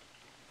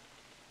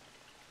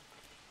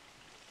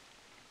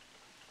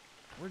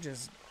 We're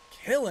just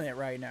killing it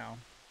right now.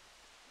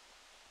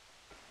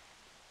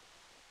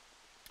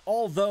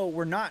 Although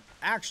we're not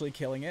actually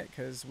killing it,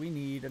 because we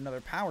need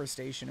another power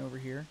station over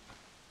here.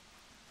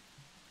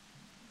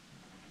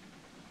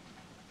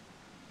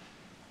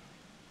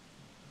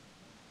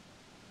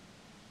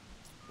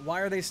 Why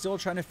are they still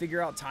trying to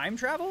figure out time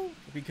travel?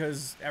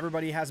 Because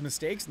everybody has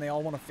mistakes and they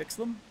all want to fix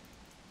them?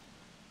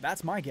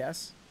 That's my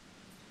guess.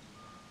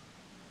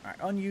 Alright,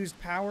 unused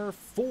power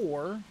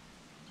 4. I'm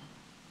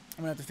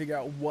gonna have to figure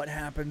out what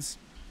happens.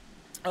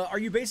 Are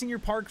you basing your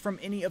park from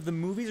any of the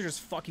movies or just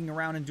fucking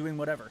around and doing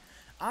whatever?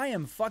 I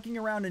am fucking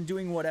around and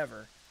doing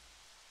whatever.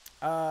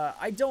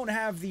 I don't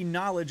have the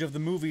knowledge of the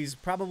movies,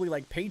 probably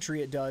like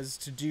Patriot does,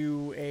 to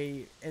do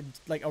a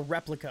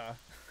replica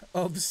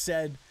of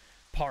said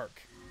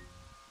park.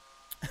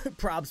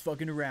 Prob's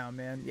fucking around,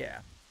 man.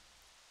 Yeah.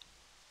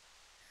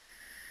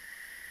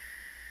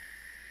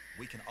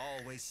 We can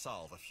always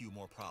solve a few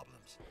more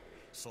problems,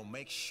 so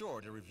make sure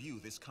to review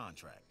this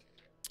contract.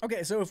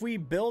 Okay, so if we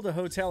build a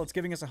hotel, it's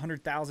giving us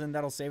 100,000.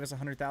 That'll save us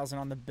 100,000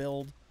 on the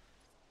build.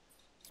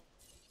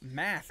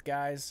 Math,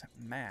 guys.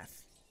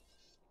 Math.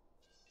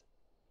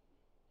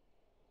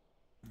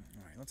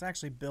 All right, let's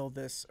actually build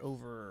this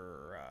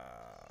over...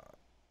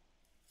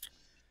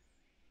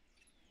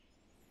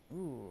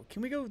 Ooh,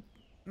 can we go...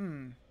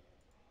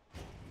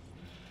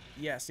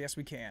 Yes,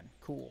 we can.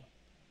 Cool.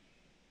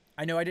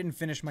 I know I didn't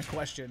finish my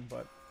question,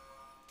 but...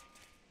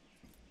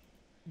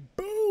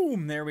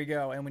 Boom! There we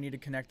go. And we need to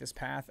connect this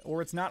path,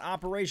 or it's not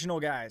operational,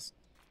 guys.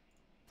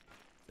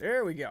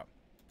 There we go.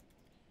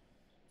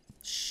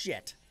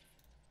 Shit.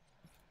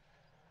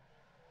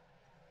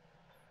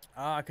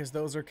 Ah, because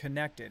those are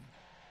connected.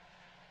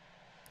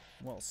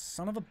 Well,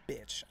 son of a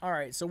bitch.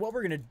 Alright, so what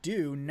we're going to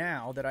do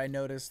now that I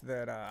noticed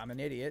that I'm an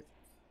idiot...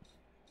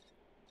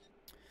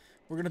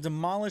 We're going to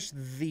demolish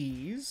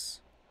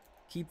these.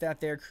 Keep that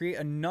there. Create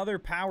another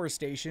power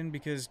station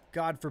because,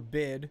 God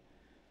forbid,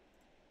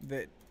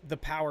 that the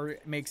power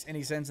makes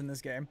any sense in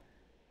this game.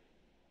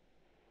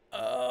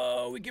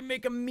 Oh, we can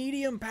make a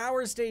medium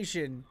power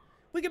station.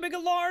 We can make a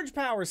large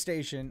power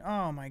station.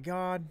 Oh, my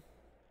God.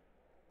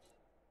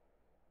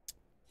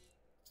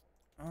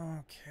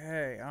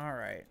 Okay, all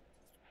right.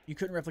 You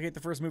couldn't replicate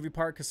the first movie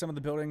part because some of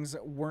the buildings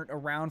weren't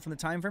around from the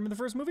time frame of the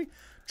first movie.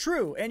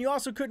 True, and you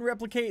also couldn't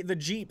replicate the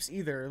Jeeps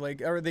either,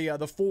 like, or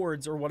the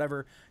Fords or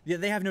whatever.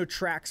 They have no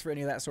tracks for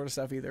any of that sort of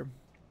stuff either.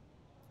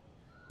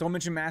 Don't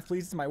mention math,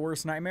 please. It's my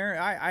worst nightmare.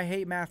 I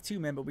hate math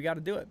too, man, but we got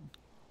to do it.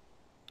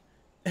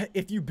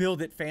 If you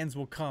build it, fans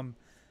will come.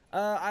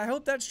 I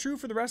hope that's true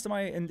for the rest of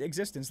my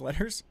existence,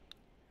 letters.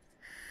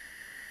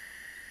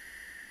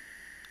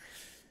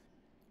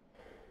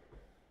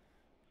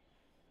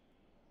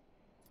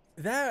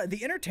 The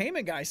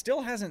entertainment guy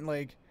still hasn't,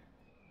 like...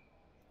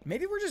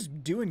 Maybe we're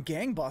just doing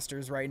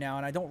gangbusters right now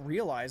and I don't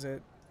realize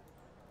it.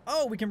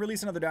 Oh, we can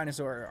release another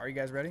dinosaur. Are you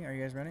guys ready? Are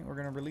you guys ready? We're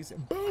going to release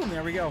it. Boom!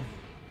 There we go.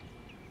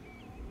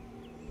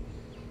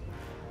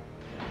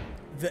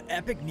 The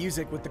epic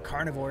music with the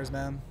carnivores,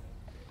 man.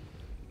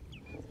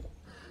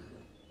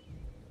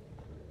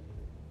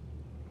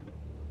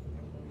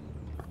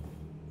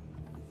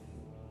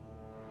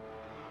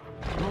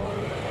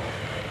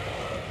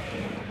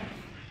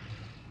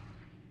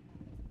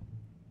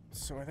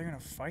 So are they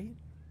gonna fight?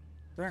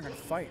 They're not gonna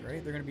fight,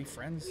 right? They're gonna be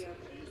friends. We are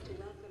pleased to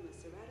welcome a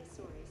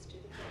Ceratosaurus to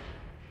the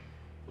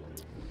park.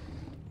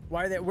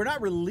 Why are they? We're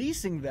not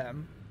releasing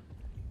them.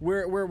 We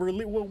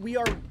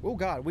are. Oh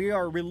God, we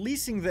are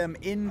releasing them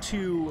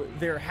into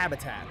their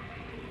habitat.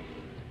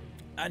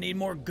 I need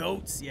more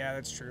goats. Yeah,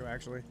 that's true,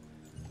 actually.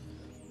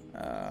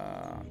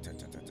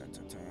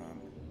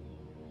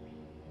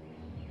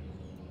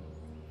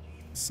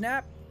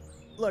 Snap.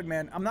 Look,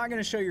 man, I'm not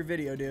gonna show your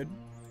video, dude.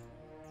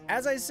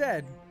 As I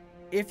said,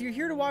 if you're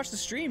here to watch the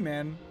stream,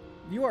 man,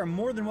 you are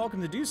more than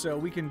welcome to do so.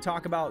 We can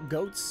talk about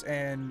goats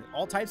and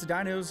all types of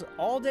dinos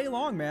all day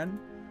long, man.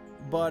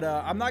 But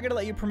I'm not gonna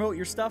let you promote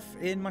your stuff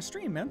in my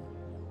stream, man.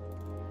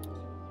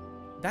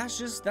 That's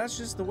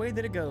just the way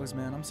that it goes,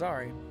 man. I'm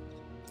sorry.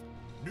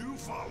 New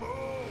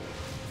follow.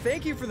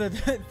 Thank you for the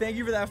thank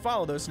you for that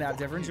follow, though, Snap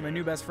Difference. You're my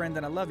new best friend,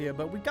 and I love you.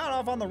 But we got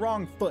off on the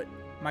wrong foot,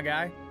 my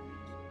guy.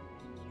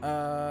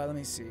 Let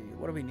me see.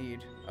 What do we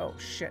need? Oh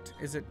shit!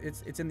 Is it?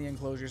 It's in the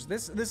enclosures.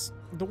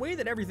 The way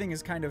that everything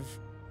is kind of.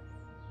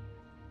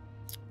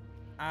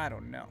 I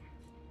don't know.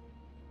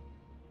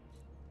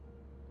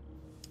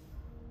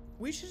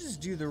 We should just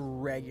do the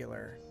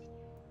regular.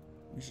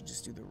 We should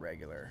just do the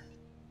regular.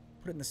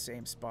 Put it in the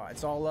same spot.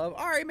 It's all love.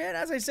 All right, man.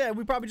 As I said,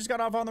 we probably just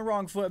got off on the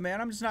wrong foot, man.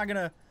 I'm just not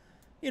gonna.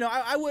 You know,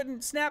 I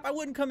wouldn't Snap. I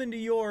wouldn't come into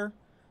your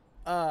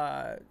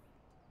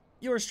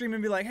stream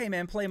and be like, hey,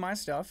 man, play my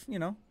stuff. You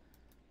know.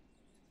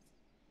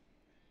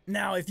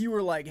 Now, if you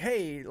were like,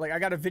 hey, like I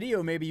got a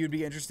video maybe you'd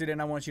be interested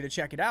in, I want you to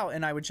check it out,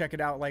 and I would check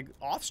it out like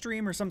off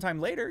stream or sometime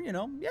later, you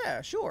know,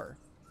 yeah, sure.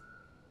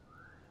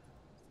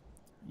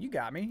 You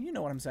got me. You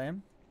know what I'm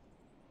saying.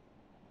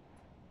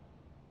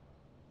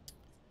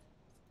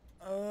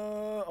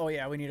 Oh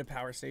yeah, we need a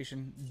power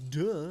station.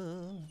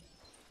 Duh.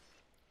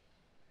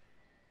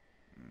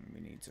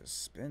 We need to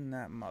spin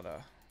that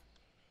mother.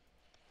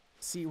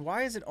 See,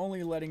 why is it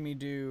only letting me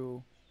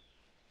do...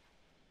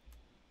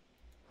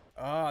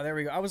 Oh, there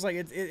we go. I was like,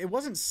 it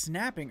wasn't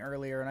snapping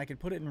earlier, and I could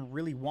put it in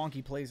really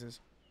wonky places.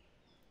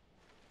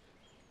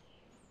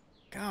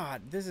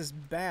 God, this is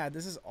bad.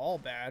 This is all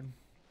bad.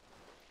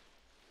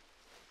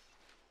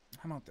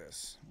 How about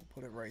this? We'll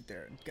put it right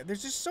there. God,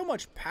 there's just so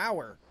much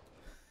power.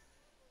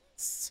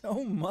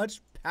 So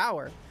much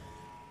power.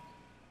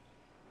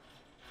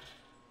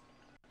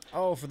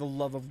 Oh, for the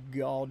love of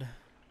God.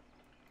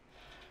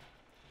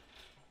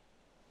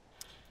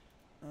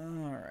 All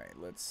right,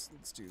 let's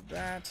do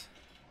that.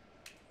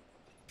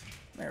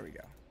 There we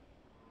go.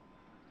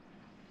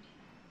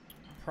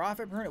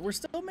 Profit per minute. We're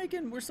still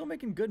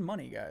making good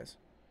money, guys.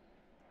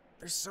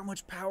 There's so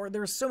much power.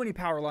 There are so many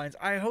power lines.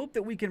 I hope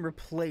that we can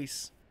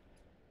replace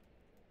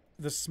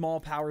the small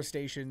power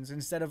stations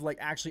instead of like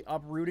actually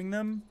uprooting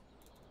them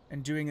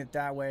and doing it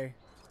that way.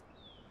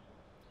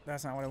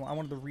 That's not what I want. I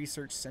wanted the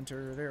research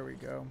center. There we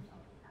go.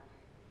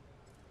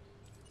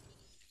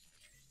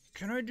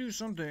 Can I do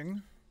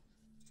something?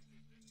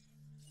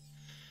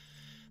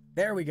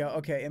 There we go.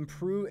 Okay,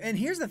 improve. And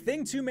here's the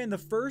thing too, man. The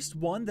first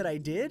one that I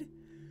did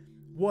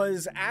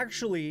was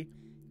actually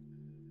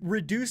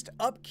reduced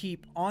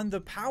upkeep on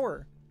the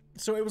power.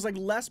 So it was like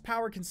less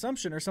power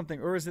consumption or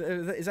something. Or is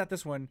that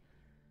this one?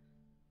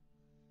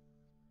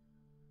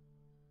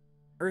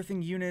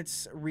 Earthing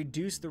units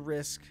reduce the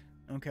risk.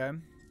 Okay.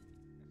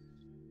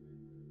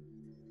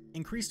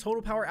 Increase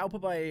total power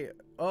output by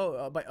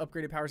by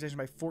upgraded power station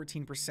by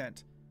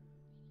 14%.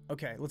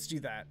 Okay, let's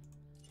do that.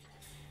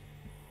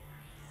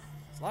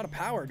 It's a lot of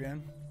power,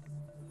 man.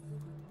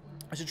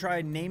 I should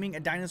try naming a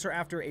dinosaur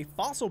after a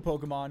fossil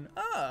Pokemon.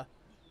 Ah,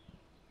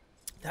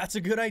 that's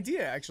a good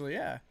idea, actually.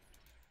 Yeah.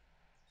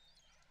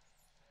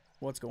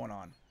 What's going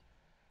on?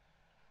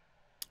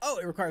 Oh,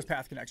 it requires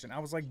path connection. I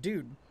was like,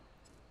 dude,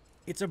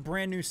 it's a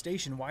brand new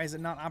station. Why is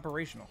it not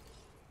operational?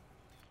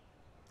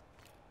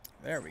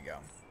 There we go.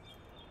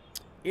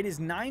 It is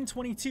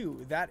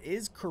 9:22. That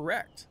is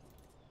correct.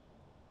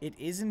 It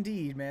is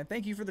indeed, man.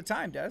 Thank you for the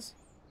time, Des.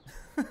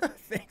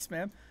 Thanks,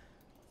 man.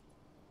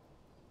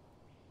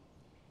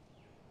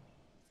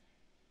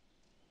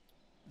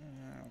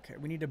 Okay,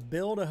 we need to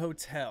build a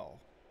hotel.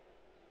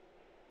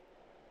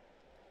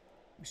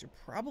 We should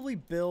probably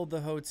build the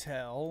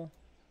hotel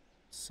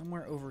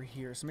somewhere over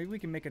here. So maybe we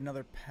can make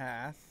another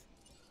path.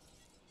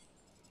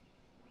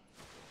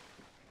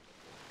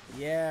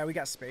 Yeah, we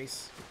got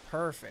space.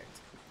 Perfect.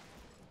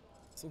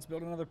 So let's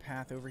build another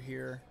path over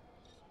here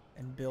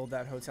and build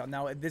that hotel.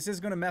 Now, this is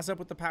going to mess up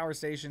with the power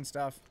station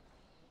stuff,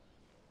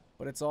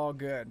 but it's all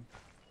good.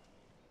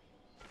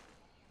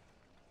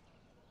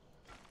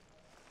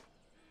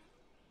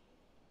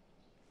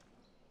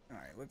 All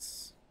right,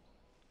 let's...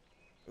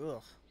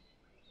 Ugh.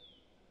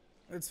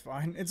 It's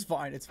fine. It's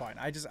fine. It's fine.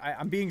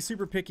 I'm being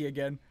super picky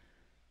again.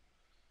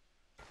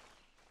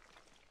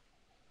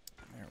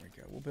 There we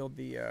go. We'll build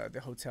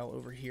the hotel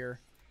over here,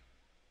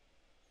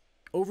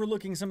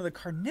 overlooking some of the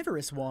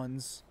carnivorous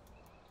ones.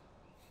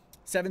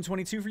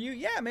 7:22 for you?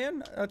 Yeah,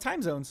 man.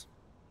 Time zones.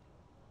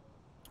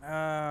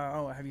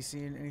 Oh, have you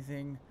seen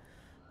anything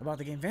about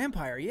the game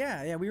Vampire?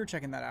 Yeah, we were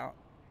checking that out.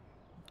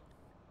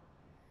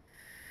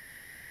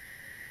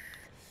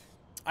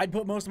 I'd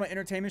put most of my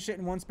entertainment shit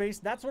in one space.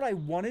 That's what I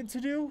wanted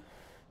to do.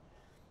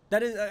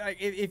 That is,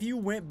 if you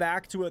went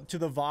back to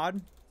the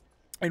VOD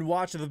and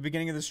watched at the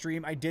beginning of the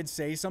stream, I did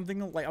say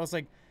something like, I was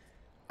like,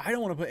 I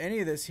don't want to put any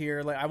of this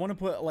here. Like, I want to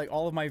put like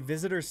all of my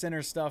visitor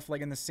center stuff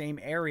like in the same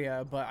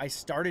area, but I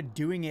started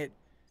doing it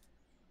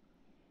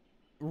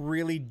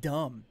really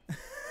dumb.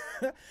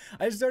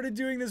 I started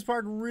doing this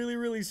park really,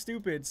 really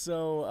stupid.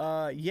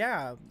 So,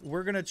 yeah,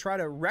 we're going to try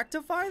to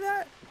rectify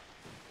that.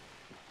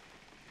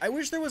 I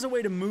wish there was a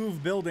way to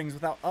move buildings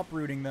without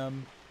uprooting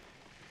them.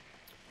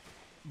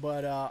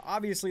 But,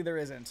 obviously there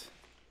isn't.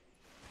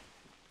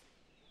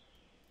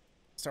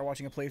 Start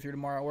watching a playthrough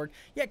tomorrow at work.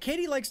 Yeah,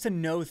 Katie likes to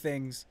know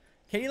things.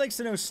 Katie likes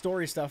to know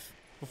story stuff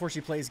before she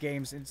plays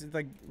games. It's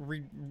like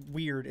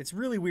weird. It's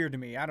really weird to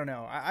me. I don't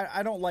know.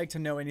 I don't like to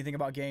know anything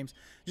about games.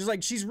 Just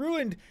like she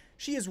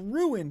has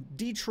ruined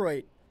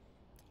Detroit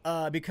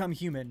Become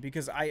Human,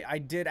 because I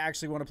did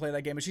actually want to play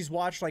that game, but she's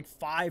watched like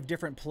 5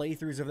 different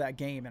playthroughs of that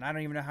game, and I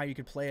don't even know how you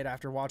could play it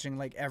after watching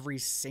like every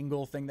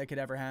single thing that could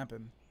ever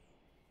happen.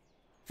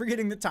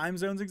 Forgetting that time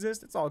zones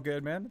exist. It's all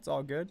good, man. It's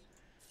all good.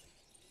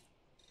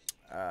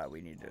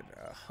 We needed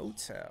a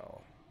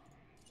hotel.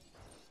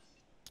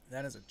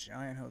 That is a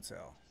giant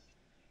hotel.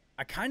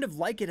 I kind of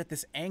like it at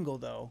this angle,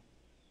 though.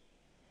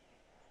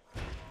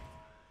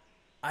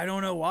 I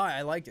don't know why.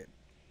 I liked it.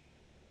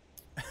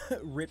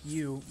 Rip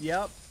you.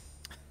 Yep.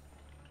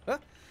 Huh. I'm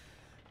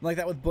like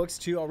that with books,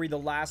 too. I'll read the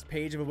last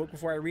page of a book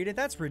before I read it.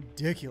 That's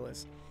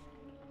ridiculous.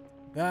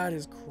 That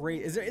is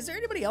crazy. Is there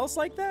anybody else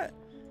like that?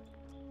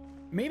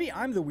 Maybe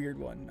I'm the weird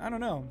one. I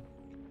don't know.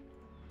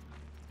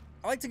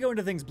 I like to go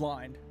into things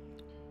blind.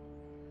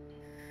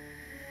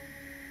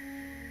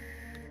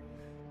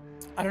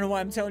 I don't know why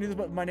I'm telling you this,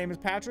 but my name is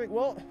Patrick.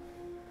 Well,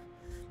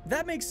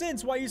 that makes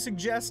sense why you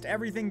suggest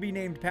everything be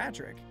named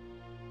Patrick.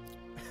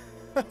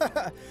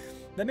 That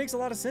makes a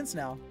lot of sense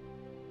now.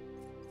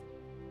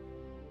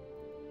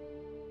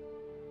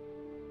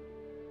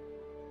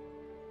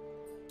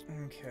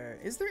 Okay.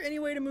 Is there any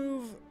way to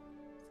move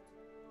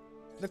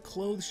the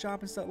clothes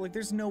shop and stuff? Like,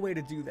 there's no way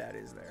to do that,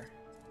 is there?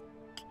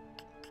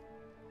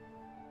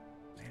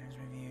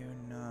 Management view,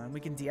 none.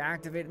 We can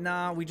deactivate.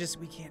 Nah, we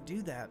can't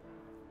do that.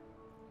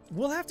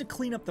 We'll have to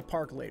clean up the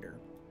park later,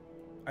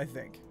 I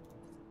think.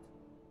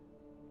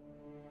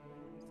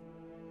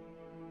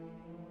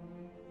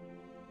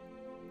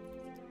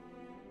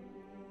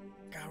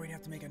 God, we'd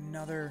have to make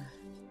another...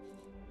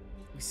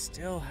 We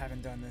still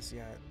haven't done this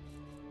yet.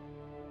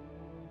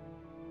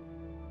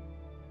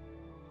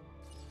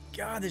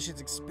 God, this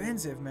shit's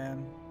expensive,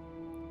 man.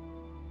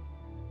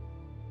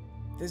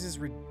 This is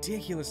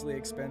ridiculously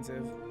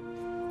expensive.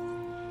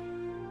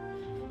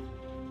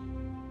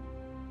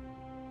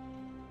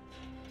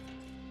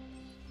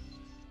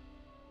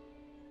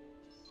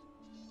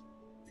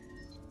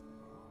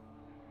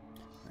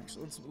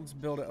 Actually, let's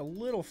build it a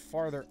little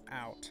farther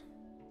out.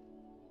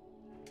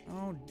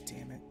 Oh,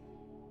 damn it.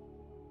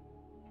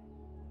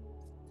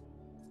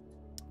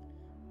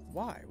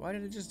 Why? Why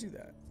did it just do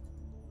that?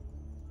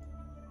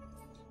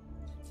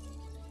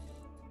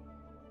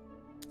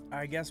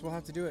 I guess we'll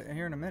have to do it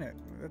here in a minute.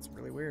 That's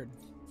really weird.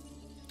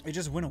 It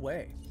just went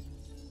away.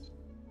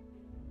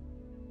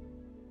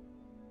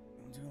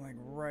 I'll do like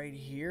right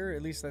here.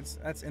 At least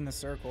that's in the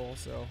circle,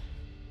 so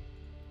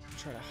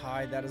try to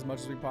hide that as much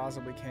as we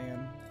possibly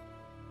can.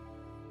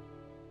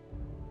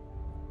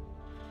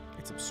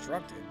 It's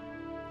obstructed.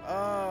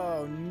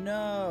 Oh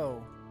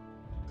no.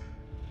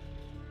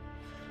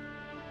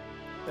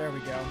 There we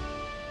go.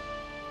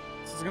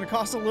 This is gonna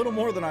cost a little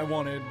more than I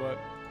wanted, but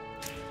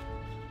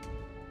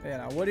yeah,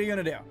 now what are you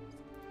gonna do?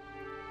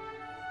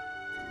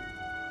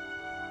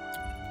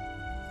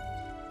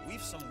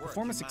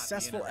 Perform a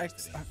successful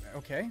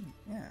okay,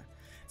 yeah.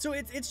 So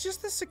it's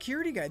just the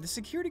security guy. The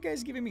security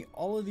guy's giving me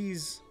all of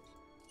these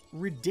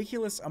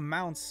ridiculous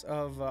amounts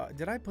of.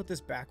 Did I put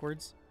this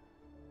backwards?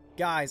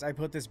 Guys, I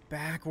put this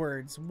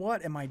backwards.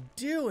 What am I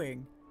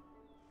doing?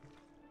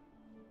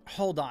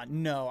 Hold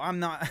on. No, I'm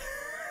not.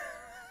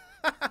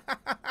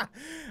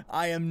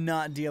 I am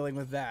not dealing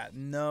with that.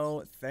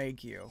 No,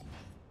 thank you.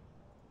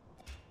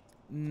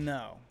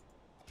 No.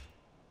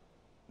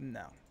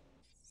 No.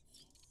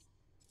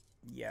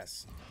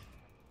 Yes.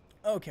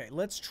 Okay,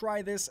 let's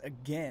try this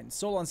again.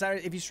 Soul, on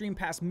Saturday, if you stream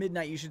past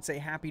midnight, you should say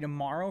happy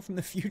tomorrow from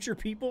the future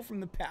people from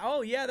the past.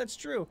 Oh, yeah, that's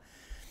true.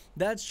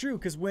 That's true,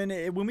 because when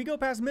we go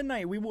past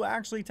midnight, we will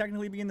actually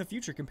technically be in the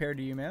future compared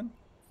to you, man.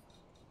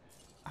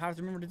 I have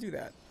to remember to do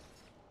that.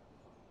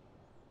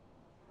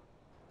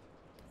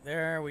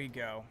 There we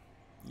go.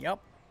 Yep.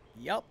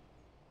 Yep.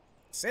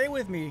 Say it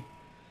with me.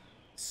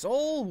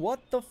 Soul, what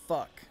the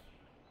fuck?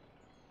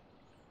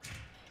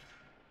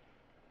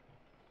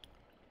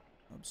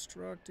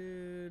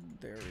 Obstructed.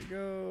 There we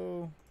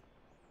go.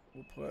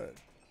 We'll put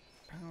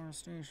power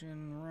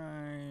station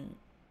right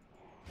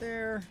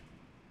there.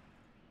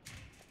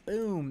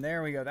 Boom.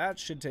 There we go. That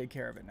should take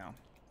care of it now.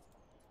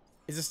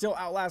 Is it still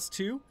Outlast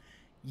 2?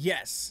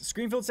 Yes.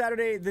 Screenfield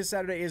Saturday, this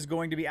Saturday, is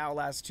going to be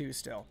Outlast 2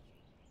 still.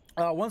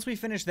 Once we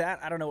finish that,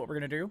 I don't know what we're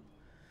going to do.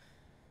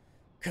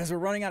 Because we're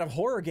running out of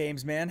horror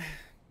games, man.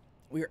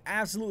 We are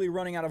absolutely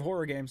running out of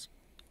horror games.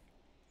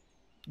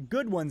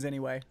 Good ones,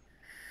 anyway.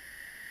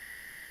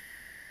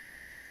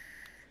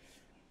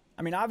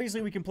 I mean,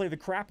 obviously we can play the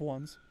crap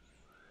ones.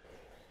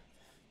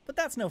 But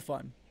that's no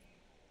fun.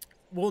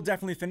 We'll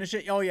definitely finish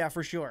it. Oh, yeah,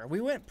 for sure. We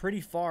went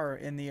pretty far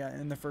in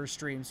the first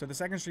stream. So the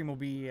second stream will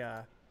be,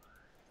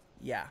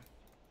 yeah.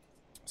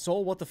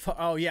 Soul, what the fuck?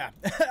 Oh, yeah.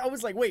 I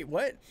was like, wait,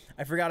 what?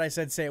 I forgot I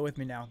said say it with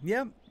me now.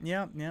 Yep,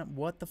 yep, yep.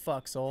 What the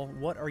fuck, Soul?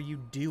 What are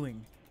you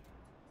doing?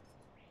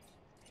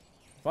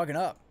 Fucking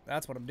up.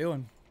 That's what I'm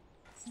doing.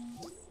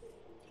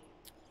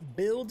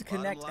 Build,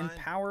 connect, and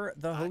power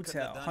the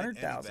hotel.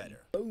 100,000.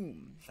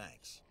 Boom.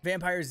 Thanks.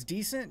 Vampire's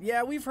decent.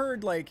 Yeah, we've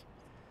heard, like,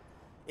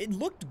 it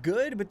looked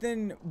good, but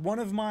then one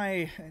of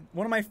my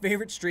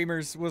favorite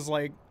streamers was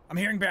like, I'm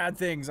hearing bad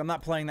things. I'm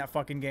not playing that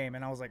fucking game.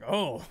 And I was like,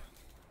 oh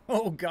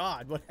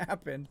God, what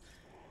happened?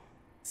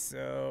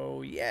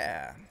 So,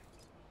 yeah.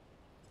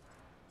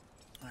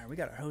 All right, we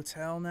got a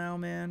hotel now,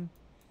 man.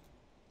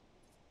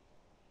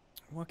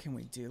 What can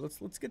we do?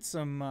 Let's get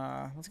some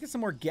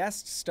more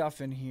guest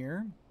stuff in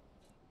here.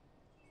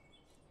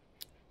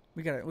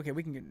 We got okay.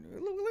 We can get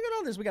look at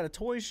all this. We got a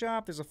toy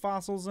shop. There's a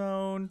fossil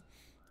zone.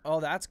 Oh,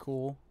 that's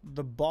cool.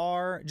 The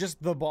bar,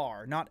 just the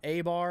bar, not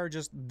a bar,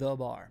 just the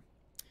bar.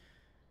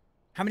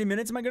 How many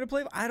minutes am I gonna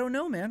play? I don't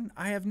know, man.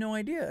 I have no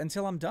idea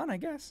until I'm done, I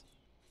guess.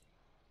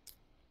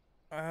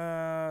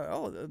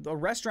 Oh, a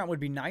restaurant would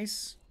be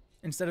nice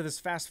instead of this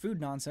fast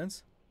food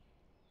nonsense.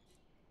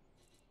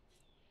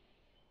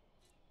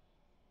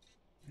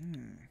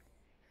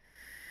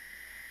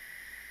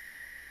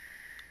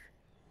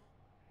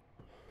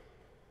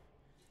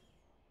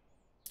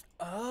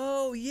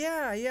 Oh,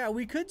 yeah,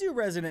 we could do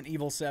Resident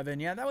Evil 7.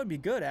 Yeah, that would be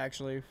good,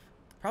 actually.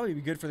 Probably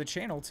be good for the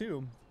channel,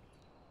 too.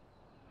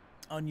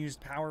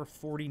 Unused power,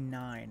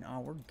 49.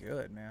 Oh, we're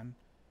good, man.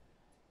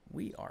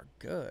 We are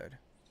good.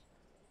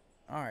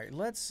 All right,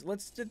 let's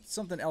do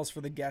something else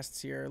for the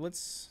guests here.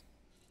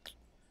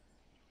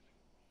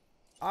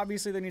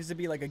 Obviously, there needs to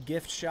be, like, a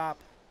gift shop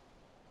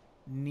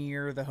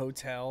near the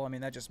hotel. I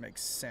mean, that just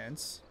makes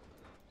sense.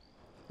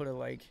 Put it,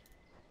 like,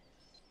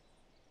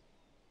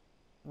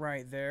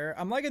 right there.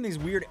 I'm liking these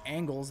weird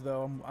angles,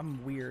 though.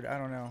 I'm weird. I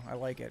don't know. I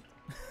like it.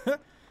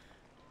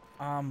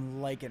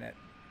 I'm liking it.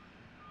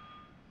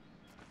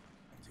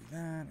 We'll do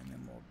that, and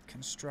then we'll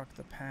construct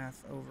the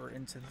path over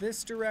into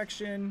this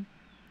direction.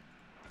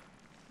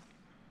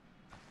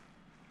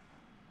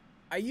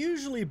 I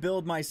usually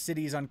build my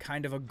cities on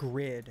kind of a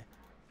grid.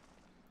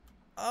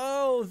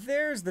 Oh,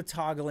 there's the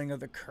toggling of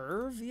the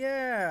curve.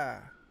 Yeah.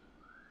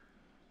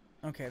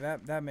 Okay,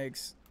 that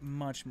makes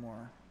much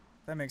more.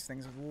 That makes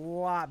things a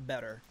lot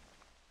better.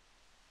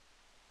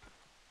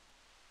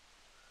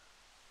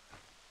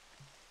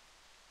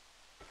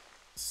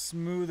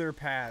 Smoother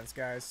paths,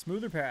 guys.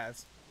 Smoother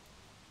paths.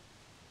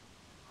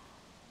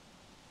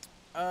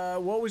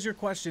 What was your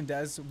question,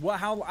 Des?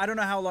 I don't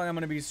know how long I'm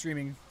going to be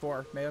streaming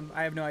for, man.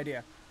 I have no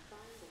idea.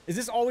 Is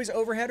this always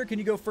overhead, or can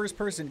you go first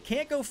person?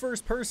 Can't go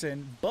first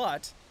person,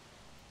 but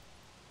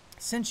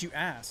since you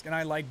ask, and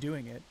I like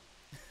doing it,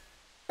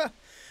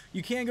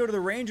 you can go to the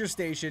ranger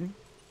station,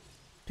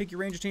 pick your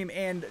ranger team,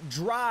 and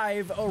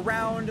drive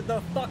around the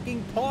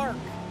fucking park.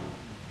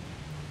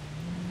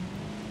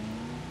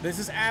 This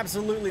is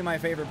absolutely my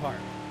favorite part.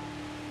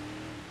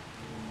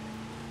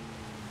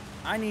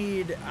 I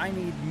need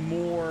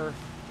more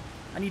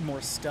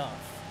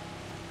stuff.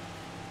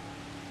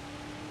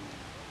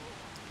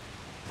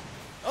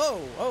 Oh.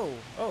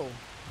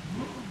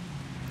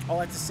 All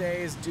I have to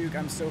say is, Duke,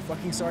 I'm so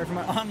fucking sorry for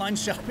my online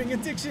shopping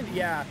addiction.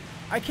 Yeah.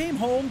 I came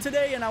home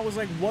today and I was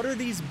like, what are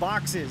these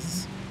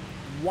boxes?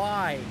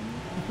 Why?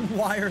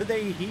 Why are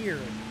they here?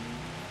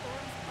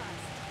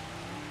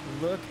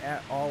 Look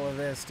at all of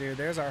this, dude.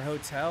 There's our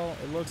hotel.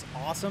 It looks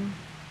awesome.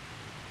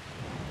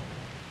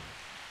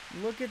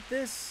 Look at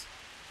this.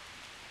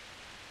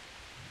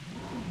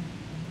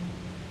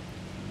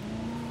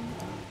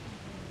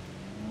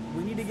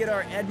 We need to get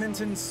our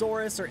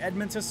Edmontosaurus or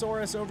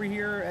Edmontosaurus over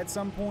here at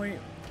some point.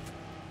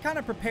 Kind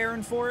of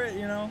preparing for it,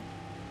 you know.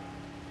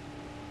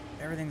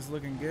 Everything's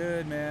looking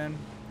good, man.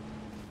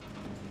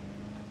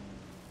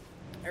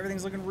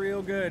 Everything's looking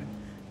real good.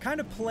 kind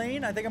of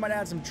plain. I think I might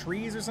add some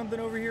trees or something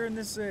over here in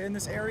this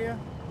area.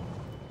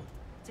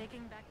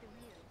 Taking back the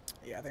wheel.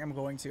 Yeah, I think I'm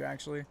going to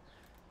actually.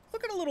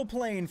 Looking a little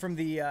plain from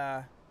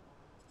the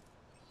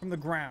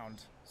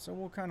ground, so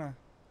we'll kind of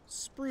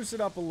spruce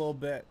it up a little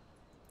bit.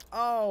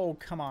 Oh,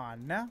 come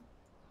on now.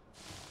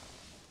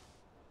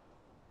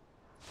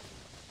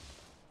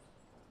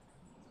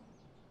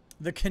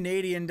 The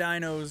Canadian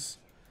dinos.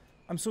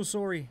 I'm so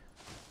sorry.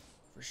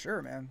 For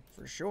sure, man.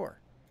 For sure.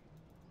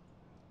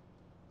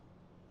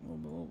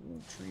 Little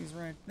trees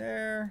right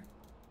there.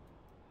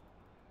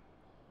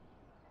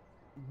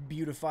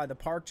 Beautify the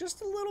park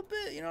just a little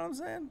bit, you know what I'm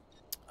saying?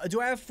 Do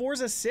I have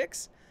Forza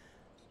 6?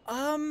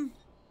 I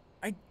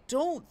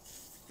don't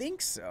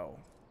think so.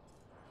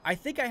 I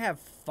think I have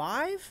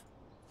 5,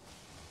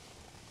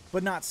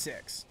 but not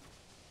 6.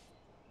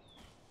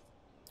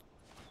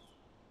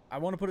 I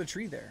want to put a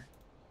tree there.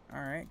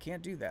 All right,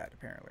 can't do that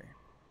apparently.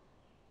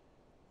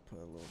 Put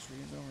a little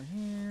trees over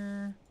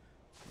here.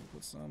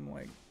 Put some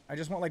like, I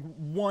just want like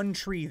one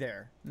tree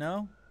there.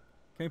 No?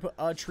 Can we put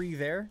a tree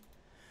there?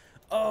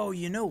 Oh,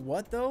 you know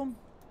what though?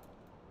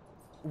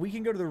 We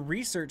can go to the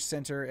research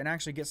center and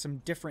actually get some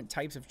different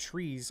types of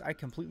trees. I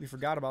completely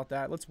forgot about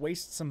that. Let's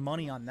waste some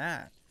money on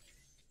that.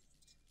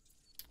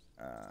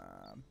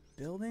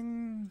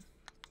 Building.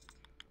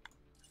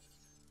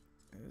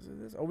 Is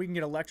it this? Oh, we can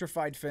get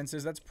electrified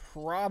fences. That's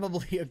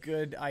probably a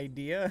good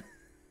idea.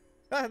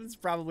 That's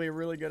probably a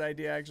really good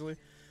idea, actually.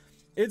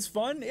 It's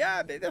fun.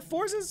 Yeah, the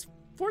Forza's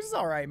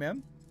all right,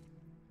 man.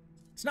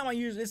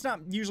 It's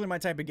not usually my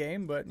type of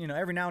game, but you know,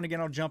 every now and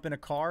again I'll jump in a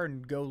car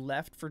and go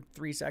left for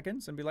 3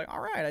 seconds and be like, all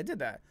right, I did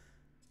that.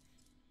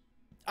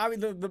 I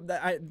mean,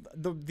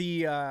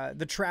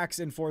 the tracks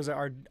in Forza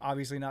are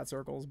obviously not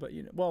circles, but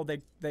you know, well,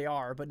 they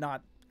are, but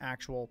not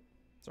actual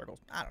circles.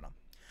 I don't know.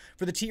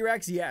 For the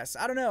T-Rex, yes.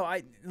 I don't know.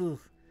 I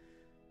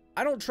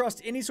don't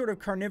trust any sort of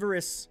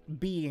carnivorous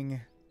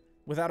being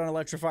without an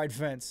electrified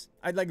fence.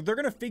 They're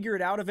gonna figure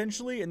it out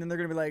eventually, and then they're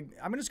gonna be like,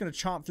 I'm just gonna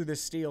chomp through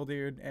this steel,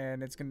 dude,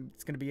 and it's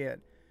gonna be it.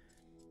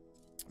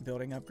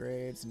 Building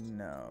upgrades,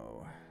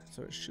 no.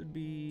 So it should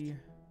be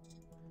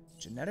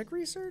genetic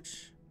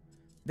research.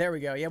 There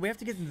we go. Yeah, we have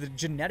to get into the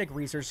genetic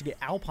research to get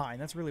Alpine.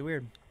 That's really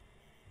weird.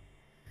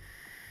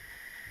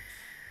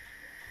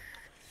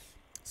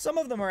 Some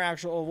of them are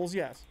actual ovals,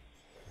 yes.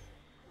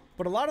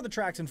 But a lot of the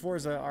tracks in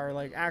Forza are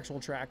like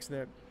actual tracks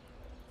that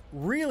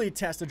really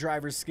test a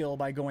driver's skill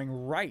by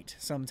going right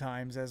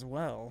sometimes as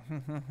well.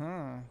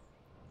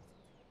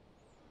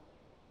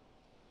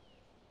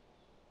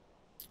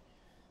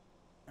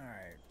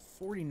 Alright,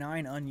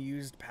 49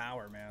 unused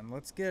power, man.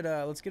 Let's get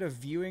a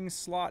viewing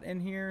slot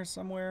in here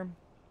somewhere.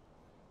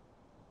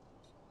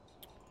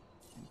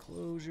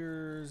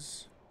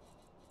 Enclosures.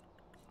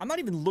 I'm not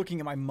even looking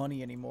at my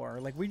money anymore.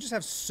 Like, we just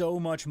have so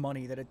much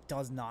money that it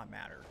does not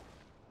matter.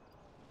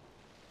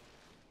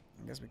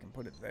 I guess we can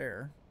put it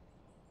there.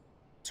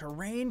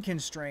 Terrain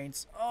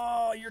constraints.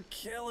 Oh, you're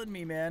killing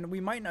me, man.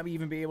 We might not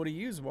even be able to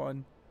use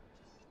one.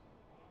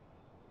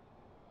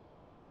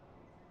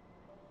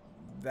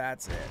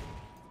 That's it.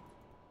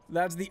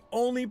 That's the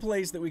only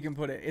place that we can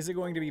put it. Is it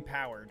going to be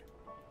powered?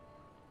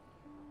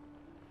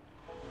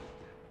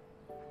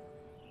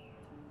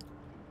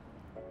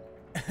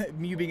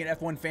 Me being an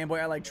F1 fanboy,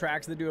 I like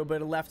tracks that do a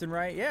bit of left and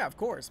right. Yeah, of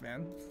course,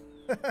 man.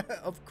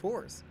 Of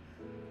course.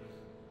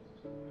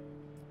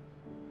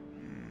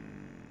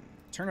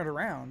 Turn it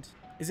around.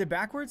 Is it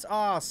backwards?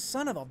 Aw, oh,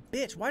 son of a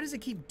bitch. Why does it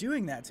keep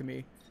doing that to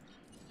me?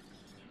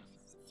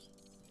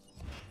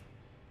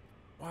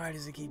 Why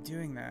does it keep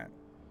doing that?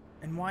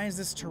 And why is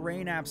this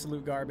terrain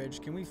absolute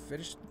garbage? Can we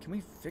fix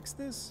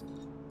this?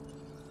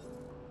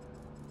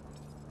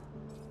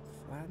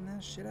 Flatten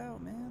that shit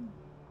out, man.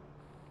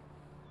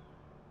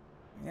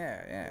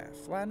 Yeah.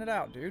 Flatten it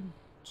out, dude.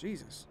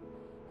 Jesus.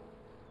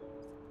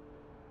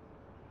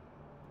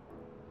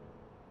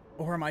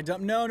 Or am I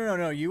dumb?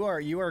 No. You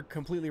are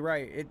completely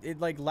right. It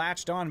like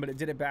latched on, but it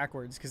did it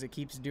backwards because it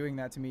keeps doing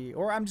that to me.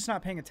 Or I'm just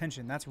not paying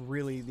attention. That's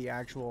really the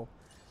actual...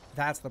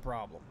 That's the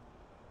problem.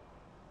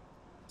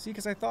 See,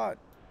 because I thought...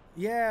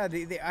 Yeah,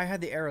 I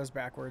had the arrows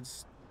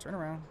backwards. Turn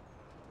around.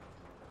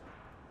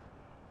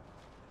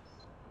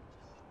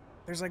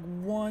 There's like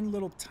one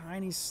little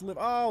tiny slip.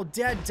 Oh,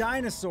 dead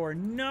dinosaur.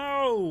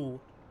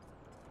 No!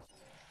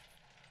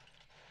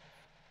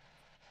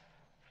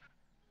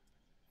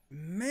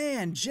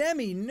 Man,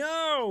 Jemmy,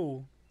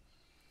 no!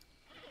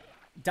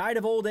 Died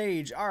of old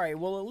age. All right,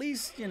 well, at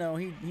least, you know,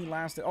 he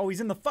lasted. Oh,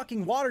 he's in the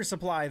fucking water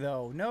supply,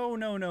 though. No.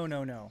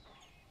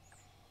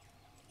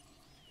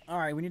 All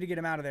right, we need to get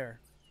him out of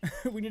there.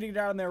 We need to get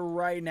out of there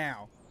right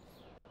now.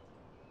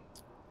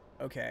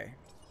 Okay.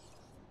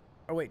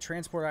 Oh, wait,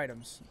 transport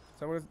items.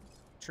 So what is...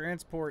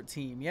 Transport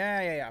team.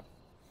 Yeah.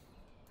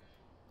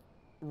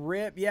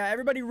 Rip. Yeah,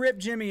 everybody rip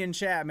Jimmy in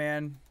chat,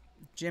 man.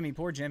 Jimmy,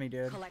 poor Jimmy,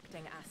 dude.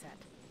 Collecting asset.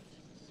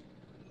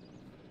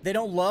 They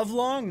don't love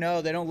long?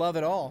 No, they don't love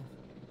at all.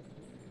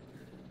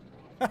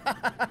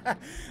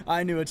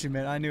 I knew what you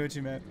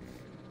meant.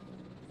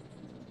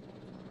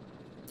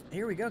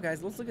 Here we go,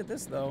 guys. Let's look at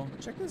this, though.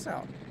 Check this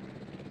out.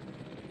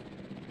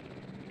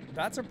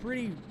 That's a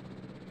pretty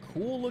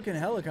cool looking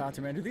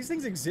helicopter, man. Do these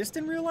things exist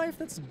in real life?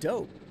 That's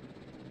dope.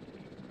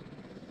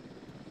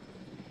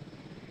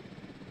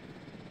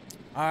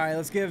 Alright,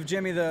 let's give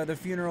Jimmy the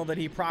funeral that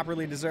he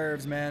properly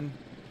deserves, man.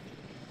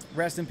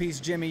 Rest in peace,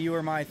 Jimmy. You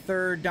were my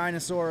 3rd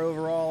dinosaur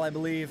overall, I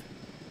believe.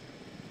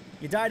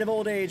 You died of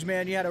old age,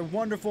 man. You had a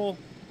wonderful,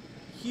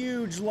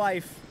 huge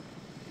life.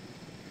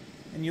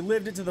 And you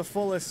lived it to the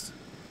fullest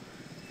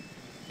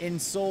in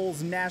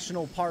Seoul's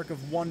National Park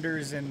of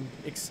Wonders and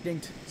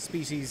Extinct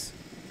Species.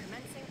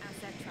 Commencing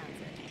asset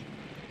transit.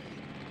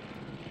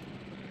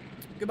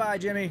 Goodbye,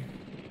 Jimmy.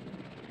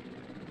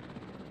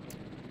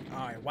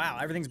 Alright, wow,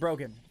 everything's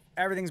broken.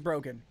 Everything's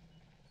broken.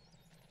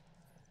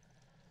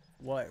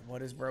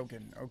 What is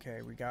broken?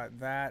 Okay, we got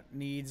that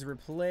needs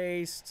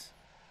replaced.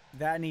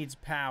 That needs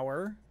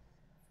power.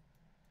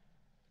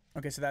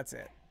 Okay, so that's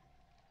it.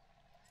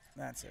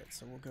 That's it.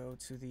 So we'll go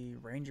to the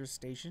Ranger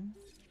Station.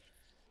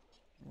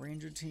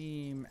 Ranger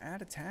team,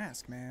 add a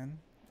task, man.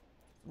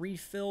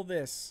 Refill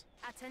this.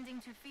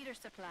 Attending to feeder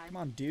supply. Come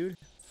on, dude.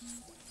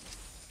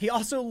 He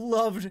also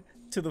loved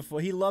to the full.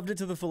 He loved it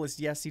to the fullest.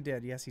 Yes, he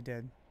did. Yes, he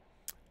did.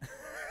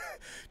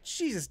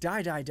 Jesus,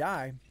 die.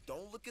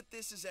 Don't look at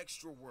this as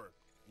extra work.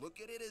 Look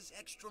at it as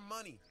extra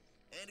money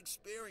and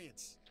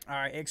experience. All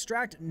right,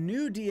 extract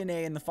new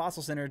DNA in the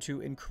fossil center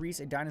to increase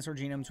a dinosaur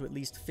genome to at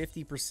least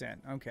 50%.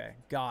 Okay,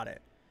 got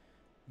it.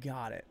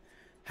 Got it.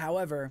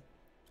 However,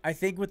 I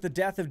think with the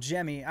death of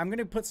Jemmy, I'm going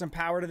to put some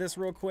power to this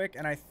real quick,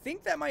 and I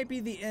think that might be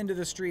the end of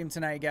the stream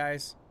tonight,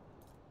 guys.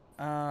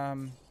 Yeah,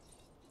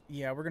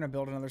 we're going to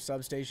build another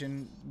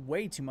substation.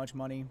 Way too much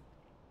money.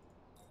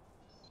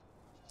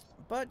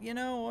 But, you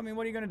know, I mean,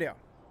 what are you going to do?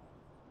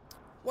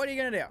 What are you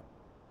going to do?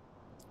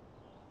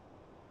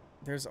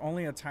 There's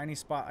only a tiny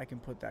spot I can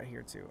put that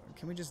here, too.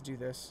 Can we just do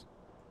this?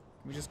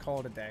 Can we just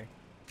call it a day?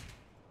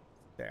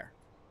 There.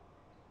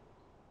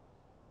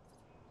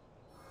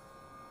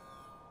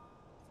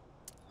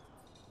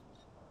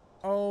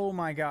 Oh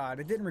my god,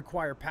 it didn't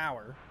require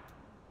power.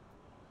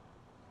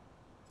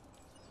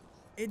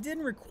 It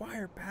didn't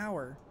require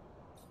power.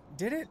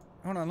 Did it?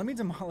 Hold on, let me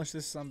demolish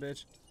this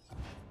sumbitch.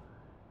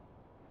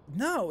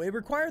 No, it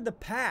required the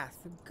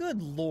path.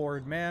 Good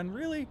lord, man.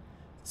 Really?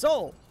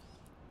 Soul,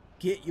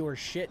 get your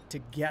shit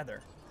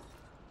together.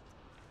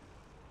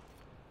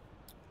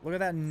 Look at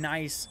that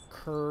nice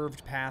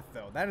curved path,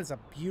 though. That is a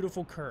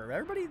beautiful curve.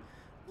 Everybody,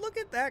 look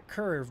at that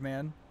curve,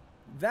 man.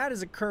 That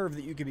is a curve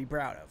that you could be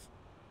proud of.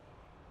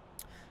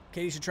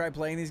 Okay, you should try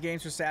playing these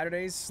games for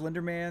Saturdays.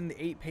 Slenderman,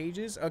 the 8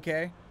 pages.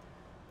 Okay.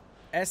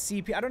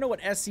 SCP. I don't know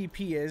what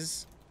SCP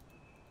is.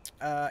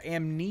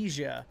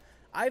 Amnesia.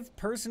 I've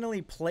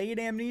personally played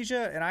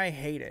Amnesia, and I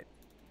hate it.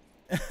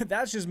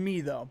 That's just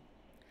me, though.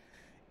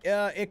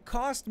 It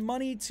cost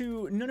money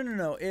to...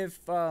 No. If,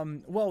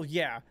 well,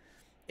 yeah.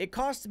 It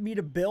cost me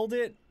to build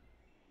it,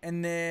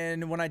 and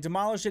then when I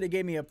demolished it, it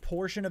gave me a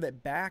portion of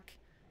it back,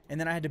 and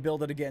then I had to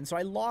build it again. So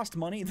I lost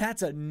money.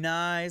 That's a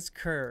nice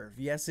curve.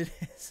 Yes, it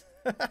is.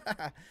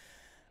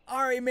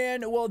 Alright,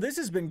 man. Well, this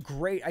has been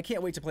great. I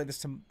can't wait to play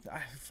this.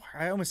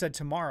 I almost said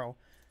tomorrow.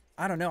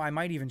 I don't know. I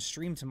might even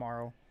stream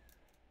tomorrow.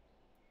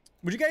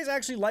 Would you guys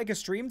actually like a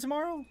stream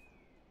tomorrow?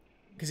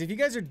 Because if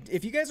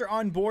you guys are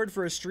on board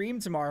for a stream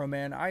tomorrow,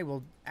 man, I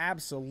will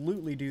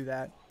absolutely do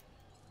that.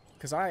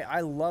 Because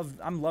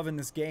I'm loving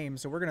this game,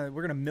 so we're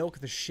gonna milk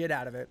the shit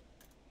out of it.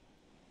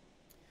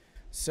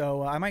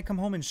 So I might come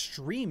home and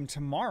stream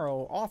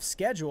tomorrow off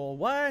schedule.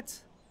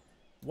 What?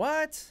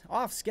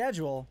 Off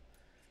schedule?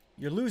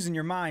 You're losing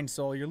your mind,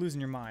 Soul. You're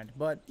losing your mind.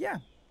 But yeah.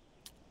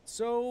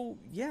 So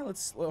yeah,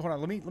 let's hold on.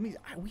 Let me.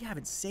 We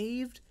haven't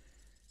saved.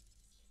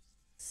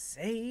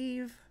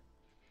 Save.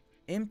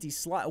 Empty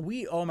slot.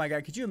 Oh my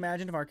god. Could you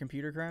imagine if our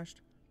computer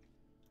crashed?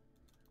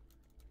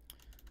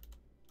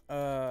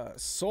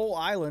 Soul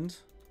Island.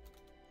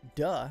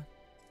 Duh.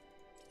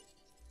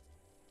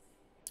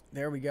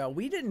 There we go.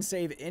 We didn't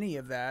save any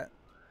of that.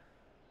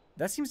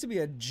 That seems to be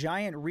a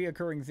giant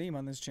reoccurring theme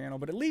on this channel,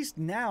 but at least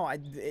now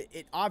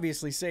it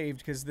obviously saved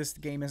because this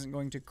game isn't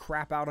going to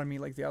crap out on me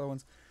like the other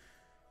ones.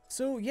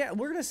 So yeah,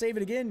 we're going to save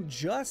it again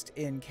just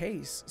in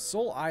case.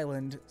 Soul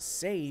Island,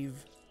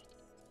 save.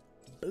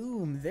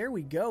 Boom, there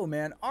we go,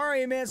 man. All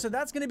right, man, so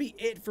that's going to be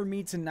it for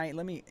me tonight.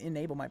 Let me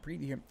enable my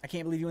preview here. I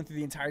can't believe you went through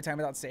the entire time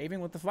without saving.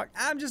 What the fuck?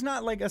 I'm just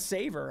not like a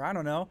saver. I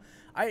don't know.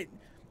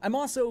 I'm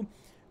also...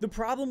 The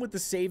problem with the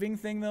saving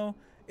thing, though,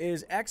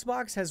 is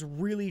Xbox has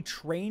really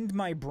trained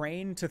my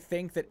brain to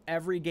think that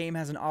every game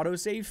has an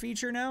autosave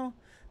feature now.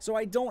 So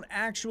I don't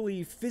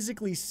actually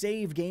physically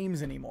save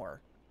games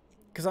anymore.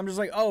 Because I'm just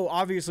like, oh,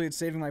 obviously it's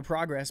saving my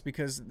progress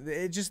because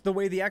it's just the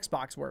way the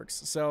Xbox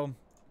works. So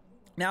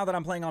now that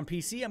I'm playing on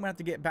PC, I'm going to have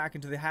to get back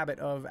into the habit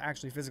of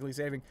actually physically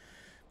saving.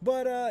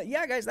 But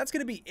yeah, guys, that's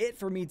going to be it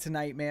for me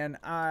tonight, man.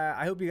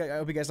 I hope you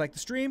guys like the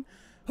stream.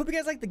 Hope you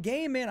guys like the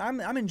game, man.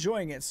 I'm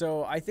enjoying it.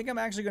 So I think I'm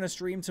actually going to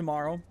stream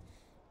tomorrow.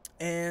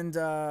 And,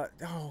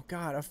 oh,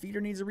 God, a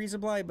feeder needs a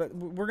resupply. But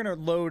we're going to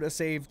load a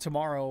save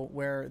tomorrow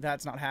where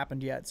that's not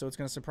happened yet. So it's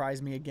going to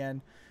surprise me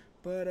again.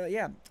 But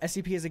yeah,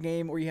 SCP is a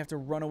game where you have to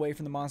run away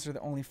from the monster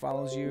that only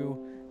follows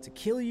you to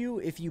kill you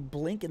if you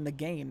blink in the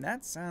game.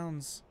 That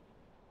sounds...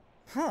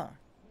 Huh.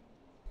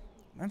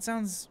 That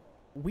sounds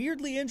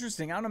weirdly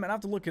interesting. I don't know, man. I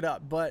have to look it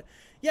up. But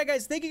yeah,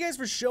 guys, thank you guys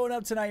for showing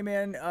up tonight,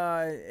 man,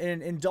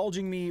 and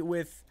indulging me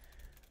with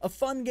a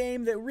fun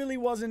game that really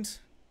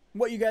wasn't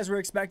what you guys were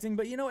expecting.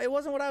 But, you know, it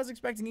wasn't what I was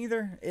expecting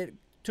either. It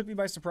took me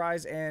by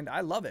surprise, and I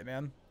love it,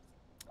 man.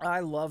 I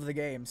love the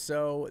game.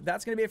 So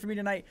that's going to be it for me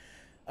tonight.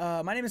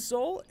 My name is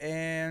Soul,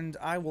 and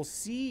I will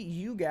see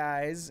you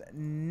guys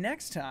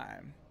next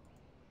time.